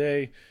throughout the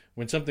day.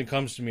 When something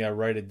comes to me, I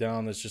write it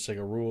down. That's just like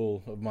a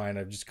rule of mine.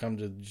 I've just come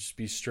to just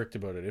be strict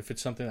about it. If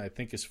it's something I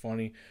think is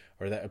funny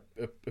or that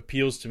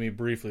appeals to me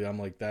briefly, I'm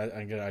like that.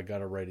 I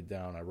gotta write it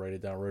down. I write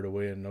it down right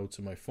away in notes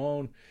on my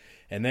phone,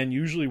 and then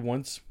usually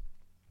once,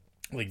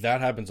 like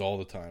that happens all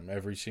the time.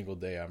 Every single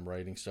day, I'm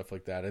writing stuff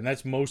like that, and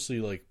that's mostly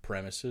like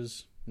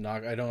premises.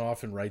 I don't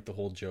often write the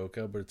whole joke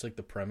out, but it's like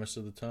the premise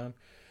of the time.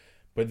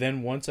 But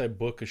then once I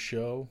book a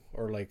show,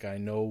 or like I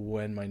know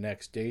when my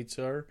next dates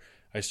are,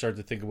 I start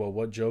to think about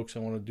what jokes I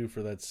want to do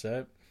for that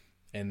set.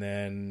 And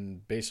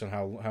then based on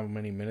how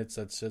many minutes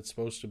that set's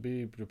supposed to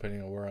be,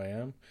 depending on where I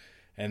am.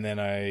 And then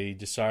I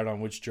decide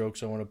on which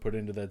jokes I want to put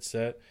into that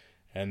set.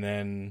 And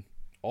then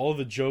all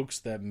the jokes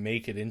that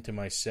make it into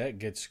my set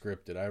get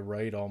scripted. I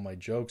write all my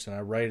jokes and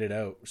I write it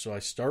out. So I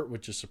start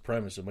with just a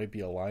premise. It might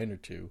be a line or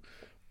two.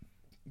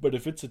 But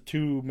if it's a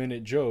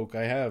 2-minute joke,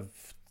 I have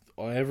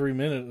every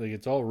minute, like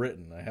it's all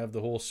written. I have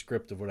the whole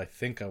script of what I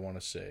think I want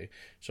to say.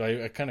 So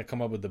I kind of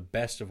come up with the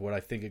best of what I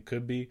think it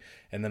could be,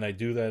 and then I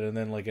do that, and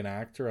then like an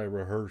actor, I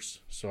rehearse.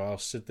 So I'll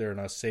sit there and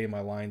I'll say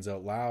my lines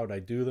out loud. I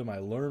do them. I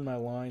learn my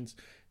lines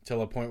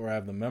till a point where I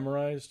have them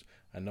memorized.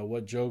 I know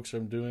what jokes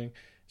I'm doing,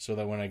 so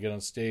that when I get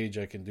on stage,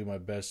 I can do my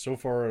best. So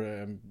far,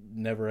 I've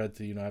never had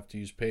to, have to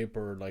use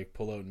paper or like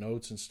pull out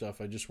notes and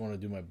stuff. I just want to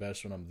do my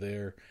best when I'm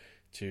there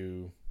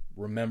to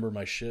remember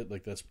my shit.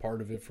 Like that's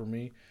part of it for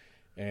me.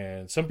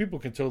 And some people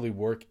can totally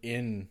work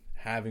in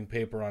having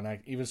paper on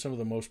act. Even some of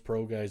the most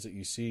pro guys that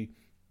you see.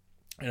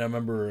 And I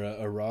remember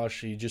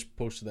Arash, he just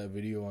posted that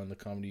video on the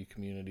comedy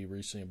community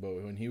recently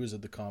about when he was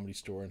at the Comedy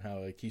Store and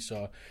how like he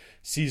saw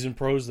seasoned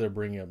pros there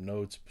bringing up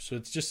notes. So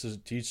it's just to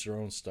teach their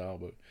own style.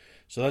 But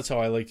so that's how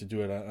I like to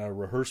do it. I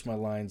rehearse my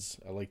lines.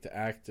 I like to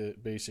act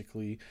it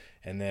basically.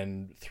 And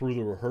then through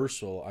the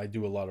rehearsal, I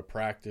do a lot of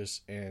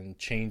practice and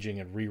changing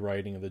and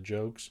rewriting of the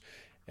jokes.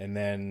 And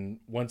then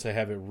once I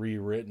have it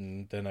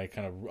rewritten, then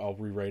I'll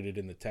rewrite it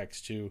in the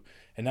text too.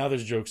 And now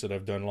there's jokes that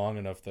I've done long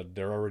enough that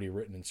they're already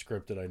written and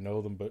scripted. I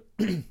know them, but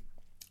the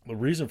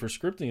reason for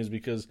scripting is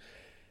because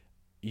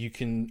you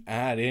can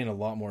add in a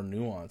lot more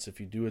nuance if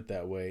you do it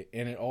that way.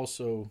 And it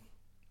also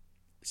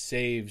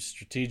saves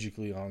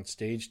strategically on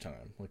stage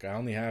time. Like I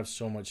only have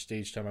so much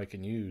stage time I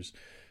can use.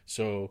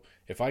 So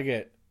if I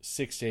get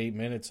 6 to 8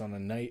 minutes on a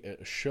night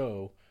at a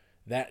show,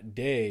 that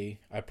day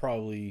I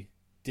probably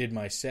did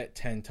my set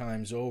 10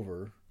 times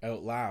over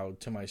out loud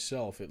to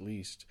myself at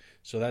least.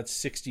 So that's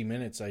 60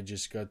 minutes I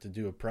just got to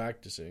do of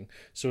practicing.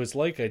 So it's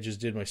like I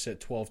just did my set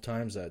 12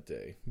 times that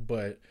day,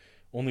 but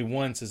only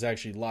once is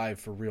actually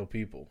live for real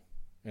people.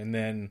 And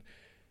then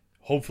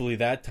hopefully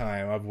that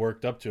time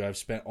I've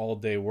spent all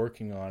day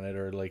working on it,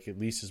 or like at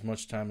least as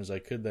much time as I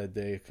could that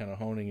day, kind of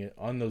honing it.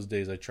 On those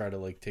days I try to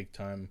like take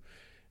time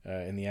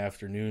in the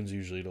afternoons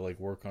usually to like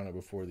work on it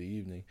before the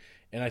evening.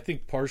 And I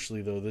think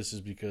partially though this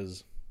is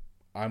because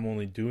I'm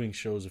only doing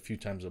shows a few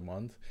times a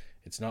month.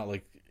 It's not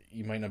like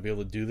you might not be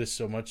able to do this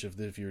so much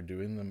if you're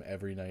doing them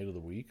every night of the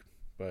week.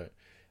 But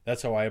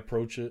that's how I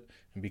approach it.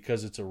 And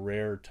because it's a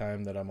rare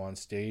time that I'm on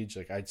stage,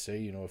 like I'd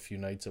say, a few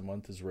nights a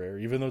month is rare.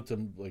 Even though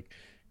to like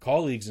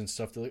colleagues and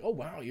stuff, they're like, oh,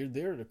 wow, you're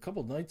there a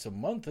couple nights a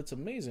month. That's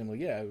amazing. I'm like,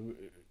 yeah,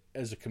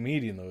 as a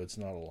comedian, though, it's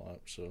not a lot.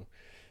 So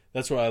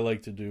that's what I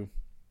like to do.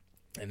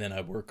 And then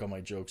I work on my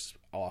jokes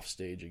off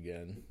stage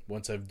again.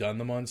 Once I've done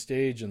them on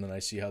stage and then I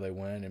see how they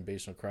went, and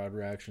based on crowd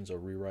reactions, I'll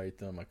rewrite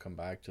them. I come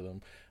back to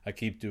them. I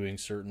keep doing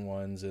certain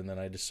ones, and then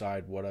I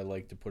decide what I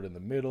like to put in the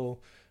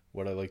middle,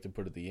 what I like to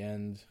put at the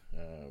end.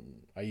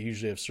 I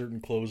usually have certain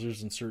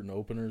closers and certain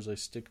openers I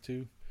stick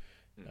to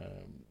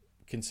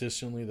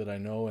consistently that I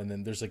know. And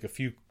then there's like a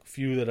few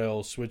that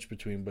I'll switch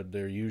between, but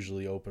they're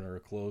usually opener or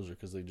closer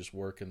because they just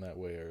work in that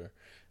way, or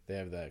they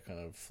have that kind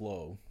of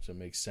flow, so it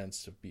makes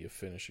sense to be a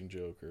finishing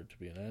joke or to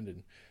be an end,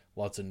 and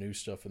lots of new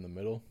stuff in the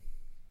middle.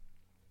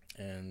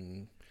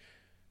 And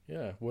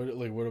yeah, what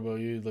about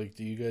you? Like,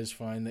 do you guys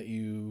find that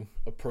you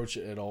approach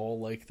it at all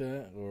like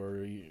that,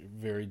 or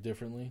very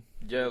differently?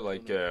 Yeah,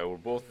 like we're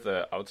both.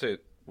 I would say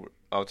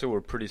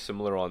we're pretty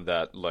similar on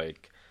that.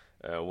 Like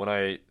when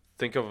I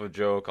think of a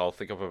joke, I'll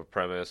think of a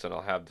premise, and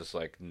I'll have this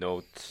like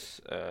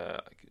notes.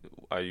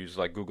 I use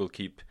like Google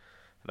Keep,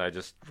 and I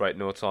just write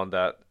notes on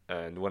that.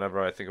 And whenever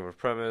I think of a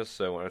premise,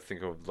 when I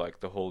think of like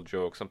the whole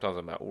joke, sometimes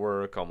I'm at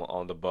work, I'm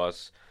on the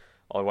bus,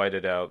 I'll write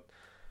it out.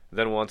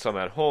 Then once I'm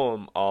at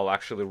home, I'll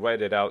actually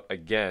write it out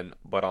again,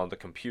 but on the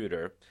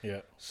computer.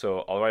 Yeah.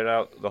 So I'll write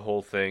out the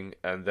whole thing,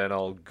 and then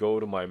I'll go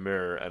to my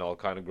mirror and I'll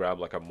kind of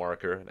grab like a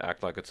marker and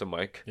act like it's a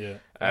mic. Yeah.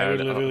 And, I would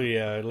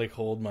literally, I like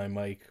hold my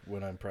mic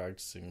when I'm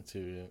practicing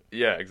too.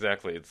 Yeah. Yeah,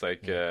 exactly. It's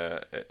like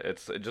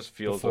it just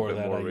feels Before a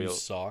bit that, more I real. use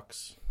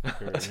socks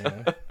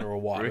or a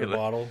water Really?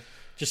 bottle.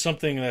 Just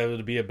something that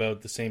would be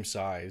about the same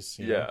size.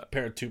 You know? Yeah.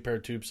 Pair of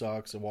tube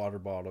socks, a water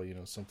bottle.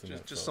 Something.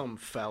 Just something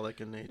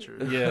phallic in nature.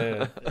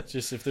 Yeah.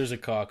 Just if there's a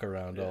cock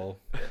around, I'll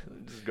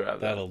Just grab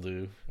that. that'll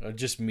do.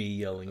 Just me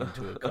yelling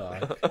into a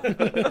cock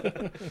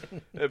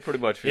It pretty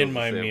much feels in the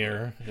my same way.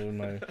 mirror. In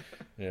my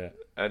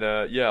And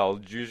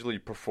I'll usually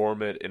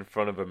perform it in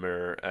front of a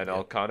mirror, and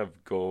I'll kind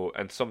of go,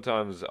 and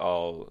sometimes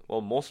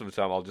most of the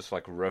time I'll just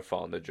like riff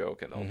on the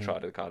joke, and I'll try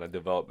to kind of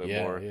develop it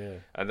more,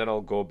 and then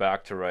I'll go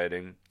back to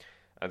writing,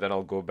 and then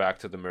I'll go back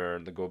to the mirror,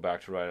 and then go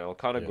back to writing. I'll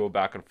kind of go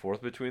back and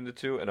forth between the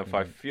two, and if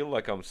I feel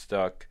like I'm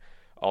stuck,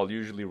 I'll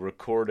usually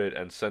record it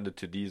and send it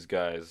to these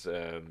guys,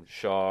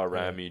 Shaw,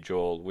 Rami,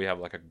 Joel. We have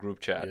like a group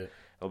chat. Yeah.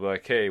 I'll be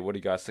like, hey, what do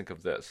you guys think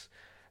of this?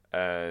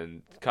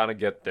 And kind of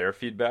get their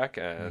feedback,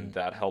 and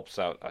that helps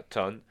out a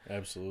ton.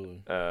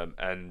 Absolutely.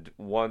 And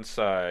once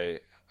I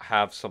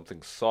have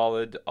something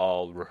solid,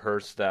 I'll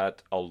rehearse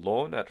that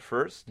alone at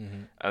first,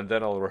 and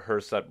then I'll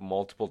rehearse that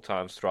multiple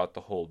times throughout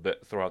the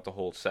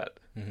whole set.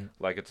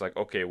 Like it's like,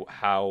 okay,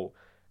 how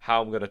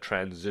I'm gonna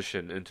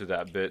transition into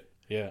that bit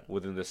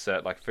within the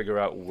set, like figure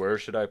out where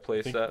should I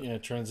place that. Yeah,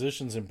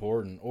 transition's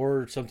important,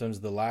 or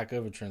sometimes the lack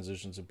of a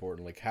transition's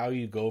important. Like how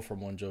you go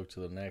from one joke to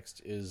the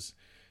next is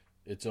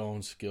its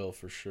own skill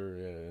for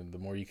sure. Yeah, and the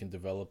more you can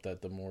develop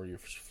that, the more your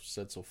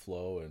sets will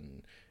flow,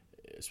 and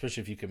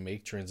especially if you can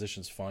make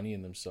transitions funny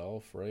in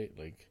themselves, right?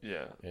 Like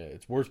yeah,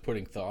 it's worth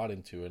putting thought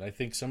into. And I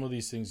think some of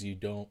these things you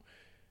don't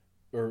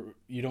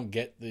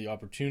get the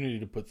opportunity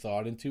to put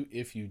thought into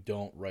if you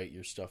don't write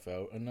your stuff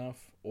out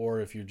enough, or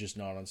if you're just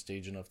not on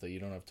stage enough that you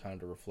don't have time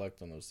to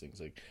reflect on those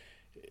things. Like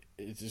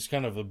it's just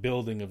kind of a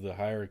building of the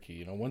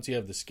hierarchy. Once you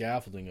have the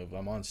scaffolding of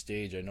I'm on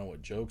stage, I know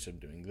what jokes I'm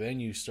doing,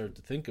 then you start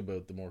to think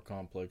about the more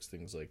complex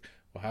things like,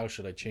 well, how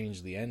should I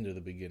change the end or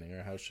the beginning,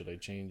 or how should I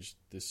change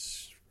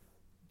this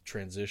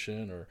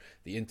transition or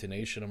the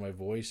intonation of my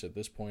voice at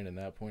this point and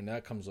that point.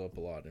 That comes up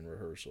a lot in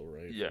rehearsal,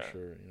 right? Yeah, for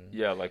sure.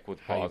 Yeah, like with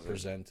how pausing. You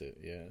present it.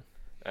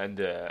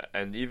 Yeah,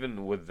 and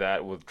even with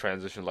that, with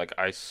transition, like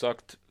I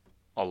sucked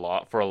a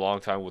lot for a long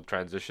time with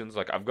transitions.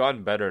 Like I've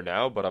gotten better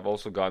now, but I've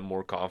also gotten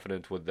more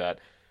confident with that.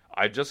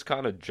 I just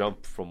kind of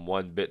jump from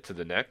one bit to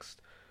the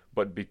next,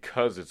 but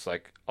because it's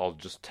like I'll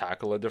just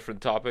tackle a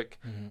different topic,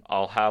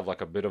 I'll have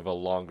like a bit of a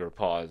longer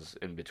pause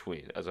in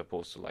between, as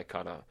opposed to like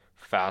kind of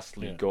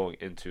fastly going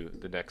into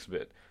the next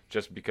bit.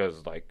 Just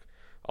because like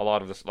a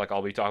lot of this, like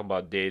I'll be talking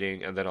about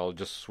dating, and then I'll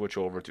just switch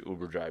over to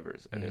Uber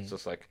drivers, and it's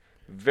just like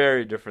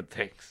very different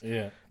things.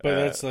 Yeah, but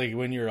that's like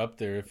when you're up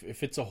there,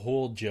 if it's a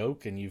whole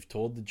joke and you've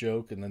told the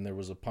joke and then there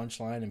was a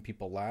punchline and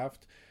people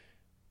laughed,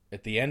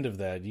 at the end of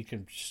that you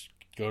can just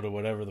go to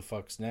whatever the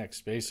fuck's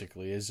next.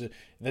 Basically,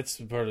 that's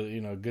the part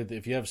of good.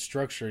 If you have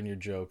structure in your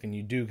joke and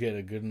you do get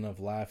a good enough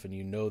laugh and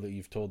you know that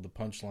you've told the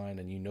punchline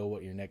and you know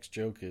what your next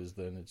joke is,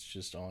 then it's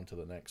just on to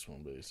the next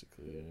one.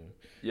 Basically,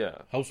 yeah.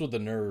 Helps with the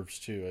nerves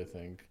too, I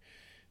think.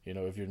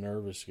 If you're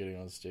nervous getting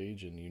on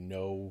stage and you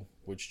know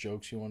which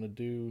jokes you want to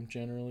do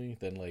generally,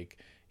 then like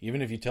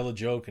even if you tell a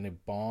joke and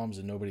it bombs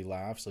and nobody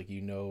laughs, like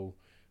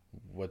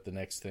what the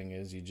next thing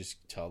is, you just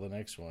tell the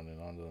next one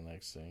and on to the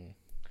next thing.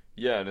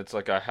 Yeah, and it's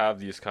like I have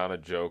these kind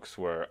of jokes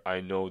where I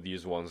know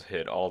these ones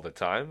hit all the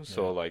time,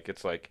 so like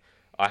it's like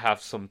I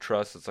have some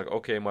trust. It's like,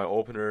 okay, my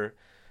opener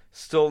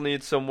still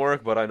needs some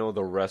work, but I know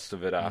the rest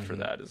of it after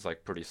that is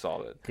like pretty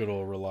solid. Good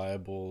old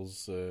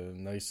reliables,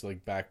 nice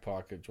like back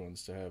pocket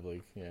ones to have.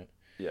 Like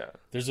yeah.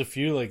 There's a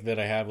few like that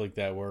I have like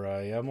that where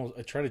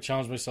I try to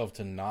challenge myself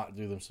to not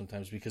do them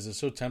sometimes because it's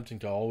so tempting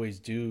to always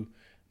do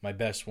my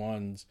best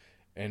ones.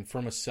 And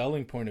from a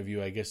selling point of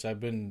view, I guess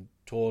I've been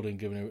told and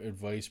given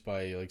advice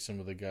by like some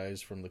of the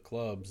guys from the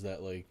clubs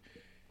that like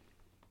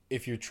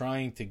if you're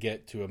trying to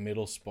get to a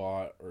middle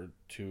spot or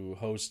to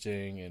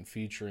hosting and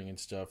featuring and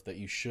stuff, that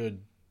you should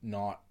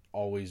not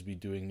always be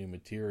doing new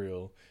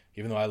material.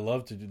 Even though I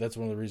love to do, that's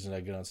one of the reasons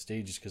I get on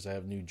stage is because I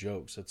have new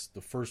jokes. That's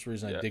the first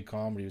reason I did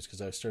comedy was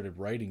because I started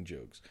writing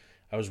jokes.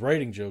 I was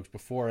writing jokes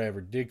before I ever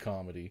did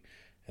comedy.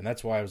 And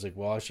that's why I was like,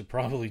 well, I should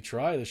probably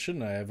try this,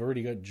 shouldn't I? I've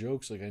already got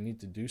jokes. Like I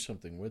need to do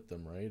something with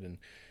them. Right.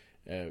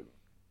 And,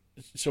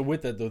 so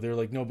with that though, they're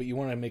like, no, but you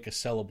want to make a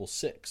sellable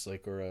 6,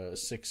 like, or a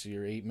 6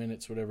 or 8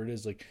 minutes, whatever it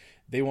is. Like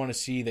they want to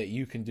see that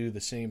you can do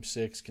the same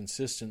 6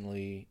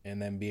 consistently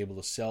and then be able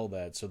to sell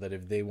that so that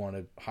if they want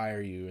to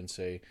hire you and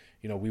say,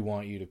 we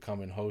want you to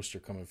come and host or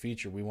come and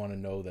feature, we want to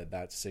know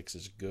that 6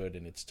 is good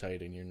and it's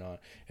tight and you're not,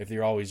 if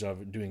you're always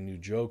doing new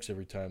jokes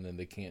every time, then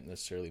they can't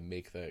necessarily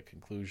make that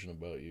conclusion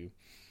about you.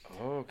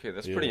 Oh, okay.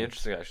 That's pretty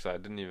interesting actually. I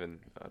don't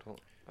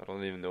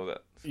even know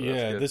that.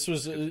 So this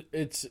was,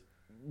 it's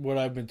what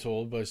I've been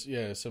told by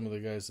some of the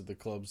guys at the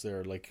clubs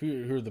there, like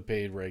who are the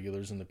paid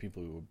regulars and the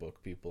people who would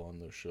book people on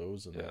those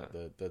shows, and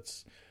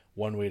that's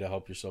one way to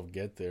help yourself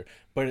get there.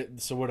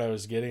 But so what I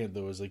was getting at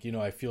though is like,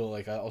 I feel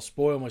like I'll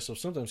spoil myself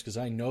sometimes because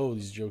I know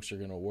these jokes are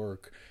gonna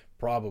work.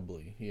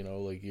 Probably,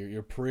 like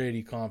you're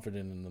pretty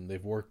confident in them.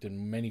 They've worked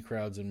in many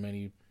crowds and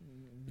many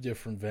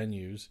different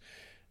venues.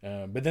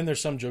 But then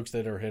there's some jokes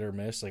that are hit or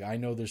miss. Like I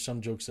know there's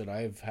some jokes that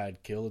I've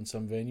had kill in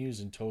some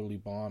venues and totally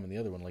bomb in the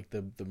other one, like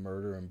the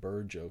murder and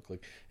bird joke.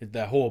 Like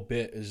that whole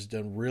bit is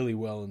done really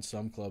well in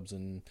some clubs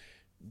and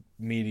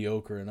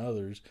mediocre in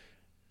others.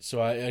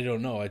 So I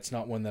don't know. It's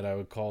not one that I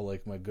would call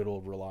like my good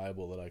old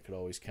reliable that I could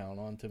always count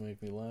on to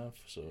make me laugh.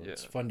 So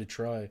it's fun to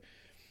try,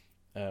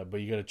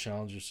 but you got to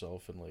challenge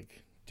yourself and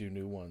like do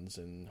new ones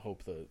and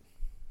hope that.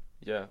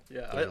 Yeah.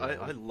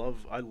 I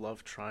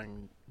love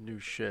trying new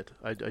shit.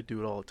 I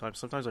do it all the time.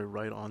 Sometimes I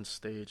write on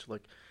stage.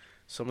 Like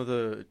some of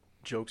the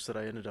jokes that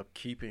I ended up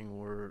keeping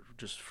were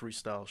just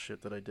freestyle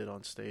shit that I did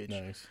on stage.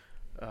 Nice.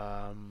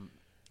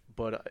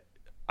 But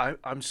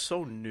I'm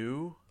so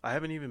new. I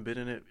haven't even been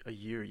in it a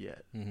year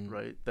yet,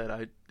 right? That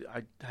I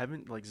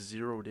haven't like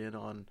zeroed in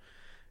on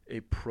a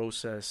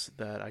process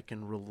that I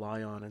can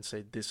rely on and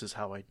say this is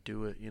how I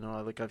do it.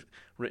 I've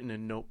written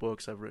in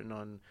notebooks. I've written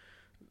on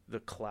the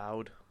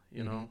cloud.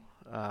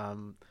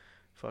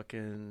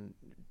 Fucking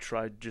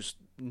tried just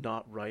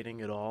not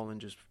writing at all and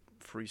just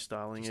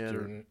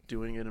freestyling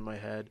doing it in my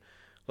head.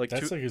 Like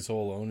that's like his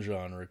whole own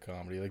genre of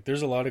comedy. Like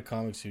there's a lot of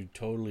comics who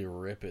totally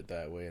rip it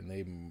that way and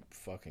they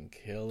fucking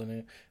killing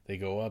it. They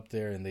go up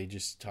there and they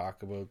just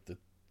talk about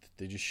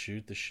they just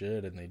shoot the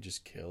shit and they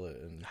just kill it.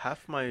 And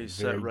half my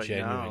set right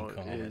now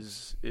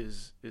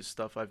is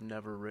stuff I've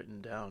never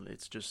written down.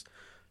 It's just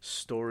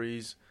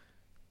stories.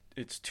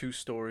 It's 2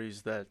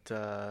 stories that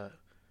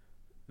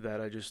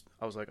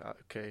I was like,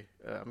 okay,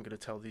 I'm gonna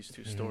tell these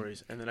 2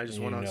 stories, and then I just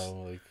went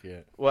on.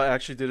 Well, I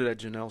actually did it at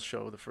Janelle's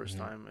show the first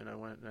time, and I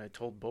went and I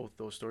told both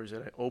those stories,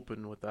 and I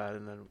opened with that,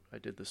 and then I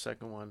did the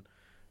second one,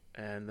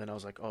 and then I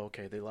was like, oh,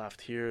 okay, they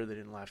laughed here, they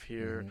didn't laugh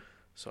here,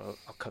 so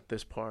I'll cut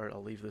this part,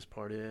 I'll leave this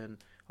part in,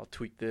 I'll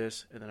tweak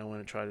this, and then I went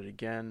and tried it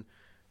again,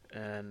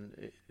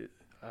 and it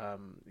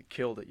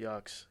killed at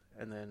Yucks,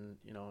 and then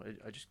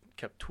I just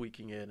kept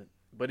tweaking it.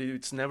 But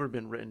it's never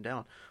been written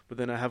down. But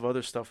then I have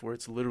other stuff where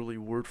it's literally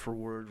word for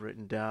word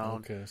written down.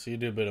 Okay, so you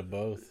do a bit of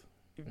both.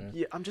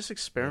 Yeah, I'm just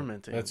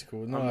experimenting. That's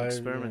cool. No, I'm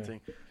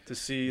experimenting to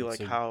see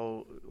like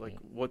how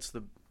what's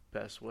the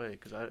best way.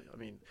 Because I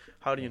mean,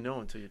 how do you know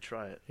until you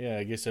try it? Yeah,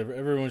 I guess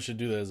everyone should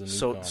do that as a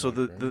new comic, so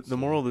the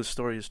moral of this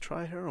story is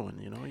try heroin.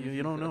 You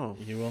don't know.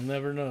 You will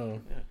never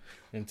know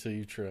until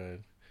you try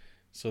it.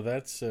 So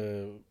that's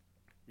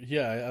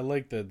I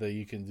like that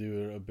you can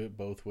do it a bit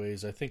both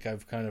ways. I think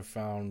I've kind of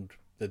found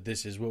that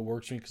this is what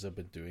works for me because I've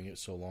been doing it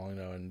so long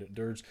now, and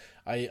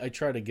I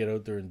try to get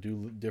out there and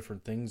do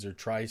different things, or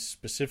try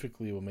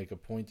specifically will make a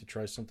point to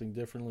try something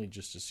differently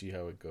just to see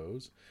how it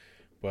goes.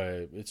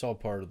 But it's all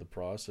part of the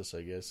process,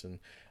 I guess. And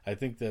I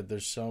think that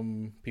there's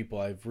some people,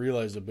 I've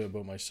realized a bit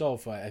about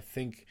myself. I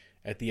think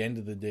at the end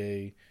of the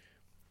day,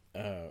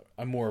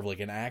 I'm more of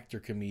like an actor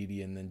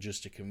comedian than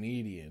just a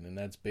comedian, and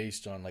that's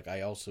based on like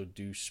I also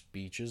do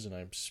speeches and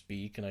I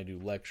speak and I do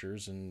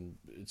lectures, and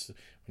it's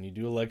when you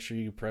do a lecture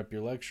you prep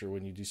your lecture,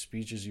 when you do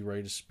speeches you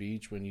write a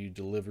speech, when you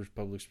deliver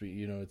public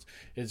speech,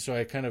 it's so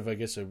I kind of I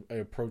guess I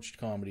approached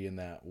comedy in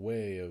that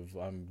way of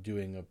I'm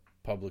doing a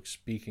public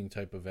speaking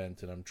type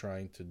event and I'm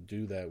trying to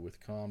do that with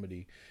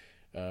comedy.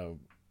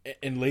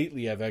 And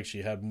lately I've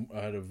actually had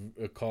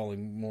a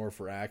calling more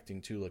for acting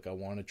too. Like I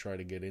want to try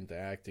to get into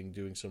acting,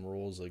 doing some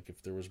roles. Like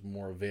if there was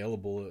more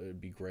available, it'd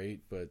be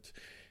great, but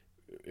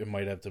it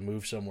might have to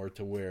move somewhere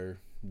to where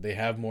they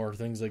have more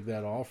things like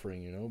that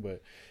offering,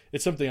 but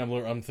it's something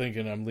I'm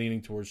thinking I'm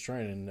leaning towards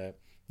trying.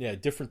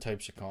 And different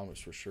types of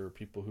comics for sure.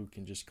 People who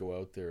can just go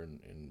out there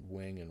and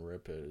wing and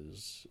rip it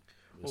is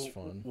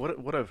fun.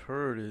 What I've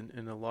heard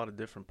in a lot of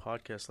different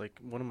podcasts, like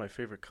one of my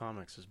favorite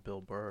comics is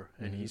Bill Burr,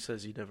 and he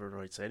says he never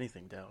writes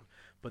anything down.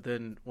 But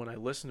then when I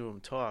listen to him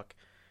talk,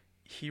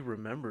 he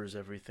remembers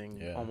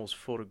everything almost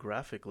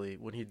photographically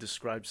when he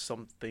describes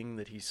something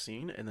that he's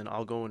seen, and then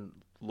I'll go and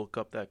look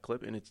up that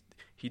clip, and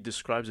he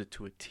describes it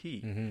to a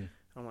T.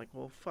 I'm like,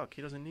 well, fuck,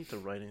 he doesn't need to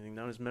write anything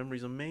down. His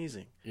memory's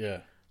amazing. Yeah.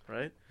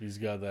 Right? He's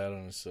got that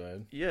on his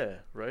side. Yeah,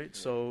 right? Yeah.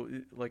 So,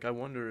 like, I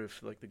wonder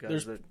if, like, the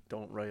guys that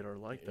don't write are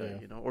like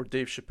that, Or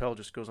Dave Chappelle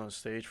just goes on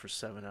stage for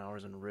 7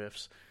 hours and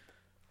riffs.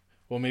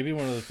 Well, maybe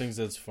one of the things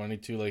that's funny,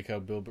 too, like how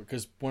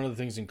because one of the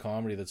things in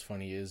comedy that's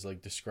funny is,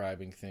 like,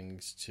 describing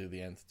things to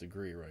the nth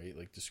degree, right?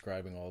 Like,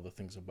 describing all the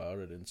things about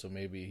it. And so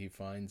maybe he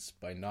finds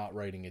by not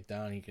writing it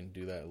down, he can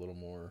do that a little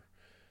more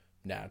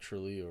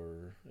naturally,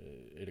 or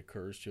it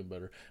occurs to him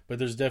better. But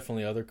there's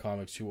definitely other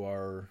comics who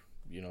are...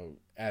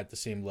 at the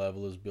same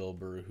level as Bill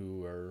Burr,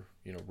 who are,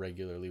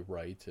 regularly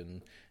write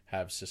and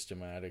have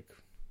systematic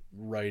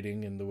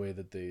writing in the way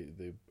that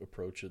they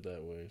approach it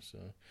that way.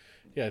 So,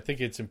 I think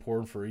it's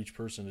important for each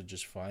person to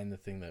just find the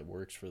thing that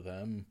works for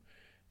them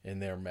in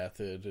their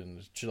method,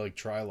 and to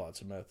try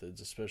lots of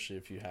methods, especially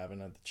if you haven't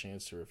had the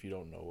chance or if you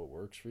don't know what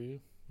works for you.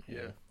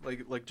 Yeah.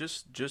 Like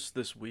just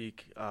this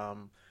week,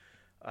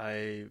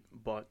 I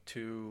bought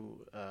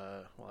two.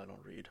 Well, I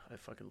don't read. I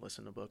fucking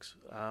listen to books.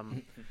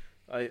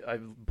 I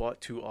bought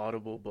two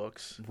Audible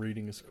books.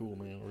 Reading is cool,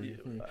 man.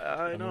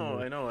 I know.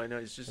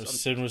 It's just I was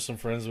sitting with some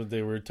friends one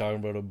day. We were talking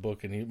about a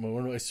book,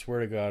 and I swear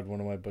to God, one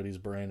of my buddies,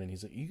 Brandon,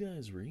 he's like, "You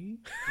guys read?"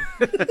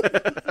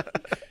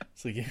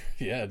 It's like,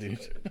 yeah, dude.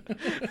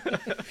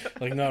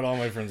 Like, not all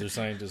my friends are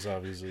scientists,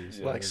 obviously.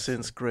 So like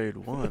since grade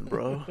 1,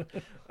 bro.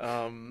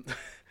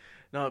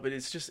 No, but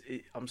it's just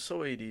I'm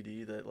so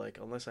ADD that like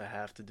unless I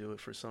have to do it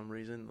for some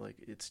reason, like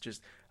it's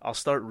just I'll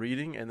start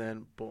reading and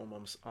then boom,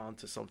 I'm on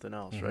to something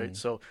else, right?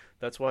 So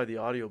that's why the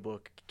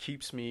audiobook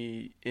keeps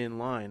me in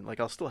line.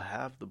 Like I'll still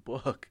have the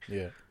book,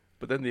 yeah,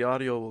 but then the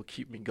audio will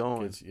keep me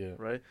going, yeah,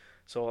 right?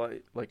 So I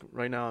like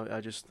right now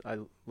I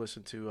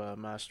listen to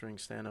Mastering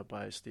Stand Up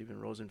by Stephen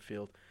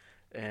Rosenfield.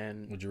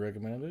 And would you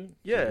recommend it?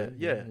 Yeah.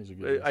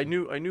 I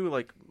knew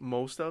like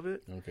most of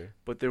it. Okay.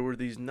 But there were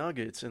these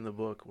nuggets in the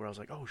book where I was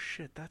like, oh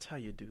shit, that's how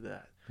you do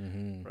that,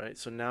 right?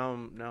 So now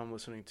I'm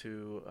listening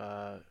to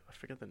I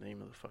forget the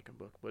name of the fucking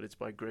book, but it's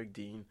by Greg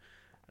Dean,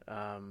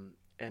 and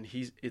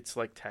it's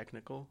like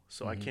technical,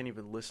 so I can't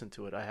even listen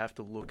to it. I have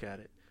to look at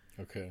it.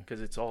 Okay.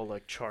 Because it's all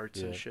like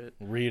charts and shit.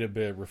 Read a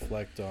bit,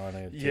 reflect on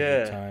it, take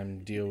your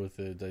time, deal with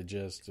it,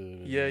 digest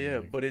it. Yeah.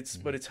 But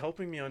it's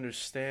helping me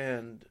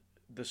understand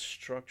the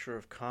structure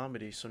of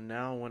comedy. So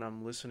now when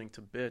I'm listening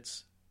to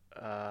bits,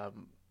 I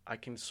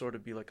can sort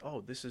of be like,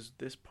 oh, this is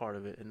this part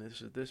of it, and this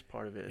is this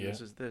part of it, and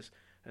this is this,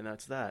 and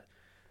that's that.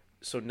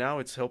 So now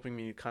it's helping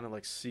me kind of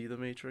like see the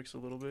matrix a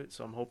little bit.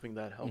 So I'm hoping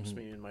that helps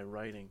me in my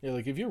writing. Yeah,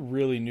 like if you're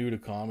really new to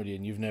comedy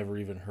and you've never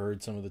even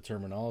heard some of the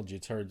terminology,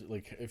 it's hard.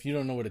 Like if you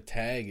don't know what a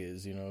tag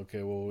is,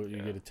 okay, well, you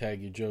got to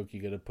tag your joke,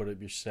 you got to put up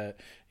your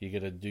set, you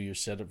got to do your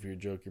setup for your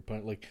joke, your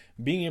punch. Like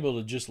being able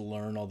to just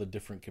learn all the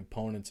different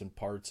components and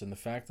parts, and the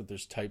fact that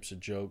there's types of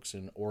jokes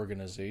and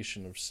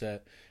organization of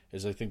set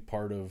is, I think,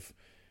 part of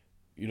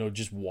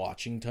just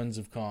watching tons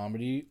of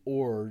comedy,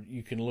 or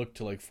you can look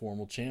to like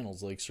formal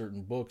channels like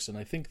certain books. And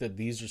I think that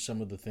these are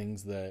some of the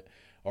things that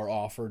are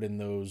offered in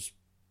those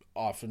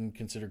often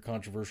considered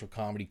controversial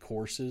comedy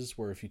courses,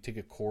 where if you take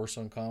a course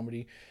on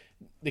comedy,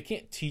 they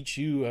can't teach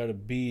you how to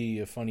be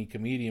a funny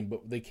comedian,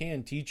 but they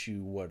can teach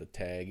you what a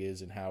tag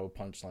is and how a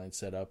punchline's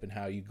set up and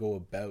how you go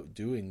about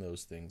doing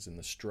those things and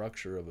the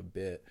structure of a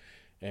bit.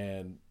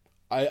 And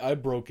I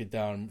broke it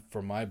down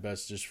for my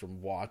best just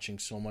from watching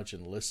so much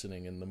and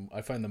listening, and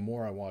I find the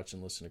more I watch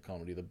and listen to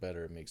comedy, the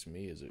better it makes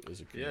me as a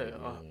comedian.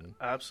 Yeah,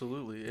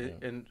 absolutely.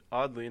 Yeah. And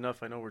oddly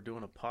enough, I know we're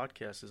doing a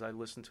podcast, is I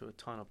listen to a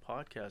ton of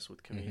podcasts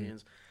with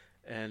comedians,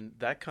 and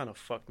that kind of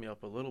fucked me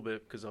up a little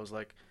bit because I was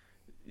like,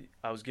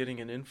 I was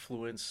getting an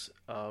influence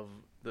of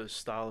the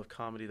style of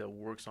comedy that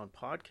works on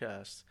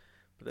podcasts,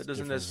 but that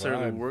doesn't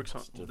necessarily work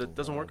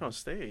on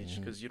stage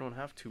because you don't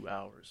have 2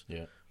 hours.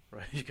 Yeah.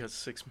 Right, you got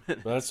 6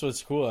 minutes. But that's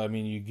what's cool. I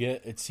mean,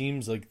 it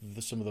seems like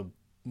some of the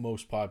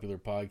most popular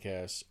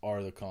podcasts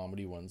are the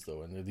comedy ones,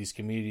 though, and these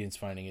comedians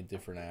finding a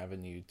different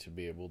avenue to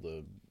be able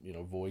to,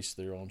 voice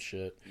their own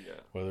shit. Yeah.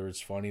 Whether it's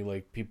funny,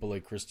 like people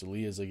like Chris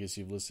D'Elia's, I guess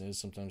you've listened to his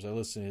sometimes. I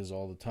listen to his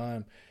all the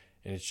time,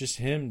 and it's just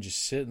him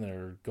just sitting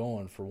there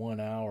going for 1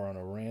 hour on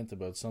a rant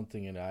about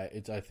something, and I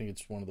think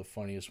it's one of the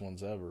funniest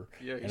ones ever.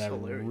 Yeah, he's and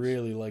hilarious. I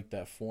really like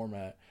that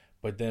format.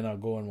 But then I'll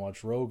go and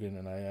watch Rogan,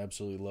 and I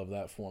absolutely love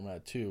that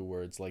format too,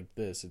 where it's like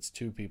this. It's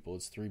 2 people,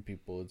 it's 3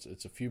 people,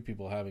 it's a few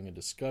people having a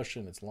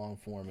discussion, it's long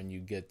form, and you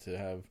get to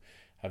have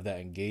that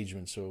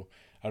engagement. So,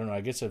 I don't know,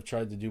 I guess I've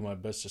tried to do my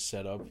best to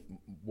set up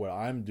what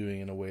I'm doing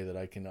in a way that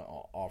I can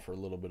offer a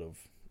little bit of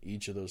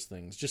each of those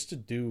things. Just to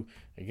do,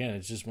 again,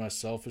 it's just my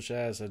selfish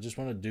ass. I just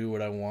want to do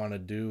what I want to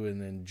do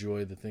and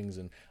enjoy the things,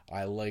 and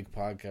I like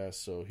podcasts,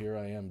 so here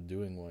I am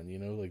doing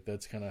one, like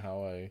that's kind of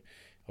how I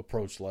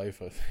approach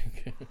life, I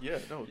think.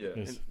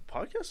 And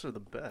podcasts are the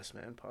best,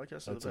 man.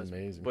 Podcasts are the best. That's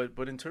amazing.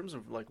 But in terms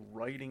of like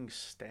writing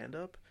stand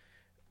up,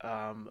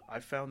 I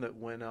found that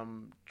when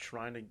I'm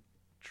trying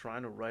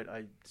to write,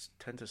 I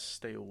tend to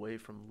stay away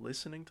from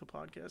listening to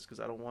podcasts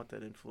because I don't want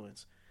that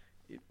influence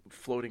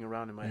floating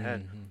around in my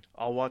head.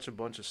 I'll watch a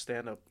bunch of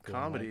stand up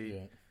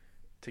comedy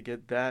to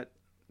get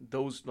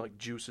those like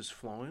juices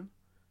flowing,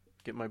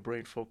 get my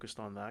brain focused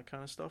on that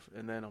kind of stuff,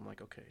 and then I'm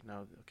like, okay,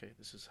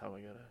 this is how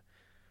I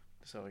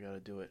gotta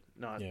do it.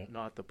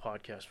 Not the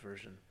podcast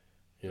version.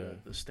 Yeah,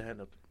 the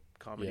stand up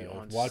comedy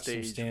on watch stage.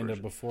 Watch some stand up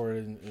version. before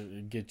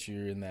it gets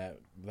you in that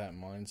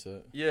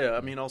mindset. Yeah,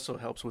 I mean, also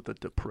helps with the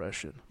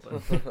depression.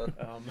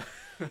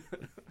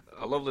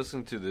 I love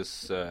listening to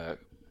this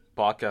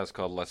podcast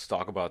called Let's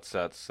Talk About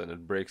Sets, and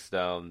it breaks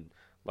down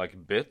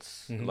like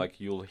bits. Like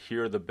you'll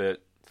hear the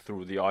bit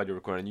through the audio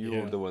recording. You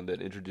were the one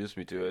that introduced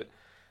me to it,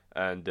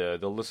 and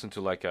they'll listen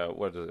to like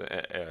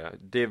a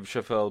Dave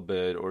Chappelle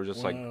bit or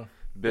just like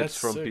bits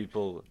from sick.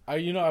 People. I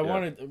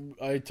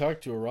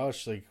talked to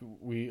Arash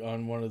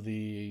on one of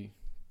the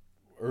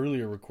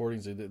earlier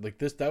recordings I did. Like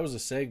this, that was a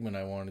segment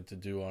I wanted to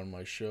do on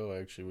my show.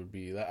 Actually, would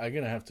be that I'm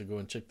gonna have to go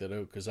and check that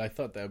out because I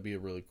thought that would be a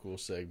really cool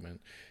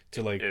segment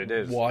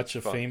to watch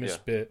a famous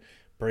bit,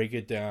 break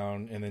it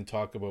down, and then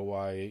talk about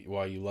why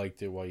you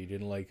liked it, why you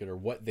didn't like it, or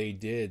what they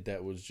did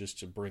that was just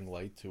to bring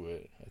light to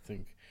it. I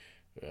think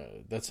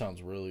that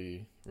sounds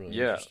really, really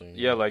interesting.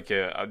 Yeah, like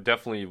I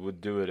definitely would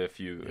do it if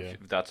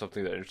that's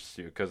something that interests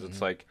you, because it's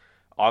like,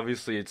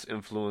 obviously it's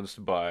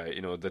influenced by,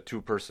 you know, the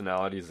two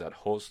personalities that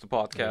host the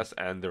podcast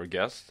and their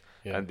guests,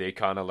 and they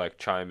kind of like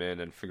chime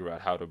in and figure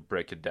out how to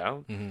break it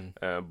down.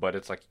 But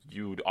it's like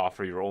you'd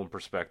offer your own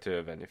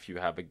perspective, and if you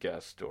have a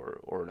guest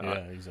or not.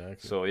 Yeah,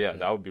 exactly. So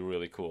that would be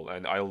really cool,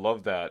 and I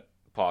love that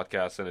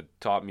podcast, and it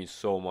taught me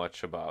so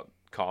much about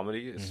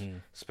comedy,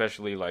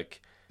 especially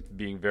like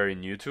being very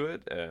new to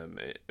it.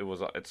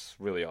 It's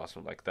really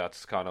awesome. Like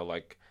that's kind of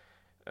like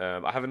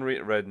I haven't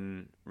read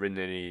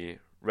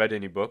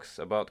any books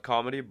about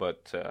comedy,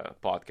 but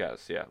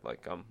podcasts,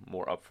 like I'm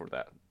more up for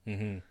that.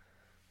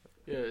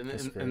 Yeah,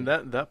 and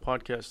that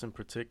podcast in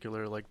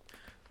particular, like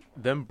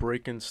them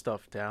breaking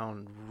stuff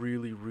down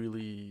really,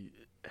 really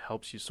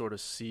helps you sort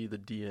of see the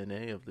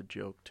DNA of the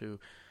joke too.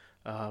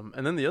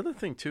 And then the other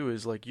thing too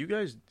is like you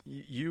guys,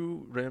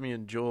 Rami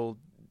and Joel,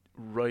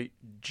 write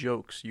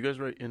jokes. You guys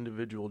write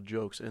individual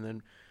jokes and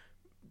then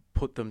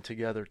put them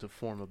together to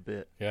form a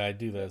bit. Yeah, I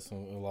do that a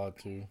lot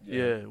too.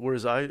 Yeah,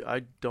 whereas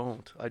I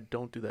don't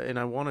do that, and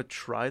I want to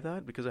try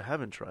that because I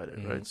haven't tried it,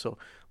 right? So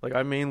like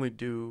I mainly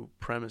do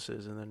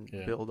premises and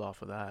then build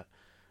off of that.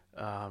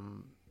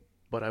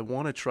 But I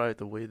want to try it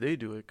the way they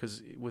do it,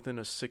 because within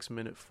a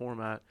 6-minute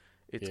format,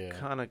 it's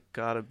kind of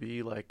gotta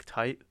be like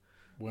tight.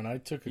 When I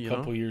took a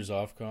couple years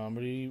off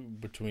comedy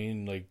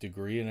between like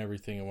degree and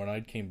everything, and when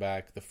I came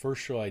back, the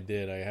first show I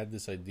did, I had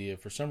this idea.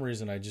 For some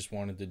reason, I just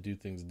wanted to do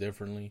things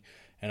differently.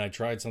 And I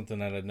tried something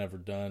that I'd never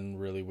done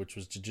really, which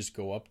was to just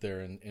go up there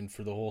and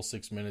for the whole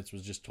 6 minutes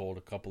was just told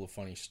a couple of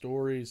funny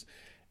stories.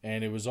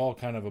 And it was all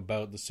kind of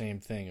about the same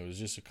thing. It was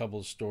just a couple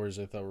of stories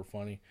I thought were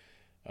funny.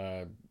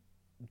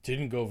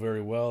 Didn't go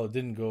very well. It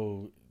didn't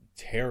go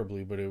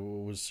terribly, but it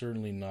was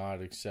certainly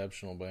not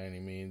exceptional by any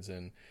means.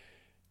 And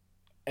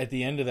at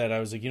the end of that, I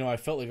was like, I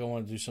felt like I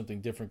wanted to do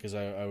something different, because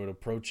I would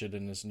approach it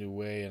in this new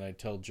way and I'd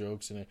tell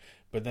jokes in it.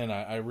 But then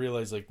I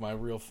realized like my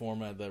real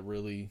format that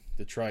really,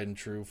 the tried and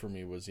true for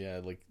me was,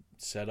 like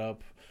set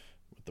up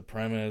with the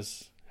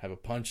premise, have a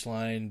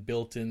punchline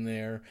built in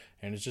there,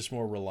 and it's just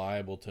more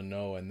reliable to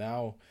know. And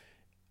now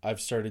I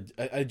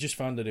just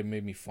found that it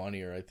made me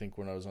funnier, I think,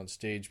 when I was on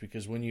stage,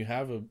 because when you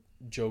have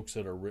jokes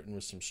that are written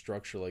with some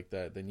structure like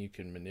that, then you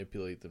can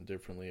manipulate them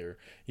differently, or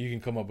you can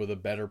come up with a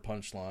better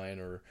punchline,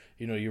 or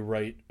you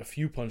write a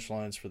few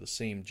punchlines for the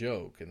same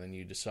joke and then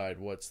you decide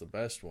what's the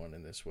best one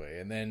in this way,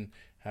 and then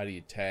how do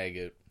you tag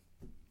it,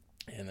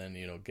 and then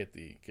get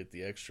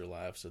the extra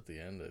laughs at the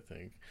end, I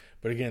think.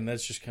 But again,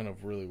 that's just kind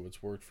of really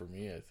what's worked for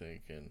me, I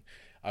think. And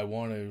I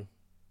want to,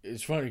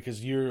 it's funny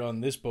because you're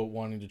on this boat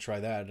wanting to try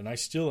that, and I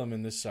still am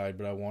in this side,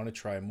 but I want to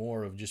try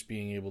more of just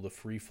being able to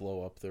free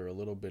flow up there a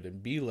little bit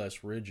and be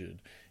less rigid,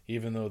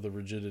 even though the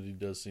rigidity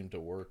does seem to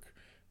work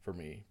for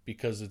me,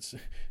 because it's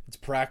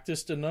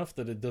practiced enough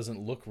that it doesn't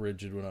look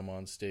rigid when I'm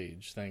on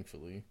stage,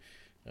 thankfully.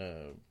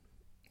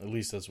 At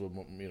least that's what,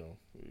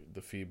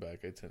 the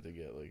feedback I tend to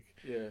get. Like,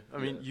 I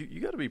mean, you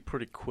got to be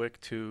pretty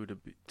quick too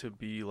to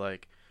be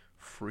like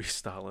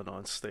freestyling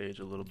on stage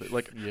a little bit.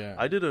 Like,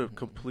 I did a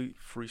complete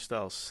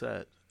freestyle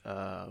set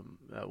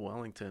at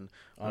Wellington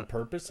on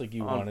purpose. Like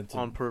you wanted to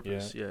on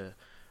purpose,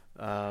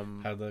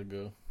 how'd that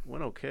go?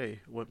 Went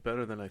okay. Went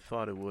better than I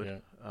thought it would.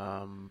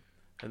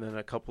 And then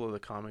a couple of the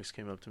comics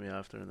came up to me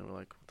after, and they were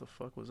like, "What the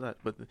fuck was that?"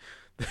 But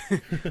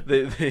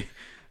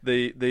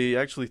they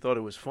actually thought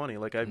it was funny.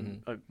 Like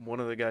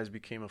one of the guys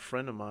became a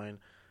friend of mine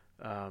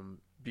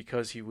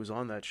because he was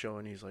on that show,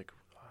 and he's like,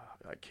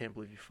 "I can't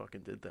believe you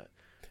fucking did that."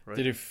 Right?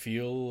 Did it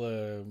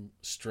feel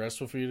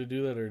stressful for you to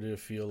do that, or did it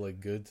feel like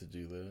good to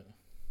do that?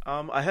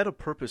 I had a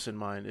purpose in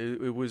mind.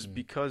 It was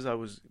because I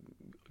was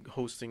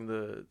hosting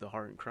the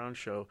Heart and Crown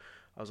show.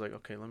 I was like,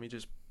 okay, let me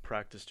just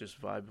practice just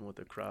vibing with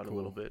the crowd a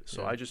little bit.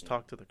 So I just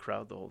talked to the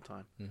crowd the whole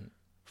time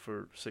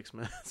for 6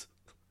 minutes.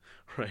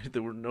 Right?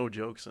 There were no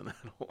jokes in that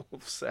whole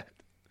set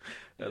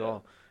at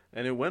all.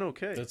 And it went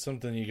okay. That's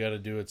something you got to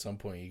do at some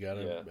point. You got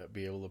to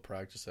be able to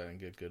practice that and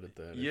get good at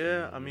that.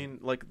 Yeah, I mean,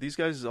 like, these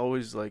guys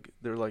always, like,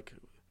 they're like,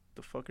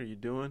 the fuck are you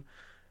doing?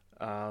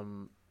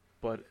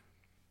 But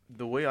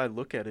the way I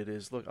look at it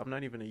is, look, I'm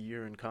not even a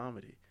year in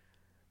comedy.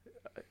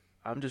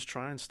 I'm just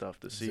trying stuff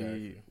to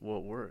see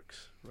what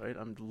works, right?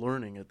 I'm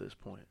learning at this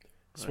point.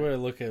 That's where I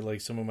look at,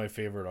 like, some of my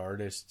favorite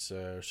artists,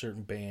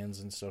 certain bands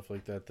and stuff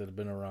like that have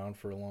been around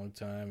for a long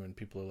time, and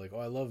people are like, oh,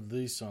 I love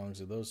these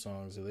songs or those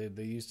songs, or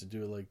they used to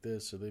do it like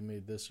this, or they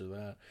made this or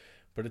that.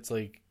 But it's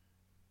like,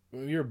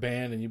 when you're a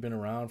band and you've been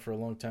around for a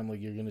long time,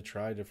 like, you're going to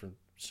try different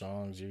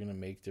songs, you're going to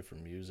make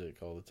different music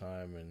all the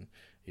time, and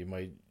you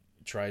might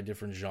try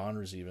different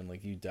genres even,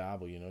 like you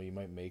dabble, you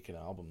might make an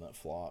album that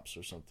flops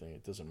or something,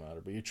 it doesn't matter,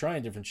 but you're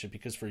trying different shit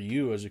because for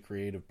you as a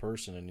creative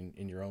person and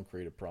in your own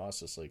creative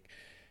process, like,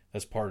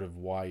 that's part of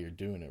why you're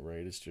doing it,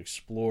 right? Is to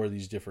explore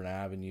these different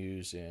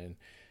avenues and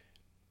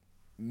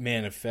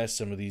manifest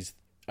some of these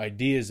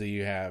ideas that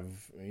you have,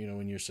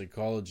 in your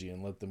psychology,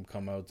 and let them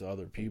come out to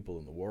other people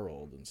in the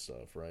world and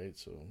stuff, right?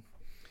 So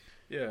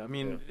Yeah, I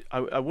mean,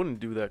 I wouldn't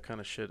do that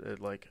kind of shit at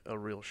like a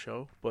real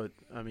show, but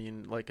I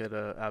mean, like at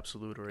a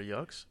Absolute or a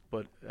Yucks,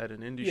 but at an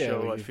indie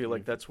show, like I feel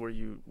like that's where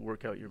you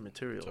work out your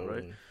material,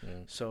 totally, right? yeah.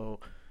 So,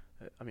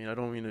 I mean, I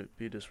don't mean to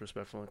be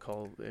disrespectful and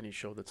call any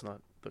show that's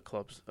not the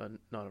club's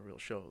not a real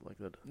show. Like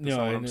that. That's No, not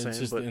what and I'm it's saying,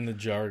 just but in the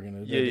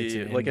jargon.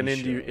 yeah, like an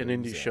indie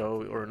exactly.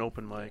 show or an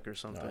open mic or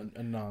something.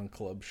 A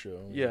non-club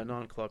show. Yeah,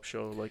 non-club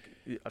show. Like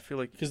I feel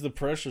like because the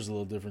pressure's a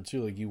little different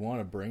too. Like you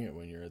want to bring it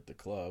when you're at the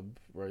club,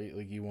 right?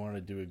 Like you want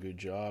to do a good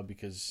job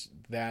because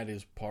that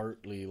is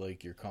partly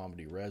like your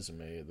comedy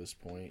resume at this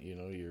point.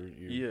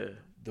 You're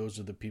those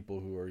are the people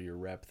who are your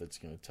rep that's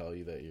going to tell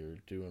you that you're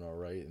doing all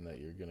right and that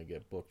you're going to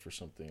get booked for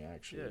something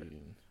actually. Yeah.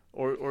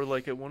 Or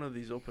like at one of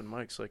these open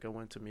mics, like I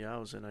went to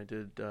Meows and I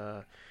did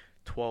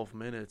 12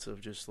 minutes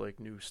of just like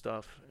new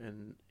stuff,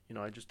 and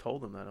I just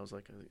told them that I was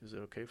like, "Is it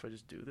okay if I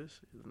just do this?"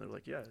 And they're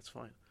like, "Yeah, it's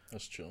fine."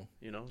 That's chill.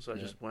 So I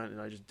just went and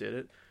I just did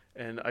it,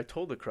 and I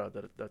told the crowd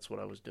that that's what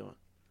I was doing.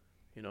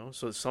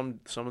 So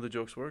some of the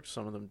jokes worked,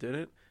 some of them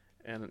didn't,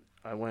 and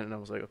I went and I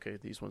was like, "Okay,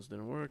 these ones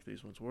didn't work,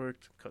 these ones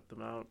worked. Cut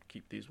them out,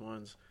 keep these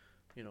ones."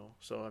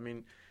 So I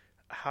mean,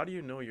 how do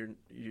you know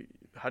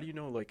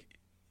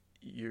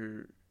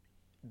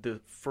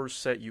the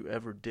first set you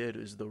ever did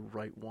is the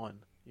right one,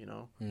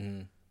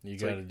 Mm-hmm. You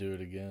got to do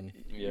it again.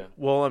 Yeah.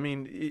 Well, I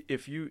mean,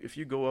 if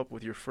you go up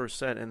with your first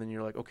set and then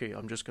you're like, okay,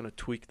 I'm just gonna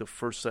tweak the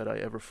first set I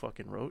ever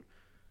fucking wrote.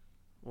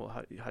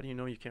 Well, how do you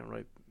know you can't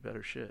write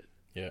better shit?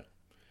 Yeah,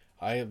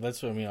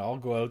 that's what I mean. I'll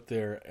go out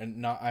there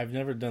and I've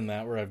never done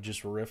that where I've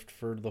just riffed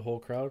for the whole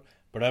crowd,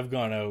 but I've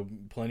gone out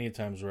plenty of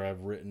times where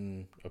I've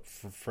written a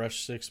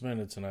fresh 6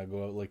 minutes and I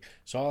go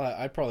out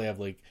I probably have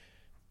like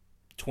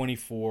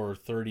 24 or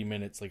 30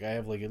 minutes. Like I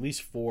have like at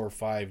least 4 or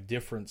 5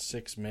 different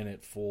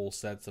 6-minute full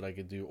sets that I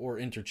could do, or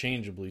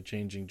interchangeably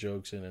changing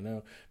jokes in and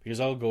out,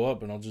 because I'll go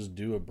up and I'll just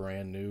do a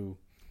brand new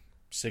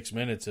 6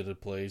 minutes at a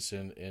place,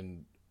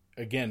 and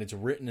again, it's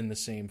written in the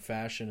same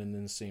fashion and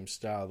in the same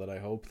style that I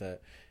hope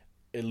that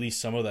at least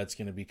some of that's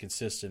going to be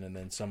consistent, and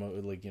then some of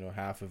it,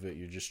 half of it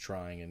you're just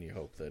trying and you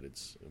hope that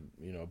it's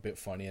a bit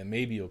funny and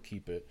maybe you'll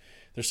keep it.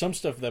 There's some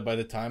stuff that by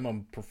the time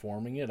I'm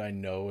performing it, I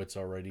know it's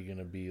already going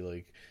to be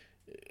like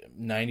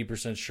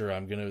 90% sure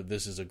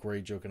this is a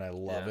great joke and I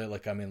love it.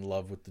 Like I'm in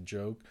love with the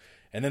joke.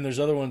 And then there's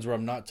other ones where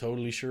I'm not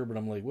totally sure, but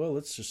I'm like, well,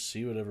 let's just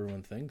see what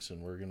everyone thinks and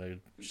we're going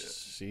to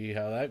see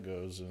how that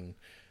goes, and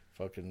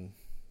fucking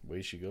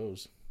way she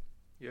goes.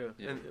 Yeah.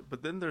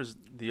 But then there's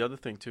the other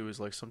thing too, is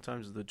like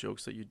sometimes the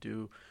jokes that you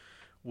do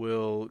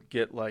will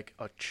get like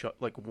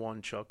like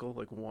one chuckle,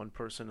 like one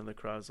person in the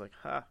crowd is like,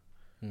 ha,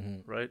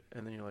 right?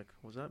 And then you're like,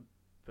 was that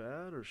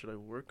bad, or should I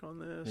work on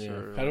this? Yeah.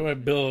 Or how do I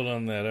build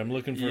on that? I'm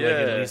looking for like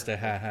at least a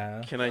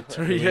ha-ha. Can I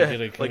turn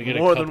like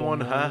more than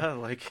one ha-ha?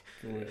 Like,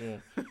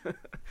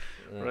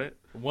 right?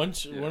 One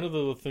of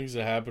the things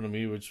that happened to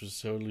me, which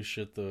was totally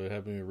shit though, it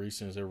happened to me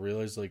recently, is I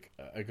realized like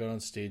I got on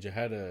stage, I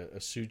had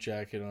a suit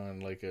jacket on,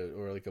 like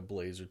a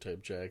blazer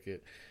type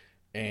jacket,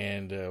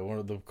 and one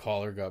of the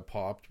collar got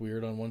popped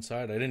weird on one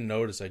side. I didn't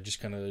notice. I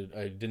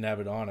didn't have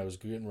it on. I was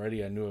getting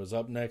ready. I knew I was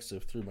up next. I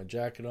threw my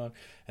jacket on,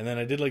 and then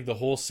I did like the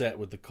whole set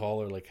with the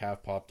collar like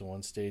half popped on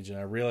one stage. And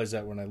I realized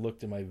that when I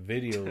looked at my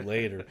video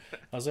later,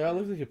 I was like, I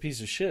look like a piece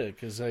of shit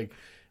because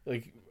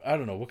like I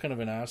don't know what kind of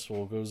an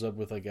asshole goes up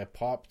with like a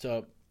popped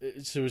up.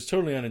 So it was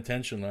totally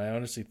unintentional. I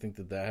honestly think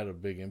that had a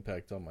big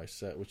impact on my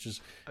set, which is...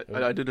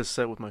 I did a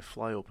set with my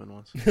fly open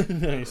once.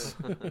 Nice.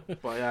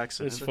 By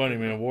accident. It's funny,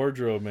 man.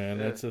 Wardrobe, man.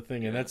 Yeah. That's the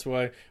thing. And that's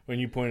why when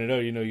you pointed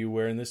out, you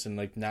wearing this, and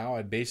like now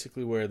I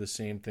basically wear the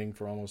same thing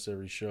for almost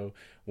every show.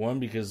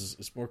 One, because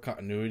it's more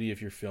continuity if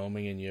you're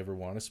filming and you ever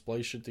want to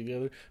splice shit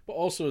together. But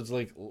also it's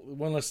like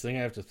one less thing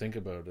I have to think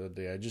about that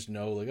day. I just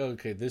know like,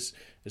 okay, this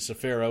is a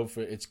fair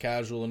outfit. It's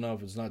casual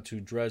enough. It's not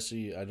too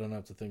dressy. I don't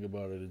have to think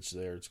about it. It's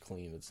there. It's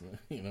clean. It's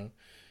not,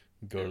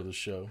 go to the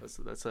show. That's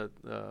that.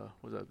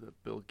 Was that the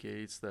Bill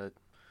Gates? That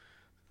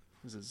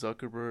is it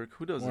Zuckerberg?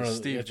 Who does this?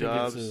 Steve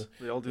Jobs.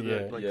 They all do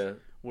that. Like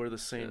wear the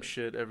same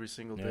shit every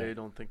single day.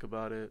 Don't think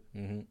about it.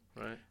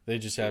 Mm-hmm. Right? They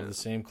just have the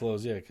same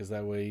clothes. Yeah, because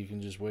that way you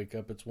can just wake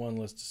up. It's one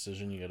less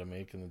decision you got to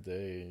make in the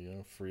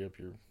day. Free up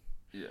your.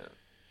 Yeah.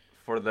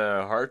 For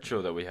the heart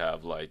show that we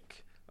have,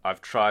 like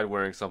I've tried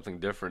wearing something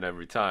different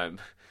every time.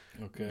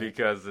 Okay.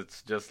 Because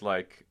it's just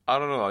like, I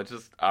don't know, it's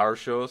just our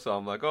show, so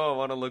I'm like, oh, I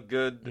want to look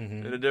good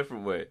in a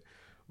different way.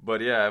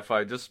 But yeah, if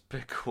I just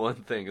pick one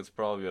thing, it's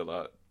probably a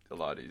lot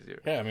easier.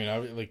 Yeah, I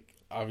mean,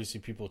 obviously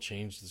people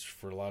change this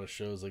for a lot of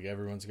shows. Like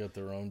everyone's got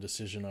their own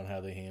decision on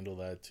how they handle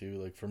that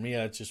too. Like for me,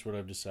 that's just what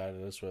I've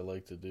decided. That's what I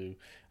like to do.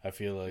 I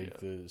feel like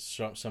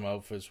some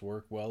outfits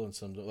work well and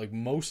some don't. Like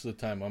most of the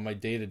time on my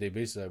day-to-day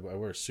basis, I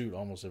wear a suit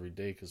almost every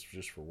day because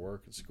just for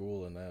work and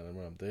school and that, and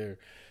when I'm there.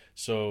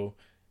 So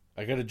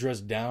I got to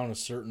dress down a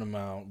certain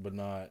amount, but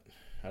not.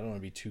 I don't want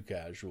to be too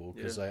casual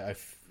because I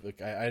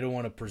don't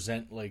want to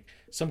present like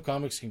some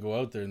comics can go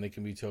out there and they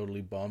can be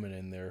totally bumming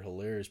and they're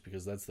hilarious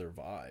because that's their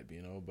vibe,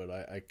 But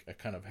I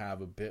kind of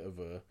have a bit of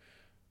a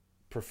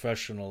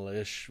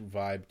professional-ish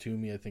vibe to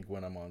me, I think,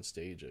 when I'm on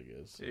stage, I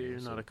guess. Yeah, you're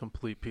not a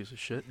complete piece of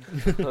shit.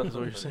 That's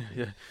what you're saying.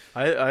 Yeah,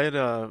 I had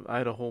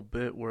a whole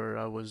bit where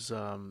I was,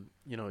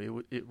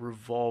 it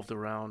revolved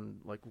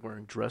around like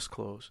wearing dress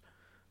clothes,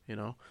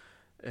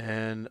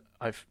 and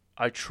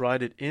I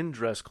tried it in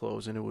dress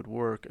clothes and it would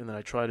work, and then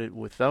I tried it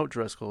without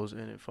dress clothes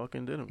and it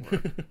fucking didn't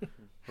work.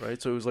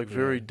 Right, so it was like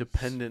very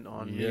dependent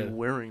on me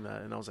wearing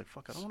that, and I was like,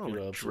 "Fuck, I don't want to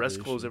wear dress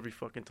clothes every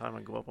fucking time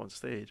I go up on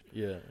stage."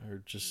 Yeah,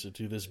 or just to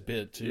do this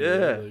bit too.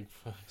 Yeah.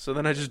 Like, so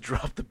then I just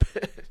dropped the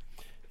bit.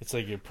 It's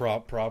like your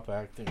prop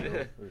acting,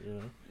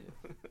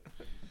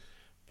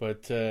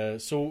 But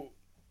so,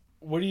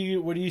 what do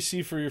you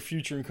see for your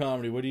future in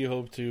comedy? What do you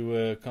hope to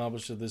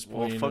accomplish at this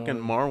point? Well,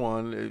 fucking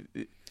Marwan,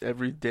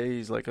 every day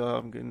he's like, "Oh,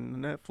 I'm getting a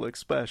Netflix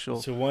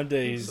special." So one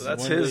day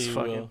that's his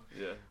fucking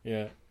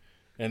yeah.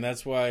 And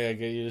that's why I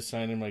get you to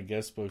sign in my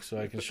guest book so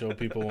I can show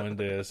people one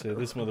day. I say,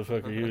 this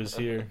motherfucker, he was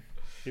here.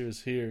 He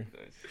was here.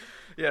 Nice.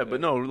 Yeah, but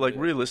no, like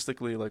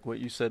realistically, like what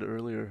you said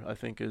earlier, I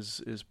think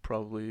is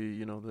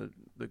probably,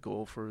 the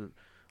goal for,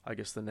 I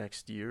guess, the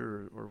next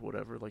year or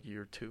whatever, like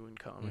year 2 in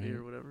comedy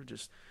or whatever,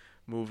 just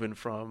moving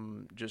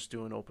from just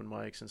doing open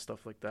mics and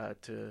stuff like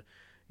that to,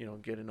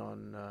 getting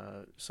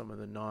on some of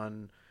the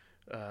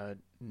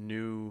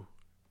new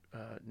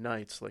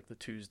nights, like the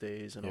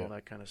Tuesdays and all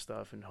that kind of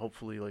stuff, and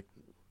hopefully like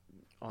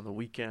on the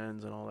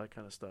weekends and all that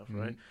kind of stuff,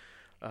 right?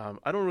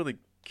 I don't really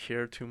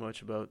care too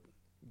much about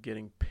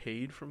getting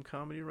paid from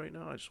comedy right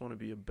now. I just want to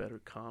be a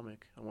better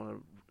comic. I want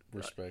to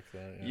respect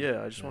that.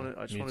 Yeah, I just want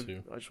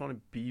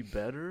to be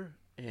better,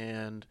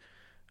 and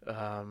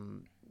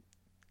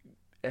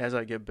as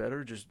I get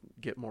better, just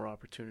get more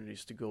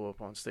opportunities to go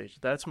up on stage.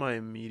 That's my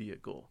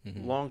immediate goal.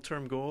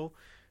 Long-term goal,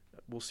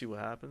 we'll see what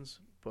happens,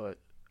 but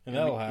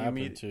that'll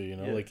happen too.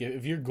 Like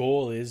if your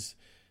goal is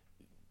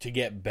to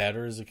get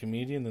better as a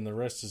comedian, then the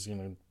rest is going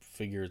to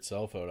figure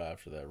itself out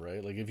after that,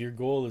 right? Like if your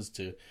goal is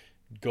to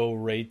go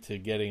right to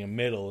getting a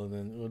middle, and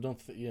then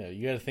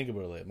you got to think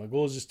about it. Like, my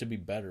goal is just to be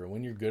better.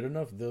 When you're good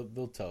enough,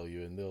 they'll tell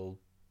you, and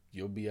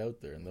you'll be out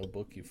there, and they'll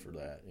book you for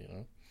that.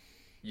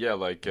 Yeah,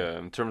 like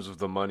in terms of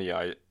the money,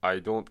 I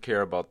don't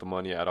care about the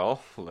money at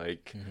all.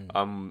 Like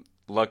I'm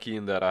lucky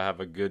in that I have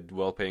a good,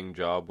 well-paying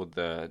job with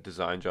the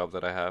design job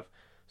that I have,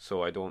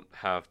 so I don't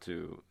have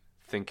to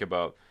think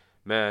about,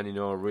 man,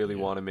 I really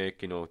want to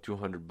make,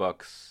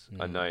 $200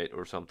 a night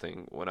or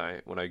something when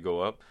I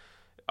go up.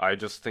 I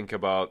just think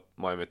about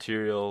my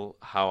material,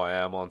 how I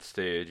am on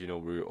stage.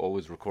 We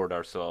always record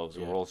ourselves,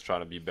 and we're always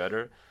trying to be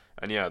better.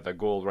 And the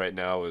goal right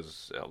now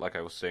is, like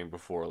I was saying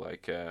before,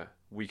 like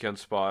weekend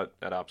spot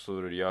at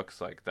Absolute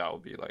Yucks. Like that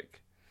would be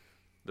like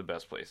the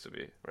best place to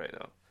be right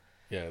now.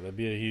 Yeah, that'd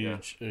be a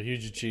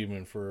huge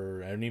achievement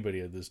for anybody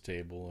at this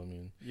table.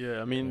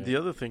 The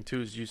other thing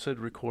too is you said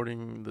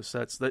recording the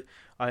sets. That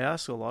I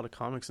ask a lot of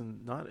comics,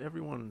 and not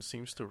everyone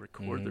seems to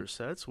record their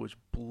sets, which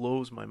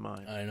blows my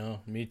mind. I know,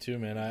 me too,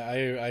 man.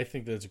 I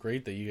think that's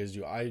great that you guys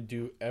do. I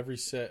do every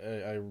set.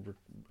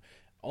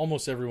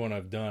 Almost everyone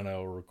I've done, I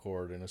will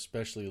record, and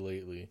especially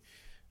lately,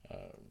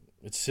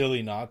 it's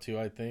silly not to.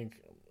 I think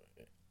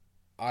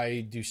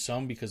I do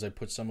some because I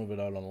put some of it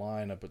out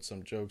online. I put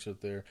some jokes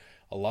out there.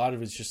 A lot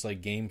of it's just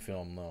like game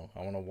film, though.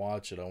 I want to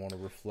watch it. I want to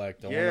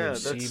reflect. I want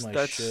to see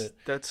my shit.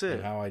 That's it.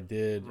 And how I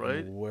did, right?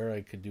 And where I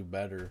could do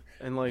better.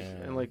 And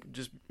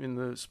just in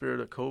the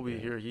spirit of Kobe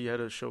here, he had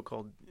a show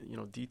called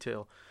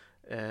Detail,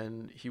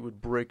 and he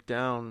would break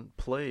down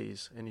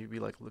plays, and he'd be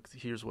like, "Look,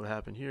 here's what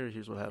happened here.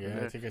 Here's what happened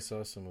there." I think I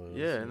saw some of those.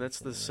 Yeah, and that's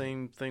the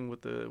same thing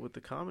with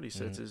the comedy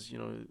sets. Is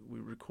we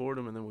record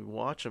them and then we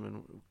watch them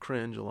and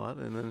cringe a lot,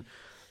 and then.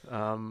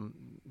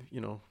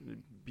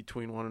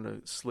 Between wanting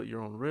to slit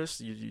your own wrist,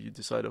 you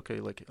decide,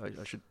 okay, like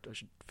I should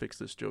fix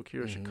this joke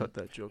here. I should cut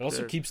that joke. It also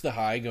there. keeps the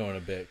high going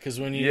a bit, because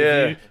when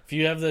if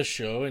you have this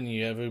show and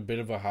you have a bit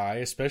of a high,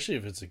 especially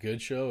if it's a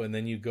good show, and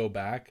then you go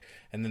back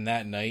and then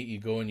that night you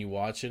go and you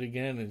watch it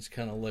again, and it's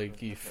kind of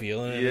like you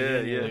feeling it.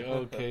 Again. You're like,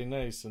 okay,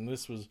 nice, and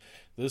this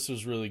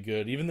was really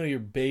good, even though you're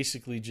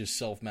basically just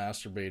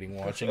self-masturbating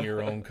watching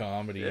your own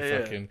comedy.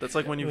 That's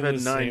like when you've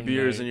had 9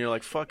 beers and you're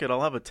like, fuck it,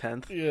 I'll have a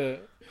 10th. Yeah.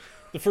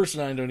 The first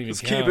 9 don't even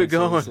count. Keep it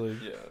going. So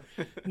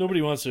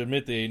nobody wants to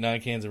admit they ate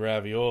 9 cans of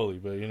ravioli,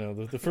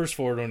 but the first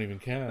 4 don't even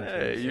count.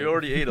 Hey, you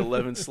already ate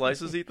 11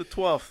 slices. Eat the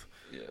 12th.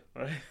 Yeah.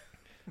 Right.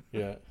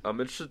 Yeah. I'm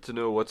interested to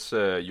know what's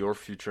your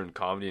future in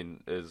comedy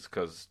is,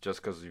 because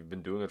you've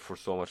been doing it for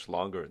so much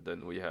longer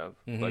than we have.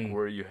 Like,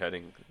 where are you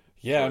heading?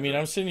 Yeah,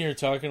 I'm sitting here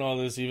talking all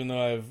this, even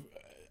though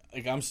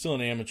I'm still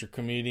an amateur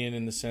comedian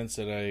in the sense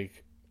that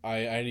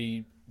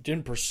I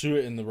didn't pursue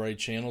it in the right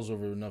channels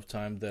over enough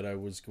time that I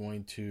was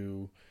going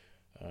to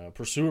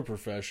pursue it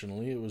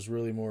professionally. It was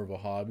really more of a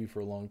hobby for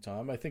a long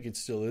time. I think it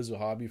still is a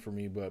hobby for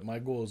me, but my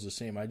goal is the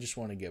same. I just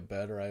want to get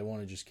better. I want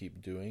to just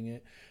keep doing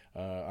it.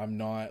 I'm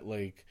not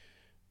like,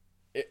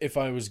 if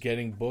I was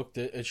getting booked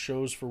at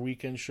shows for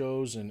weekend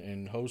shows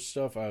and host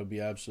stuff, I would be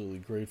absolutely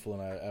grateful,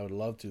 and I would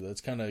love to. That's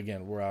kind of,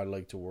 again, where I'd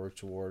like to work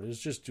toward, is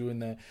just doing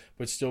that,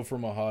 but still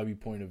from a hobby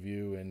point of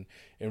view. And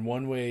in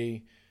one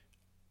way,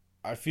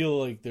 I feel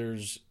like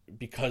there's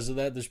because of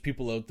that, there's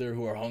people out there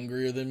who are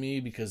hungrier than me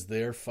because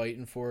they're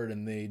fighting for it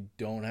and they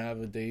don't have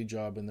a day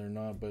job and they're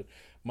not. But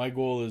my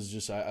goal is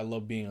just, I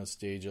love being on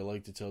stage. I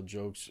like to tell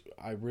jokes.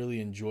 I really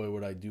enjoy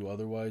what I do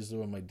otherwise,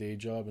 though, in my day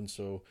job. And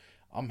so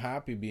I'm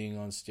happy being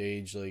on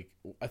stage. Like,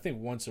 I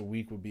think once a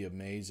week would be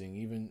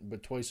amazing,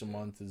 but twice a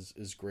month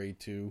is great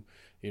too,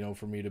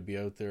 for me to be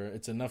out there.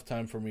 It's enough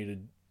time for me to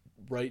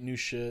write new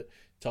shit,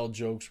 tell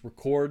jokes,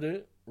 record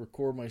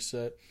my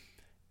set,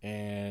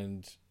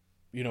 and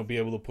be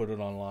able to put it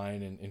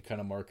online and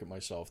kind of market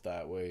myself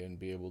that way and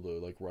be able to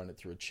like run it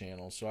through a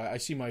channel. So I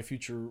see my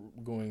future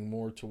going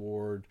more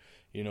toward,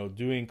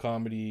 doing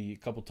comedy a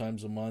couple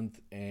times a month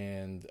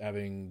and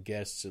having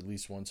guests at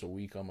least once a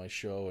week on my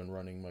show and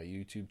running my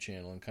YouTube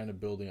channel and kind of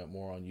building up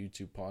more on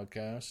YouTube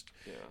podcast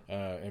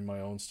and my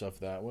own stuff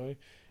that way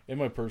and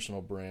my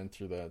personal brand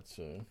through that.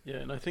 So. Yeah.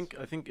 And I think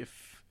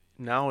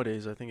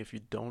nowadays, if you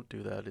don't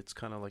do that, it's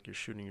kind of like you're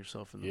shooting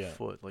yourself in the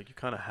foot. Like, you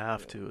kind of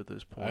have to at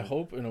this point. I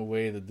hope in a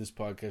way that this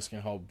podcast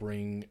can help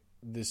bring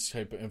this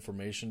type of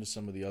information to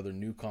some of the other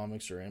new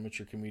comics or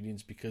amateur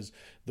comedians, because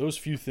those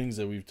few things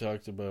that we've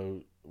talked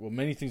about, well,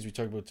 many things we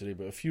talked about today,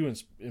 but a few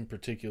in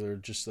particular,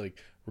 just like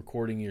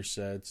recording your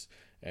sets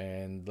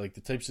and like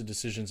the types of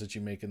decisions that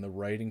you make and the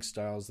writing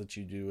styles that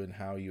you do and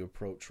how you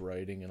approach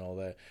writing and all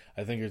that,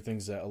 I think are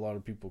things that a lot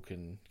of people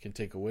can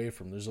take away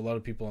from. There's a lot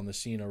of people on the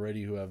scene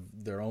already who have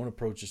their own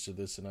approaches to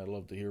this, and I'd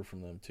love to hear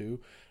from them too.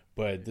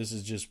 But this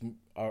is just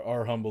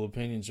our humble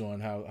opinions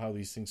on how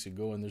these things could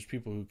go, and there's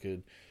people who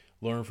could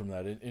learn from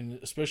that, and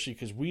especially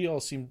because we all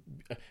seem,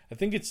 I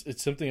think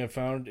it's something I've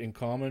found in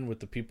common with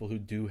the people who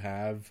do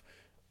have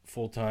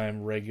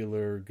full-time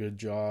regular good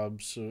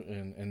jobs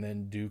and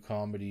then do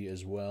comedy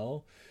as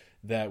well,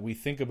 that we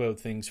think about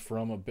things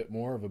from a bit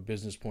more of a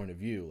business point of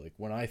view. Like,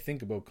 when I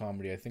think about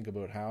comedy, I think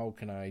about how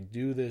can I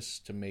do this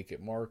to make it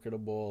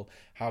marketable?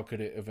 How could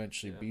it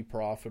eventually be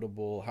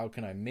profitable? How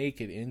can I make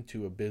it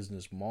into a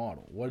business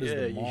model? What is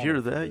the model? You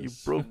hear that, you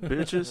broke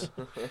bitches?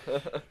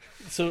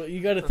 So you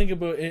got to think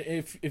about,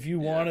 if you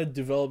want to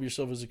develop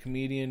yourself as a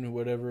comedian,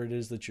 whatever it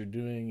is that you're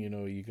doing,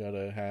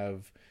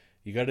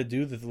 you got to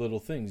do the little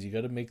things. You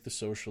got to make the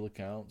social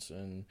accounts,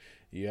 and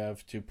you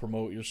have to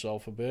promote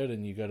yourself a bit,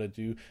 and you got to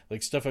do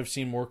like stuff I've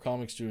seen more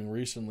comics doing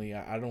recently.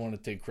 I don't want to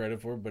take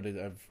credit for it, but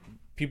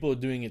people are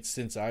doing it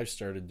since I've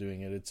started doing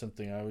it. It's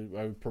something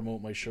I would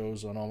promote my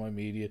shows on all my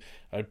media.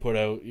 I'd put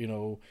out,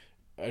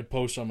 I'd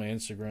post on my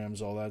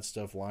Instagrams, all that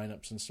stuff,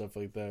 lineups and stuff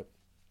like that.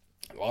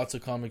 Lots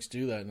of comics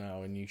do that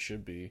now, and you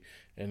should be.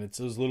 And it's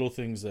those little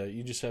things that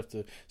you just have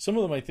to. Some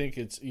of them, I think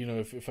it's,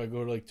 if I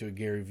go to a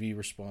Gary Vee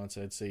response,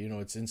 I'd say,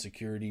 it's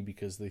insecurity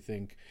because they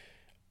think,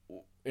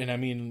 and I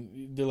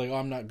mean, they're like, oh,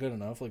 I'm not good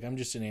enough. Like, I'm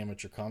just an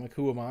amateur comic.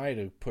 Who am I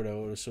to put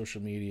out a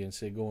social media and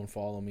say, go and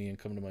follow me and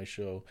come to my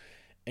show?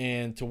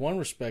 And to one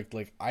respect,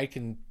 like, I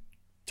can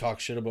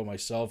talk shit about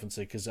myself and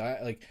say, because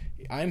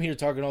I'm here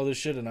talking all this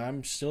shit, and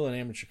I'm still an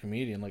amateur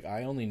comedian. Like,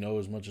 I only know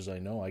as much as I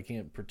know. I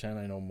can't pretend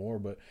I know more,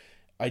 but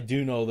I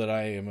do know that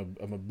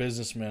I'm a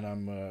businessman.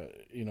 I'm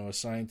a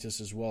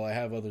scientist as well. I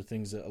have other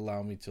things that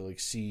allow me to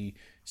see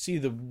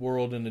the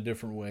world in a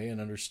different way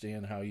and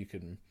understand how you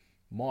can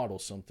model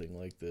something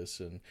like this.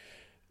 And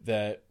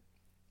that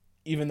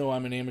even though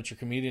I'm an amateur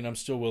comedian, I'm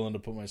still willing to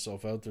put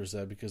myself out there as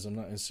that, because I'm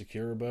not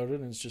insecure about it.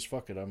 And it's just,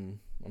 fuck it. I'm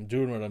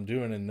doing what I'm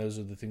doing, and those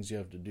are the things you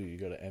have to do. You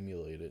got to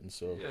emulate it. And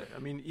so, I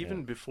mean,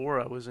 even before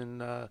I was in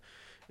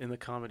the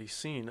comedy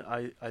scene,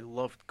 I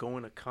loved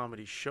going to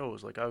comedy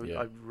shows. Like,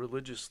 I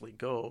religiously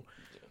go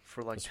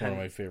for like that's 10, one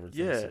of my favorite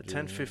things to do.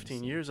 10,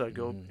 15 years I'd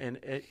go, and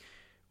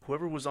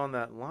whoever was on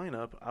that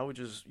lineup, I would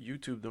just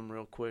YouTube them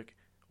real quick,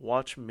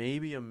 watch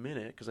maybe a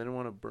minute, because I didn't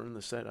want to burn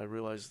the set. I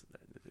realized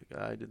the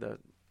guy did that.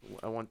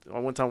 I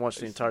one time watched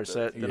the entire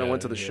set, then I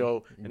went to the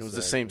show, and it was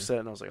the same set,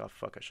 and I was like, oh,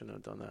 fuck, I shouldn't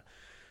have done that.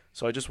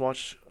 So I just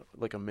watched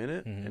like a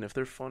minute, and if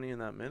they're funny in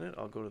that minute,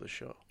 I'll go to the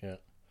show. Yeah.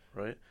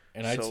 Right?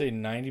 And I'd say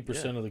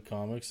 90% of the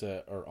comics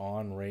that are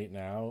on right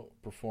now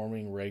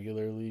performing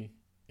regularly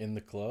in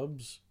the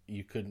clubs,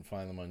 you couldn't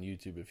find them on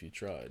YouTube if you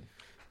tried.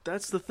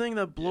 That's the thing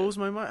that blows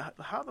my mind.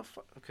 How the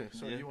fuck? Okay,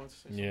 so you want to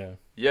say something?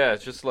 Yeah,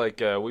 it's just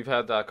like we've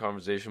had that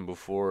conversation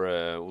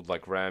before with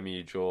like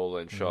Rami, Joel,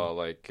 and Shaw.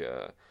 Like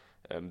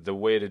the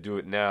way to do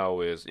it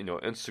now is,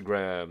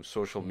 Instagram,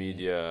 social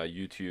media,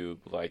 YouTube,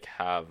 like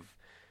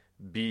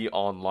be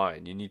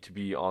online. You need to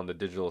be on the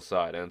digital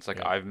side. And it's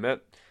like I've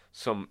met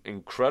some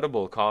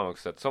incredible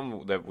comics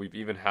that we've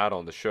even had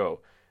on the show,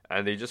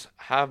 and they just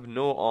have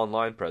no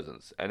online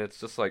presence, and it's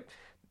just like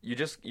you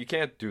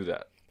can't do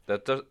that.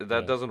 That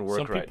doesn't work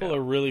right now. Some people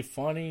are really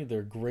funny,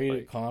 they're great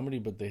at comedy,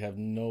 but they have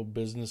no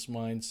business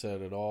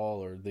mindset at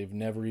all, or they've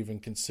never even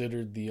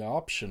considered the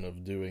option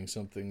of doing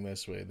something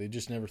this way. They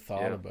just never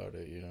thought about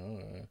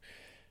it,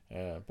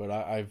 but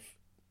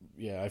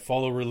I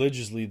follow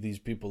religiously these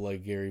people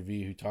like Gary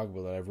Vee who talk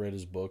about that. I've read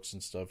his books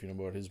and stuff,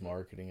 about his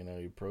marketing and how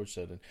he approached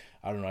that. And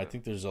I don't know, I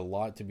think there's a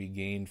lot to be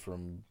gained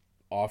from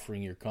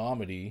offering your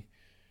comedy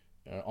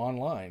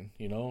online.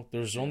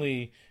 There's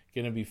only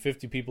going to be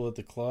 50 people at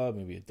the club,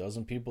 maybe a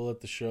dozen people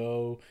at the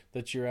show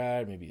that you're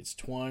at, maybe it's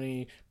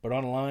 20, but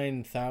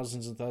online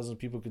thousands and thousands of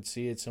people could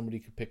see it. Somebody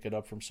could pick it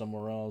up from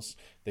somewhere else.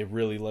 They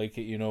really like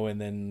it,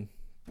 and then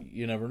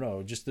you never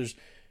know. Just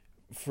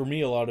for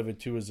me, a lot of it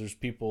too is there's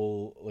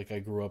people, like I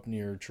grew up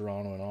near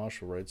Toronto and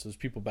Oshawa, right? So there's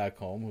people back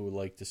home who would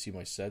like to see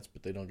my sets,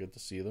 but they don't get to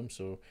see them.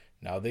 So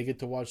now they get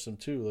to watch them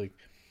too. Like,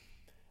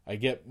 I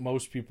get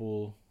most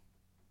people,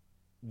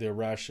 their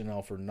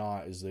rationale for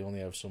not is they only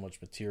have so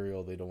much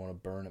material, they don't want to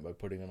burn it by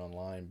putting it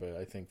online. But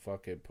I think,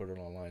 fuck it, put it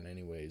online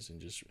anyways,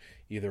 and just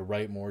either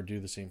write more,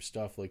 do the same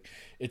stuff. Like,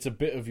 it's a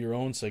bit of your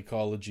own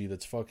psychology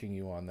that's fucking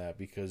you on that,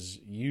 because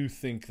you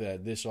think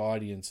that this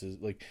audience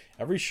is like,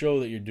 every show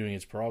that you're doing,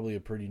 it's probably a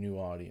pretty new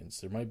audience.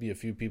 There might be a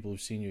few people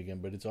who've seen you again,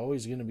 but it's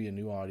always going to be a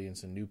new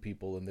audience and new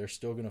people, and they're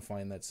still going to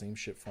find that same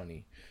shit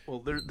funny.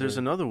 Well, there's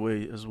another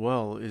way as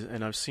well,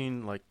 and I've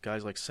seen like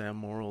guys like Sam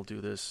Morrill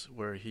do this,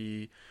 where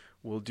he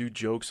will do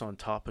jokes on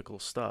topical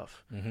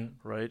stuff,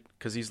 right?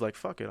 Because he's like,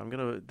 fuck it,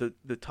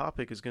 the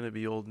topic is gonna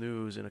be old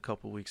news in a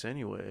couple weeks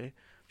anyway.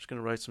 I'm just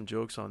gonna write some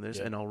jokes on this,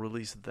 and I'll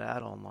release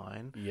that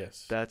online.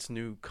 Yes, that's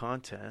new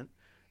content,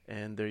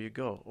 and there you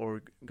go.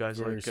 Or guys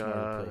Very like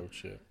smart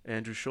approach,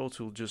 Andrew Schultz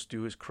will just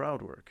do his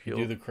crowd work. You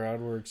do the crowd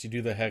works, you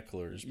do the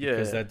hecklers,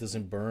 because that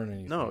doesn't burn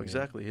anything. No,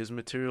 exactly. His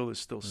material is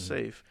still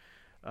safe.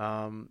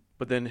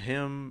 But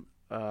then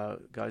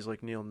guys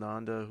like Neil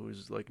Nanda,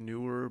 who's like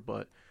newer,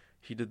 but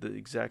he did the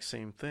exact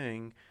same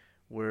thing,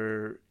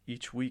 where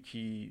each week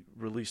he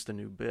released a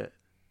new bit.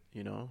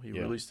 He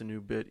released a new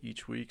bit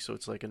each week, so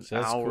it's like an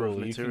hour of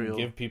material. You can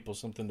give people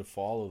something to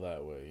follow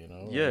that way,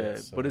 Yeah,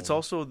 but it's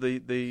also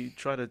they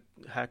try to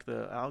hack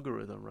the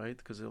algorithm, right?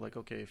 Because they're like,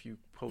 okay, if you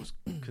post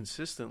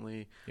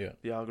consistently,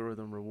 the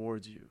algorithm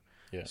rewards you.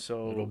 Yeah,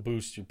 so it'll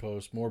boost your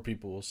post. More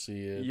people will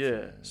see it.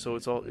 Yeah, so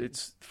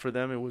it's for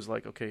them. It was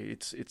like, okay,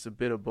 it's a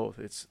bit of both.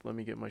 It's, let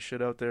me get my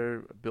shit out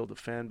there, build a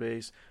fan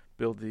base,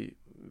 build the,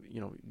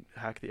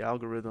 hack the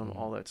algorithm,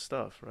 all that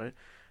stuff, right?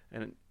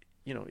 And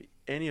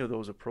any of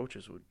those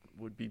approaches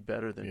would be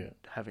better than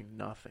having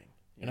nothing.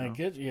 I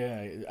get,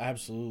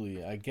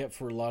 absolutely. I get,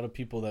 for a lot of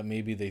people that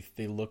maybe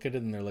they look at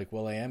it and they're like,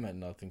 well, I am at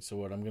nothing, so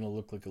what? I'm gonna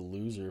look like a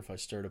loser if I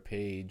start a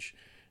page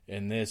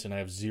and I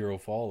have 0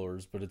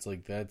 followers. But it's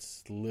like,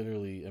 that's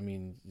literally,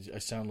 I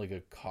sound like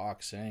a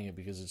cock saying it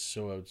because it's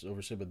so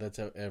oversaid, but that's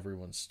how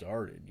everyone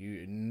started.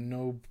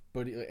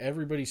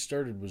 Everybody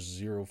started with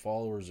 0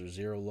 followers or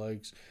 0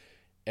 likes,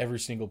 every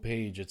single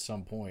page at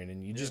some point,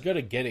 and you just got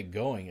to get it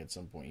going at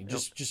some point. You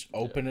just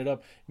open it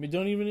up.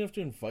 Don't even have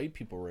to invite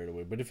people right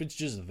away, but if it's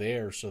just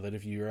there, so that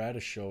if you're at a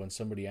show and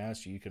somebody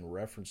asks you, you can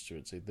reference to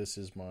it, say, this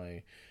is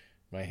my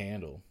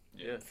handle.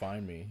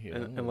 Find me.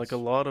 And like a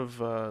lot of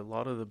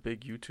the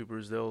big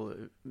YouTubers, they'll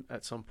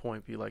at some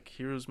point be like,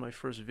 here's my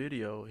first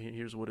video,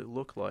 here's what it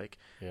looked like,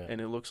 and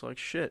it looks like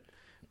shit,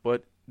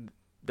 but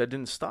that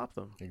didn't stop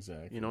them.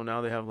 Exactly.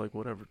 Now they have like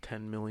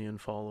 10 million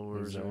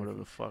followers or whatever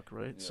the fuck,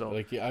 right? So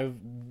like,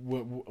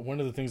 one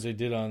of the things I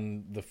did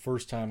on the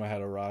first time I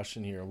had Arash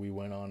in here, we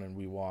went on and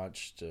we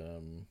watched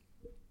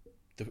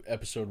the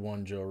episode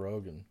 1 Joe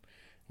Rogan.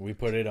 We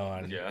put it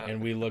on,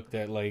 and we looked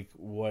at like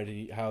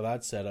how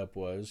that setup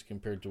was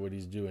compared to what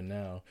he's doing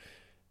now,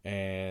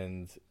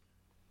 and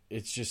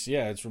it's just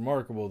it's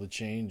remarkable, the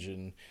change.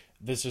 And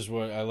this is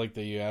what I like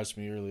that you asked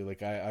me earlier.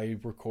 Like, I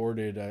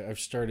recorded, I've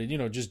started,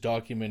 just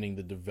documenting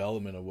the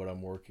development of what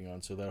I'm working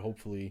on, so that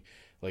hopefully,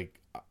 like,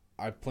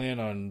 I plan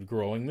on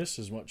growing this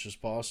as much as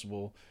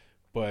possible,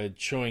 but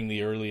showing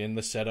the early in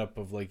the setup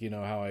of, like,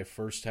 how I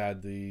first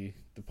had the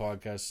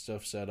podcast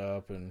stuff set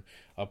up and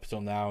up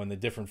till now, and the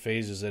different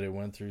phases that it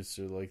went through,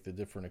 so like the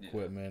different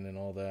equipment and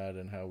all that,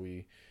 and how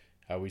we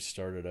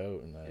started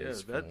out.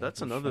 And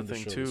that's another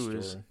thing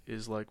too,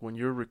 is like when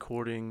you're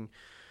recording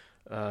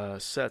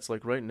sets,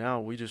 like right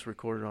now we just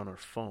recorded on our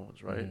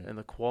phones, right? And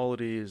the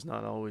quality is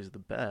not always the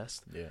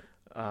best,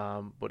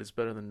 but it's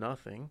better than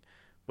nothing.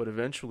 But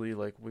eventually,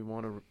 like, we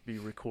want to be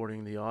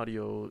recording the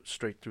audio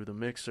straight through the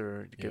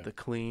mixer to get the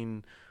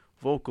clean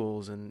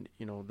vocals, and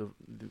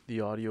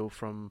the audio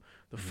from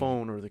the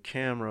phone or the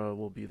camera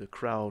will be the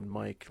crowd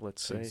mic,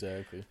 let's say.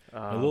 Exactly.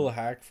 A little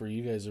hack for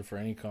you guys, or for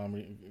any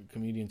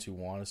comedians who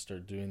want to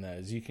start doing that,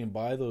 is you can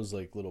buy those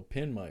like little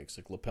pin mics,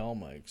 like lapel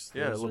mics.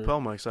 Lapel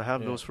mics. I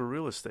have those for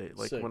real estate,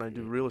 like when I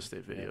do real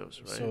estate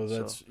videos, right? So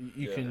that's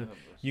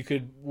you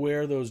could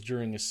wear those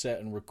during a set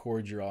and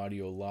record your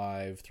audio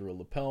live through a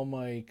lapel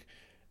mic,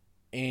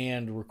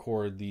 and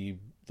record the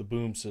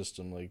boom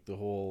system, like the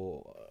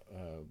whole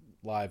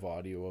live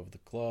audio of the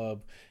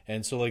club.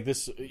 And so, like,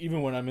 this,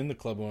 even when I'm in the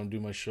club, when I'm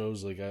doing my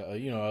shows, like,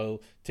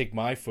 I'll take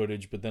my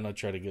footage, but then I'll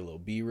try to get a little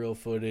B-reel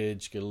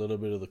footage, get a little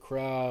bit of the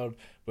crowd,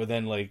 but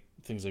then, like,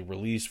 things like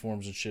release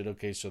forms and shit,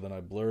 okay, so then I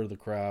blur the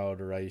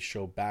crowd, or I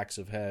show backs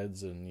of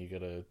heads, and you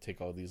gotta take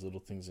all these little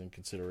things in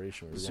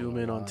consideration. Zoom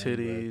in on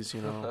titties,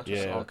 all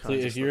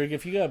kinds of stuff.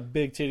 If you got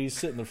big titties,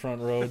 sit in the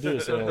front row, do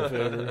us all a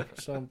favor,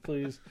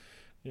 please.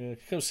 Yeah,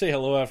 come say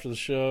hello after the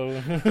show.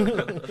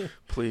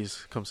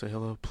 Please come say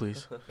hello,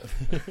 please.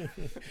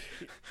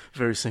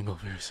 Very single,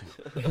 very single.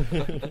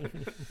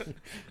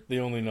 The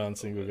only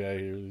non-single guy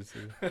here.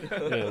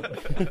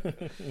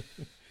 Yeah.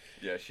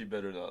 Yeah, she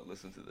better not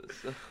listen to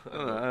this.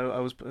 I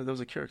was that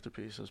was a character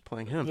piece. I was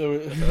playing him.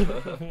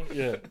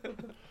 Yeah.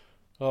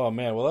 Oh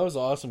man, well that was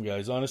awesome,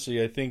 guys.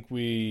 Honestly, I think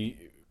we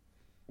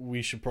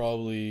should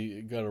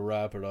probably got to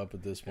wrap it up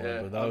at this point.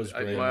 Yeah, but that was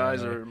great. My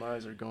man.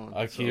 eyes are going.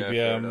 I keep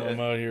I'm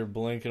out here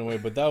blinking away,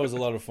 but that was a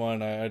lot of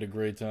fun. I had a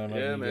great time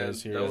having you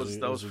guys here.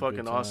 That was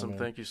fucking awesome. Man.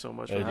 Thank you so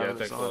much for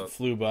having us on. It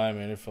flew by,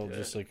 man. It felt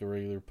just like a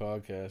regular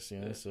podcast, you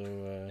know.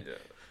 So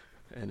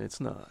and it's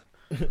not.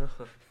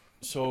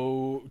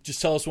 So just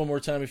tell us one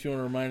more time if you want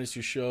to remind us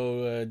your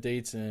show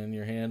dates and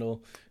your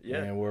handle. Yeah,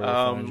 and where we'll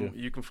find you.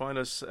 You can find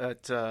us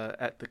at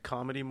the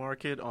Comedy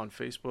Market on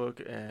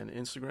Facebook and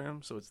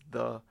Instagram. So it's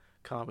the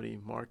Comedy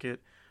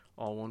Market,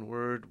 all one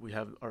word. We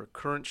have our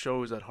current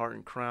show is at Heart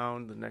and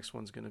Crown. The next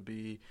one's going to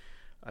be,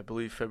 I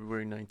believe,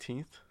 February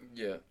 19th.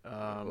 Yeah,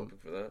 I'm hoping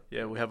for that.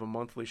 Yeah, we have a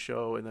monthly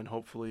show, and then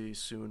hopefully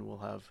soon we'll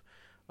have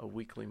a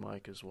weekly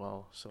mic as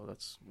well. So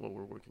that's what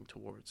we're working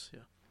towards.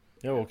 Yeah.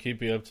 Yeah, we'll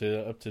keep you up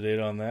to date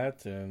on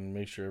that, and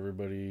make sure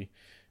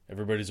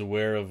everybody's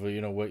aware of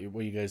what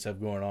you guys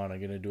have going on. I'm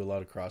gonna do a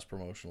lot of cross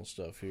promotional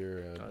stuff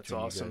here. That's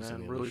awesome,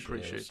 man. Really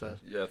appreciate that.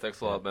 Yeah,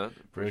 thanks a lot, man.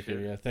 Appreciate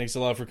it. Yeah, thanks a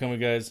lot for coming,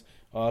 guys.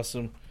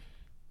 Awesome,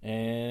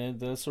 and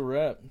that's a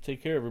wrap.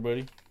 Take care,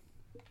 everybody.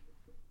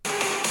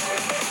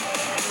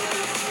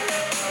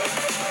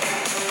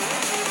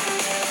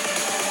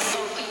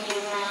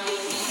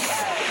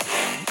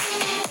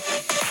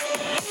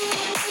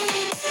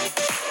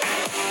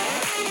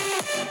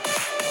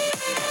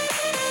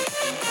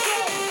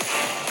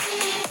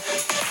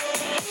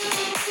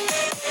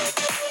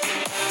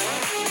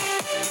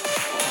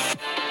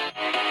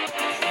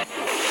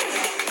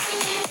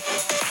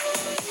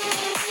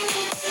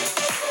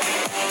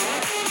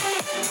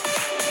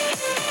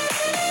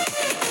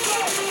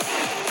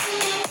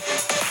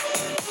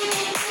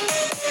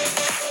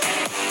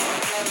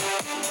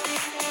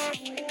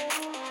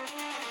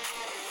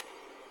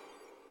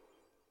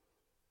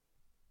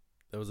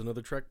 That was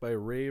another track by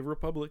Rave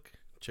Republic.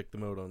 Check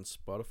them out on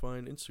Spotify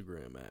and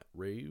Instagram at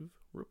Rave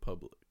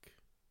Republic.